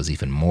vodka was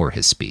even more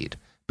his speed.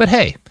 But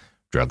hey,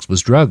 drugs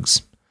was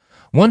drugs.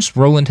 Once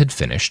Roland had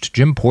finished,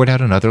 Jim poured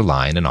out another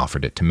line and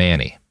offered it to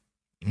Manny.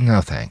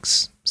 "No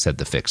thanks," said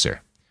the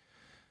fixer.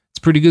 "It's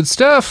pretty good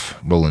stuff,"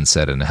 Roland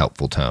said in a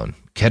helpful tone.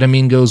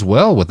 "Ketamine goes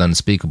well with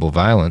unspeakable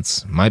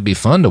violence. Might be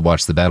fun to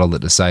watch the battle that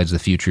decides the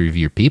future of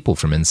your people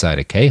from inside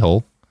a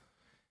K-hole."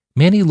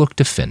 Manny looked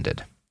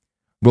offended.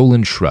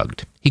 Roland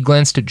shrugged. He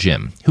glanced at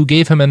Jim, who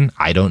gave him an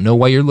 "I don't know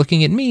why you're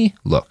looking at me"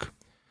 look.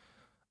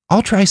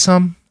 "I'll try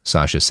some,"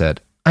 Sasha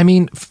said. "I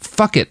mean,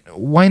 fuck it,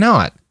 why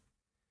not?"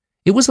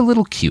 It was a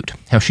little cute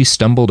how she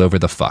stumbled over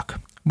the fuck.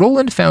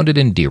 Roland found it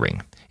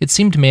endearing. It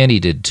seemed Manny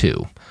did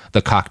too.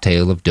 The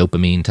cocktail of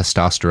dopamine,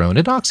 testosterone,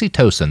 and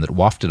oxytocin that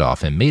wafted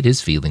off him made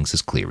his feelings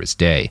as clear as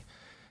day.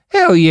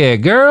 "Hell yeah,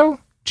 girl,"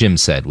 Jim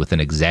said with an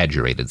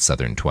exaggerated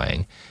southern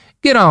twang.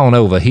 "Get on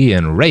over here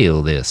and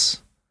rail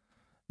this."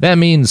 "That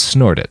means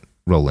snort it,"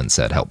 Roland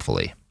said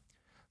helpfully.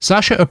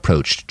 Sasha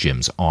approached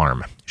Jim's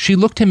arm. She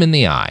looked him in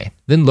the eye,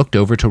 then looked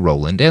over to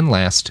Roland and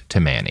last to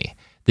Manny.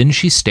 Then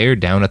she stared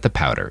down at the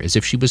powder as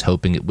if she was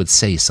hoping it would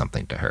say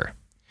something to her.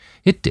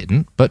 It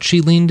didn't, but she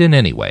leaned in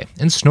anyway,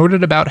 and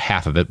snorted about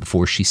half of it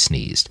before she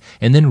sneezed,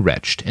 and then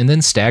retched, and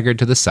then staggered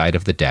to the side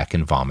of the deck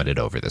and vomited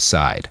over the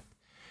side.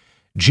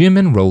 Jim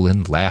and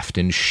Roland laughed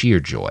in sheer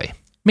joy.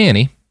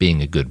 Manny,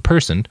 being a good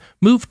person,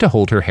 moved to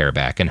hold her hair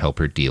back and help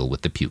her deal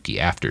with the pukey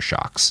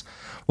aftershocks.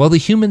 While the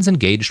humans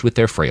engaged with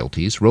their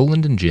frailties,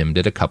 Roland and Jim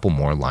did a couple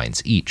more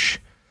lines each.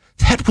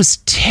 "That was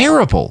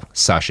terrible,"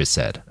 Sasha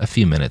said, a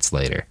few minutes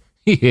later.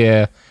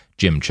 "Yeah,"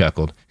 Jim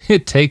chuckled.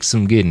 "It takes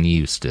some getting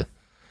used to."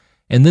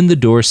 And then the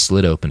door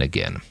slid open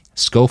again.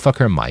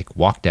 Skullfucker Mike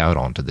walked out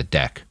onto the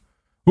deck.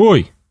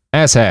 "Oi,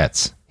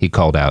 asshats," he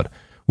called out.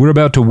 "We're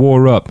about to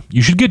war up.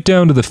 You should get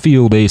down to the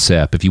field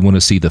ASAP if you want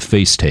to see the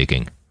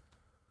face-taking."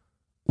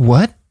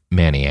 "What?"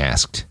 Manny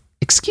asked.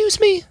 "Excuse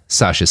me?"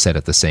 Sasha said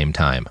at the same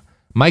time.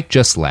 Mike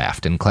just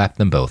laughed and clapped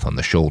them both on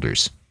the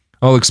shoulders.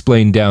 "I'll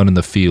explain down in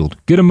the field.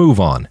 Get a move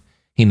on."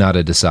 He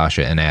nodded to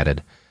Sasha and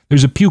added,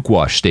 "There's a puke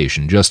wash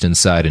station just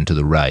inside and to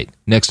the right,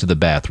 next to the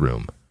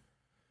bathroom."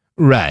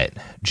 "Right,"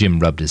 Jim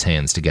rubbed his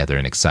hands together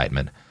in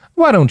excitement.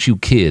 "Why don't you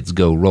kids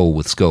go roll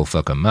with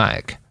Skullfucker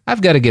Mike?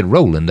 I've got to get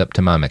Roland up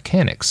to my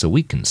mechanic so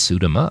we can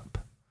suit him up."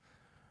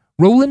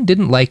 Roland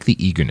didn't like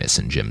the eagerness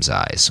in Jim's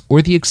eyes,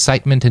 or the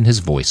excitement in his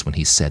voice when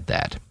he said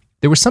that.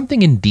 There was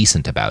something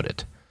indecent about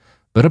it.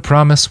 But a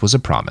promise was a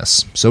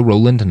promise, so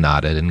Roland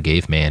nodded and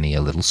gave Manny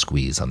a little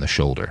squeeze on the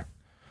shoulder.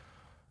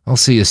 "I'll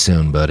see you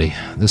soon, buddy.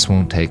 This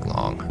won't take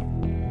long."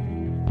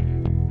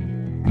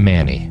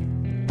 Manny.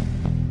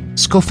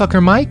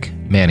 "Skullfucker Mike?"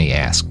 Manny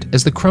asked,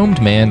 as the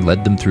chromed man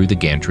led them through the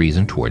gantries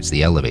and towards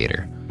the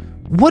elevator.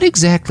 "What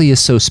exactly is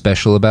so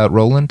special about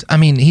Roland? I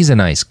mean, he's a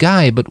nice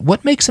guy, but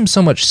what makes him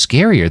so much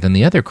scarier than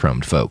the other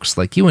chromed folks,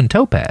 like you and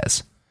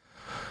Topaz?"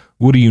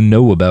 "What do you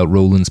know about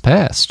Roland's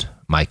past?"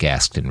 Mike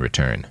asked in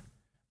return.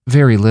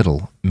 "Very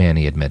little,"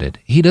 Manny admitted.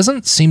 "He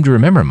doesn't seem to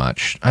remember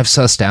much. I've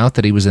sussed out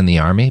that he was in the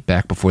army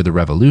back before the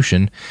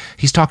revolution.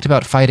 He's talked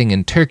about fighting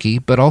in Turkey,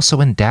 but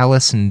also in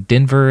Dallas and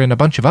Denver and a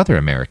bunch of other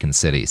American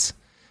cities."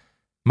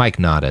 Mike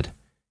nodded.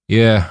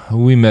 "Yeah,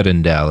 we met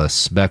in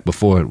Dallas, back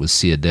before it was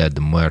Ciudad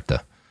de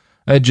Muerta.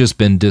 I'd just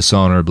been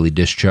dishonorably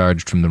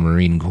discharged from the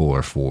Marine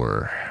Corps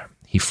for..."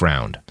 He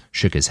frowned,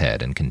 shook his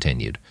head, and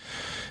continued.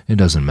 "It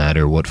doesn't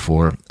matter what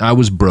for. I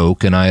was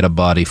broke, and I had a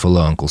body full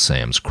of Uncle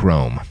Sam's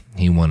chrome.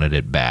 He wanted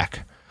it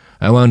back.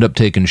 I wound up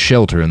taking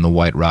shelter in the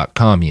White Rock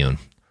Commune.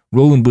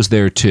 Roland was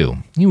there, too.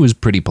 He was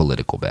pretty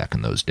political back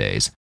in those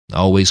days.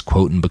 Always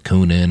quoting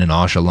Bakunin and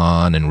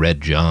Auchelon and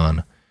Red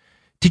John."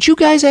 "Did you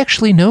guys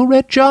actually know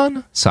Red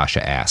John?"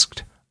 Sasha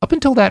asked. Up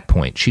until that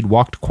point, she'd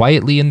walked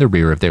quietly in the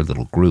rear of their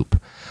little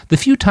group. The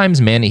few times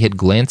Manny had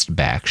glanced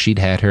back, she'd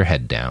had her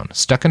head down,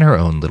 stuck in her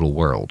own little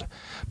world.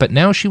 But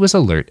now she was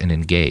alert and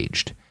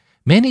engaged.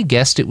 Manny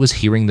guessed it was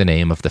hearing the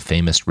name of the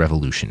famous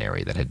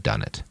revolutionary that had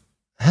done it.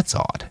 That's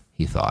odd,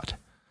 he thought.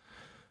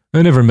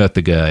 "I never met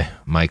the guy,"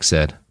 Mike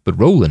said, "but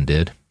Roland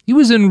did. He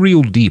was in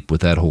real deep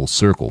with that whole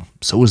circle.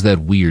 So was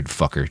that weird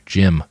fucker,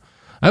 Jim.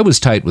 I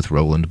was tight with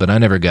Roland, but I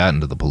never got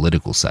into the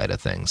political side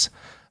of things.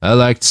 I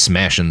liked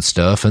smashing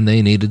stuff, and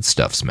they needed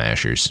stuff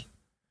smashers."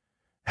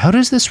 "How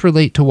does this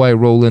relate to why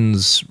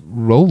Roland's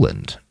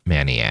Roland?"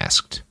 Manny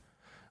asked.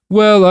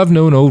 "Well, I've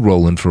known old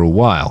Roland for a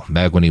while,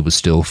 back when he was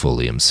still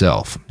fully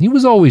himself. He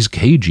was always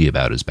cagey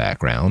about his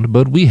background,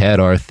 but we had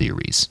our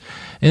theories.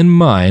 And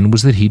mine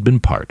was that he'd been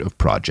part of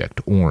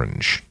Project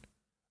Orange."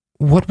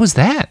 "What was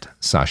that?"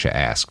 Sasha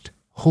asked.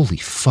 "Holy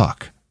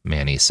fuck,"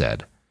 Manny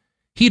said.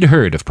 He'd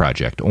heard of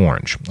Project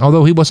Orange,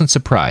 although he wasn't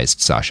surprised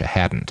Sasha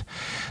hadn't.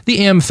 The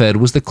Amfed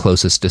was the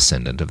closest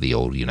descendant of the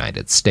old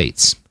United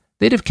States.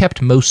 They'd have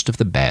kept most of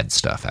the bad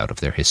stuff out of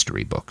their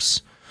history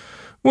books.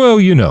 "Well,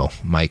 you know,"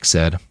 Mike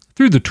said.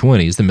 "Through the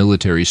 20s, the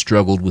military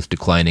struggled with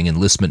declining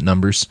enlistment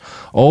numbers.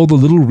 All the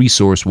little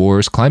resource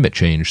wars climate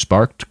change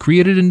sparked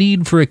created a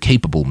need for a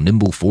capable,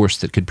 nimble force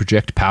that could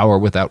project power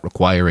without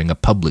requiring a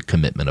public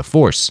commitment of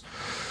force.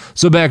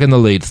 So back in the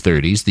late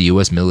 30s, the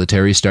U.S.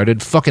 military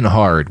started fucking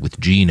hard with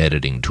gene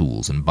editing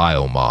tools and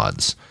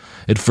biomods.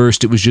 At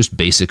first, it was just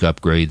basic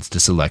upgrades to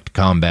select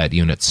combat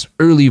units,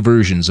 early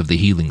versions of the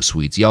healing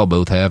suites y'all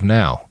both have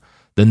now.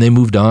 Then they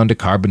moved on to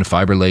carbon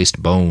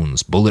fiber-laced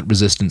bones,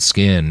 bullet-resistant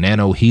skin,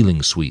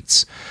 nano-healing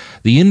suites.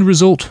 The end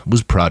result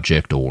was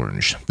Project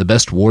Orange, the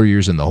best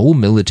warriors in the whole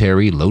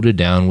military loaded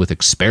down with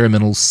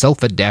experimental,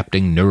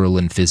 self-adapting neural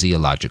and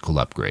physiological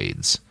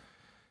upgrades."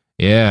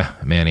 "Yeah,"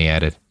 Manny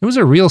added. "It was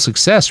a real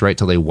success right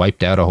till they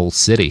wiped out a whole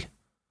city."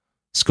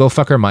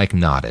 Skullfucker Mike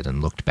nodded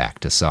and looked back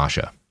to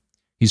Sasha.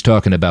 "He's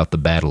talking about the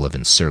Battle of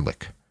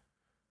Incirlik."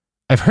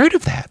 "I've heard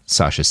of that,"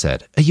 Sasha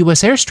said. "A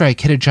U.S.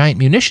 airstrike hit a giant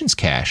munitions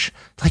cache.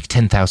 Like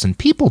 10,000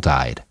 people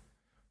died."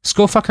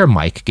 Skullfucker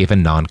Mike gave a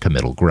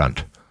non-committal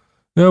grunt.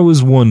 "That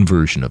was one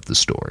version of the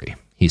story,"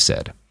 he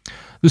said.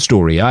 "The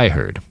story I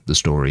heard, the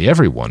story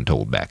everyone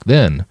told back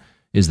then,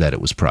 is that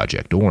it was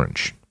Project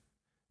Orange."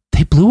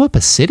 "They blew up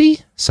a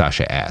city?"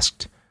 Sasha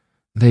asked.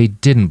 "They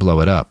didn't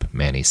blow it up,"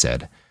 Manny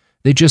said.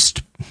 "They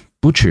just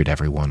butchered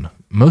everyone,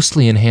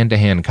 mostly in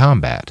hand-to-hand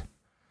combat."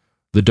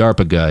 "The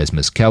DARPA guys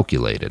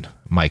miscalculated,"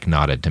 Mike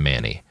nodded to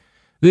Manny.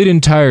 They'd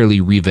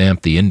entirely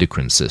revamped the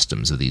endocrine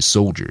systems of these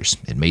soldiers.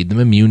 It made them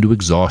immune to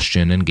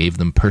exhaustion and gave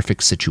them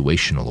perfect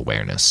situational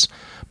awareness.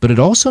 But it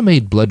also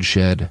made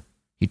bloodshed.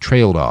 He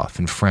trailed off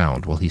and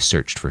frowned while he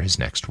searched for his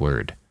next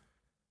word.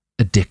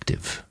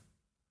 Addictive.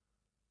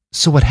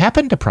 So what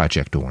happened to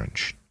Project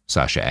Orange?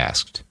 Sasha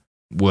asked.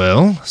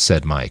 Well,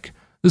 said Mike,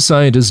 the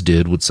scientists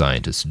did what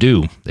scientists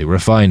do. They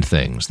refined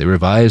things, they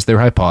revised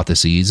their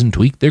hypotheses and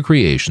tweaked their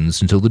creations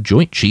until the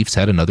Joint Chiefs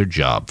had another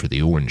job for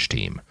the Orange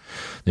team.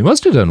 They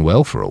must have done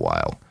well for a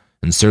while.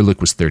 And Serlich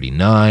was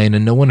 39,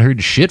 and no one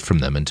heard shit from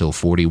them until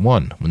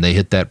 41, when they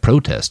hit that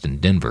protest in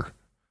Denver.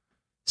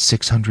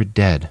 600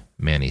 dead,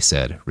 Manny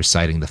said,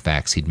 reciting the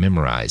facts he'd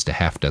memorized a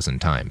half-dozen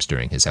times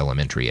during his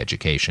elementary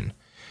education,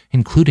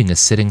 including a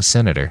sitting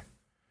senator.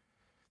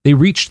 They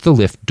reached the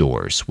lift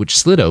doors, which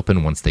slid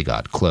open once they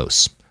got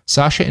close.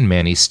 Sasha and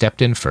Manny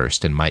stepped in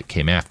first, and Mike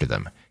came after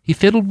them. He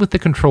fiddled with the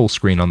control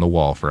screen on the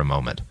wall for a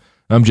moment.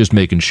 I'm just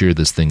making sure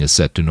this thing is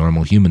set to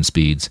normal human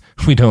speeds.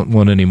 We don't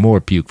want any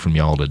more puke from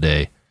y'all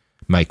today.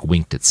 Mike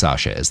winked at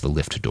Sasha as the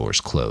lift doors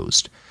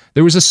closed.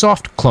 There was a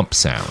soft clump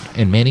sound,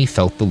 and Manny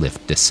felt the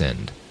lift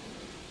descend.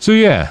 So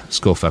yeah,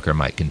 Skullfucker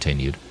Mike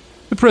continued,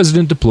 the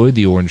president deployed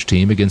the Orange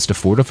team against a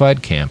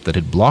fortified camp that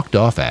had blocked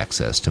off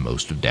access to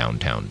most of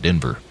downtown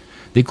Denver.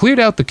 They cleared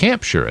out the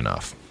camp, sure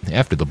enough.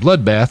 After the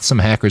bloodbath, some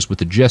hackers with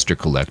the Jester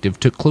Collective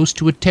took close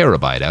to 1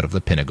 terabyte out of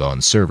the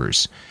Pentagon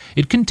servers.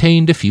 It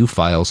contained a few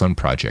files on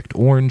Project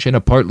Orange and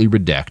a partly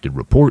redacted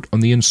report on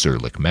the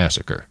Incirlik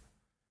massacre.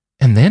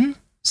 And then?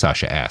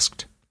 Sasha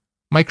asked.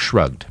 Mike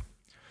shrugged.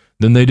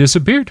 Then they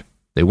disappeared.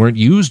 They weren't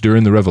used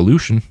during the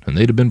revolution, and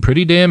they'd have been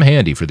pretty damn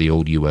handy for the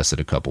old U.S. at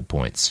a couple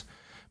points.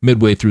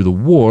 Midway through the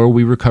war,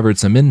 we recovered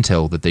some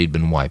intel that they'd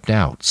been wiped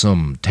out,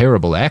 some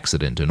terrible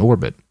accident in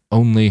orbit.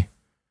 Only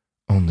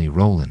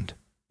Roland,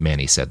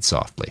 Manny said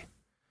softly.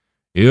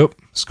 Yep,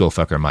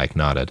 Skullfucker Mike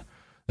nodded.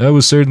 That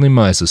was certainly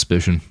my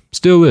suspicion.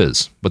 Still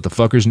is, but the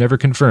fuckers never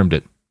confirmed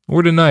it,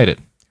 or denied it.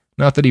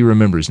 Not that he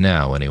remembers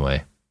now,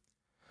 anyway.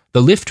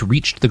 The lift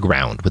reached the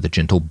ground with a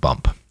gentle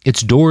bump.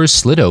 Its doors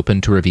slid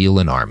open to reveal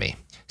an army.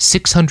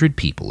 600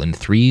 people in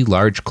 3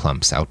 large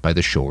clumps out by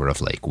the shore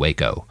of Lake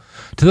Waco.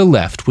 To the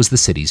left was the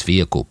city's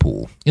vehicle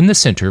pool. In the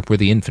center were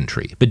the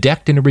infantry,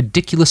 bedecked in a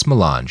ridiculous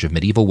melange of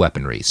medieval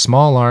weaponry,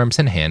 small arms,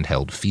 and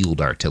handheld field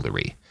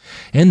artillery.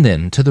 And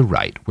then, to the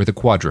right, were the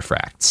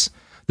quadrifracts.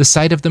 The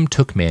sight of them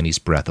took Manny's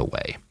breath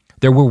away.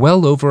 There were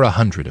well over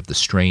 100 of the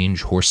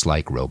strange,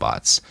 horse-like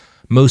robots.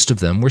 Most of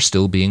them were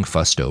still being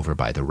fussed over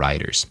by the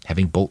riders,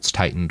 having bolts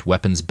tightened,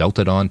 weapons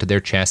belted onto their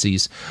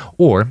chassis,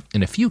 or,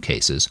 in a few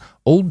cases,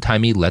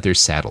 old-timey leather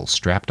saddles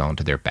strapped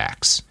onto their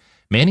backs.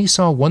 Manny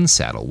saw one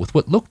saddle with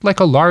what looked like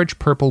a large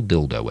purple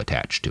dildo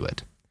attached to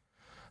it.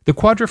 The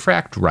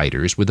quadrifract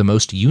riders were the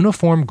most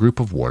uniform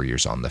group of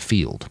warriors on the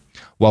field.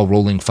 While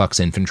Rolling Fuck's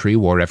infantry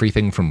wore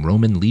everything from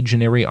Roman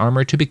legionary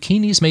armor to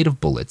bikinis made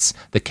of bullets,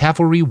 the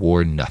cavalry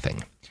wore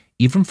nothing.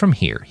 Even from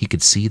here, he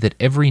could see that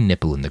every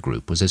nipple in the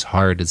group was as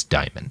hard as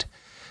diamond.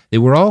 They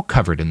were all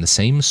covered in the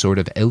same sort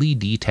of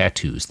LED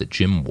tattoos that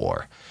Jim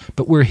wore,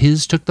 but where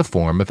his took the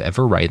form of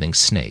ever-writhing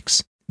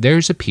snakes,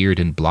 theirs appeared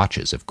in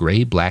blotches of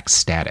gray-black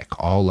static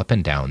all up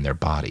and down their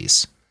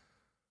bodies.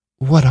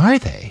 What are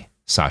they?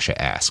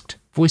 Sasha asked,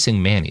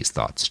 voicing Manny's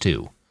thoughts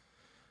too.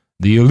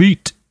 The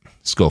elite,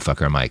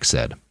 Skullfucker Mike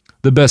said.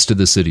 The best of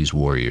the city's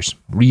warriors.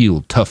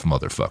 Real tough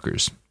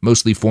motherfuckers.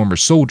 Mostly former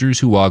soldiers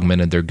who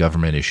augmented their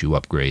government-issue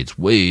upgrades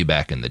way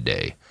back in the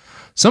day.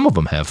 Some of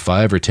them have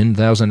 5,000 or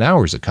 10,000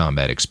 hours of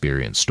combat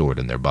experience stored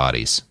in their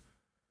bodies.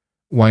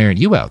 Why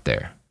aren't you out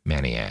there?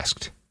 Manny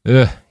asked.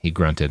 He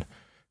grunted.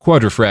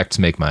 Quadrifracts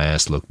make my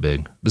ass look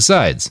big.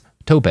 Besides,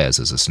 Topaz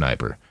is a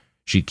sniper.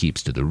 She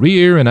keeps to the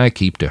rear and I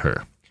keep to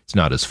her. It's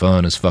not as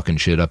fun as fucking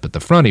shit up at the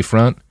fronty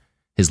front.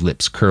 His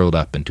lips curled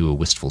up into a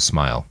wistful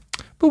smile.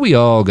 But we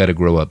all gotta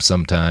grow up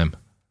sometime.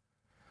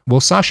 While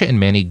Sasha and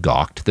Manny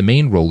gawked, the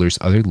main roller's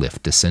other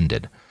lift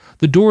descended.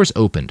 The doors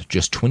opened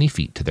just 20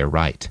 feet to their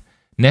right.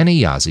 Nana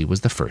Yazi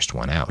was the first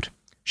one out.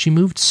 She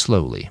moved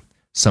slowly.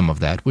 Some of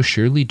that was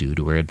surely due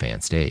to her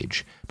advanced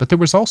age, but there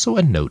was also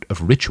a note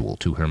of ritual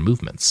to her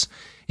movements.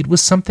 It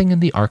was something in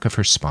the arc of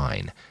her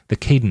spine, the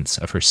cadence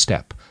of her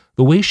step,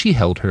 the way she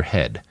held her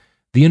head.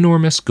 The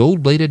enormous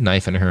gold-bladed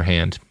knife in her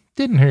hand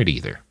didn't hurt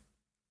either.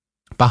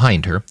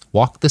 Behind her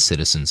walked the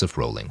citizens of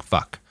Rolling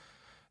Fuck.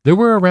 There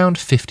were around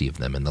 50 of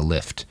them in the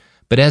lift,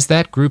 but as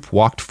that group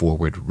walked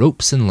forward,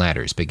 ropes and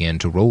ladders began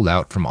to roll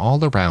out from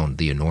all around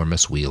the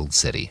enormous wheeled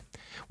city.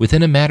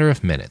 Within a matter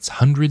of minutes,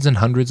 hundreds and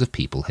hundreds of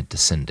people had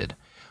descended.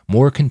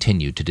 More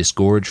continued to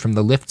disgorge from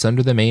the lifts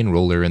under the main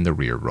roller and the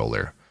rear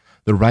roller.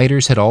 The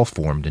riders had all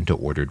formed into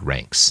ordered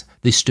ranks.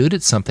 They stood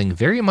at something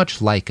very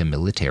much like a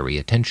military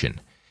attention.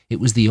 It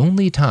was the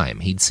only time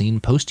he'd seen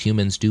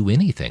posthumans do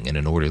anything in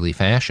an orderly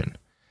fashion.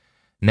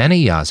 Nana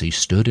Yazi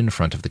stood in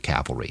front of the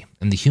cavalry,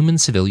 and the human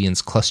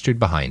civilians clustered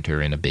behind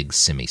her in a big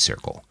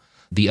semicircle.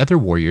 The other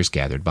warriors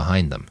gathered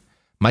behind them.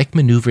 Mike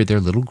maneuvered their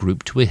little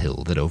group to a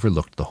hill that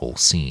overlooked the whole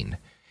scene.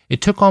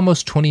 It took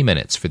almost 20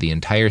 minutes for the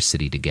entire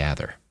city to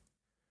gather.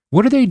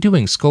 What are they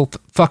doing,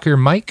 Skullfucker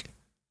Mike?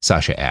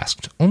 Sasha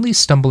asked, only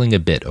stumbling a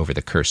bit over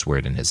the curse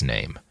word in his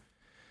name.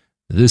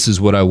 "This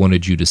is what I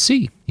wanted you to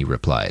see," he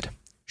replied.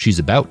 "She's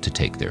about to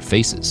take their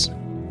faces."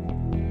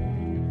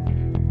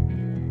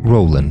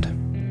 Roland.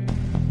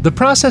 The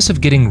process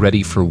of getting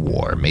ready for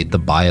war made the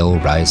bile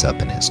rise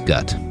up in his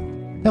gut.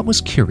 That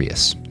was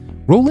curious.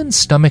 Roland's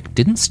stomach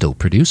didn't still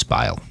produce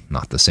bile,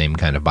 not the same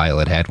kind of bile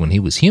it had when he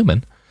was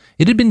human.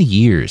 It had been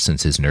years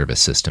since his nervous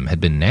system had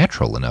been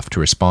natural enough to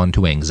respond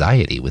to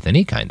anxiety with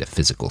any kind of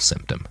physical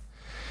symptom.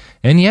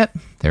 And yet,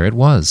 there it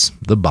was,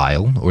 the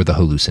bile, or the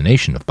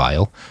hallucination of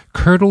bile,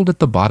 curdled at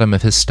the bottom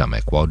of his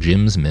stomach while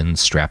Jim's men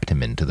strapped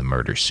him into the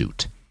murder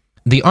suit.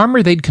 The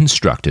armor they'd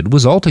constructed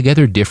was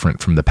altogether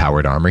different from the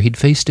powered armor he'd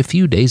faced a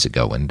few days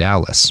ago in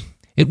Dallas.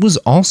 It was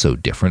also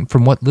different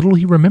from what little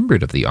he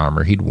remembered of the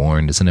armor he'd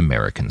worn as an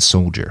American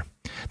soldier.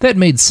 That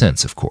made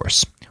sense, of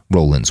course.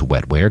 Roland's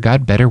wetware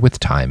got better with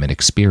time and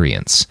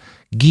experience.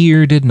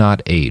 Gear did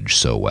not age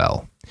so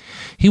well.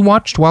 He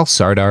watched while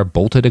Sardar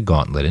bolted a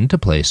gauntlet into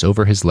place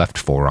over his left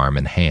forearm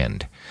and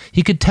hand.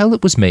 He could tell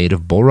it was made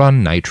of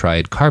boron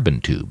nitride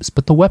carbon tubes,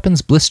 but the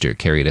weapon's blister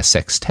carried a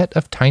sextet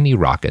of tiny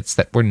rockets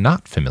that were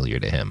not familiar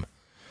to him.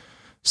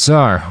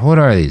 "Sar, what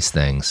are these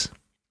things?"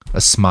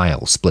 A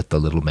smile split the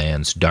little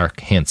man's dark,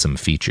 handsome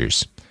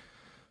features.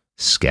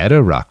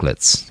 "Scatter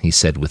rocklets," he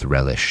said with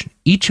relish.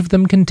 "Each of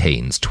them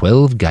contains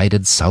 12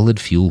 guided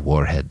solid-fuel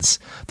warheads.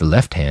 The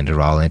left-hand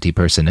are all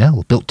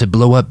anti-personnel, built to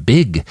blow up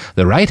big.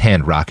 The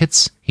right-hand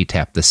rockets," he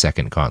tapped the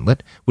second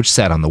gauntlet, which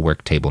sat on the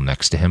work table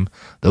next to him,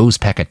 "those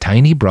pack a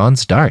tiny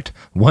bronze dart.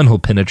 One will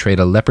penetrate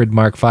a Leopard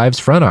Mark V's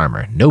front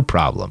armor, no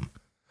problem."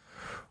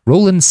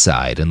 Roland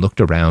sighed and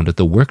looked around at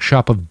the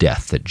workshop of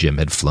death that Jim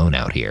had flown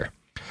out here.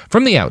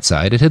 From the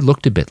outside, it had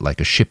looked a bit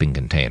like a shipping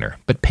container,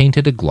 but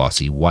painted a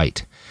glossy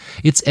white.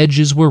 Its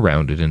edges were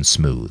rounded and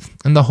smooth,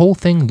 and the whole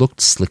thing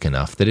looked slick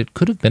enough that it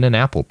could have been an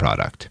Apple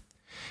product.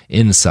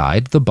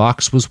 Inside, the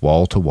box was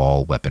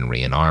wall-to-wall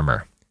weaponry and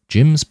armor,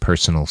 Jim's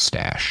personal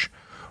stash.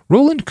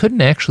 Roland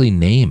couldn't actually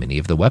name any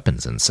of the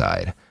weapons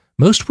inside.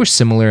 Most were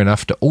similar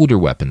enough to older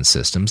weapon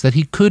systems that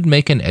he could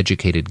make an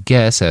educated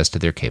guess as to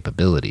their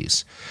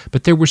capabilities,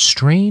 but there were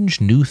strange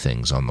new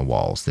things on the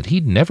walls that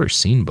he'd never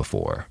seen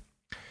before.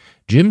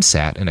 Jim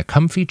sat in a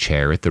comfy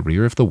chair at the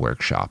rear of the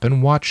workshop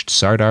and watched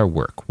Sardar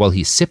work while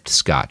he sipped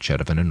scotch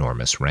out of an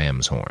enormous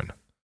ram's horn.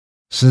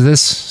 So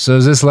is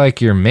this like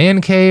your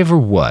man cave or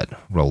what?"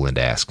 Roland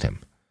asked him.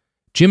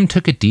 Jim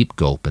took a deep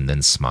gulp and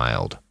then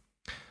smiled.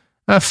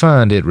 "I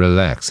find it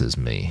relaxes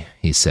me,"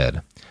 he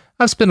said.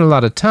 "I've spent a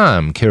lot of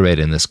time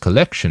curating this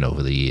collection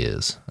over the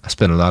years. I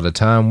spent a lot of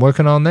time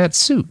working on that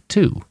suit,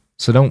 too,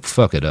 so don't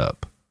fuck it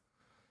up."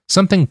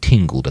 Something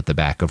tingled at the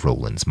back of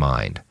Roland's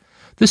mind.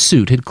 The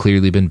suit had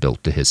clearly been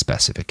built to his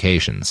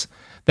specifications.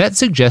 That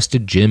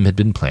suggested Jim had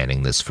been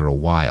planning this for a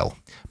while,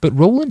 but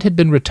Roland had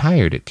been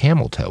retired at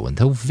Camel Toe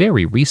until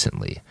very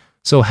recently.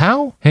 So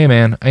how? "Hey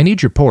man, I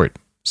need your port,"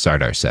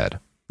 Sardar said.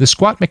 The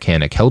squat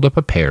mechanic held up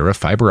a pair of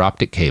fiber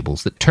optic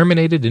cables that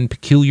terminated in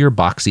peculiar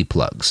boxy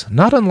plugs,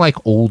 not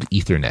unlike old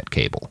Ethernet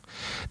cable.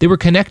 They were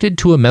connected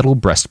to a metal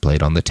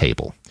breastplate on the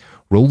table.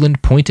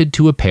 Roland pointed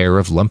to a pair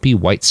of lumpy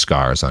white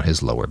scars on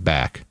his lower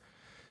back.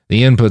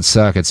 "The input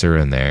sockets are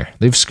in there.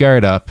 They've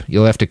scarred up.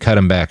 You'll have to cut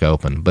them back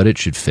open, but it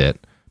should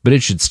fit. But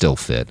it should still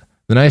fit.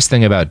 The nice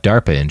thing about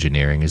DARPA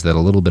engineering is that a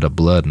little bit of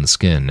blood and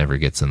skin never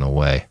gets in the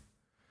way."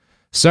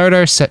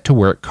 Sardar set to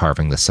work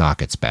carving the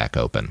sockets back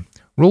open.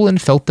 Roland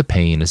felt the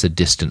pain as a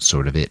distant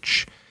sort of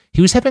itch.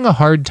 He was having a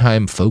hard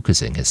time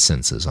focusing his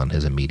senses on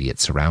his immediate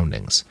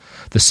surroundings.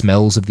 The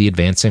smells of the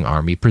advancing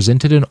army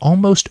presented an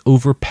almost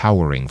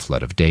overpowering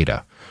flood of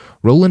data.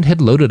 Roland had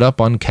loaded up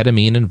on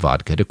ketamine and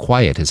vodka to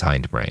quiet his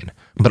hindbrain,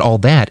 but all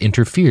that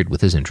interfered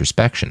with his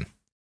introspection.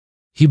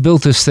 "You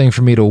built this thing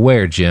for me to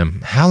wear,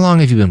 Jim. How long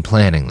have you been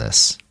planning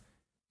this?"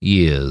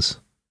 "Years,"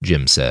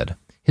 Jim said.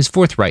 His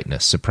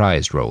forthrightness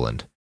surprised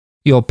Roland.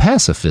 "Your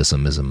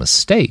pacifism is a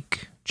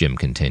mistake," Jim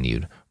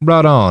continued,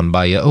 "brought on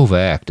by your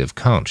overactive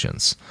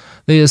conscience.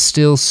 There is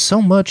still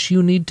so much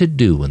you need to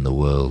do in the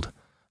world.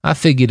 I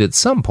figured at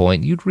some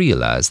point you'd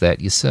realize that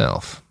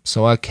yourself,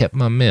 so I kept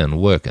my men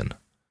working."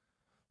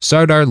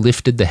 Sardar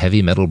lifted the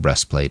heavy metal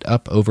breastplate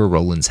up over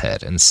Roland's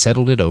head and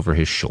settled it over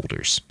his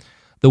shoulders.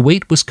 The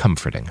weight was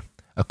comforting.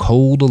 A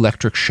cold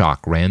electric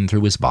shock ran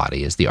through his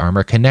body as the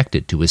armor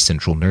connected to his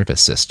central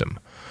nervous system.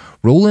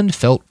 Roland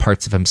felt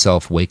parts of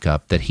himself wake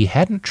up that he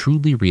hadn't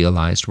truly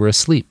realized were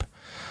asleep.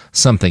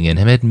 Something in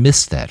him had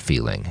missed that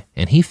feeling,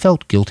 and he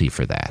felt guilty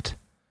for that.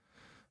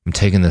 "I'm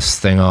taking this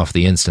thing off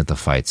the instant the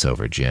fight's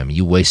over, Jim.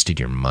 You wasted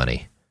your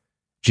money."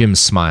 Jim's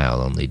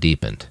smile only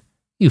deepened.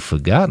 "You've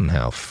forgotten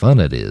how fun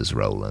it is,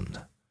 Roland."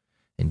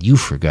 "And you've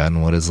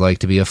forgotten what it's like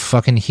to be a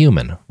fucking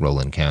human,"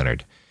 Roland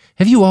countered.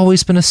 "Have you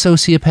always been a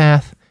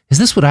sociopath? Is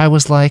this what I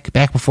was like,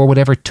 back before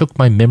whatever took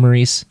my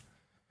memories?"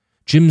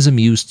 Jim's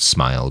amused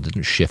smile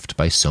didn't shift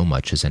by so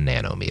much as a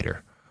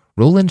nanometer.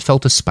 Roland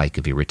felt a spike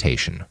of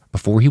irritation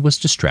before he was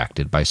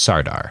distracted by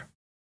Sardar.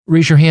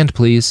 "Raise your hand,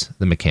 please,"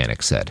 the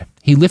mechanic said.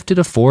 He lifted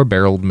a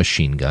 4-barreled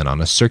machine gun on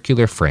a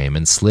circular frame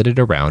and slid it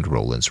around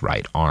Roland's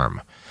right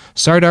arm.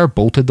 Sardar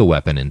bolted the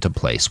weapon into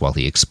place while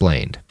he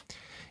explained.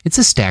 "It's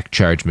a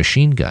stack-charge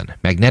machine gun,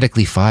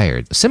 magnetically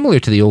fired, similar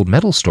to the old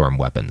Metal Storm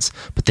weapons,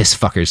 but this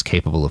fucker's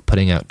capable of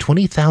putting out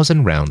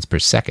 20,000 rounds per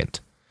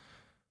second."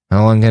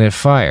 "How long can it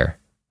fire?"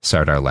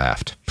 Sardar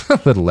laughed. "A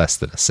little less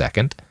than a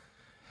second."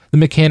 The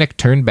mechanic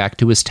turned back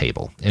to his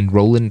table, and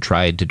Roland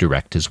tried to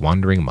direct his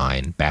wandering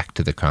mind back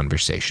to the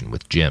conversation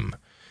with Jim.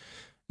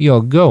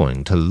 "You're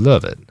going to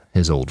love it,"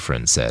 his old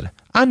friend said.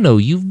 "I know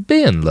you've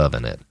been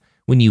loving it.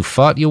 When you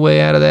fought your way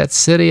out of that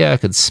city, I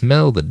could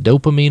smell the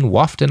dopamine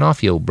wafting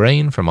off your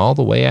brain from all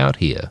the way out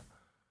here."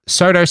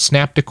 Sardar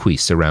snapped a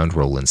cuisse around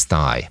Roland's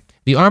thigh.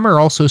 The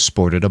armor also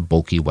sported a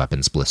bulky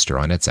weapons blister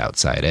on its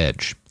outside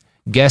edge.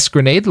 "Gas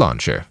grenade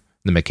launcher,"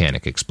 the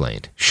mechanic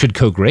explained. "Should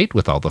go great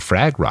with all the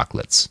frag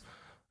rocklets."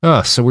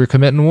 "Oh, so we're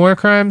committing war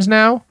crimes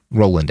now?"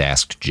 Roland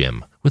asked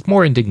Jim, with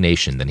more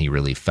indignation than he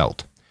really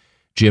felt.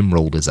 Jim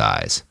rolled his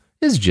eyes.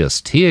 "It's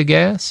just tear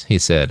gas," he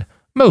said.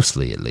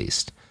 "Mostly, at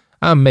least.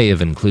 I may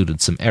have included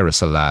some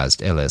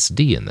aerosolized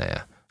LSD in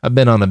there. I've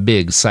been on a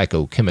big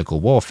psychochemical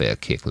warfare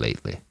kick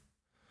lately."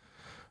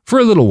 For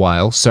a little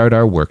while,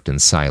 Sardar worked in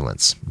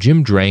silence.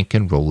 Jim drank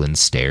and Roland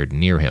stared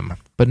near him,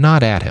 but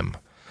not at him.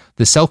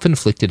 The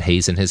self-inflicted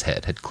haze in his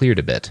head had cleared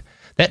a bit.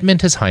 That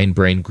meant his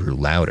hindbrain grew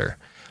louder.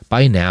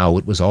 By now,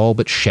 it was all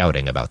but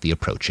shouting about the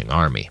approaching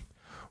army.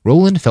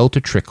 Roland felt a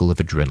trickle of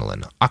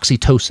adrenaline,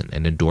 oxytocin,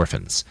 and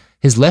endorphins.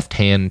 His left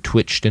hand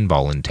twitched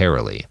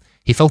involuntarily.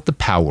 He felt the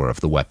power of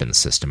the weapons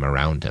system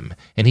around him,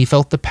 and he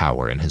felt the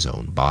power in his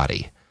own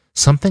body.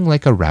 Something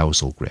like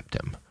arousal gripped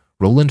him.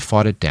 Roland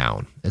fought it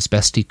down, as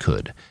best he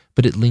could,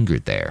 but it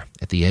lingered there,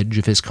 at the edge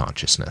of his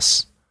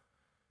consciousness.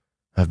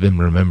 "I've been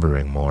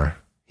remembering more,"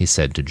 he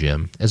said to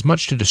Jim, as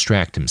much to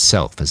distract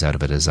himself as out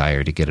of a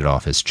desire to get it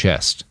off his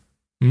chest.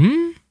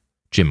 "Hmm?"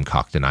 Jim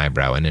cocked an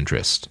eyebrow in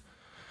interest.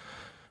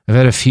 "I've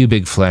had a few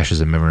big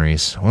flashes of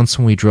memories. Once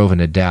when we drove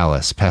into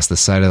Dallas, past the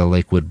site of the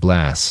Lakewood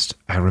blast,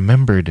 I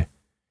remembered..."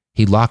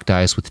 He locked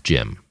eyes with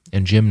Jim,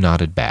 and Jim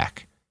nodded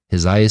back.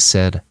 His eyes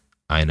said,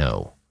 "I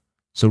know."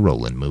 So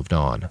Roland moved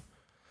on.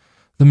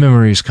 "The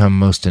memories come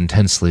most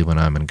intensely when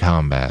I'm in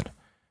combat.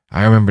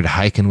 I remembered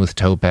hiking with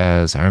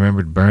Topaz. I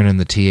remembered burning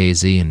the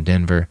TAZ in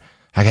Denver.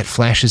 I got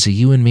flashes of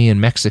you and me in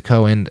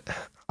Mexico, and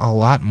a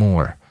lot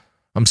more.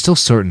 I'm still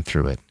sorting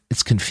through it.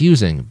 It's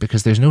confusing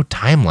because there's no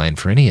timeline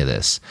for any of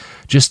this.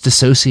 Just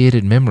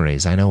dissociated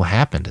memories I know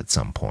happened at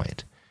some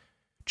point."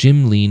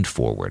 Jim leaned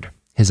forward.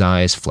 His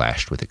eyes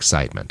flashed with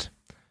excitement.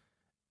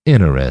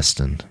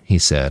 "Interesting," he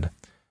said.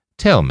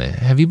 "Tell me,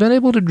 have you been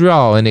able to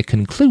draw any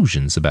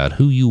conclusions about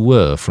who you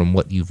were from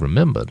what you've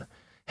remembered?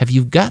 Have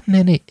you gotten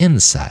any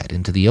insight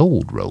into the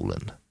old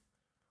Roland?"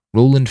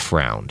 Roland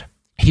frowned.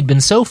 He'd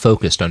been so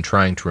focused on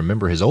trying to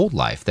remember his old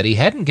life that he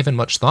hadn't given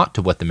much thought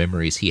to what the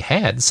memories he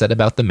had said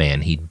about the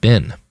man he'd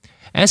been.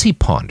 As he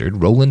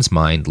pondered, Roland's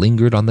mind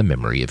lingered on the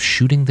memory of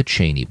shooting the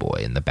Cheney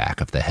boy in the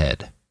back of the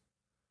head.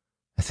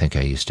 "I think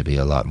I used to be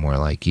a lot more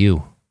like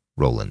you,"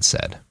 Roland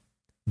said.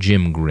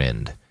 Jim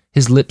grinned.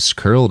 His lips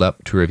curled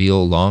up to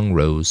reveal long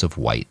rows of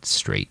white,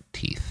 straight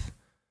teeth.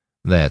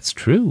 "That's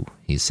true,"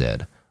 he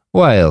said.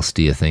 "Why else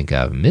do you think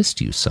I've missed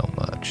you so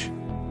much?"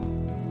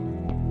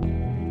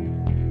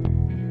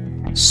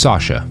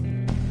 Sasha.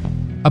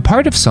 A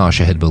part of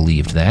Sasha had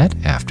believed that,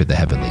 after the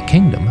Heavenly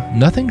Kingdom,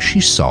 nothing she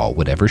saw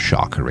would ever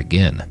shock her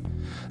again.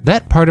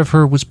 That part of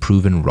her was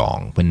proven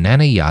wrong when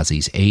Nana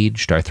Yazi's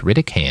aged,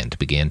 arthritic hand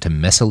began to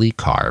messily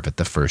carve at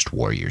the first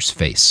warrior's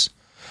face.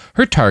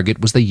 Her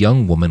target was the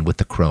young woman with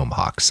the chrome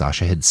hawk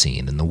Sasha had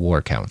seen in the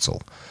War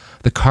Council.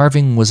 The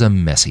carving was a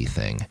messy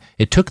thing.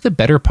 It took the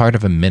better part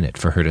of a minute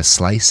for her to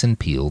slice and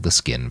peel the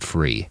skin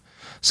free.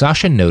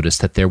 Sasha noticed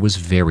that there was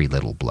very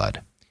little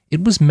blood.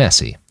 It was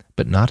messy,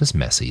 but not as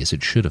messy as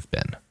it should have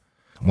been.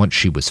 Once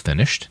she was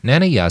finished,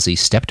 Nana Yazi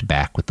stepped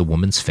back with the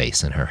woman's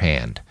face in her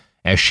hand.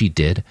 As she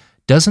did,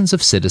 dozens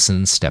of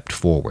citizens stepped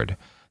forward.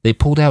 They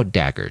pulled out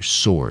daggers,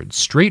 swords,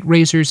 straight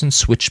razors, and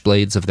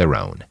switchblades of their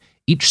own.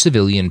 Each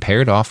civilian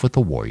paired off with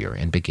the warrior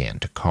and began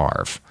to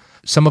carve.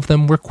 Some of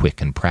them were quick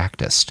and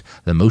practiced.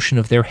 The motion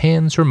of their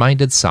hands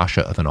reminded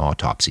Sasha of an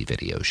autopsy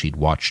video she'd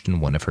watched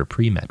in one of her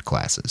pre-med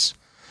classes.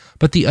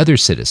 But the other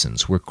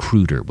citizens were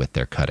cruder with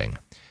their cutting.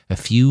 A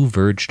few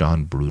verged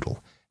on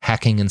brutal,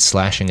 hacking and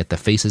slashing at the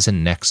faces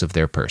and necks of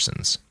their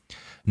persons.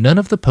 None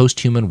of the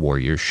post-human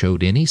warriors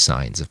showed any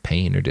signs of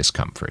pain or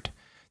discomfort.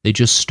 They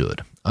just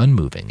stood,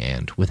 unmoving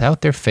and,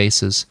 without their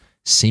faces,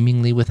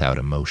 seemingly without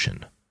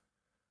emotion.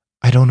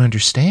 "I don't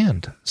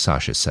understand,"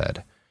 Sasha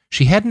said.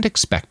 She hadn't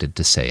expected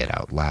to say it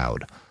out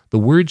loud. The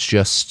words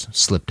just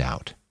slipped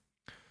out.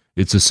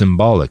 "It's a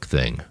symbolic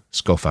thing,"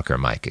 Skullfucker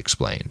Mike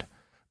explained.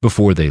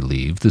 "Before they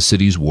leave, the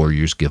city's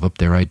warriors give up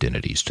their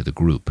identities to the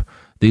group.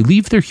 They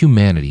leave their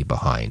humanity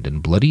behind in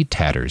bloody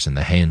tatters in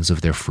the hands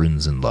of their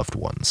friends and loved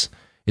ones.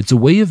 It's a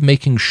way of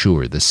making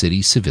sure the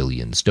city's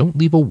civilians don't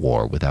leave a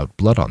war without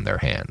blood on their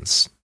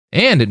hands.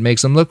 And it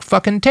makes them look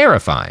fucking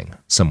terrifying,"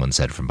 someone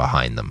said from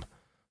behind them.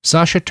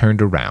 Sasha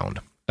turned around.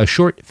 A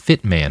short,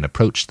 fit man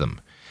approached them.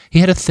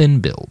 He had a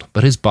thin build,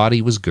 but his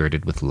body was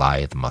girded with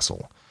lithe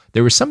muscle.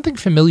 There was something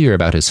familiar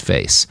about his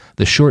face,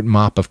 the short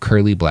mop of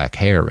curly black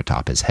hair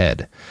atop his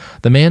head.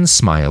 The man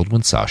smiled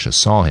when Sasha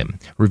saw him,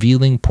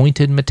 revealing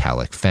pointed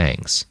metallic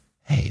fangs.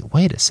 "Hey,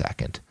 wait a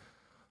second."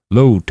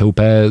 "'Lo,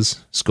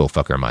 Topaz,"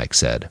 Skullfucker Mike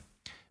said.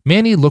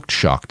 Manny looked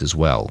shocked as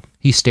well.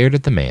 He stared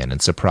at the man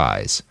in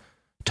surprise.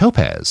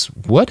 "Topaz,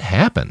 what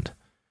happened?"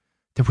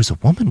 "There was a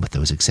woman with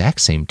those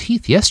exact same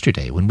teeth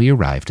yesterday when we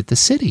arrived at the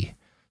city."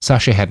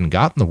 Sasha hadn't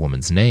gotten the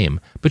woman's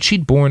name, but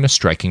she'd borne a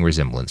striking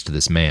resemblance to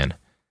this man.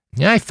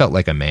 "I felt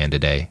like a man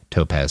today,"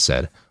 Topaz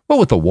said. "What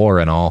with the war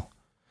and all."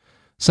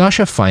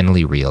 Sasha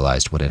finally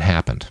realized what had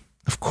happened.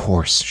 Of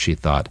course, she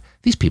thought,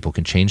 these people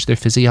can change their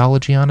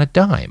physiology on a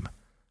dime.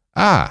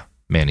 "Ah,"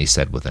 Manny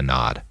said with a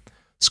nod.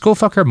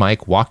 Skullfucker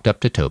Mike walked up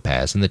to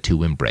Topaz and the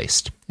two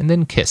embraced, and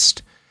then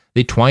kissed.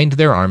 They twined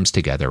their arms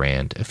together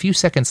and, a few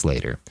seconds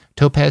later,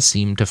 Topaz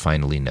seemed to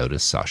finally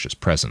notice Sasha's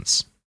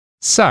presence.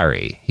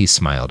 "Sorry," he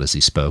smiled as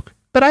he spoke,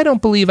 "but I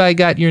don't believe I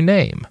got your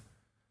name."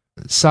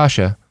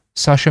 Sasha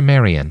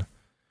Marion."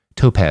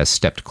 Topaz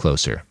stepped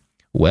closer.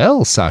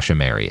 "Well, Sasha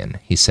Marion,"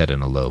 he said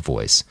in a low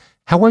voice,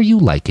 "how are you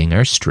liking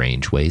our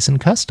strange ways and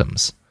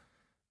customs?"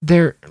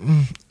 "They're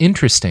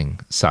interesting,"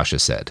 Sasha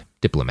said,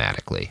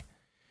 diplomatically.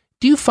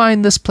 "Do you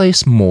find this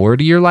place more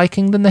to your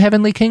liking than the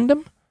Heavenly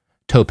Kingdom?"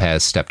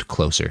 Topaz stepped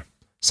closer.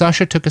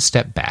 Sasha took a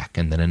step back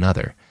and then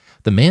another.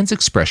 The man's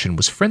expression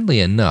was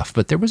friendly enough,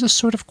 but there was a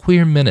sort of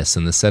queer menace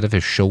in the set of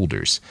his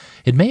shoulders.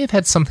 It may have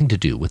had something to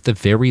do with the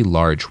very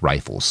large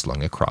rifle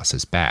slung across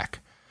his back.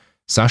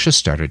 Sasha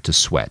started to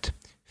sweat.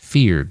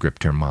 Fear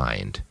gripped her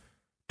mind.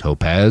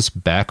 "Topaz,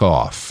 back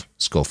off."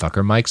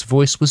 Skullfucker Mike's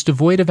voice was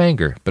devoid of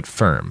anger, but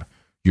firm.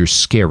 "You're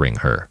scaring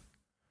her."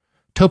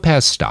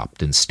 Topaz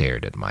stopped and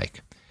stared at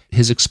Mike.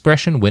 His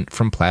expression went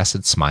from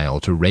placid smile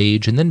to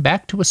rage and then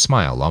back to a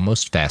smile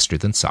almost faster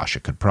than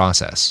Sasha could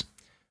process.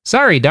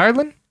 "Sorry,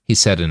 darling," he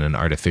said in an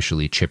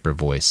artificially chipper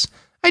voice.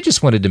 "I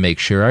just wanted to make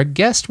sure our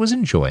guest was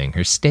enjoying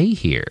her stay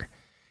here."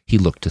 He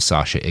looked to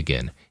Sasha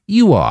again.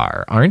 "You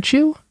are, aren't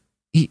you?"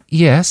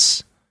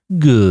 Yes."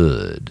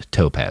 "Good,"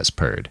 Topaz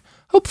purred.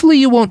 "Hopefully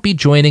you won't be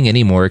joining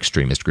any more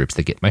extremist groups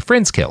that get my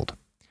friends killed."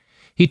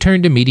 He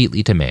turned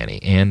immediately to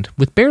Manny and,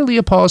 with barely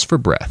a pause for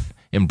breath,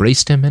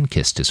 embraced him and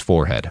kissed his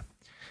forehead.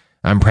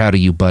 "I'm proud of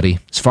you, buddy.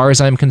 As far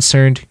as I'm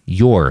concerned,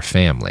 you're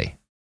family."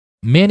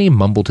 Manny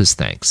mumbled his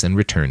thanks and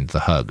returned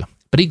the hug,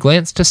 but he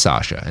glanced to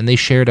Sasha and they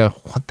shared a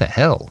 "what the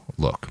hell"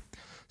 look.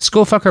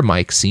 Skullfucker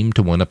Mike seemed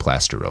to want to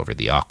plaster over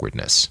the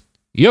awkwardness.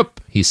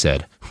 "Yup," he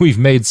said. "We've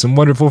made some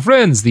wonderful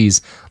friends these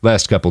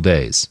last couple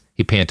days."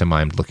 He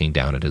pantomimed looking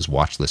down at his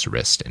watchless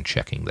wrist and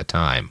checking the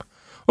time.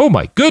 "Oh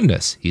my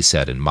goodness," he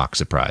said in mock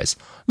surprise.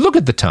 "Look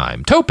at the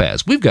time.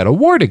 Topaz, we've got a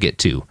war to get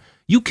to.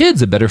 You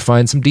kids had better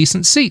find some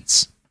decent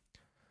seats."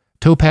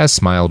 Topaz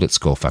smiled at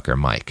Skullfucker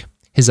Mike.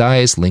 His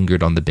eyes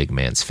lingered on the big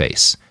man's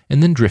face,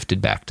 and then drifted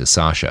back to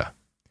Sasha.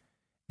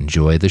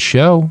 "Enjoy the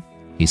show,"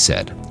 he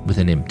said, with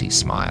an empty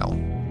smile.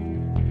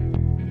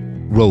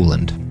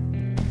 Roland.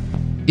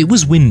 It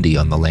was windy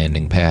on the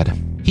landing pad.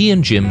 He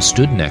and Jim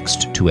stood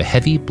next to a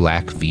heavy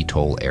black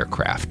VTOL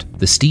aircraft,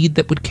 the steed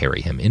that would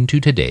carry him into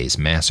today's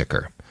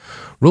massacre.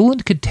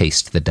 Roland could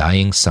taste the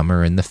dying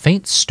summer and the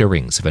faint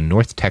stirrings of a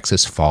North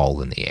Texas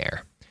fall in the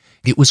air.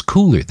 It was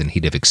cooler than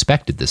he'd have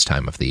expected this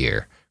time of the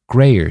year,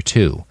 grayer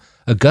too.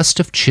 A gust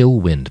of chill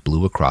wind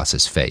blew across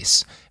his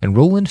face, and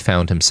Roland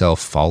found himself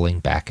falling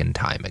back in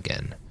time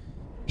again.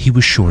 He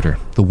was shorter.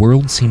 The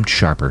world seemed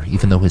sharper,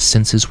 even though his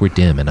senses were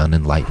dim and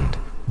unenlightened.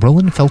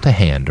 Roland felt a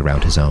hand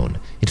around his own.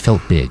 It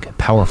felt big,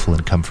 powerful,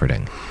 and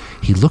comforting.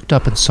 He looked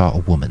up and saw a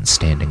woman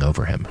standing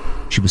over him.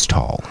 She was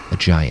tall, a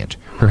giant.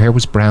 Her hair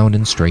was brown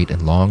and straight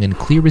and long and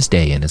clear as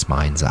day in his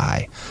mind's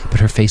eye, but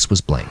her face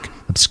was blank,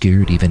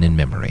 obscured even in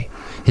memory.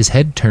 His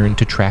head turned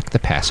to track the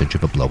passage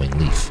of a blowing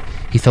leaf.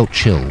 He felt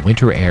chill,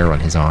 winter air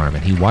on his arm,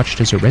 and he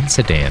watched as a red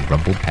sedan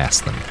rumbled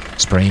past them,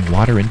 spraying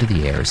water into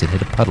the air as it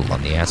hit a puddle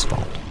on the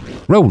asphalt.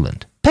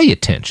 "Roland, pay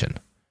attention!"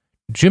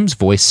 Jim's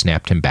voice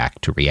snapped him back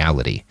to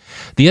reality.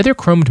 The other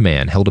chromed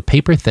man held a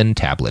paper-thin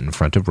tablet in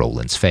front of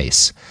Roland's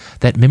face.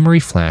 That memory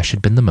flash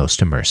had been the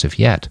most immersive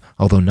yet,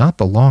 although not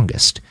the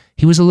longest.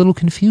 He was a little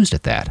confused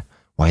at that.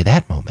 Why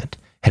that moment?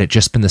 Had it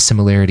just been the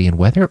similarity in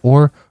weather,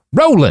 or...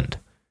 "Roland!"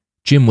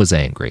 Jim was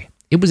angry.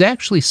 It was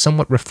actually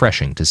somewhat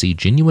refreshing to see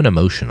genuine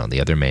emotion on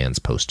the other man's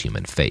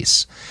post-human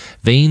face.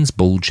 Veins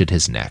bulged at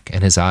his neck,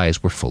 and his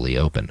eyes were fully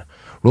open.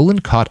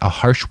 Roland caught a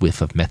harsh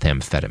whiff of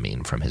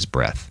methamphetamine from his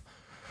breath.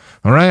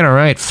 All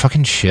right,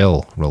 fucking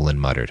chill,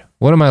 Roland muttered.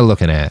 "What am I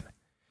looking at?"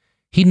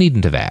 He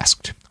needn't have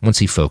asked. Once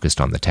he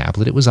focused on the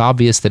tablet, it was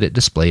obvious that it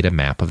displayed a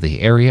map of the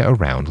area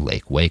around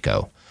Lake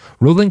Waco.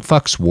 Rolling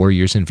Fuck's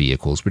warriors and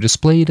vehicles were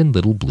displayed in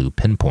little blue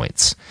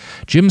pinpoints.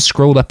 Jim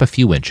scrolled up a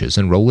few inches,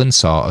 and Roland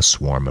saw a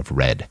swarm of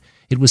red.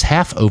 It was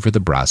half over the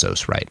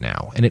Brazos right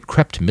now, and it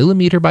crept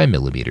millimeter by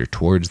millimeter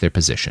towards their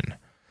position.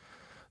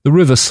 "The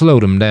river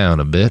slowed 'em down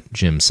a bit,"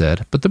 Jim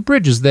said, "but the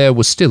bridges there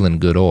were still in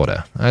good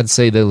order. I'd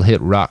say they'll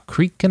hit Rock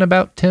Creek in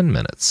about 10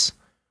 minutes.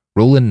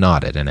 Roland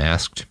nodded and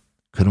asked,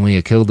 Couldn't we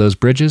have killed those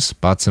bridges?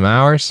 Bought some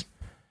hours?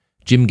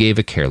 Jim gave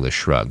a careless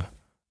shrug.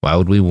 Why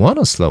would we want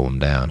to slow them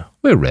down?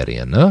 We're ready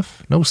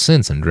enough. No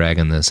sense in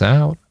dragging this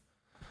out.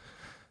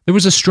 There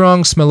was a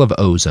strong smell of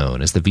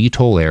ozone as the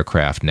VTOL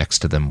aircraft next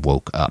to them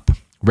woke up.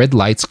 Red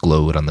lights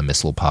glowed on the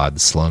missile pod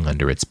slung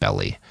under its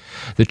belly.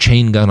 The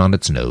chain gun on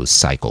its nose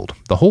cycled.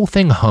 The whole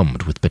thing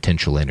hummed with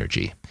potential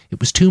energy. It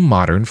was too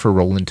modern for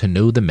Roland to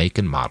know the make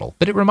and model,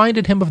 but it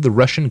reminded him of the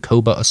Russian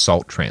Koba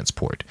assault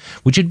transport,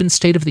 which had been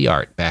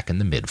state-of-the-art back in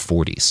the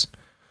mid-40s.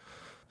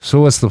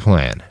 So what's the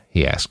plan?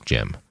 He asked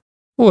Jim.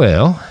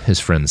 Well, his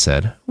friend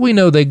said, we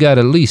know they got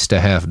at least a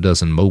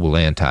half-dozen mobile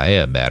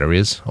anti-air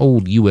batteries,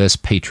 old U.S.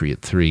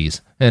 Patriot 3s,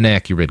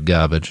 inaccurate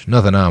garbage,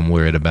 nothing I'm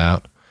worried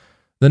about.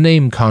 The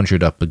name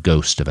conjured up a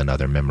ghost of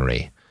another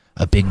memory.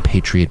 A big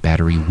Patriot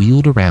battery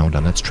wheeled around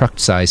on its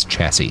truck-sized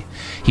chassis.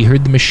 He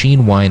heard the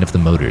machine whine of the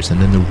motors,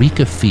 and then the reek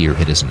of fear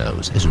hit his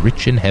nose, as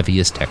rich and heavy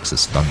as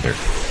Texas thunder.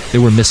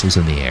 There were missiles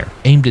in the air,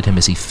 aimed at him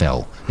as he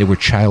fell. There were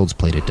child's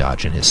play to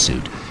dodge in his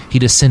suit. He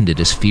descended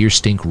as fear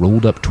stink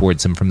rolled up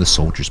towards him from the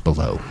soldiers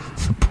below.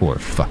 The poor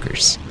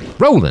fuckers.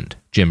 Roland,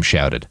 Jim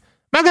shouted.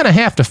 Am I going to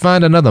have to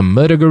find another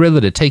murder gorilla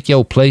to take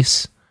your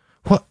place?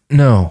 What?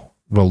 No.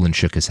 Roland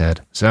shook his head.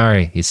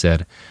 Sorry, he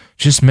said.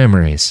 Just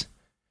memories.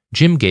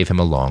 Jim gave him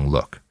a long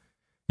look.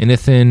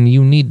 Anything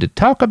you need to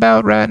talk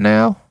about right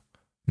now?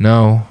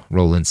 No,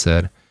 Roland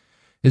said.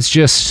 It's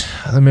just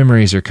the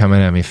memories are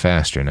coming at me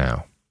faster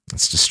now.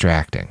 It's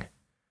distracting.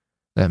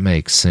 That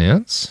makes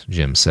sense,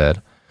 Jim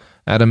said.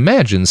 I'd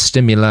imagine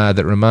stimuli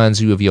that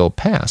reminds you of your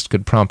past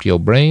could prompt your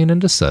brain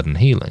into sudden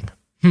healing.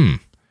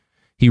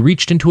 He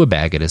reached into a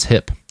bag at his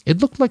hip. It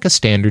looked like a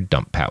standard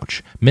dump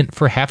pouch, meant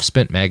for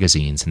half-spent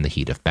magazines in the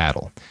heat of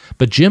battle.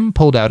 But Jim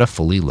pulled out a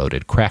fully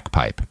loaded crack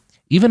pipe.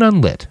 Even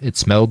unlit, it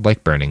smelled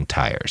like burning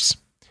tires.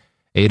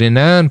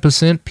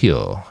 89%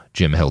 pure,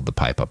 Jim held the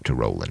pipe up to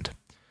Roland.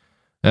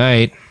 All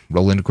right,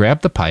 Roland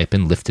grabbed the pipe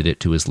and lifted it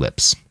to his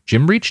lips.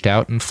 Jim reached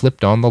out and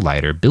flipped on the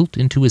lighter built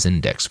into his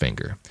index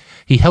finger.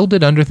 He held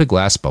it under the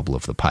glass bubble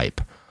of the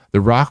pipe.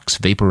 The rocks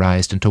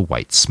vaporized into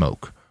white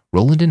smoke.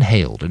 Roland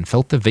inhaled and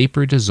felt the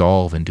vapor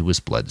dissolve into his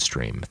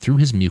bloodstream, through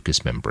his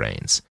mucous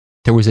membranes.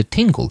 There was a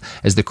tingle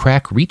as the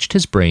crack reached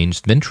his brain's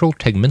ventral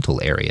tegmental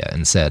area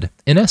and said,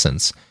 in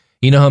essence,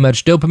 you know how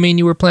much dopamine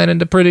you were planning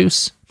to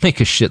produce?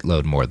 Make a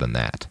shitload more than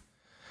that.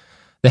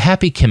 The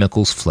happy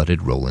chemicals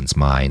flooded Roland's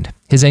mind.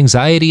 His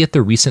anxiety at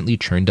the recently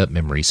churned-up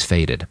memories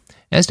faded,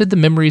 as did the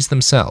memories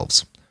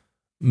themselves.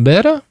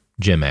 Better?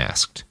 Jim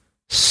asked.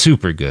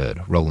 Super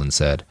good, Roland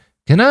said.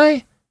 Can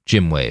I?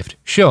 Jim waved.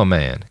 Sure,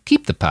 man.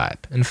 Keep the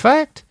pipe. In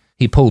fact,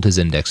 he pulled his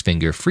index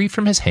finger free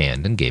from his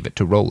hand and gave it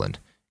to Roland.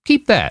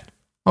 Keep that.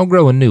 I'll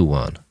grow a new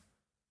one.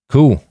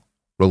 Cool.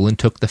 Roland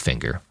took the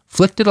finger,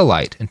 flicked it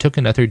alight, and took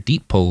another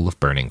deep pull of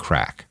burning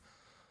crack.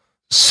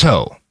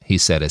 So, he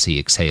said as he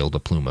exhaled a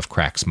plume of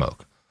crack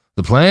smoke.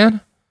 The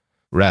plan?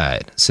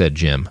 Right, said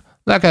Jim.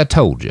 Like I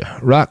told you,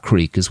 Rock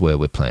Creek is where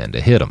we plan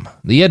to hit 'em.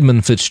 The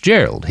Edmund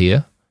Fitzgerald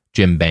here.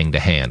 Jim banged a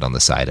hand on the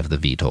side of the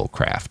VTOL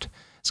craft.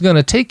 It's going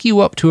to take you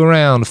up to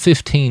around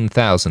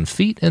 15,000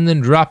 feet and then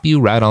drop you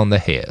right on the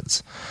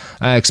heads.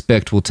 I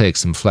expect we'll take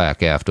some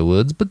flack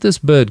afterwards, but this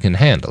bird can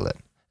handle it.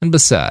 And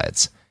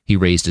besides, he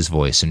raised his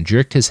voice and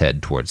jerked his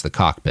head towards the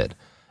cockpit.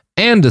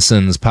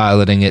 Anderson's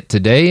piloting it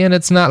today, and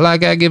it's not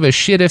like I give a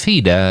shit if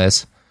he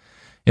dies.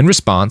 In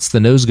response, the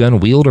nose gun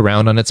wheeled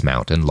around on its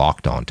mount and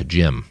locked on to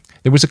Jim.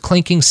 There was a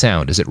clanking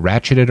sound as it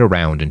ratcheted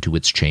around into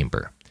its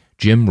chamber.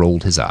 Jim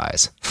rolled his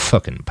eyes.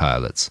 Fucking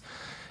pilots.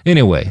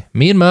 Anyway,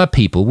 me and my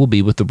people will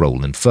be with the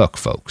Roland fuck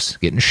folks,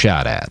 getting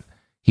shot at.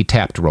 He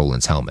tapped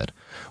Roland's helmet.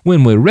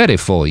 When we're ready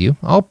for you,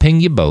 I'll ping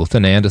you both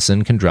and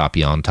Anderson can drop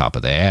you on top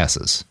of their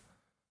asses.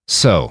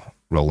 So,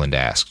 Roland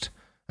asked,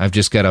 I've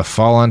just got to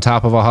fall on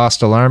top of a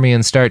hostile army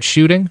and start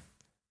shooting?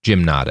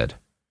 Jim nodded.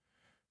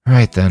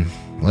 Right then,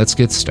 let's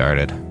get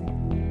started.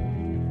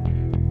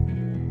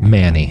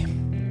 Manny.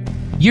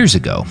 Years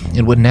ago,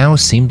 in what now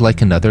seemed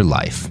like another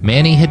life,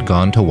 Manny had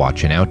gone to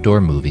watch an outdoor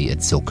movie at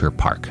Zilker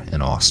Park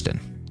in Austin.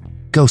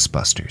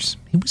 Ghostbusters.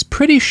 He was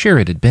pretty sure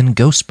it had been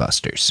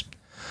Ghostbusters.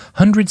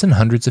 Hundreds and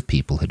hundreds of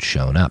people had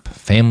shown up,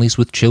 families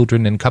with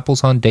children and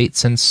couples on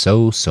dates and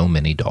so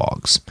many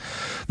dogs.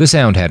 The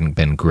sound hadn't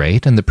been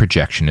great, and the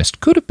projectionist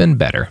could have been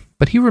better,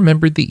 but he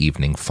remembered the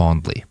evening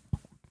fondly.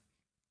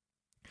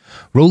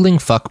 Rolling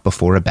fuck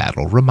before a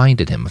battle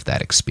reminded him of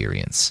that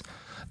experience.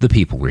 The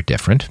people were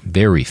different,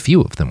 very few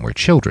of them were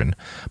children,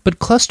 but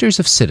clusters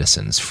of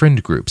citizens,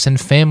 friend groups,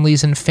 and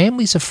families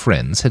of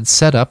friends had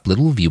set up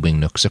little viewing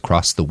nooks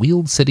across the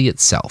wheeled city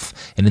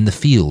itself and in the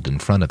field in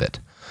front of it.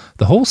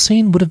 The whole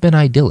scene would have been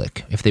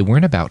idyllic if they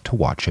weren't about to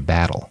watch a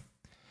battle.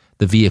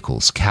 The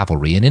vehicles,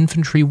 cavalry, and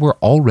infantry were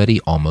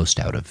already almost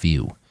out of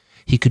view.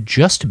 He could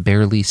just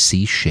barely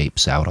see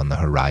shapes out on the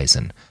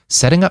horizon,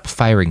 setting up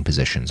firing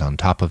positions on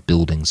top of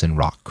buildings in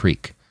Rock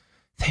Creek.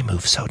 They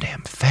move so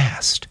damn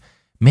fast.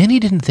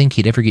 Manny didn't think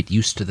he'd ever get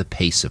used to the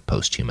pace of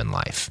post-human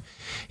life.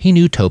 He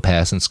knew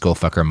Topaz and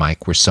Skullfucker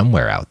Mike were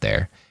somewhere out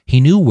there.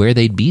 He knew where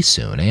they'd be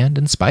soon, and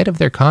in spite of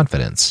their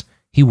confidence,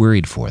 he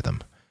worried for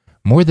them.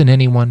 More than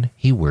anyone,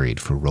 he worried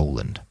for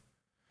Roland.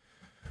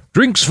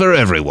 "Drinks for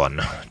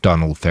everyone,"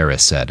 Donald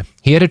Ferris said.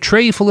 He had a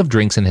tray full of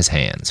drinks in his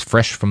hands,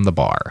 fresh from the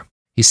bar.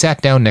 He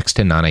sat down next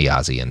to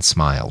Nanayazi and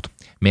smiled.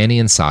 Manny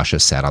and Sasha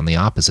sat on the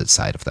opposite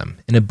side of them,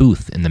 in a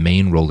booth in the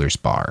main rollers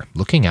bar,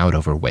 looking out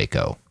over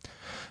Waco.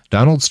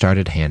 Donald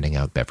started handing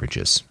out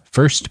beverages.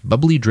 First,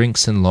 bubbly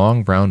drinks in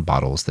long brown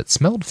bottles that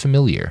smelled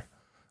familiar.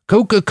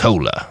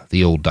 "Coca-Cola,"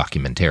 the old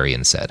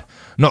documentarian said.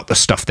 "Not the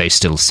stuff they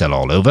still sell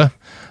all over.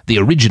 The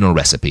original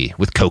recipe,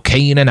 with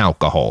cocaine and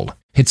alcohol.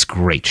 It's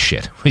great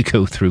shit. We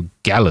go through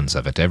gallons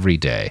of it every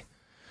day."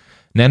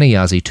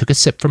 Nanayazi took a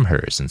sip from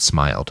hers and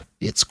smiled.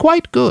 "It's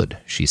quite good,"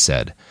 she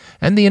said,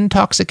 "and the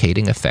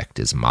intoxicating effect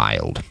is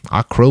mild.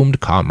 Our chromed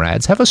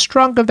comrades have a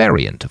stronger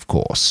variant, of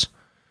course."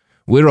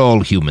 "We're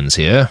all humans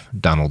here,"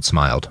 Donald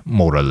smiled,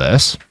 "more or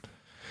less."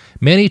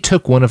 Manny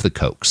took one of the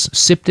Cokes,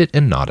 sipped it,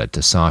 and nodded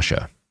to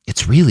Sasha.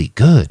 "It's really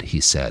good," he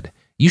said.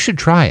 "You should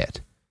try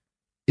it."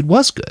 It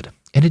was good,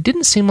 and it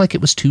didn't seem like it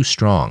was too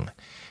strong.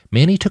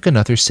 Manny took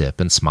another sip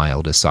and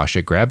smiled as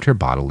Sasha grabbed her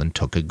bottle and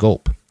took a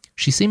gulp.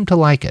 She seemed to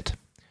like it.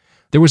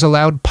 There was a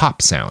loud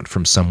pop sound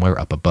from somewhere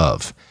up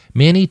above.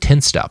 Manny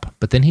tensed up,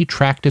 but then he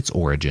tracked its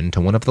origin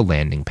to one of the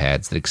landing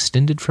pads that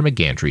extended from a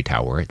gantry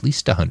tower at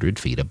least 100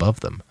 feet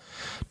above them.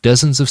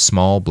 Dozens of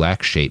small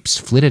black shapes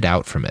flitted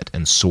out from it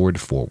and soared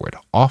forward,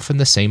 off in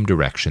the same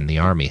direction the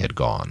army had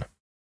gone.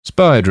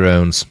 "Spy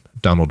drones,"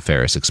 Donald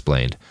Ferris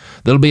explained.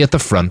 "They'll be at the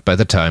front by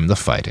the time the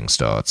fighting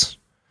starts."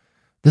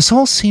 "This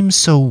all seems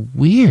so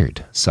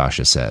weird,"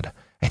 Sasha said.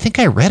 "I think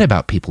I read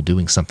about people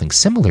doing something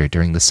similar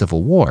during the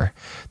Civil War.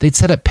 They'd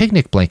set up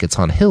picnic blankets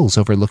on hills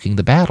overlooking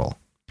the battle."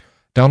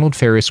 Donald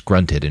Ferris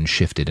grunted and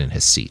shifted in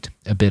his seat,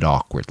 a bit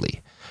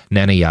awkwardly.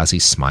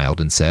 Nanayazi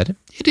smiled and said,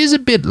 "It is a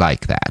bit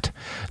like that.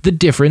 The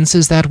difference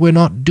is that we're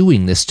not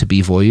doing this to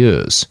be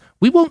voyeurs.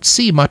 We won't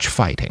see much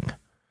fighting."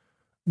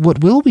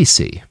 "What will we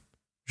see?"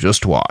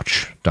 "Just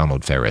watch,"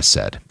 Donald Ferris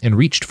said, and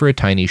reached for a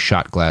tiny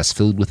shot glass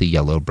filled with a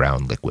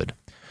yellow-brown liquid.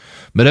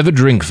 "But have a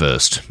drink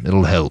first.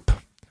 It'll help."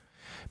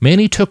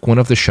 Manny took one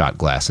of the shot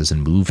glasses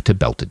and moved to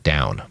belt it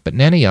down, but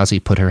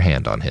Nanayazi put her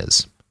hand on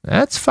his.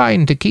 "That's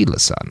fine tequila,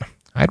 son.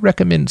 I'd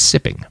recommend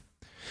sipping."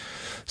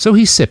 So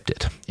he sipped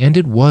it, and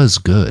it was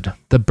good.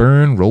 The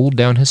burn rolled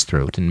down his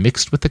throat and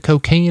mixed with the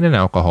cocaine and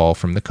alcohol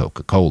from the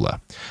Coca-Cola.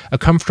 A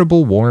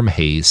comfortable, warm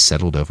haze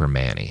settled over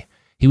Manny.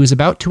 He was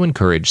about to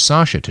encourage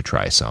Sasha to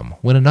try some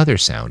when another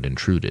sound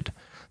intruded.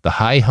 The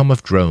high hum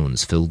of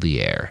drones filled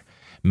the air.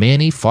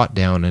 Manny fought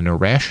down an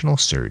irrational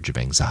surge of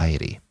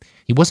anxiety.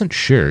 He wasn't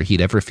sure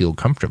he'd ever feel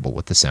comfortable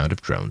with the sound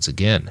of drones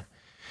again.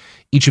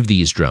 Each of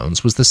these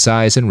drones was the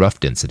size and rough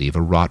density of a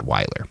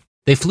Rottweiler.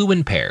 They flew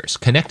in pairs,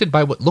 connected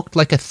by what looked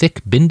like a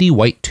thick, bendy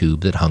white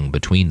tube that hung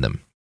between them.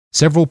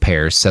 Several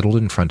pairs settled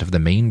in front of the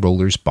main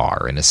roller's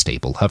bar in a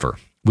stable hover.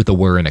 With a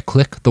whir and a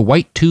click, the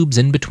white tubes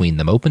in between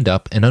them opened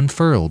up and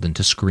unfurled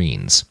into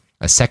screens.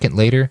 A second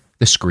later,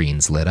 the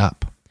screens lit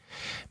up.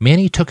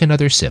 Manny took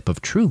another sip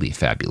of truly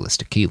fabulous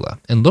tequila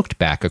and looked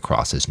back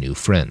across his new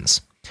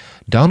friends.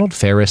 Donald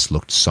Ferris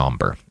looked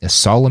somber, as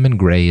solemn and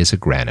gray as a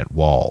granite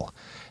wall.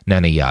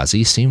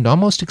 Nanayazi seemed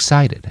almost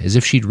excited, as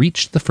if she'd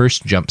reached the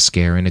first jump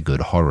scare in a good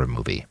horror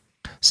movie.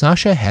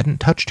 Sasha hadn't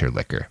touched her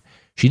liquor.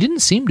 She didn't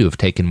seem to have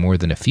taken more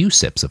than a few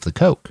sips of the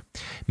Coke.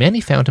 Manny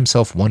found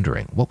himself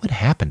wondering what would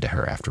happen to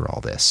her after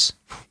all this.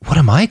 "What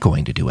am I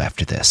going to do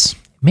after this?"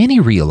 Manny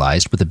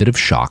realized with a bit of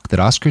shock that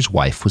Oscar's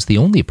wife was the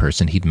only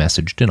person he'd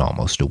messaged in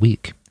almost a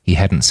week. He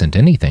hadn't sent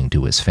anything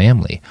to his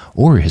family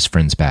or his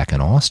friends back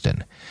in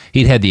Austin.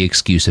 He'd had the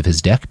excuse of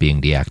his deck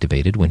being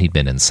deactivated when he'd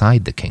been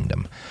inside the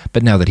kingdom,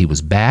 but now that he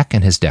was back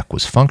and his deck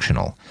was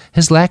functional,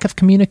 his lack of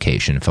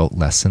communication felt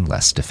less and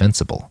less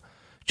defensible.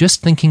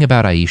 Just thinking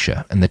about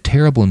Aisha and the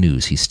terrible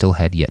news he still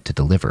had yet to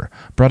deliver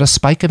brought a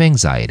spike of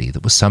anxiety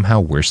that was somehow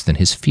worse than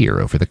his fear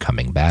over the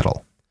coming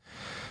battle.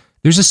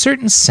 There's a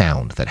certain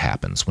sound that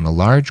happens when a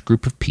large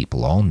group of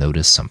people all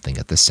notice something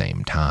at the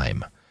same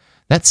time.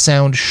 That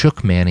sound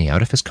shook Manny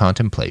out of his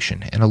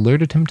contemplation and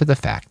alerted him to the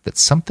fact that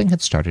something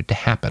had started to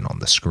happen on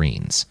the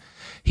screens.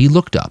 He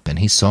looked up and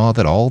he saw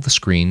that all the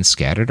screens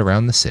scattered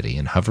around the city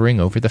and hovering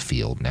over the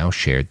field now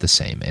shared the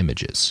same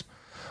images.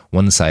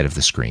 One side of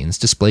the screens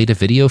displayed a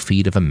video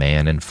feed of a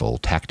man in full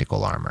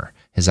tactical armor,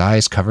 his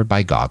eyes covered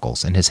by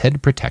goggles and his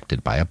head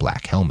protected by a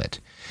black helmet.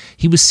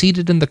 He was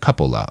seated in the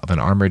cupola of an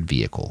armored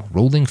vehicle,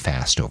 rolling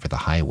fast over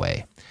the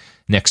highway.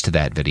 Next to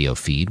that video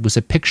feed was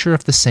a picture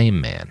of the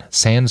same man,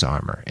 sans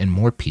armor, in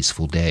more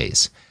peaceful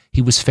days.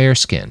 He was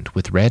fair-skinned,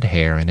 with red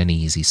hair and an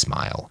easy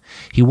smile.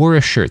 He wore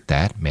a shirt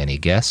that, Manny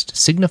guessed,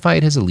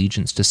 signified his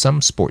allegiance to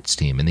some sports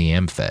team in the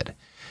Amfed.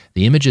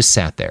 The images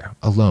sat there,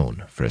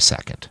 alone, for a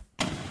second.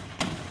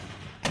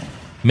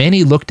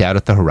 Manny looked out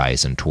at the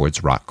horizon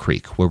towards Rock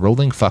Creek, where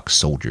Rolling Fuck's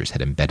soldiers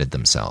had embedded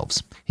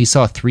themselves. He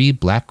saw 3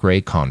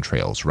 black-gray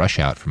contrails rush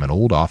out from an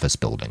old office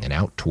building and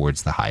out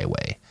towards the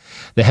highway.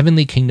 The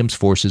Heavenly Kingdom's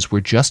forces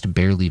were just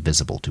barely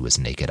visible to his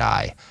naked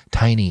eye,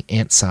 tiny,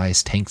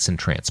 ant-sized tanks and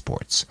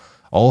transports.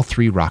 All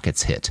 3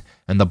 rockets hit,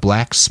 and the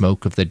black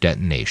smoke of the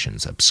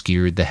detonations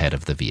obscured the head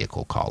of the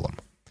vehicle column.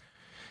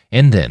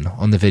 And then,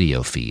 on the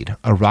video feed,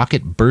 a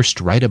rocket burst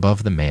right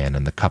above the man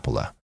and the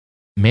cupola.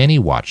 Manny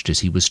watched as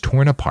he was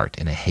torn apart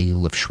in a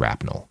hail of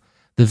shrapnel.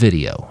 The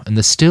video and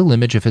the still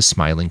image of his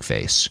smiling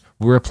face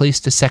were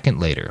replaced a second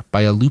later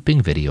by a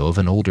looping video of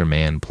an older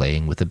man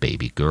playing with a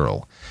baby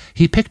girl.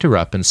 He picked her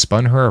up and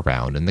spun her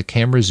around, and the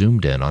camera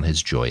zoomed in on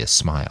his joyous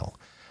smile.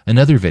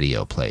 Another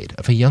video played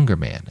of a younger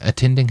man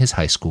attending his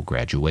high school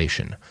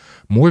graduation.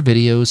 More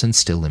videos and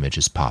still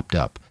images popped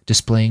up,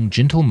 displaying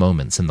gentle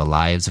moments in the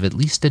lives of at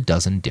least a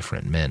dozen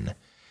different men.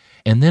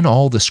 And then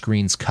all the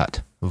screens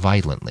cut,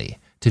 violently,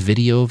 to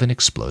video of an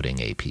exploding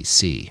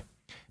APC.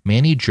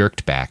 Manny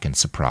jerked back in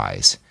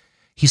surprise.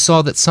 He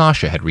saw that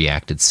Sasha had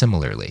reacted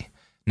similarly.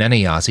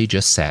 Nanayazi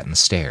just sat and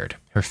stared,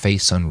 her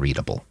face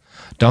unreadable.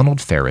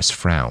 Donald Ferris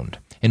frowned,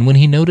 and when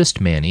he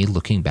noticed Manny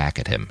looking back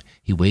at him,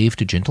 he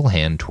waved a gentle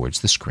hand towards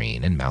the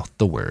screen and mouthed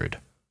the word,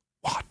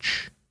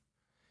 "Watch."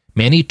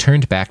 Manny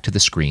turned back to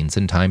the screens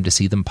in time to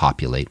see them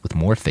populate with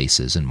more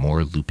faces and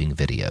more looping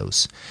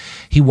videos.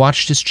 He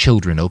watched as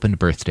children opened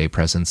birthday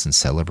presents and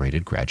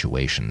celebrated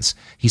graduations.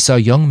 He saw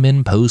young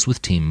men pose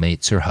with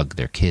teammates or hug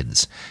their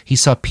kids. He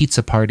saw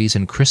pizza parties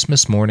and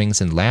Christmas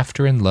mornings and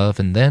laughter and love,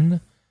 and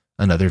then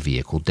another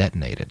vehicle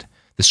detonated.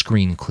 The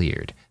screen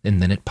cleared,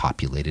 and then it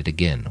populated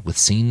again with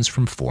scenes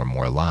from 4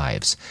 more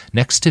lives,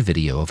 next to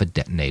video of a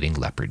detonating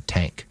Leopard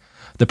tank.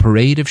 The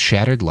parade of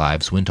shattered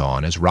lives went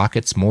on as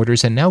rockets,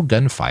 mortars, and now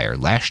gunfire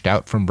lashed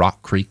out from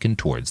Rock Creek and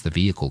towards the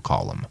vehicle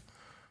column.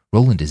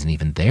 Roland isn't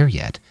even there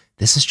yet.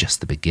 This is just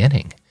the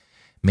beginning.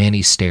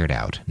 Manny stared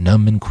out,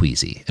 numb and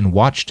queasy, and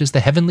watched as the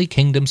Heavenly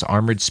Kingdom's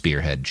armored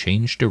spearhead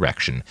changed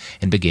direction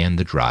and began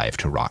the drive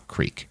to Rock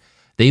Creek.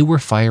 They were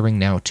firing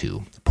now,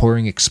 too,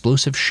 pouring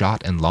explosive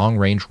shot and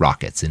long-range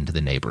rockets into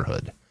the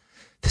neighborhood.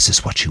 This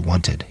is what you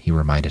wanted, he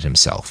reminded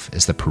himself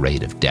as the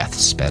parade of death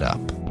sped up.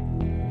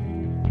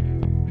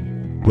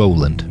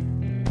 Roland.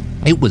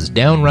 It was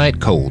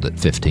downright cold at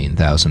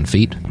 15,000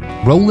 feet.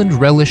 Roland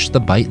relished the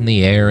bite in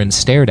the air and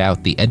stared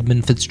out the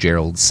Edmund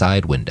Fitzgerald's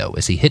side window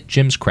as he hit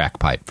Jim's crack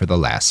pipe for the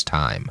last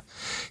time.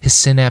 His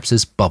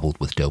synapses bubbled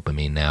with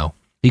dopamine now.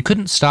 He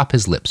couldn't stop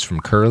his lips from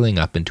curling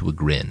up into a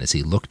grin as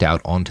he looked out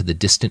onto the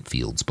distant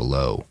fields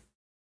below.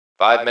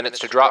 5 minutes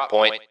to drop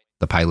point,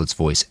 the pilot's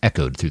voice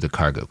echoed through the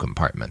cargo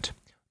compartment.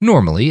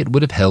 Normally, it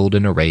would have held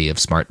an array of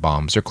smart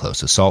bombs or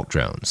close assault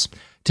drones.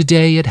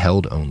 Today, it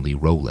held only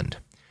Roland.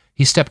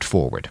 He stepped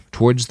forward,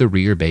 towards the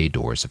rear bay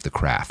doors of the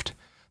craft.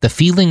 The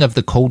feeling of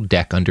the cold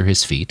deck under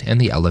his feet and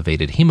the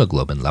elevated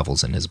hemoglobin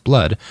levels in his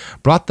blood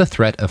brought the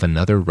threat of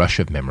another rush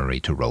of memory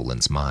to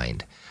Roland's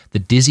mind. The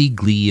dizzy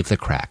glee of the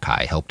crack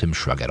high helped him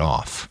shrug it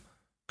off.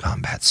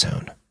 Combat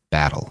soon,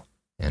 battle,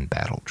 and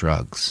battle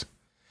drugs.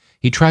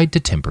 He tried to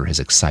temper his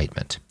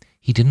excitement.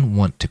 He didn't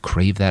want to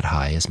crave that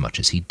high as much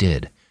as he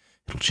did.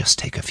 It'll just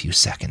take a few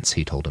seconds,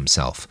 he told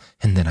himself,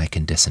 and then I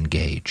can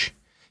disengage.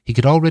 He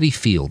could already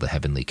feel the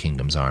Heavenly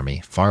Kingdom's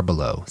army, far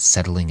below,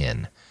 settling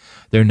in.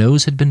 Their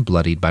nose had been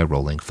bloodied by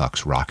Rolling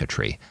Fuck's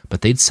rocketry,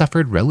 but they'd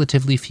suffered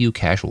relatively few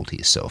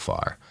casualties so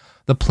far.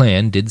 The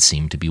plan did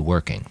seem to be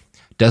working.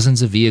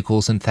 Dozens of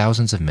vehicles and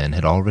thousands of men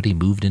had already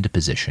moved into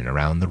position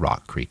around the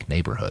Rock Creek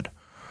neighborhood.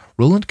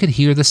 Roland could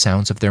hear the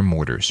sounds of their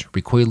mortars,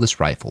 recoilless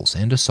rifles,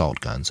 and assault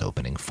guns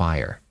opening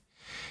fire.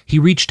 He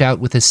reached out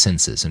with his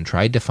senses and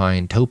tried to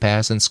find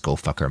Topaz and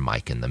Skullfucker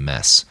Mike in the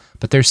mess,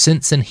 but their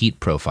scents and heat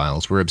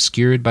profiles were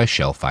obscured by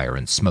shellfire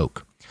and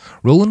smoke.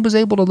 Roland was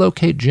able to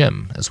locate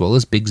Jim, as well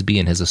as Bigsby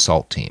and his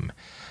assault team.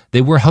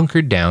 They were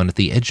hunkered down at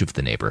the edge of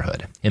the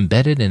neighborhood,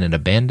 embedded in an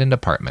abandoned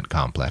apartment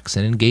complex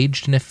and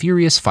engaged in a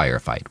furious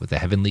firefight with the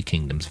Heavenly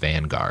Kingdom's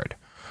vanguard.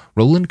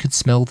 Roland could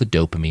smell the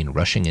dopamine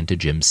rushing into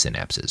Jim's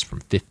synapses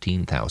from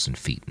 15,000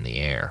 feet in the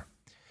air.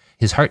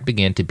 His heart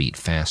began to beat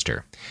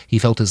faster. He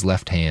felt his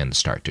left hand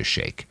start to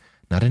shake,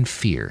 not in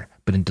fear,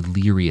 but in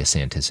delirious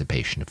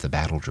anticipation of the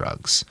battle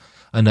drugs.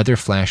 Another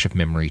flash of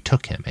memory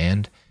took him,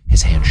 and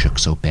his hand shook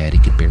so bad he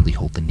could barely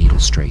hold the needle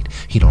straight.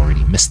 He'd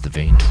already missed the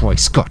vein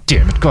twice. God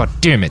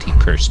damn it, he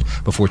cursed,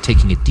 before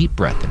taking a deep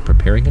breath and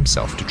preparing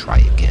himself to try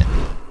again.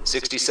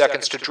 60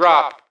 seconds to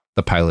drop.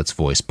 The pilot's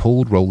voice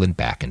pulled Roland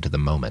back into the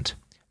moment.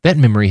 That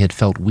memory had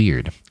felt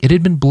weird. It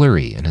had been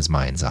blurry in his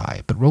mind's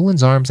eye, but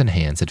Roland's arms and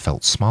hands had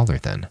felt smaller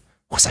then.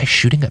 Was I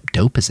shooting up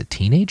dope as a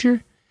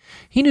teenager?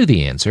 He knew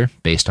the answer,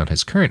 based on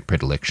his current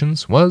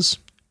predilections, was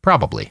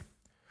probably.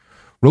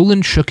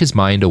 Roland shook his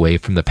mind away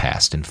from the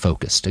past and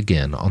focused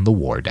again on the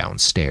war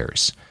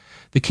downstairs.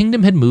 The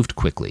kingdom had moved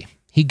quickly.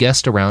 He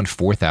guessed around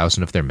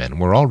 4,000 of their men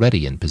were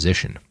already in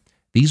position.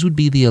 These would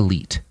be the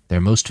elite, their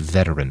most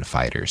veteran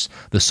fighters,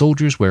 the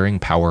soldiers wearing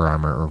power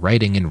armor or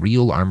riding in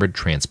real armored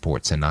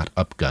transports and not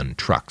upgunned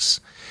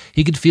trucks.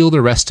 He could feel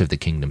the rest of the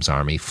kingdom's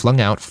army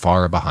flung out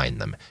far behind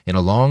them, in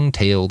a long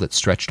tail that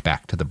stretched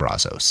back to the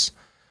Brazos.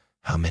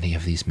 How many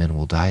of these men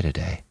will die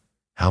today?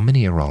 How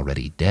many are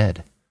already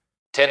dead?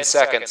 10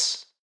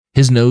 seconds.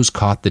 His nose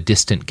caught the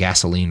distant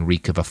gasoline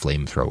reek of a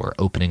flamethrower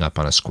opening up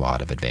on a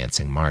squad of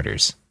advancing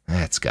martyrs.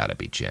 That's gotta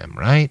be Jim,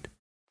 right?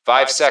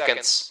 5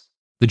 seconds.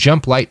 The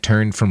jump light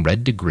turned from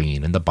red to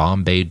green, and the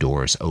bomb bay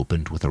doors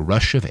opened with a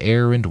rush of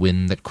air and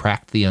wind that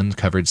cracked the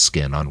uncovered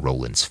skin on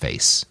Roland's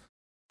face.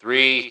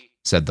 3,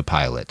 said the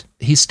pilot.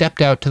 He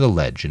stepped out to the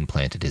ledge and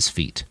planted his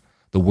feet.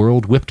 The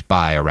world whipped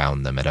by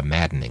around them at a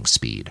maddening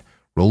speed.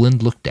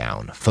 Roland looked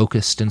down,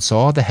 focused, and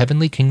saw the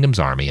Heavenly Kingdom's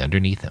army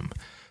underneath him.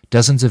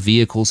 Dozens of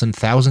vehicles and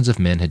thousands of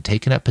men had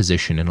taken up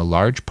position in a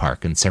large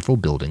park and several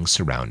buildings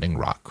surrounding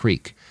Rock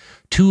Creek.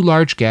 2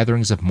 large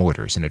gatherings of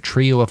mortars and a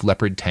trio of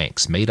Leopard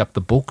tanks made up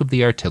the bulk of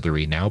the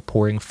artillery now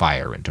pouring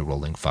fire into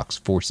Rolling Fuck's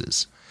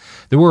forces.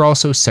 There were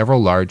also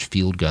several large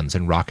field guns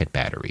and rocket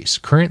batteries,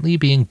 currently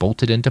being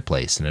bolted into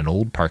place in an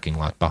old parking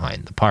lot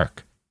behind the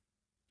park.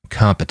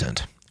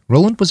 Competent.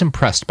 Roland was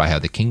impressed by how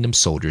the Kingdom's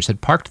soldiers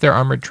had parked their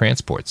armored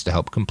transports to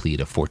help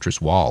complete a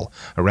fortress wall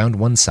around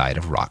one side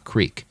of Rock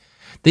Creek.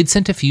 They'd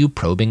sent a few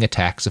probing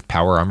attacks of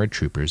power-armored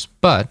troopers,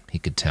 but, he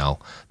could tell,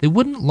 they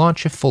wouldn't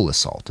launch a full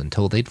assault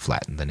until they'd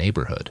flattened the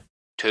neighborhood.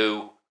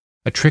 2.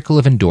 A trickle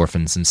of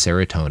endorphins and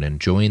serotonin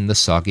joined the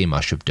soggy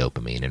mush of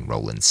dopamine in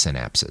Roland's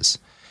synapses.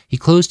 He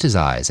closed his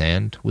eyes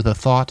and, with a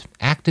thought,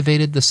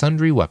 activated the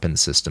sundry weapon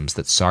systems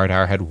that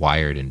Sardar had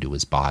wired into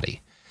his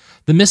body.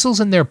 The missiles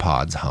in their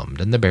pods hummed,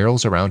 and the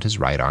barrels around his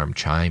right arm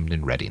chimed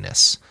in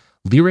readiness.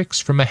 Lyrics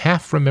from a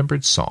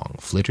half-remembered song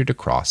flittered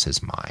across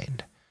his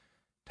mind.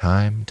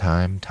 Time,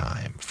 time,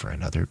 time for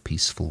another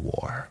peaceful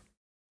war.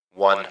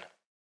 1.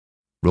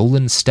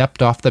 Roland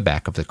stepped off the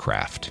back of the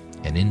craft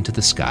and into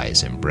the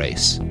sky's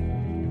embrace.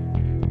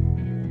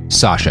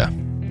 Sasha.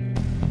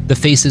 The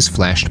faces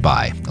flashed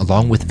by,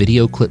 along with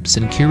video clips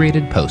and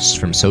curated posts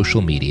from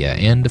social media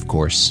and, of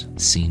course,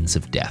 scenes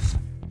of death.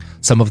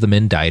 Some of the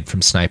men died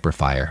from sniper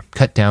fire,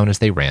 cut down as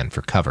they ran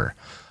for cover.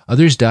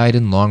 Others died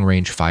in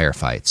long-range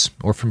firefights,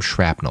 or from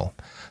shrapnel.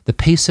 The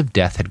pace of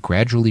death had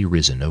gradually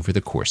risen over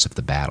the course of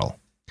the battle.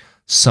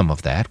 Some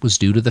of that was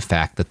due to the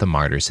fact that the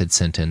Martyrs had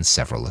sent in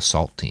several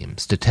assault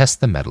teams to test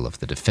the mettle of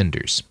the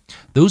defenders.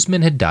 Those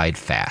men had died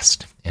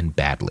fast and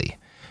badly.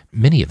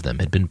 Many of them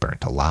had been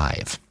burnt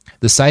alive.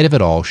 The sight of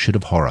it all should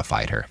have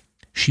horrified her.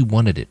 She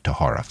wanted it to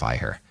horrify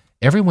her.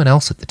 Everyone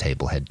else at the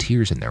table had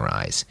tears in their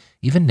eyes.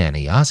 Even Nana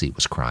Yazi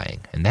was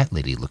crying, and that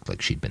lady looked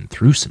like she'd been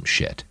through some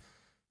shit.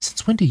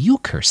 Since when do you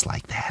curse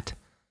like that?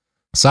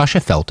 Sasha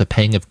felt a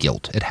pang of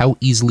guilt at how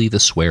easily the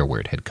swear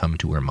word had come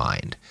to her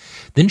mind.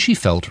 Then she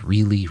felt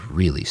really,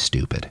 really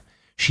stupid.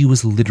 She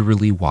was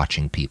literally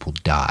watching people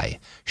die.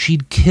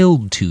 She'd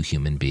killed 2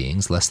 human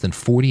beings less than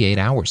 48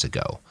 hours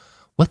ago.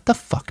 What the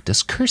fuck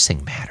does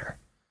cursing matter?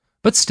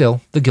 But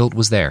still, the guilt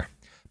was there.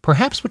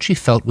 Perhaps what she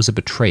felt was a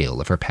betrayal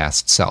of her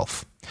past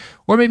self.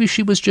 Or maybe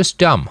she was just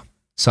dumb.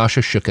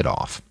 Sasha shook it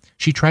off.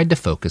 She tried to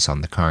focus on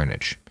the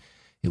carnage.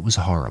 It was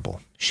horrible.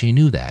 She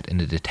knew that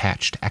in a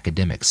detached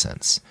academic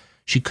sense.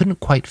 She couldn't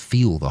quite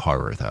feel the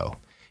horror, though.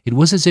 It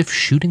was as if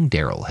shooting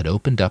Daryl had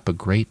opened up a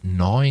great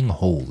gnawing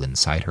hole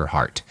inside her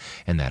heart,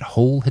 and that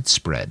hole had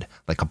spread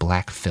like a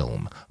black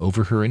film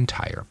over her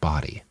entire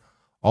body.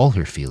 All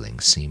her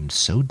feelings seemed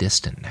so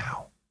distant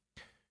now.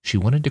 She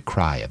wanted to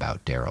cry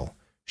about Daryl.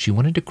 She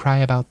wanted to cry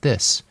about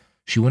this.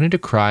 She wanted to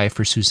cry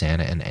for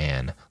Susanna and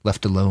Anne,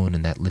 left alone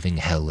in that living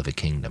hell of a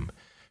kingdom.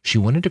 She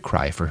wanted to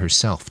cry for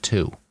herself,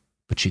 too,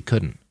 but she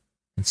couldn't,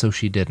 and so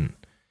she didn't.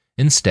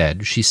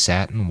 Instead, she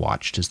sat and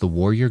watched as the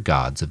warrior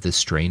gods of this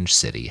strange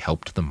city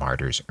helped the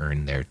Martyrs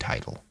earn their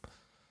title.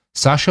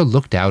 Sasha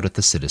looked out at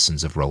the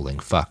citizens of Rolling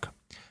Fuck.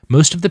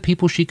 Most of the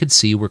people she could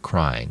see were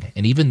crying,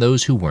 and even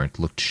those who weren't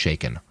looked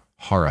shaken,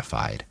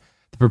 horrified.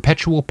 The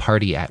perpetual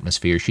party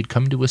atmosphere she'd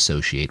come to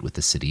associate with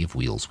the City of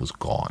Wheels was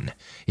gone.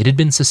 It had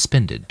been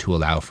suspended to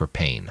allow for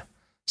pain.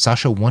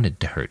 Sasha wanted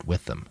to hurt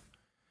with them.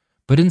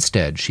 But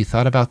instead, she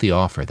thought about the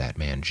offer that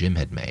man Jim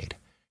had made.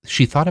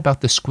 She thought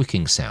about the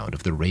squeaking sound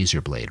of the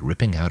razor blade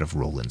ripping out of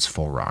Roland's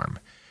forearm.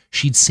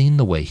 She'd seen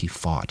the way he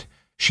fought.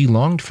 She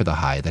longed for the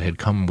high that had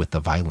come with the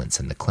violence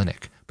in the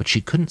clinic, but she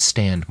couldn't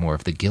stand more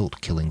of the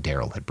guilt killing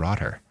Daryl had brought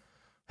her.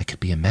 I could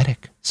be a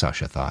medic,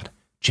 Sasha thought.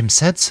 Jim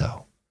said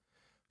so.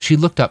 She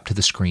looked up to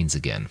the screens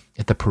again,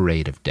 at the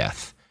parade of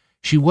death.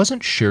 She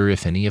wasn't sure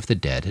if any of the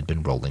dead had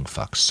been Rolling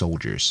Fuck's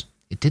soldiers.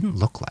 It didn't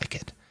look like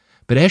it.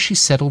 But as she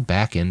settled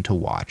back in to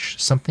watch,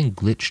 something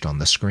glitched on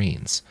the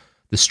screens.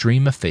 The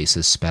stream of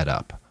faces sped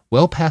up,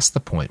 well past the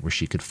point where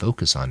she could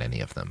focus on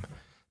any of them.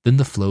 Then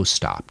the flow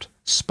stopped,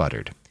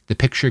 sputtered. The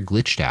picture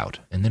glitched out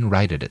and then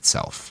righted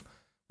itself.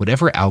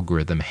 Whatever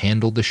algorithm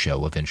handled the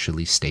show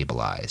eventually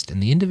stabilized,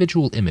 and the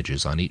individual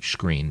images on each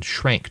screen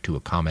shrank to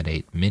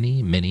accommodate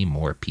many, many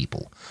more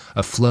people,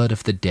 a flood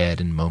of the dead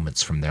and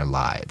moments from their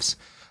lives.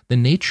 The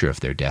nature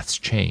of their deaths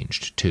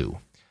changed, too.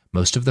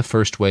 Most of the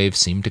first wave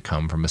seemed to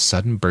come from a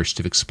sudden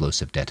burst of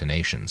explosive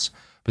detonations.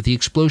 But the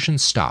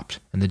explosions stopped,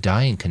 and the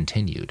dying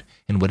continued,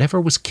 and whatever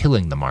was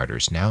killing the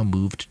Martyrs now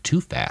moved too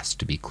fast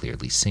to be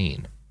clearly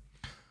seen.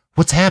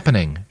 "What's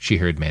happening?" she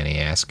heard Manny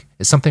ask.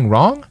 "Is something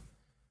wrong?"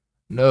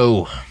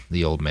 "No,"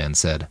 the old man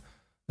said.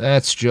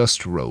 "That's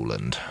just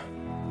Roland."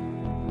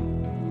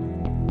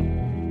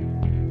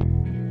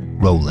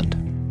 Roland.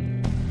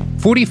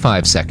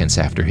 45 seconds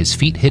after his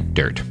feet hit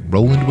dirt,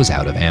 Roland was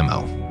out of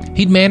ammo.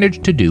 He'd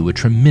managed to do a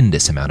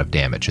tremendous amount of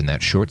damage in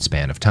that short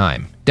span of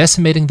time,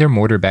 decimating their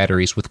mortar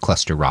batteries with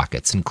cluster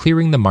rockets and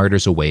clearing the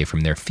martyrs away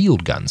from their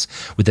field guns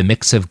with a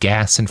mix of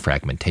gas and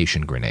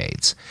fragmentation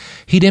grenades.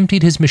 He'd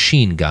emptied his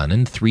machine gun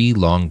in 3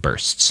 long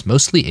bursts,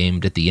 mostly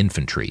aimed at the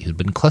infantry who'd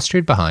been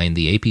clustered behind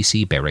the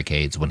APC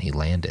barricades when he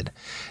landed.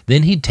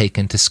 Then he'd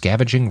taken to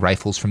scavenging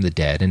rifles from the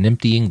dead and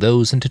emptying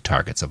those into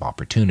targets of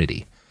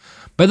opportunity.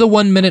 By the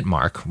 1-minute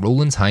mark,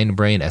 Roland's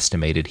hindbrain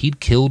estimated he'd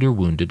killed or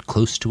wounded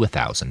close to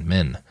 1,000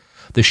 men.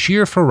 The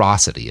sheer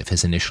ferocity of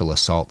his initial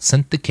assault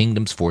sent the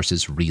kingdom's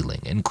forces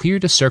reeling and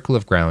cleared a circle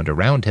of ground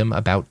around him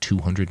about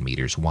 200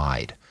 meters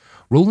wide.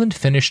 Roland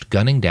finished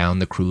gunning down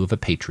the crew of a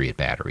Patriot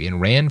battery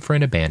and ran for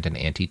an abandoned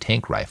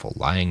anti-tank rifle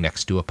lying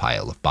next to a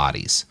pile of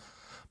bodies.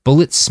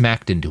 Bullets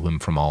smacked into him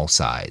from all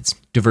sides.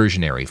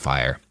 Diversionary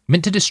fire,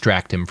 meant to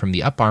distract him from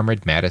the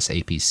up-armored Mattis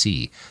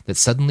APC that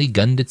suddenly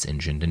gunned its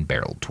engine and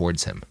barreled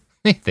towards him.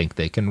 They think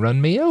they can run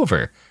me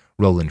over,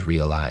 Roland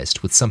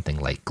realized with something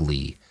like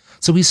glee.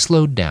 So he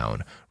slowed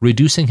down,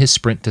 reducing his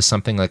sprint to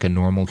something like a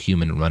normal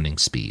human running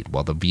speed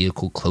while the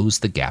vehicle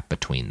closed the gap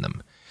between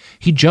them.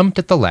 He jumped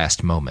at the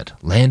last moment,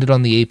 landed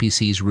on the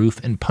APC's roof,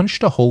 and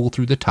punched a hole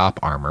through the top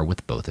armor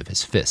with both of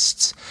his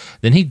fists.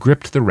 Then he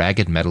gripped the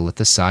ragged metal at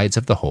the sides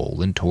of the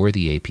hole and tore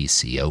the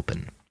APC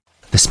open.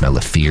 The smell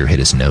of fear hit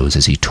his nose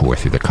as he tore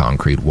through the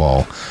concrete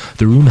wall.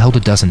 The room held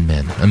a dozen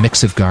men, a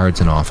mix of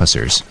guards and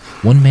officers.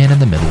 One man in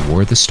the middle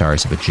wore the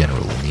stars of a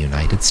general in the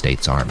United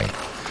States Army.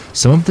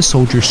 Some of the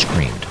soldiers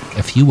screamed.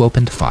 A few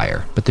opened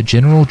fire, but the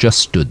general just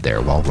stood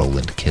there while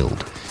Roland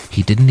killed.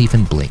 He didn't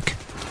even blink.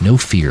 No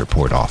fear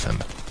poured off him.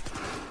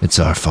 "It's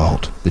our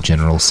fault," the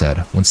general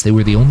said, once they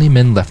were the only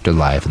men left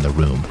alive in the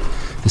room.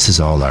 "This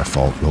is all our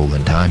fault,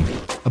 Roland.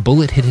 A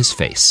bullet hit his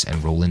face,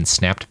 and Roland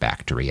snapped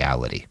back to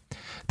reality.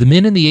 The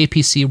men in the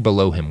APC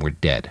below him were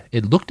dead.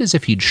 It looked as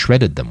if he'd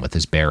shredded them with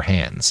his bare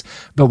hands.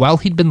 But while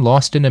he'd been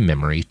lost in a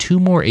memory,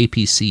 2 more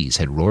APCs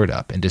had roared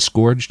up and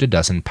disgorged a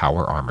dozen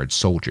power-armored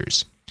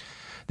soldiers.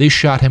 They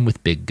shot him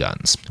with big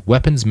guns,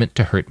 weapons meant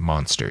to hurt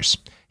monsters.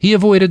 He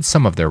avoided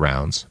some of their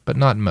rounds, but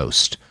not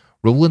most.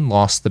 Roland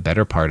lost the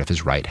better part of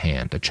his right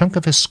hand, a chunk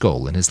of his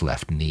skull and his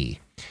left knee.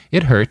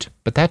 It hurt,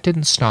 but that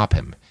didn't stop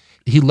him.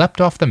 He leapt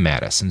off the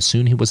Mattis, and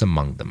soon he was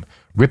among them,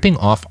 ripping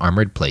off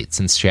armored plates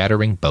and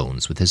shattering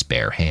bones with his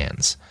bare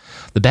hands.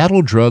 The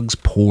battle drugs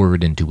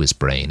poured into his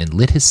brain and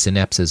lit his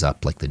synapses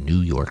up like the New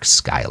York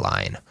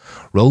skyline.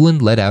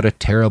 Roland let out a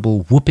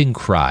terrible, whooping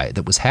cry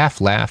that was half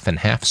laugh and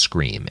half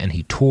scream, and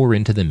he tore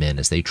into the men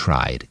as they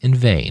tried, in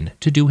vain,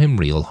 to do him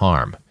real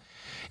harm.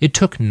 It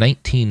took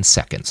 19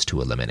 seconds to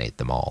eliminate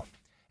them all.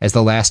 As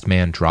the last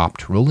man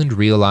dropped, Roland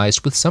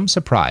realized with some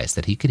surprise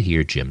that he could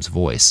hear Jim's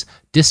voice,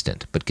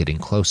 distant but getting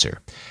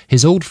closer.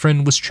 His old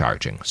friend was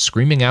charging,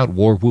 screaming out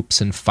war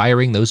whoops and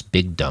firing those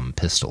big dumb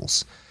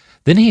pistols.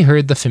 Then he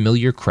heard the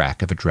familiar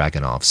crack of a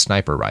Dragunov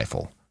sniper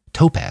rifle,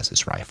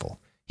 Topaz's rifle.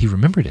 He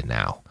remembered it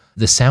now.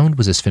 The sound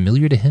was as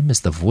familiar to him as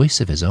the voice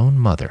of his own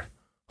mother.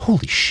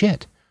 Holy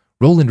shit!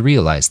 Roland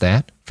realized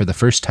that, for the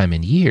first time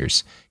in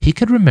years, he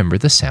could remember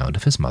the sound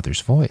of his mother's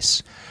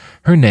voice.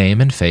 Her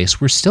name and face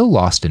were still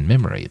lost in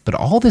memory, but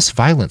all this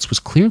violence was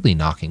clearly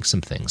knocking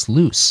some things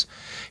loose.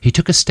 He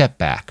took a step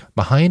back,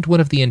 behind one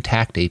of the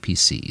intact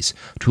APCs,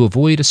 to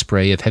avoid a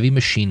spray of heavy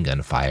machine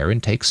gun fire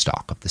and take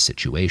stock of the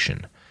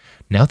situation.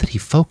 Now that he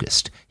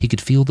focused, he could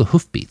feel the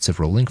hoofbeats of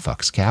Rolling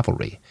Fuck's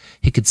cavalry.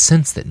 He could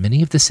sense that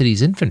many of the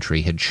city's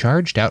infantry had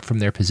charged out from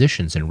their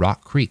positions in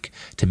Rock Creek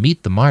to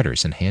meet the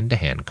martyrs in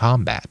hand-to-hand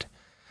combat.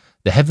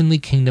 The Heavenly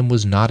Kingdom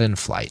was not in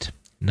flight.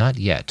 Not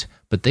yet,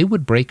 but they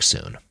would break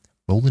soon.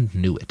 Roland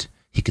knew it.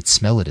 He could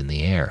smell it in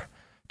the air.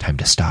 Time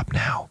to stop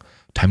now.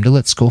 Time to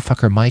let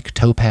Skullfucker Mike,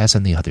 Topaz,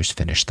 and the others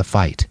finish the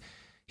fight.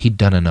 He'd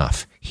done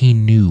enough. He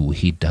knew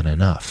he'd done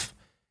enough.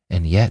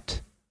 And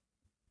yet,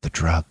 the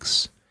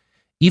drugs.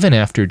 Even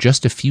after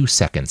just a few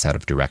seconds out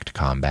of direct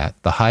combat,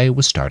 the high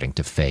was starting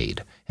to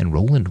fade, and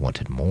Roland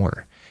wanted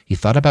more. He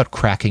thought about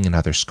cracking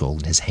another skull,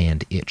 and his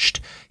hand itched.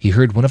 He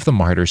heard one of the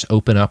martyrs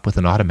open up with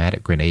an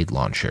automatic grenade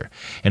launcher,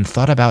 and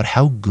thought about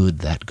how good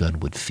that gun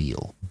would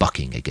feel,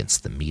 bucking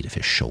against the meat of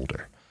his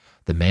shoulder.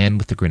 The man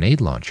with the grenade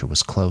launcher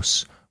was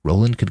close.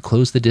 Roland could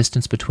close the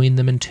distance between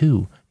them in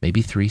 2,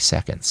 maybe 3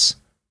 seconds.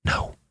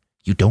 No,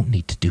 you don't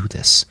need to do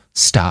this.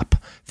 Stop.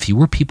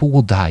 Fewer people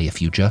will die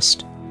if you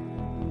just...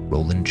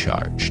 Roland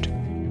charged.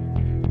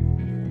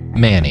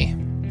 Manny.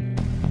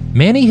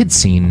 Manny had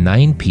seen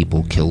 9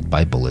 people killed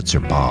by bullets or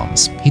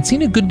bombs. He'd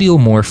seen a good deal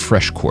more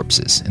fresh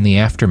corpses in the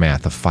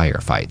aftermath of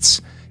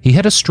firefights. He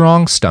had a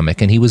strong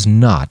stomach, and he was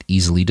not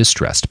easily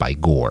distressed by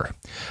gore.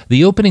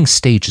 The opening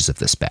stages of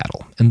this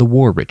battle and the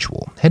war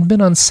ritual had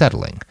been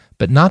unsettling,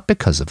 but not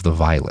because of the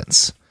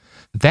violence.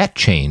 That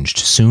changed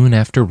soon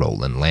after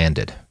Roland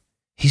landed.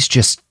 "He's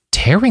just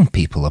tearing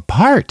people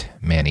apart,"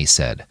 Manny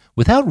said,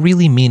 without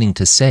really meaning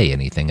to say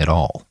anything at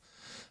all.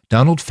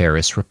 Donald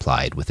Ferris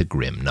replied with a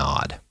grim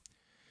nod.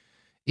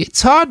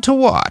 "It's hard to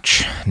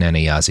watch,"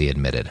 Nanayazi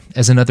admitted,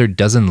 as another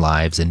dozen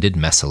lives ended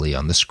messily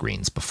on the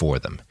screens before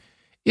them.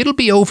 "It'll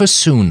be over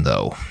soon,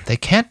 though. They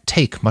can't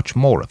take much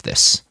more of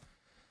this."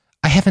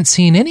 I haven't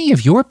seen any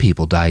of your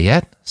people die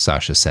yet,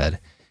 Sasha said.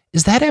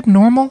 Is that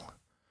abnormal?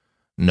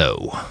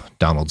 No,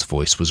 Donald's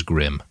voice was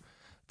grim.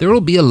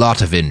 There'll be a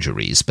lot of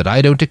injuries, but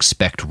I don't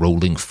expect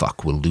Rolling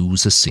Fuck will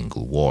lose a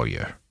single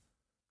warrior.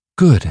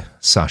 Good,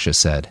 Sasha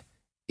said.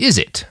 Is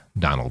it?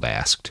 Donald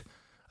asked.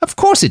 Of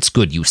course it's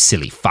good, you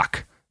silly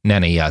fuck,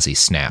 Nanayazi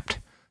snapped.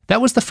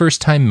 That was the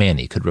first time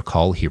Manny could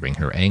recall hearing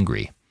her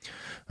angry.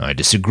 I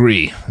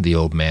disagree, the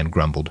old man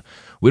grumbled.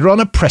 We're on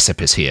a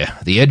precipice here,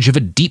 the edge of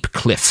a deep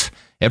cliff.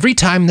 Every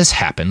time this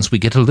happens, we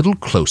get a little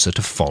closer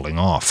to falling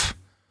off.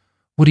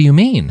 What do you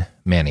mean?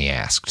 Manny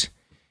asked.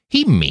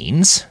 He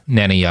means,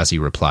 Nanayazi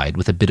replied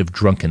with a bit of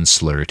drunken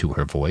slur to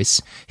her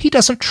voice, he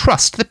doesn't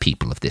trust the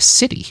people of this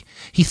city.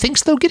 He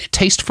thinks they'll get a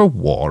taste for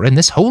war, and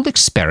this whole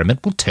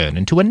experiment will turn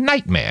into a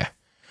nightmare.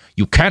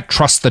 You can't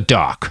trust the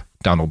dark,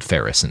 Donald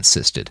Ferris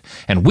insisted,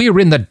 and we're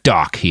in the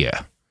dark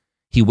here.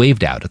 He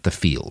waved out at the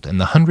field and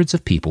the hundreds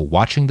of people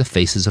watching the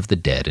faces of the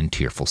dead in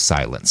tearful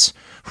silence.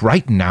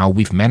 Right now,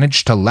 we've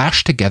managed to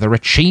lash together a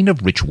chain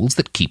of rituals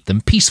that keep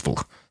them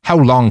peaceful. How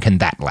long can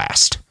that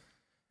last?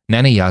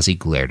 Nanayazi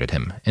glared at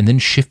him and then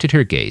shifted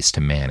her gaze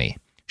to Manny.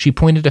 She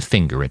pointed a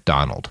finger at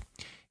Donald.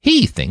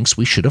 He thinks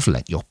we should have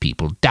let your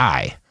people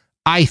die.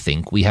 I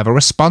think we have a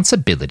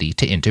responsibility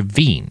to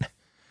intervene.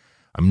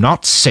 I'm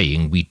not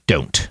saying we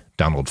don't,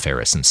 Donald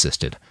Ferris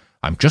insisted.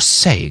 I'm just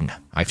saying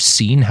I've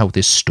seen how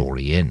this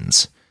story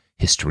ends.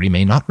 History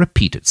may not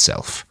repeat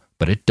itself,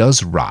 but it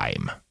does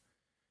rhyme.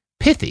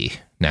 Pithy,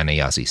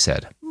 Nanayazi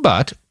said,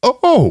 but,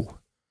 oh!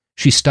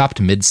 She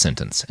stopped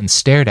mid-sentence and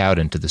stared out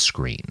into the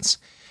screens.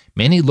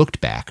 Manny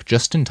looked back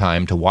just in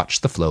time to watch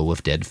the flow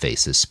of dead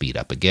faces speed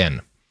up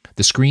again.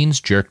 The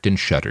screens jerked and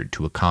shuddered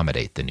to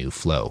accommodate the new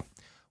flow.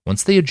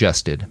 Once they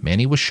adjusted,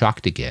 Manny was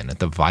shocked again at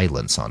the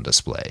violence on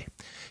display.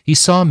 He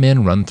saw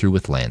men run through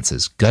with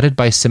lances, gutted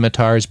by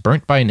scimitars,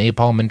 burnt by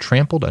napalm, and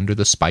trampled under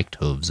the spiked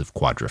hooves of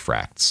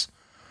quadrifracts.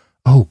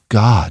 Oh,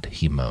 God,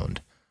 he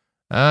moaned.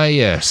 Ah,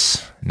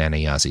 yes,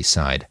 Nanayazi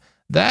sighed.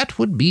 That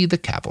would be the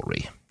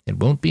cavalry. It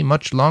won't be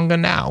much longer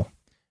now.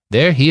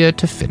 They're here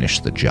to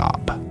finish the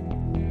job.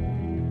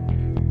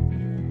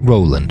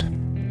 Roland.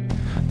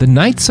 The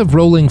Knights of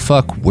Rolling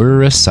Fuck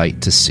were a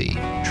sight to see,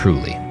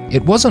 truly.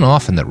 It wasn't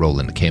often that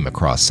Roland came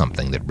across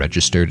something that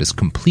registered as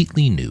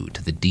completely new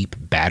to the deep,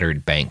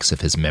 battered banks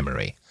of his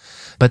memory.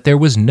 But there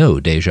was no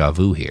déjà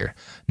vu here,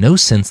 no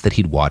sense that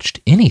he'd watched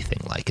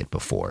anything like it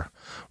before.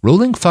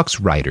 Rolling Fuck's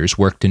writers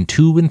worked in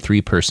 2- and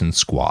 3-person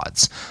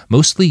squads,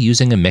 mostly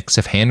using a mix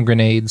of hand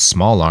grenades,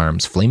 small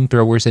arms,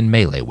 flamethrowers, and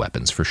melee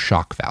weapons for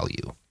shock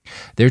value.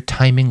 Their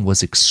timing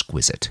was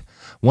exquisite.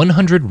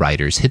 100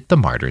 riders hit the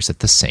martyrs at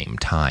the same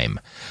time.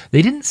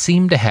 They didn't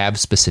seem to have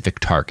specific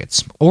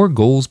targets or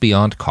goals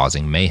beyond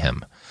causing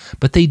mayhem,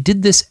 but they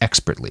did this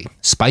expertly,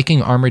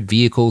 spiking armored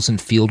vehicles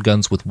and field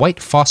guns with white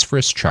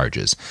phosphorus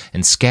charges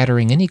and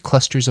scattering any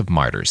clusters of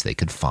martyrs they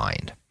could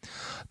find.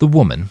 The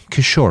woman,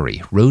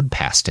 Kishori, rode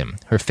past him,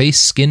 her face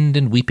skinned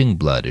and weeping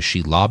blood as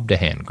she lobbed a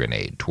hand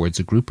grenade towards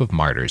a group of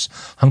martyrs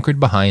hunkered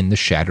behind the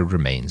shattered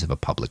remains of a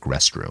public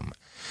restroom.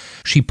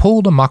 She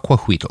pulled a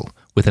maquahuitl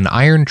with an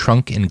iron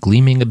trunk and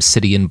gleaming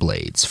obsidian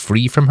blades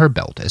free from her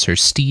belt as her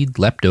steed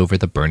leapt over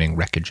the burning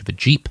wreckage of a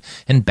jeep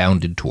and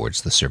bounded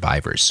towards the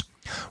survivors.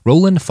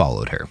 Roland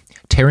followed her,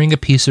 tearing a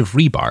piece of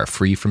rebar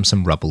free from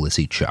some rubble as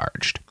he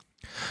charged.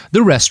 The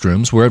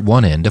restrooms were at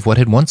one end of what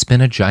had once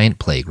been a giant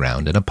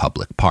playground in a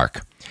public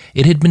park.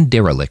 It had been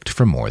derelict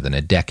for more than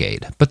a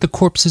decade, but the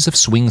corpses of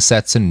swing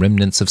sets and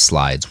remnants of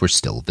slides were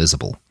still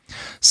visible.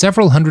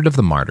 Several hundred of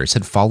the martyrs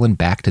had fallen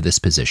back to this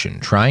position,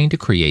 trying to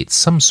create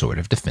some sort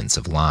of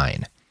defensive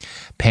line.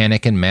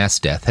 Panic and mass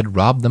death had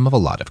robbed them of a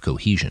lot of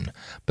cohesion,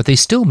 but they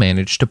still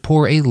managed to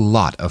pour a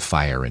lot of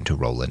fire into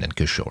Roland and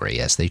Kishori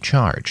as they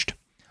charged.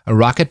 A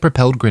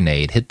rocket-propelled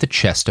grenade hit the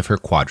chest of her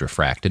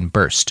quadrifract and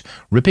burst,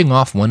 ripping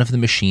off one of the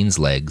machine's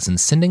legs and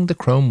sending the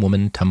chrome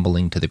woman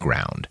tumbling to the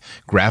ground,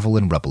 gravel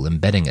and rubble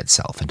embedding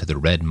itself into the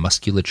red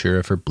musculature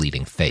of her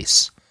bleeding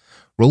face.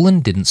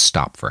 Roland didn't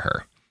stop for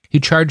her. He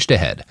charged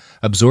ahead,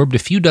 absorbed a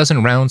few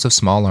dozen rounds of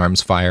small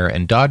arms fire,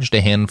 and dodged a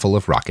handful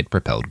of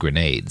rocket-propelled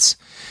grenades.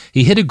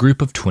 He hit a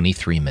group of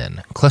 23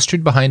 men,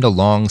 clustered behind a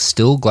long,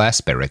 still-glass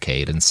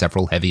barricade and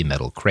several heavy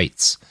metal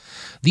crates.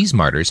 These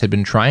martyrs had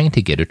been trying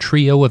to get a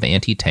trio of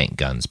anti-tank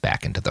guns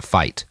back into the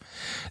fight.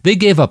 They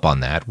gave up on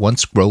that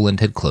once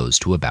Roland had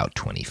closed to about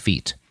 20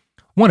 feet.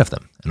 One of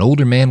them, an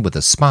older man with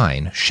a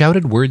spine,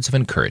 shouted words of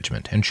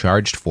encouragement and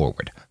charged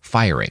forward,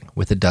 firing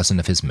with a dozen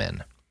of his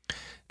men.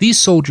 These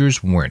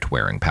soldiers weren't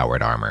wearing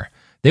powered armor.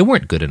 They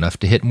weren't good enough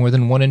to hit more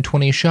than 1 in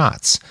 20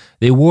 shots.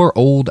 They wore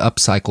old,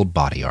 upcycled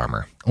body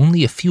armor.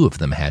 Only a few of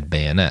them had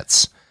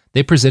bayonets.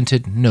 They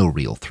presented no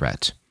real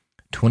threat.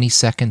 20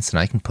 seconds and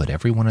I can put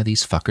every one of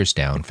these fuckers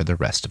down for the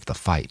rest of the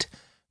fight.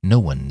 No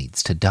one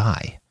needs to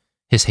die.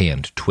 His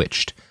hand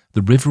twitched.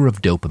 The river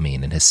of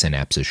dopamine in his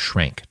synapses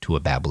shrank to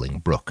a babbling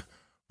brook.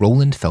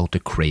 Roland felt a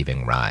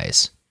craving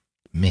rise.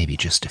 Maybe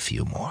just a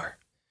few more.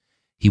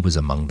 He was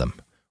among them.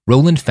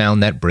 Roland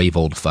found that brave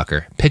old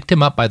fucker, picked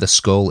him up by the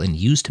skull, and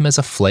used him as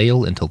a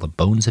flail until the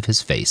bones of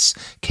his face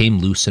came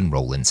loose in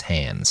Roland's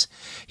hands.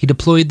 He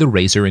deployed the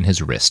razor in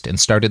his wrist and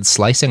started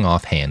slicing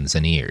off hands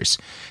and ears.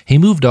 He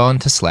moved on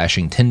to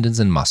slashing tendons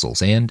and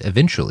muscles and,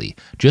 eventually,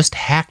 just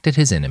hacked at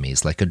his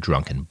enemies like a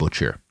drunken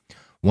butcher.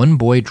 One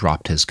boy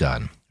dropped his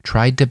gun,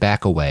 tried to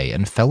back away,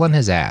 and fell on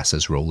his ass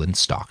as Roland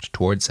stalked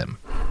towards him.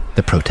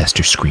 The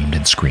protesters screamed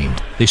and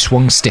screamed. They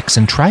swung sticks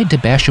and tried to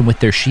bash him with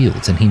their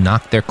shields, and he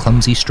knocked their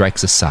clumsy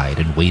strikes aside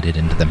and waded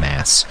into the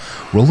mass.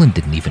 Roland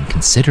didn't even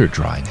consider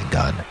drawing a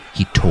gun.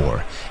 He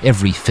tore.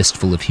 Every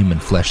fistful of human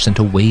flesh sent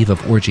a wave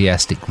of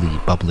orgiastic glee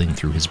bubbling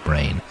through his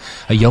brain.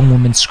 A young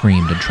woman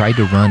screamed and tried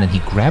to run, and he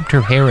grabbed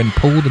her hair and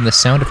pulled, and the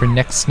sound of her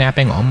neck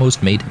snapping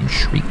almost made him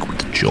shriek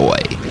with joy.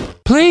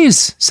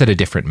 "Please," said a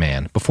different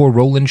man, before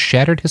Roland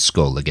shattered his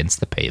skull against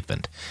the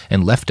pavement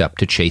and leapt up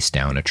to chase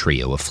down a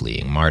trio of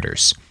fleeing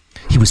martyrs.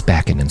 He was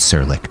back in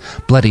Incirlik,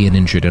 bloody and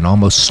injured and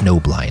almost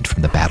snowblind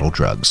from the battle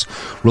drugs.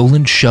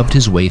 Roland shoved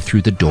his way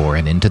through the door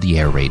and into the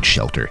air raid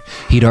shelter.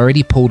 He'd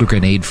already pulled a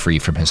grenade free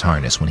from his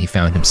harness when he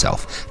found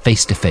himself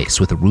face to face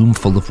with a room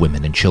full of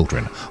women and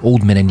children,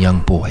 old men and young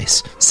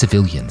boys,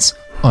 civilians,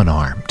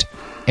 unarmed.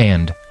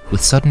 And,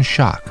 with sudden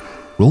shock,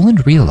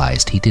 Roland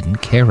realized he didn't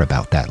care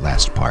about that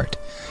last part.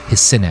 His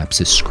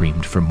synapses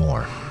screamed for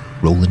more.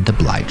 Roland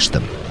obliged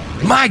them.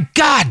 "My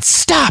God,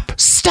 stop!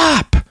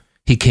 Stop!"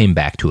 He came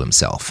back to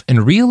himself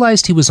and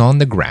realized he was on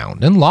the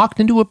ground and locked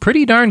into a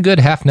pretty darn good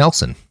half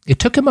Nelson. It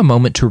took him a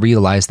moment to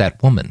realize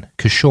that woman,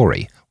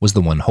 Kishori, was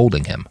the one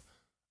holding him.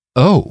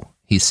 "Oh,"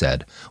 he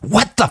said.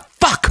 "What the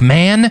fuck,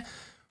 man?"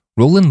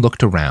 Roland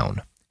looked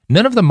around.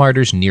 None of the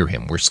martyrs near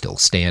him were still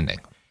standing.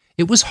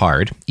 It was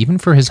hard, even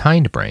for his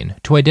hindbrain,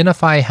 to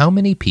identify how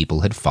many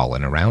people had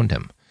fallen around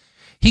him.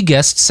 He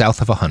guessed south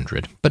of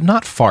 100, but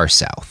not far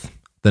south.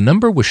 The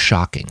number was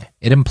shocking.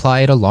 It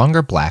implied a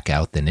longer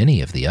blackout than any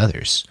of the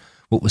others.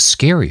 What was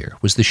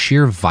scarier was the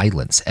sheer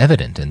violence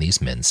evident in these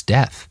men's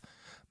death.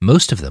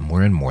 Most of them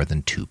were in more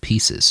than 2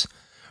 pieces.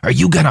 "Are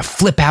you gonna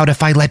flip out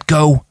if I let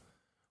go?"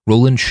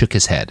 Roland shook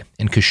his head,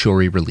 and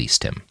Kishori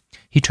released him.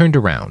 He turned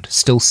around,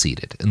 still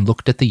seated, and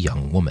looked at the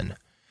young woman.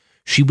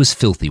 She was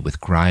filthy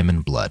with grime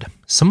and blood,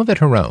 some of it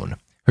her own.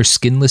 Her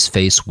skinless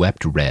face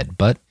wept red,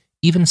 but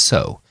even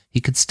so,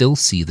 he could still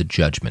see the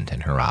judgment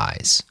in her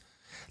eyes.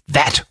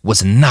 "That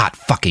was not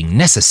fucking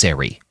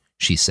necessary,"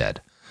 she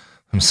said.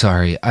 "I'm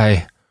sorry,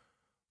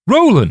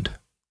 Roland!"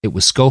 It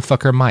was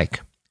Skullfucker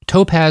Mike.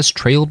 Topaz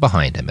trailed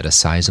behind him at a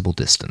sizable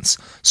distance,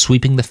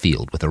 sweeping the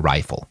field with a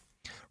rifle.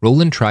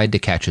 Roland tried to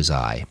catch his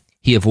eye.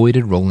 He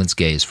avoided Roland's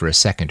gaze for a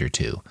second or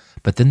two,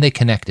 but then they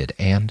connected,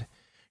 and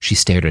she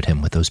stared at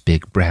him with those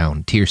big,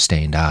 brown,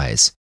 tear-stained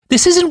eyes.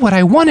 "This isn't what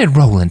I wanted,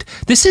 Roland!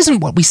 This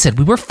isn't what we said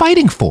we were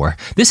fighting for!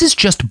 This is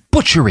just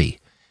butchery!"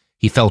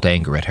 He felt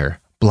anger at her,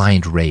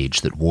 blind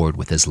rage that warred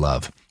with his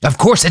love. "Of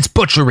course it's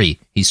butchery!"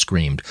 he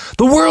screamed.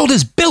 "The world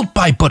is built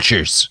by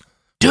butchers!"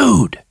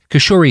 "Dude!"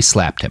 Kishori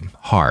slapped him,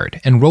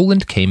 hard, and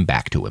Roland came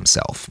back to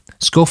himself.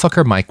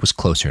 Skullfucker Mike was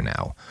closer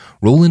now.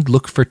 Roland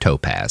looked for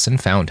Topaz and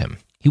found him.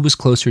 He was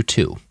closer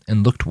too,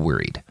 and looked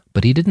worried,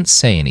 but he didn't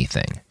say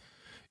anything.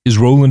 "Is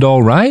Roland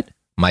all right?"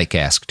 Mike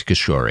asked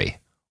Kishori.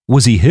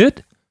 "Was he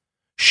hit?"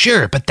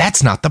 "Sure, but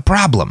that's not the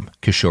problem,"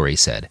 Kishori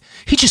said.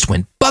 "He just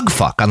went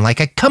bugfuck on like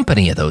a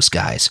company of those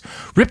guys.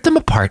 Ripped them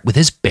apart with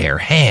his bare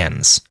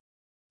hands."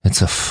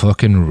 "It's a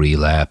fucking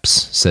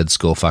relapse," said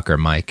Skullfucker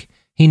Mike.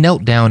 He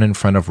knelt down in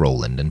front of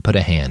Roland and put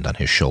a hand on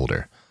his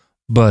shoulder.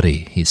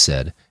 "Buddy," he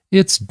said,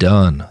 "it's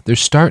done. They're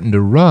starting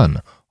to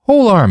run.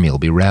 Whole army'll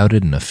be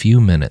routed in a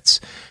few minutes.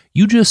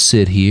 You just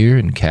sit here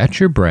and catch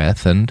your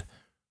breath and—"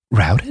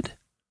 "Routed?"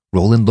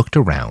 Roland looked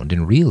around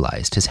and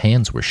realized his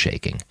hands were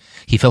shaking.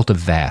 He felt a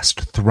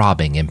vast,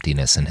 throbbing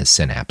emptiness in his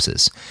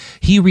synapses.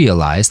 He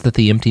realized that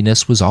the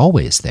emptiness was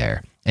always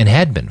there, and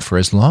had been for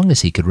as long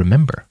as he could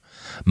remember.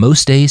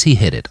 Most days he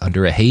hid it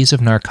under a haze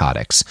of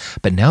narcotics,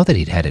 but now that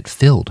he'd had it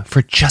filled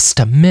for just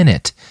a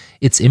minute,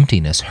 its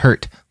emptiness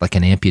hurt like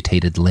an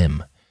amputated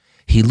limb.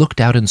 He looked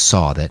out and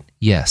saw that,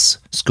 yes,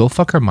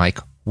 Skullfucker Mike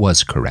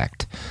was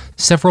correct.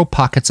 Several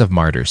pockets of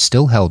martyrs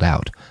still held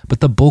out,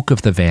 but the bulk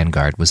of the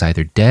vanguard was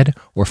either dead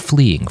or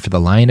fleeing for the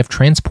line of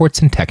transports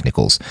and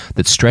technicals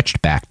that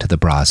stretched back to the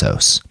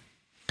Brazos.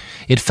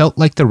 It felt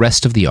like the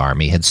rest of the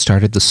army had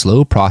started the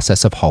slow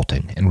process of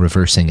halting and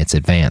reversing its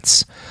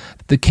advance.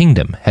 The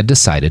kingdom had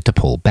decided to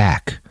pull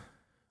back.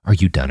 "Are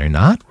you done or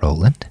not,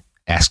 Roland?"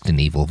 asked an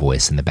evil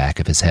voice in the back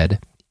of his head.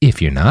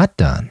 "If you're not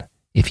done,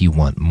 if you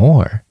want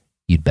more,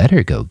 you'd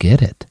better go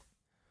get it."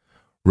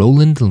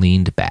 Roland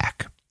leaned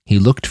back. He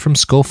looked from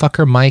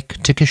Skullfucker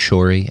Mike to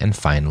Kishori and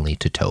finally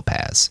to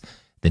Topaz.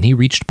 Then he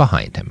reached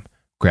behind him,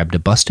 grabbed a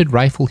busted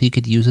rifle he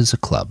could use as a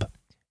club,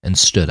 and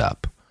stood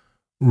up.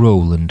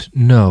 "Roland,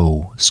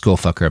 no,"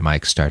 Skullfucker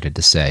Mike started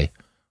to say.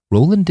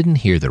 Roland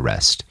didn't hear the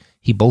rest.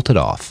 He bolted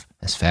off,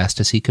 as fast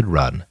as he could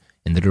run,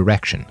 in the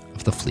direction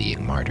of the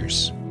fleeing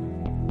martyrs.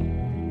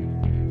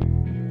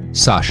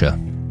 Sasha.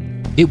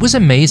 It was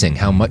amazing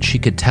how much she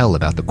could tell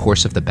about the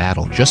course of the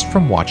battle just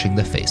from watching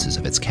the faces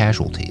of its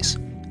casualties.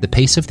 The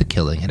pace of the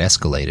killing had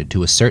escalated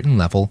to a certain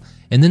level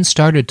and then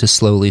started to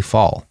slowly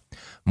fall.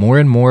 More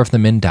and more of the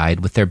men died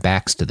with their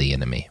backs to the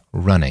enemy,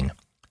 running.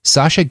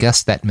 Sasha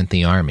guessed that meant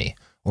the army,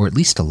 or at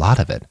least a lot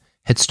of it,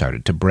 had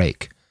started to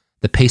break.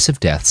 The pace of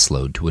death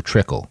slowed to a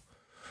trickle.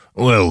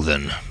 "Well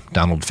then,"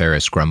 Donald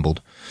Ferris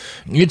grumbled,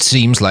 "it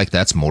seems like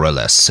that's more or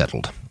less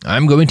settled.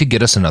 I'm going to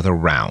get us another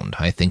round.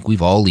 I think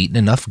we've all eaten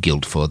enough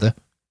guilt for the—"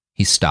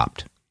 He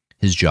stopped.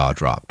 His jaw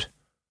dropped.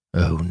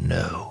 Oh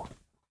no.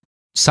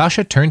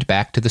 Sasha turned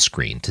back to the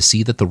screen to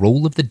see that the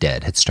roll of the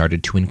dead had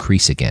started to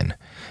increase again.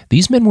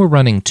 These men were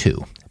running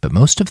too, but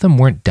most of them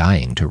weren't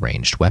dying to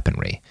ranged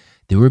weaponry.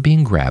 They were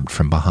being grabbed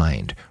from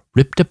behind,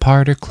 ripped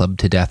apart or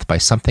clubbed to death by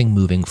something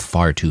moving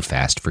far too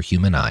fast for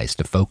human eyes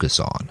to focus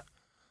on.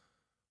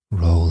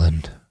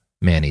 "Roland,"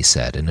 Manny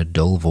said in a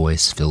dull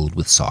voice filled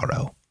with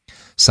sorrow.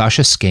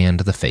 Sasha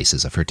scanned the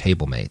faces of her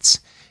table-mates.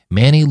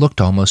 Manny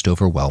looked almost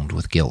overwhelmed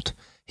with guilt.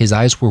 His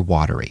eyes were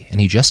watery,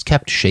 and he just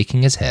kept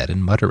shaking his head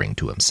and muttering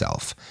to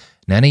himself.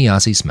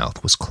 Nanayazi's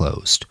mouth was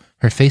closed.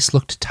 Her face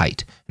looked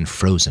tight and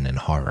frozen in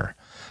horror.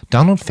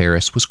 Donald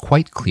Ferris was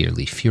quite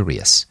clearly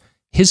furious.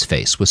 His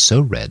face was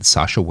so red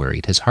Sasha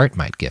worried his heart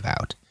might give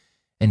out.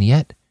 And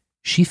yet,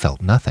 she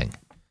felt nothing.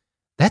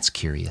 That's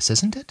curious,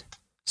 isn't it?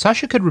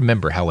 Sasha could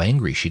remember how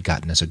angry she'd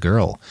gotten as a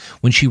girl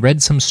when she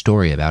read some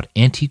story about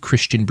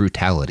anti-Christian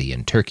brutality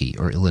in Turkey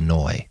or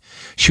Illinois.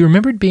 She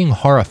remembered being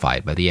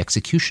horrified by the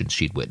executions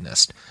she'd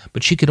witnessed,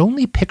 but she could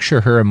only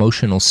picture her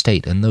emotional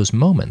state in those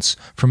moments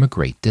from a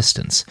great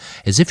distance,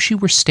 as if she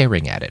were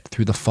staring at it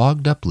through the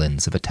fogged-up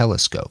lens of a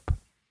telescope.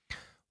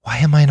 Why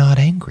am I not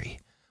angry?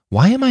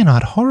 Why am I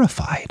not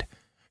horrified?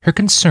 Her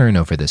concern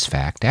over this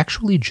fact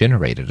actually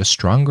generated a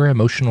stronger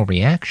emotional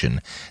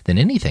reaction than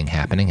anything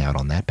happening out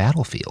on that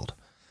battlefield.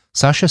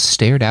 Sasha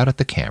stared out at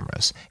the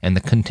cameras and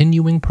the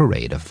continuing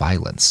parade of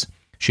violence.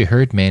 She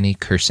heard Manny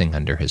cursing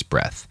under his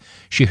breath.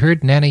 She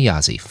heard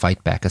Nanayazi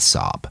fight back a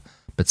sob.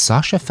 But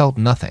Sasha felt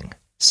nothing,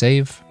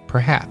 save,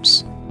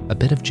 perhaps, a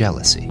bit of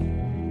jealousy.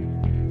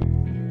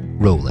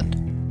 Roland.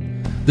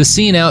 The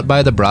scene out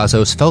by the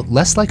Brazos felt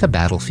less like a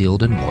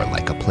battlefield and more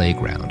like a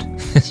playground.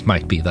 This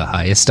might be the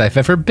highest I've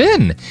ever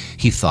been,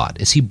 he thought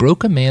as he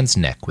broke a man's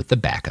neck with the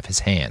back of his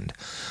hand.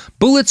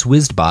 Bullets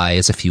whizzed by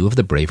as a few of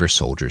the braver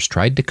soldiers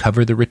tried to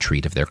cover the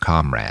retreat of their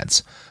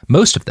comrades.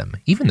 Most of them,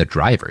 even the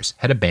drivers,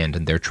 had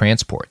abandoned their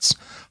transports.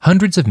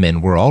 Hundreds of men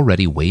were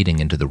already wading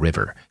into the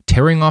river,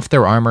 tearing off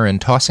their armor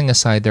and tossing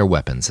aside their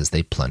weapons as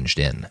they plunged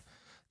in.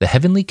 The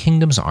Heavenly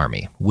Kingdom's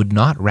army would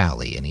not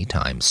rally any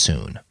time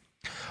soon.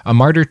 A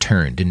martyr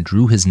turned and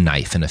drew his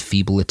knife in a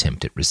feeble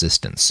attempt at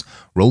resistance.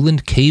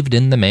 Roland caved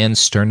in the man's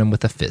sternum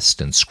with a fist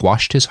and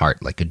squashed his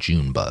heart like a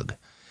June bug.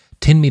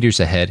 10 meters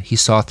ahead, he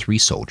saw 3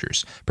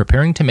 soldiers,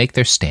 preparing to make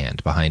their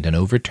stand behind an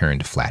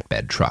overturned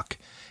flatbed truck.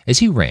 As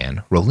he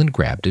ran, Roland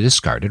grabbed a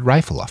discarded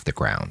rifle off the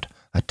ground.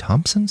 A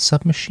Thompson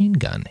submachine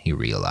gun, he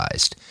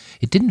realized.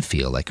 It didn't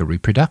feel like a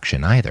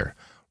reproduction either.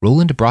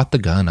 Roland brought the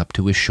gun up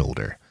to his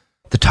shoulder.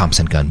 The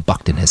Thompson gun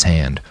bucked in his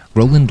hand.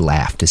 Roland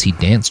laughed as he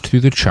danced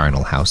through the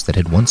charnel house that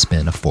had once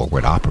been a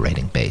forward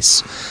operating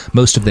base.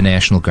 Most of the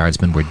National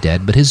Guardsmen were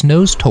dead, but his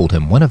nose told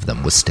him one of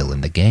them was still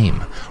in the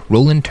game.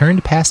 Roland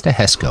turned past a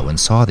Hesco and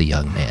saw the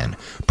young man,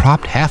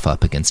 propped half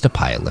up against a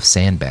pile of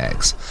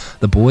sandbags.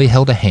 The boy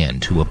held a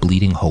hand to a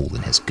bleeding hole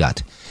in his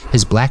gut.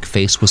 His black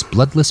face was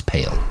bloodless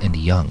pale and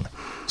young.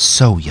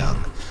 So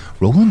young.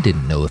 Roland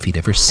didn't know if he'd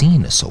ever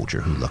seen a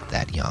soldier who looked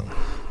that young.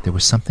 There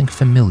was something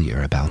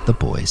familiar about the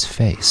boy's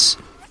face.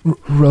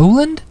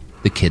 "Roland?"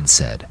 the kid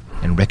said,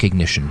 and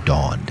recognition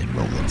dawned in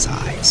Roland's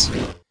eyes.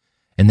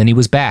 And then he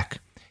was back.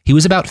 He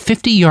was about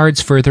 50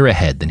 yards further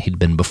ahead than he'd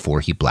been before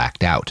he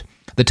blacked out.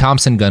 The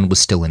Thompson gun was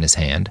still in his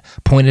hand,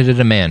 pointed at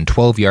a man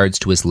 12 yards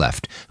to his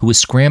left, who was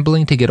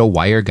scrambling to get a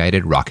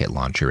wire-guided rocket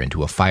launcher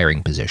into a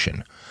firing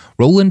position.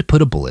 Roland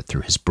put a bullet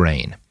through his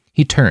brain.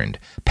 He turned,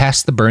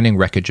 past the burning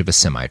wreckage of a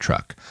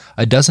semi-truck.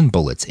 A dozen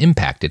bullets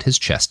impacted his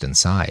chest and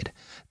side.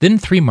 Then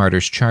 3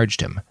 martyrs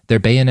charged him, their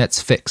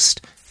bayonets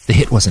fixed. The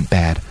hit wasn't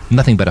bad,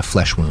 nothing but a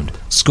flesh wound.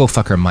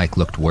 Skullfucker Mike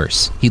looked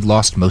worse. He'd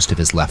lost most of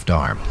his left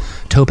arm.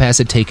 Topaz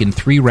had taken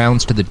 3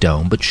 rounds to the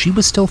dome, but she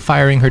was still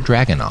firing her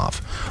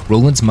Dragunov.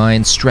 Roland's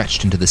mind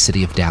stretched into the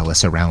city of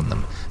Dallas around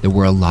them. There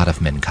were a lot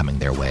of men coming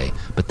their way,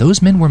 but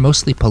those men were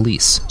mostly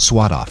police,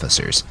 SWAT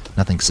officers,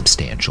 nothing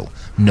substantial.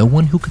 No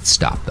one who could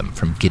stop them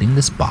from getting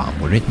this bomb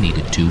where it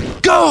needed to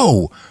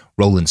go!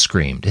 Roland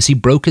screamed as he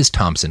broke his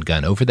Thompson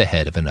gun over the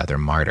head of another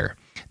martyr.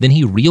 Then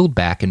he reeled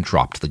back and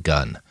dropped the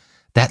gun.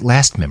 That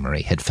last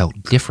memory had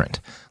felt different,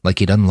 like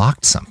he'd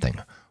unlocked something.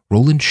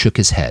 Roland shook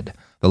his head.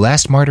 The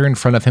last martyr in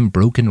front of him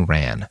broke and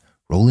ran.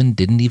 Roland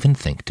didn't even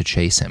think to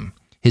chase him.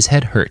 His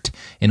head hurt,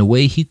 in a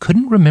way he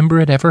couldn't remember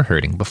it ever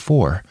hurting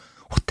before.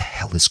 What the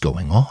hell is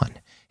going on?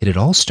 It had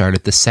all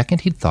started the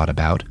second he'd thought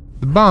about,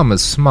 "The bomb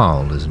is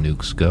small as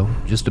nukes go,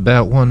 just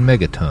about 1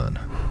 megaton.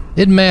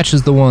 It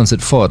matches the ones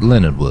at Fort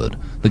Leonard Wood.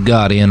 The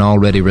Guardian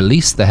already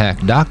released the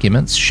hacked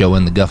documents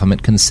showing the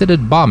government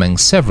considered bombing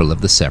several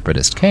of the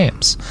separatist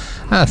camps.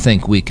 I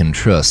think we can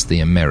trust the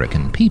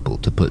American people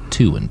to put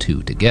 2 and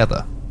 2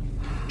 together."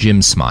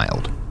 Jim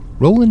smiled.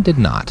 Roland did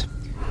not.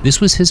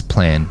 This was his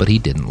plan, but he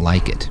didn't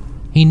like it.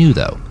 He knew,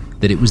 though,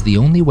 that it was the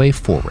only way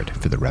forward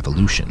for the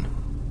revolution.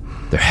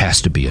 "There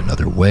has to be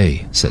another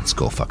way," said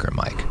Skullfucker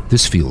Mike.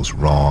 "This feels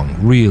wrong,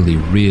 really,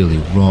 really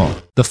wrong."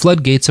 The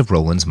floodgates of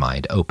Roland's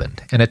mind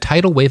opened, and a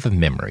tidal wave of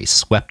memory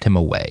swept him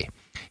away.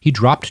 He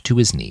dropped to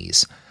his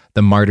knees.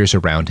 The martyrs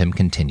around him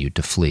continued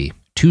to flee,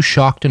 too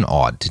shocked and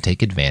awed to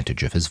take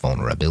advantage of his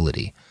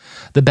vulnerability.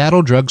 The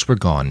battle drugs were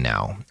gone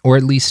now, or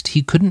at least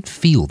he couldn't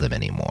feel them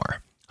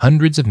anymore.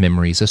 Hundreds of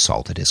memories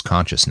assaulted his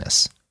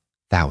consciousness.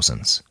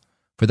 Thousands.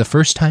 For the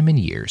first time in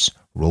years,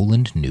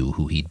 Roland knew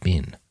who he'd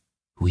been,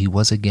 who he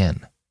was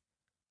again.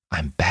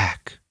 "I'm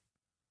back."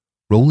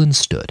 Roland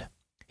stood.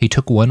 He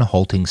took one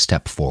halting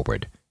step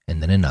forward,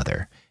 and then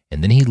another,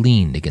 and then he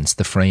leaned against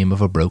the frame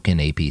of a broken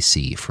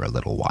APC for a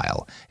little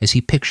while, as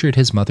he pictured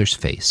his mother's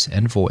face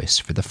and voice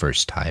for the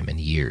first time in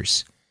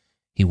years.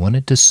 He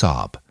wanted to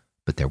sob,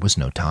 but there was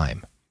no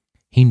time.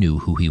 He knew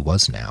who he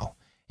was now,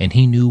 and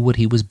he knew what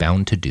he was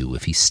bound to do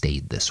if he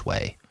stayed this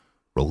way.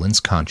 Roland's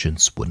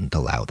conscience wouldn't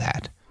allow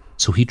that,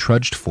 so he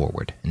trudged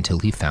forward until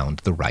he found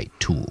the right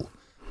tool,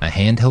 a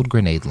handheld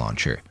grenade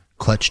launcher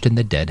clutched in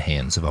the dead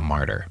hands of a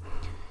martyr.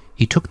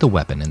 He took the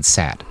weapon and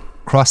sat,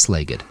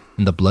 cross-legged,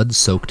 in the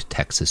blood-soaked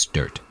Texas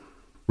dirt.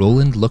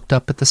 Roland looked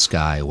up at the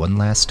sky one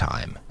last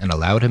time and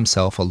allowed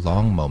himself a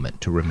long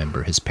moment to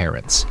remember his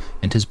parents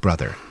and his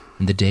brother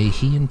and the day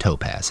he and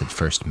Topaz had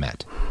first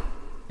met.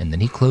 And then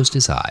he closed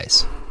his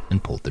eyes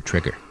and pulled the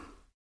trigger.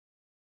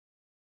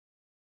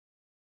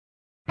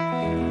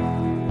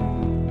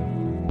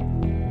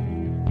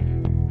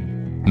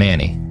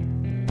 Manny.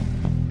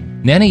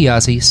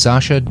 Nanayazi,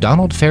 Sasha,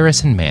 Donald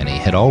Ferris, and Manny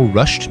had all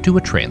rushed to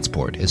a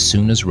transport as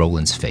soon as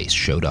Roland's face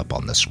showed up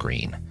on the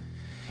screen.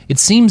 It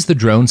seems the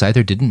drones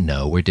either didn't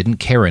know or didn't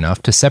care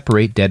enough to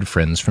separate dead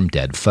friends from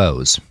dead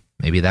foes.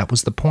 Maybe that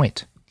was the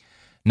point.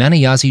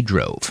 Nanayazi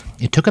drove.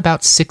 It took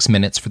about 6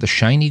 minutes for the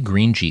shiny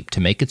green Jeep to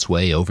make its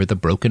way over the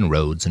broken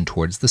roads and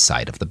towards the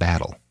site of the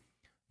battle.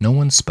 No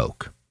one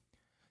spoke.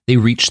 They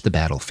reached the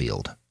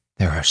battlefield.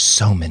 There are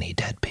so many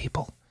dead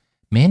people.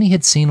 Manny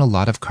had seen a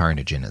lot of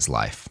carnage in his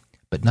life,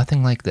 but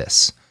nothing like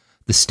this.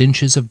 The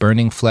stenches of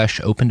burning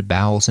flesh, opened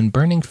bowels, and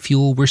burning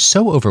fuel were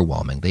so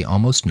overwhelming they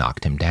almost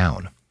knocked him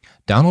down.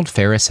 Donald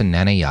Ferris and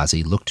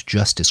Nanayazi looked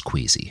just as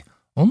queasy.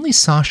 Only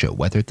Sasha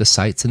weathered the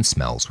sights and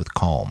smells with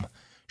calm.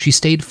 She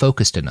stayed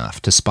focused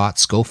enough to spot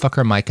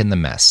Skullfucker Mike in the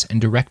mess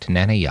and direct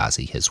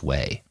Nanayazi his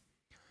way.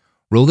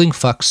 Rolling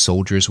Fuck's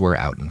soldiers were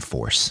out in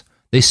force.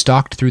 They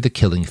stalked through the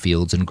killing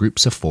fields in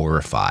groups of 4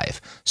 or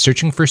 5,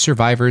 searching for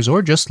survivors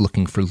or just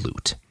looking for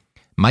loot.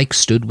 Mike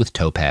stood with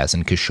Topaz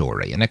and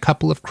Kishore and a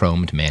couple of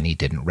chromed Manny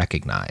didn't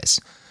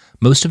recognize.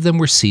 Most of them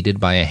were seated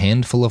by a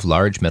handful of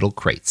large metal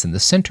crates in the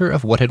center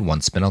of what had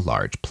once been a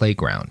large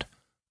playground.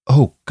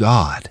 Oh,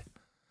 God!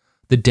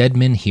 The dead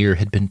men here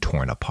had been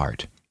torn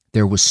apart.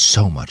 There was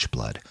so much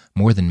blood,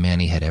 more than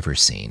Manny had ever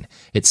seen.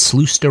 It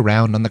sluiced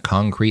around on the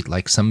concrete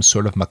like some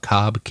sort of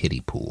macabre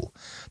kiddie pool.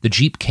 The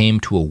Jeep came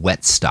to a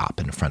wet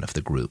stop in front of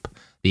the group.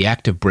 The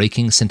act of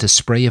braking sent a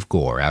spray of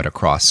gore out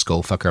across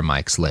Skullfucker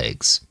Mike's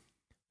legs.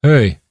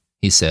 "Hey,"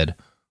 he said,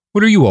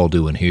 "what are you all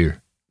doing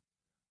here?"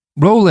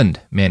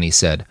 "Roland," Manny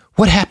said.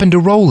 "What happened to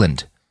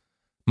Roland?"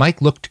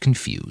 Mike looked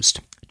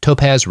confused.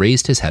 Topaz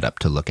raised his head up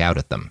to look out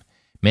at them.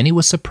 Manny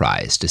was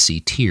surprised to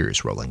see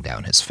tears rolling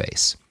down his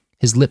face.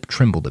 His lip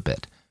trembled a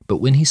bit,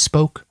 but when he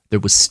spoke, there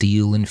was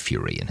steel and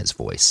fury in his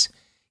voice.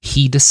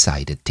 He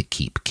decided to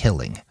keep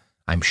killing.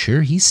 I'm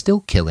sure he's still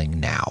killing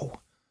now.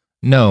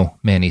 "No,"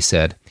 Manny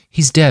said.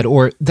 "He's dead,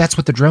 or that's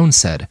what the drone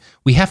said.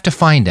 We have to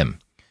find him."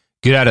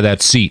 "Get out of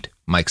that seat,"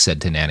 Mike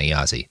said to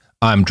Nanayazi.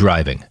 "I'm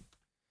driving."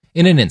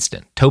 In an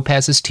instant,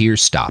 Topaz's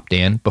tears stopped,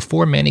 and,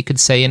 before Manny could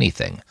say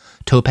anything,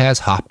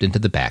 Topaz hopped into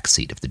the back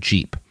seat of the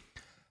Jeep.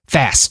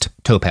 "Fast,"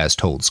 Topaz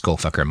told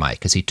Skullfucker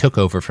Mike as he took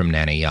over from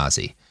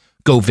Nanayazi.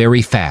 "Go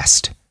very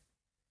fast."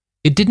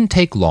 It didn't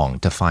take long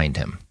to find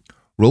him.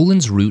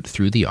 Roland's route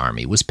through the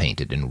army was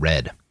painted in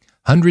red.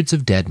 Hundreds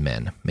of dead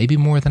men, maybe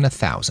more than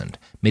 1,000,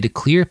 made a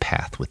clear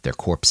path with their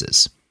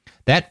corpses.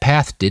 That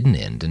path didn't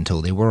end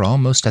until they were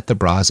almost at the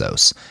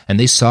Brazos, and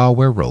they saw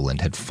where Roland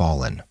had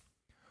fallen.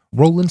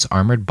 Roland's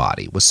armored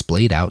body was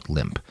splayed out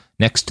limp,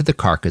 next to the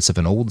carcass of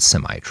an old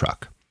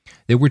semi-truck.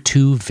 There were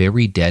 2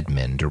 very dead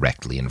men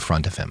directly in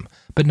front of him,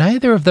 but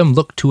neither of them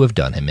looked to have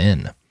done him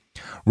in.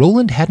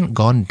 Roland hadn't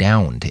gone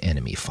down to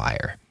enemy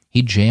fire.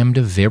 He jammed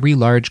a very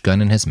large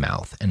gun in his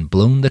mouth and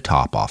blown the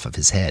top off of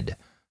his head.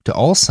 To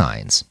all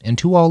signs, and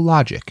to all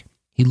logic,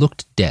 he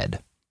looked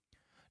dead.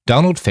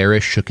 Donald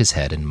Ferris shook his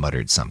head and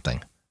muttered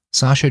something.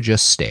 Sasha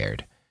just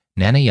stared.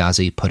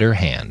 Nanayazi put her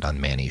hand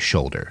on Manny's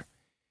shoulder.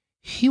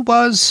 "He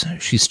was,"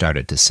 she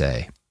started to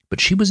say,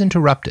 but she was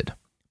interrupted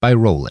by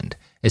Roland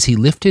as he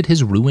lifted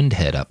his ruined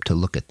head up to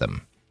look at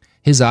them.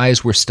 His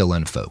eyes were still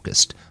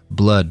unfocused.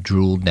 Blood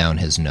drooled down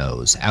his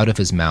nose, out of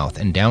his mouth,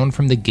 and down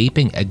from the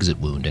gaping exit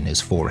wound in his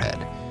forehead.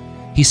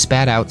 He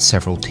spat out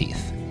several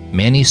teeth.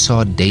 Manny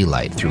saw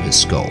daylight through his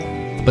skull,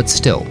 but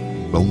still,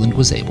 Roland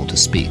was able to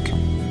speak.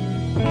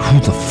 "Who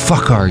the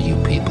fuck are you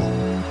people?"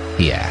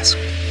 he asked.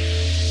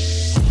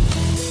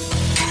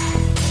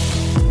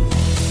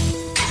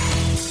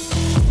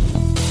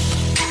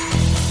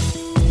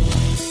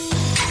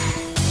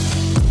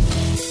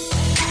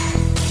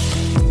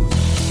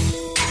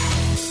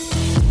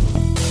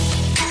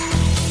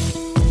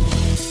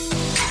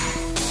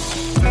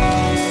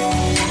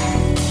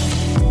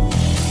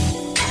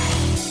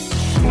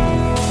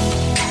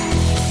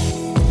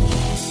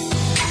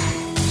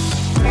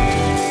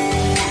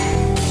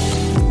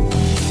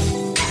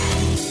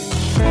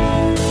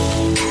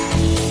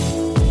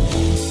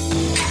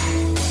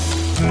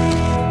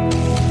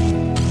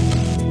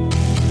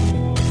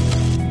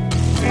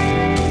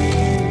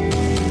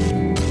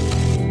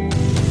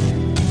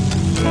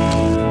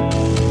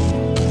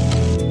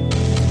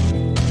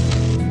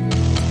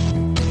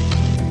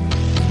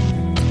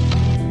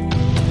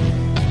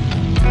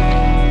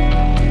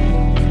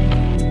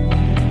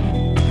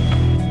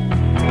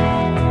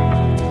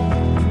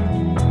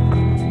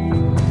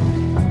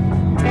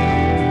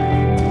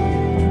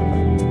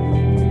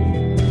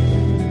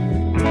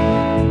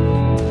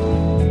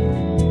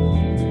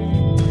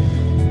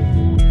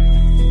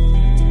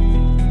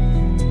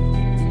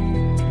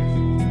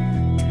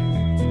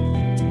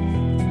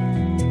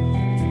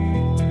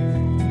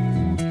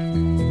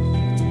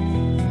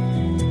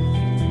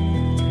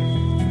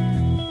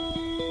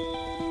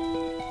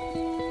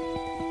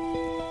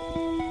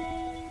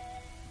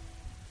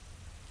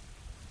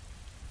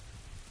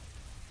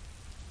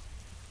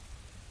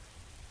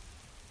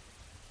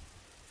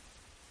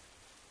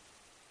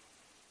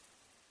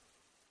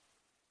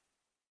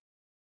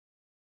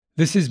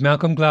 This is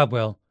Malcolm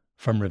Gladwell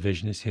from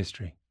Revisionist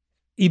History.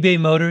 eBay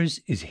Motors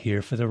is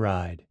here for the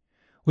ride.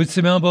 With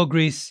some elbow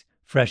grease,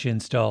 fresh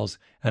installs,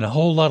 and a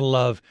whole lot of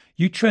love,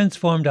 you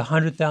transformed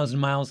 100,000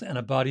 miles and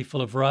a body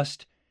full of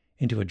rust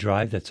into a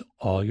drive that's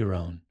all your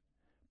own.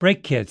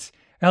 Brake kits,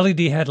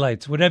 LED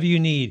headlights, whatever you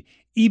need,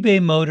 eBay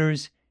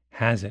Motors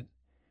has it.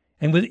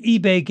 And with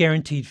eBay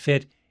Guaranteed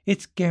Fit,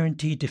 it's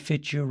guaranteed to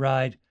fit your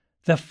ride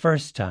the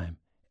first time,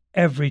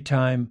 every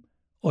time,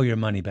 or your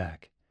money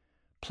back.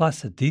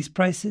 Plus, at these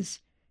prices,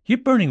 you're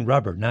burning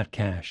rubber, not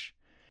cash.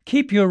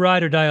 Keep your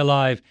ride or die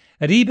alive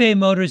at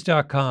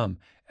ebaymotors.com.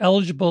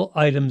 Eligible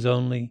items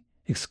only.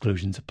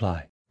 Exclusions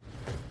apply.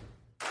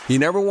 You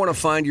never want to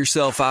find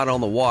yourself out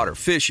on the water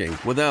fishing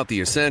without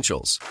the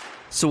essentials.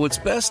 So it's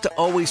best to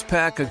always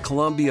pack a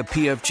Columbia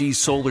PFG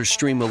Solar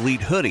Stream Elite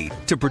hoodie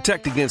to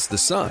protect against the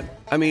sun.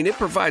 I mean, it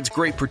provides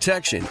great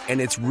protection, and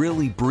it's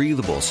really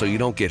breathable so you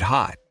don't get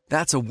hot.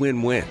 That's a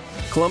win-win.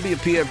 Columbia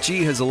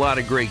PFG has a lot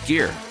of great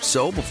gear,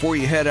 so before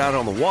you head out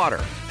on the water,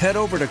 head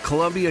over to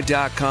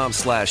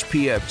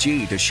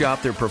Columbia.com/PFG to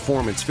shop their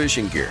performance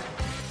fishing gear.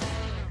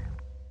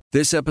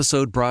 This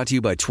episode brought to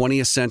you by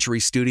 20th Century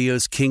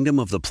Studios' Kingdom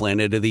of the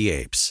Planet of the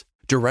Apes.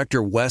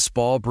 Director Wes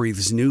Ball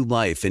breathes new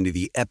life into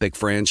the epic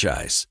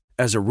franchise.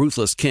 As a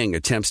ruthless king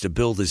attempts to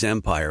build his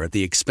empire at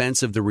the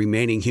expense of the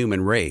remaining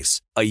human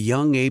race, a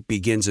young ape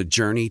begins a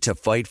journey to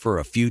fight for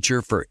a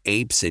future for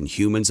apes and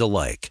humans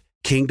alike.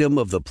 Kingdom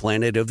of the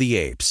Planet of the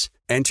Apes.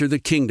 Enter the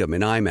kingdom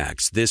in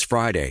IMAX this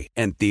Friday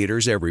and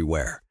theaters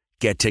everywhere.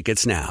 Get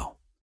tickets now.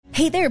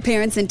 Hey there,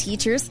 parents and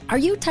teachers. Are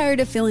you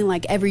tired of feeling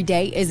like every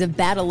day is a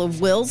battle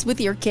of wills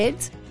with your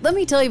kids? Let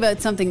me tell you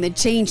about something that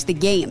changed the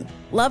game.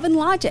 Love and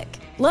Logic.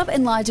 Love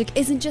and Logic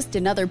isn't just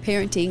another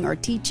parenting or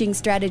teaching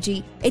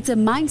strategy. It's a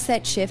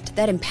mindset shift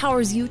that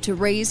empowers you to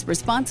raise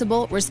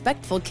responsible,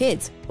 respectful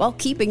kids while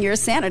keeping your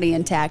sanity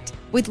intact.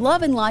 With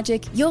Love and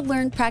Logic, you'll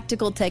learn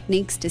practical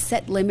techniques to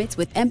set limits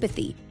with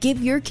empathy,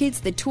 give your kids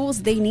the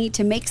tools they need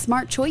to make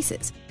smart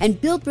choices, and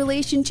build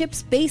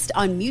relationships based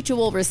on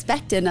mutual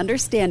respect and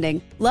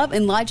understanding. Love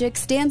and Logic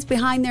stands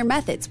behind their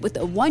methods with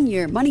a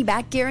 1-year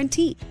money-back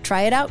guarantee.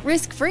 Try it out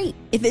risk-free.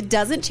 If it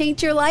doesn't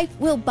change your life,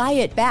 we'll buy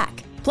it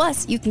back.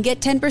 Plus, you can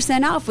get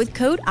 10% off with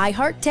code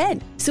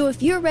IHEART10. So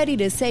if you're ready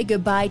to say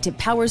goodbye to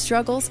power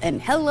struggles and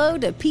hello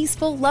to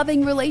peaceful,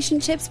 loving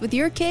relationships with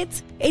your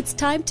kids, it's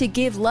time to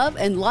give Love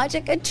and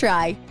Logic a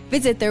try.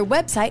 Visit their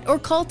website or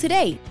call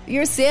today.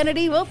 Your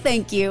sanity will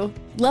thank you.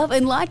 Love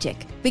and Logic,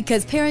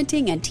 because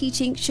parenting and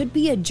teaching should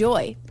be a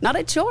joy, not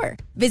a chore.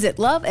 Visit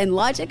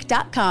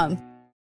loveandlogic.com.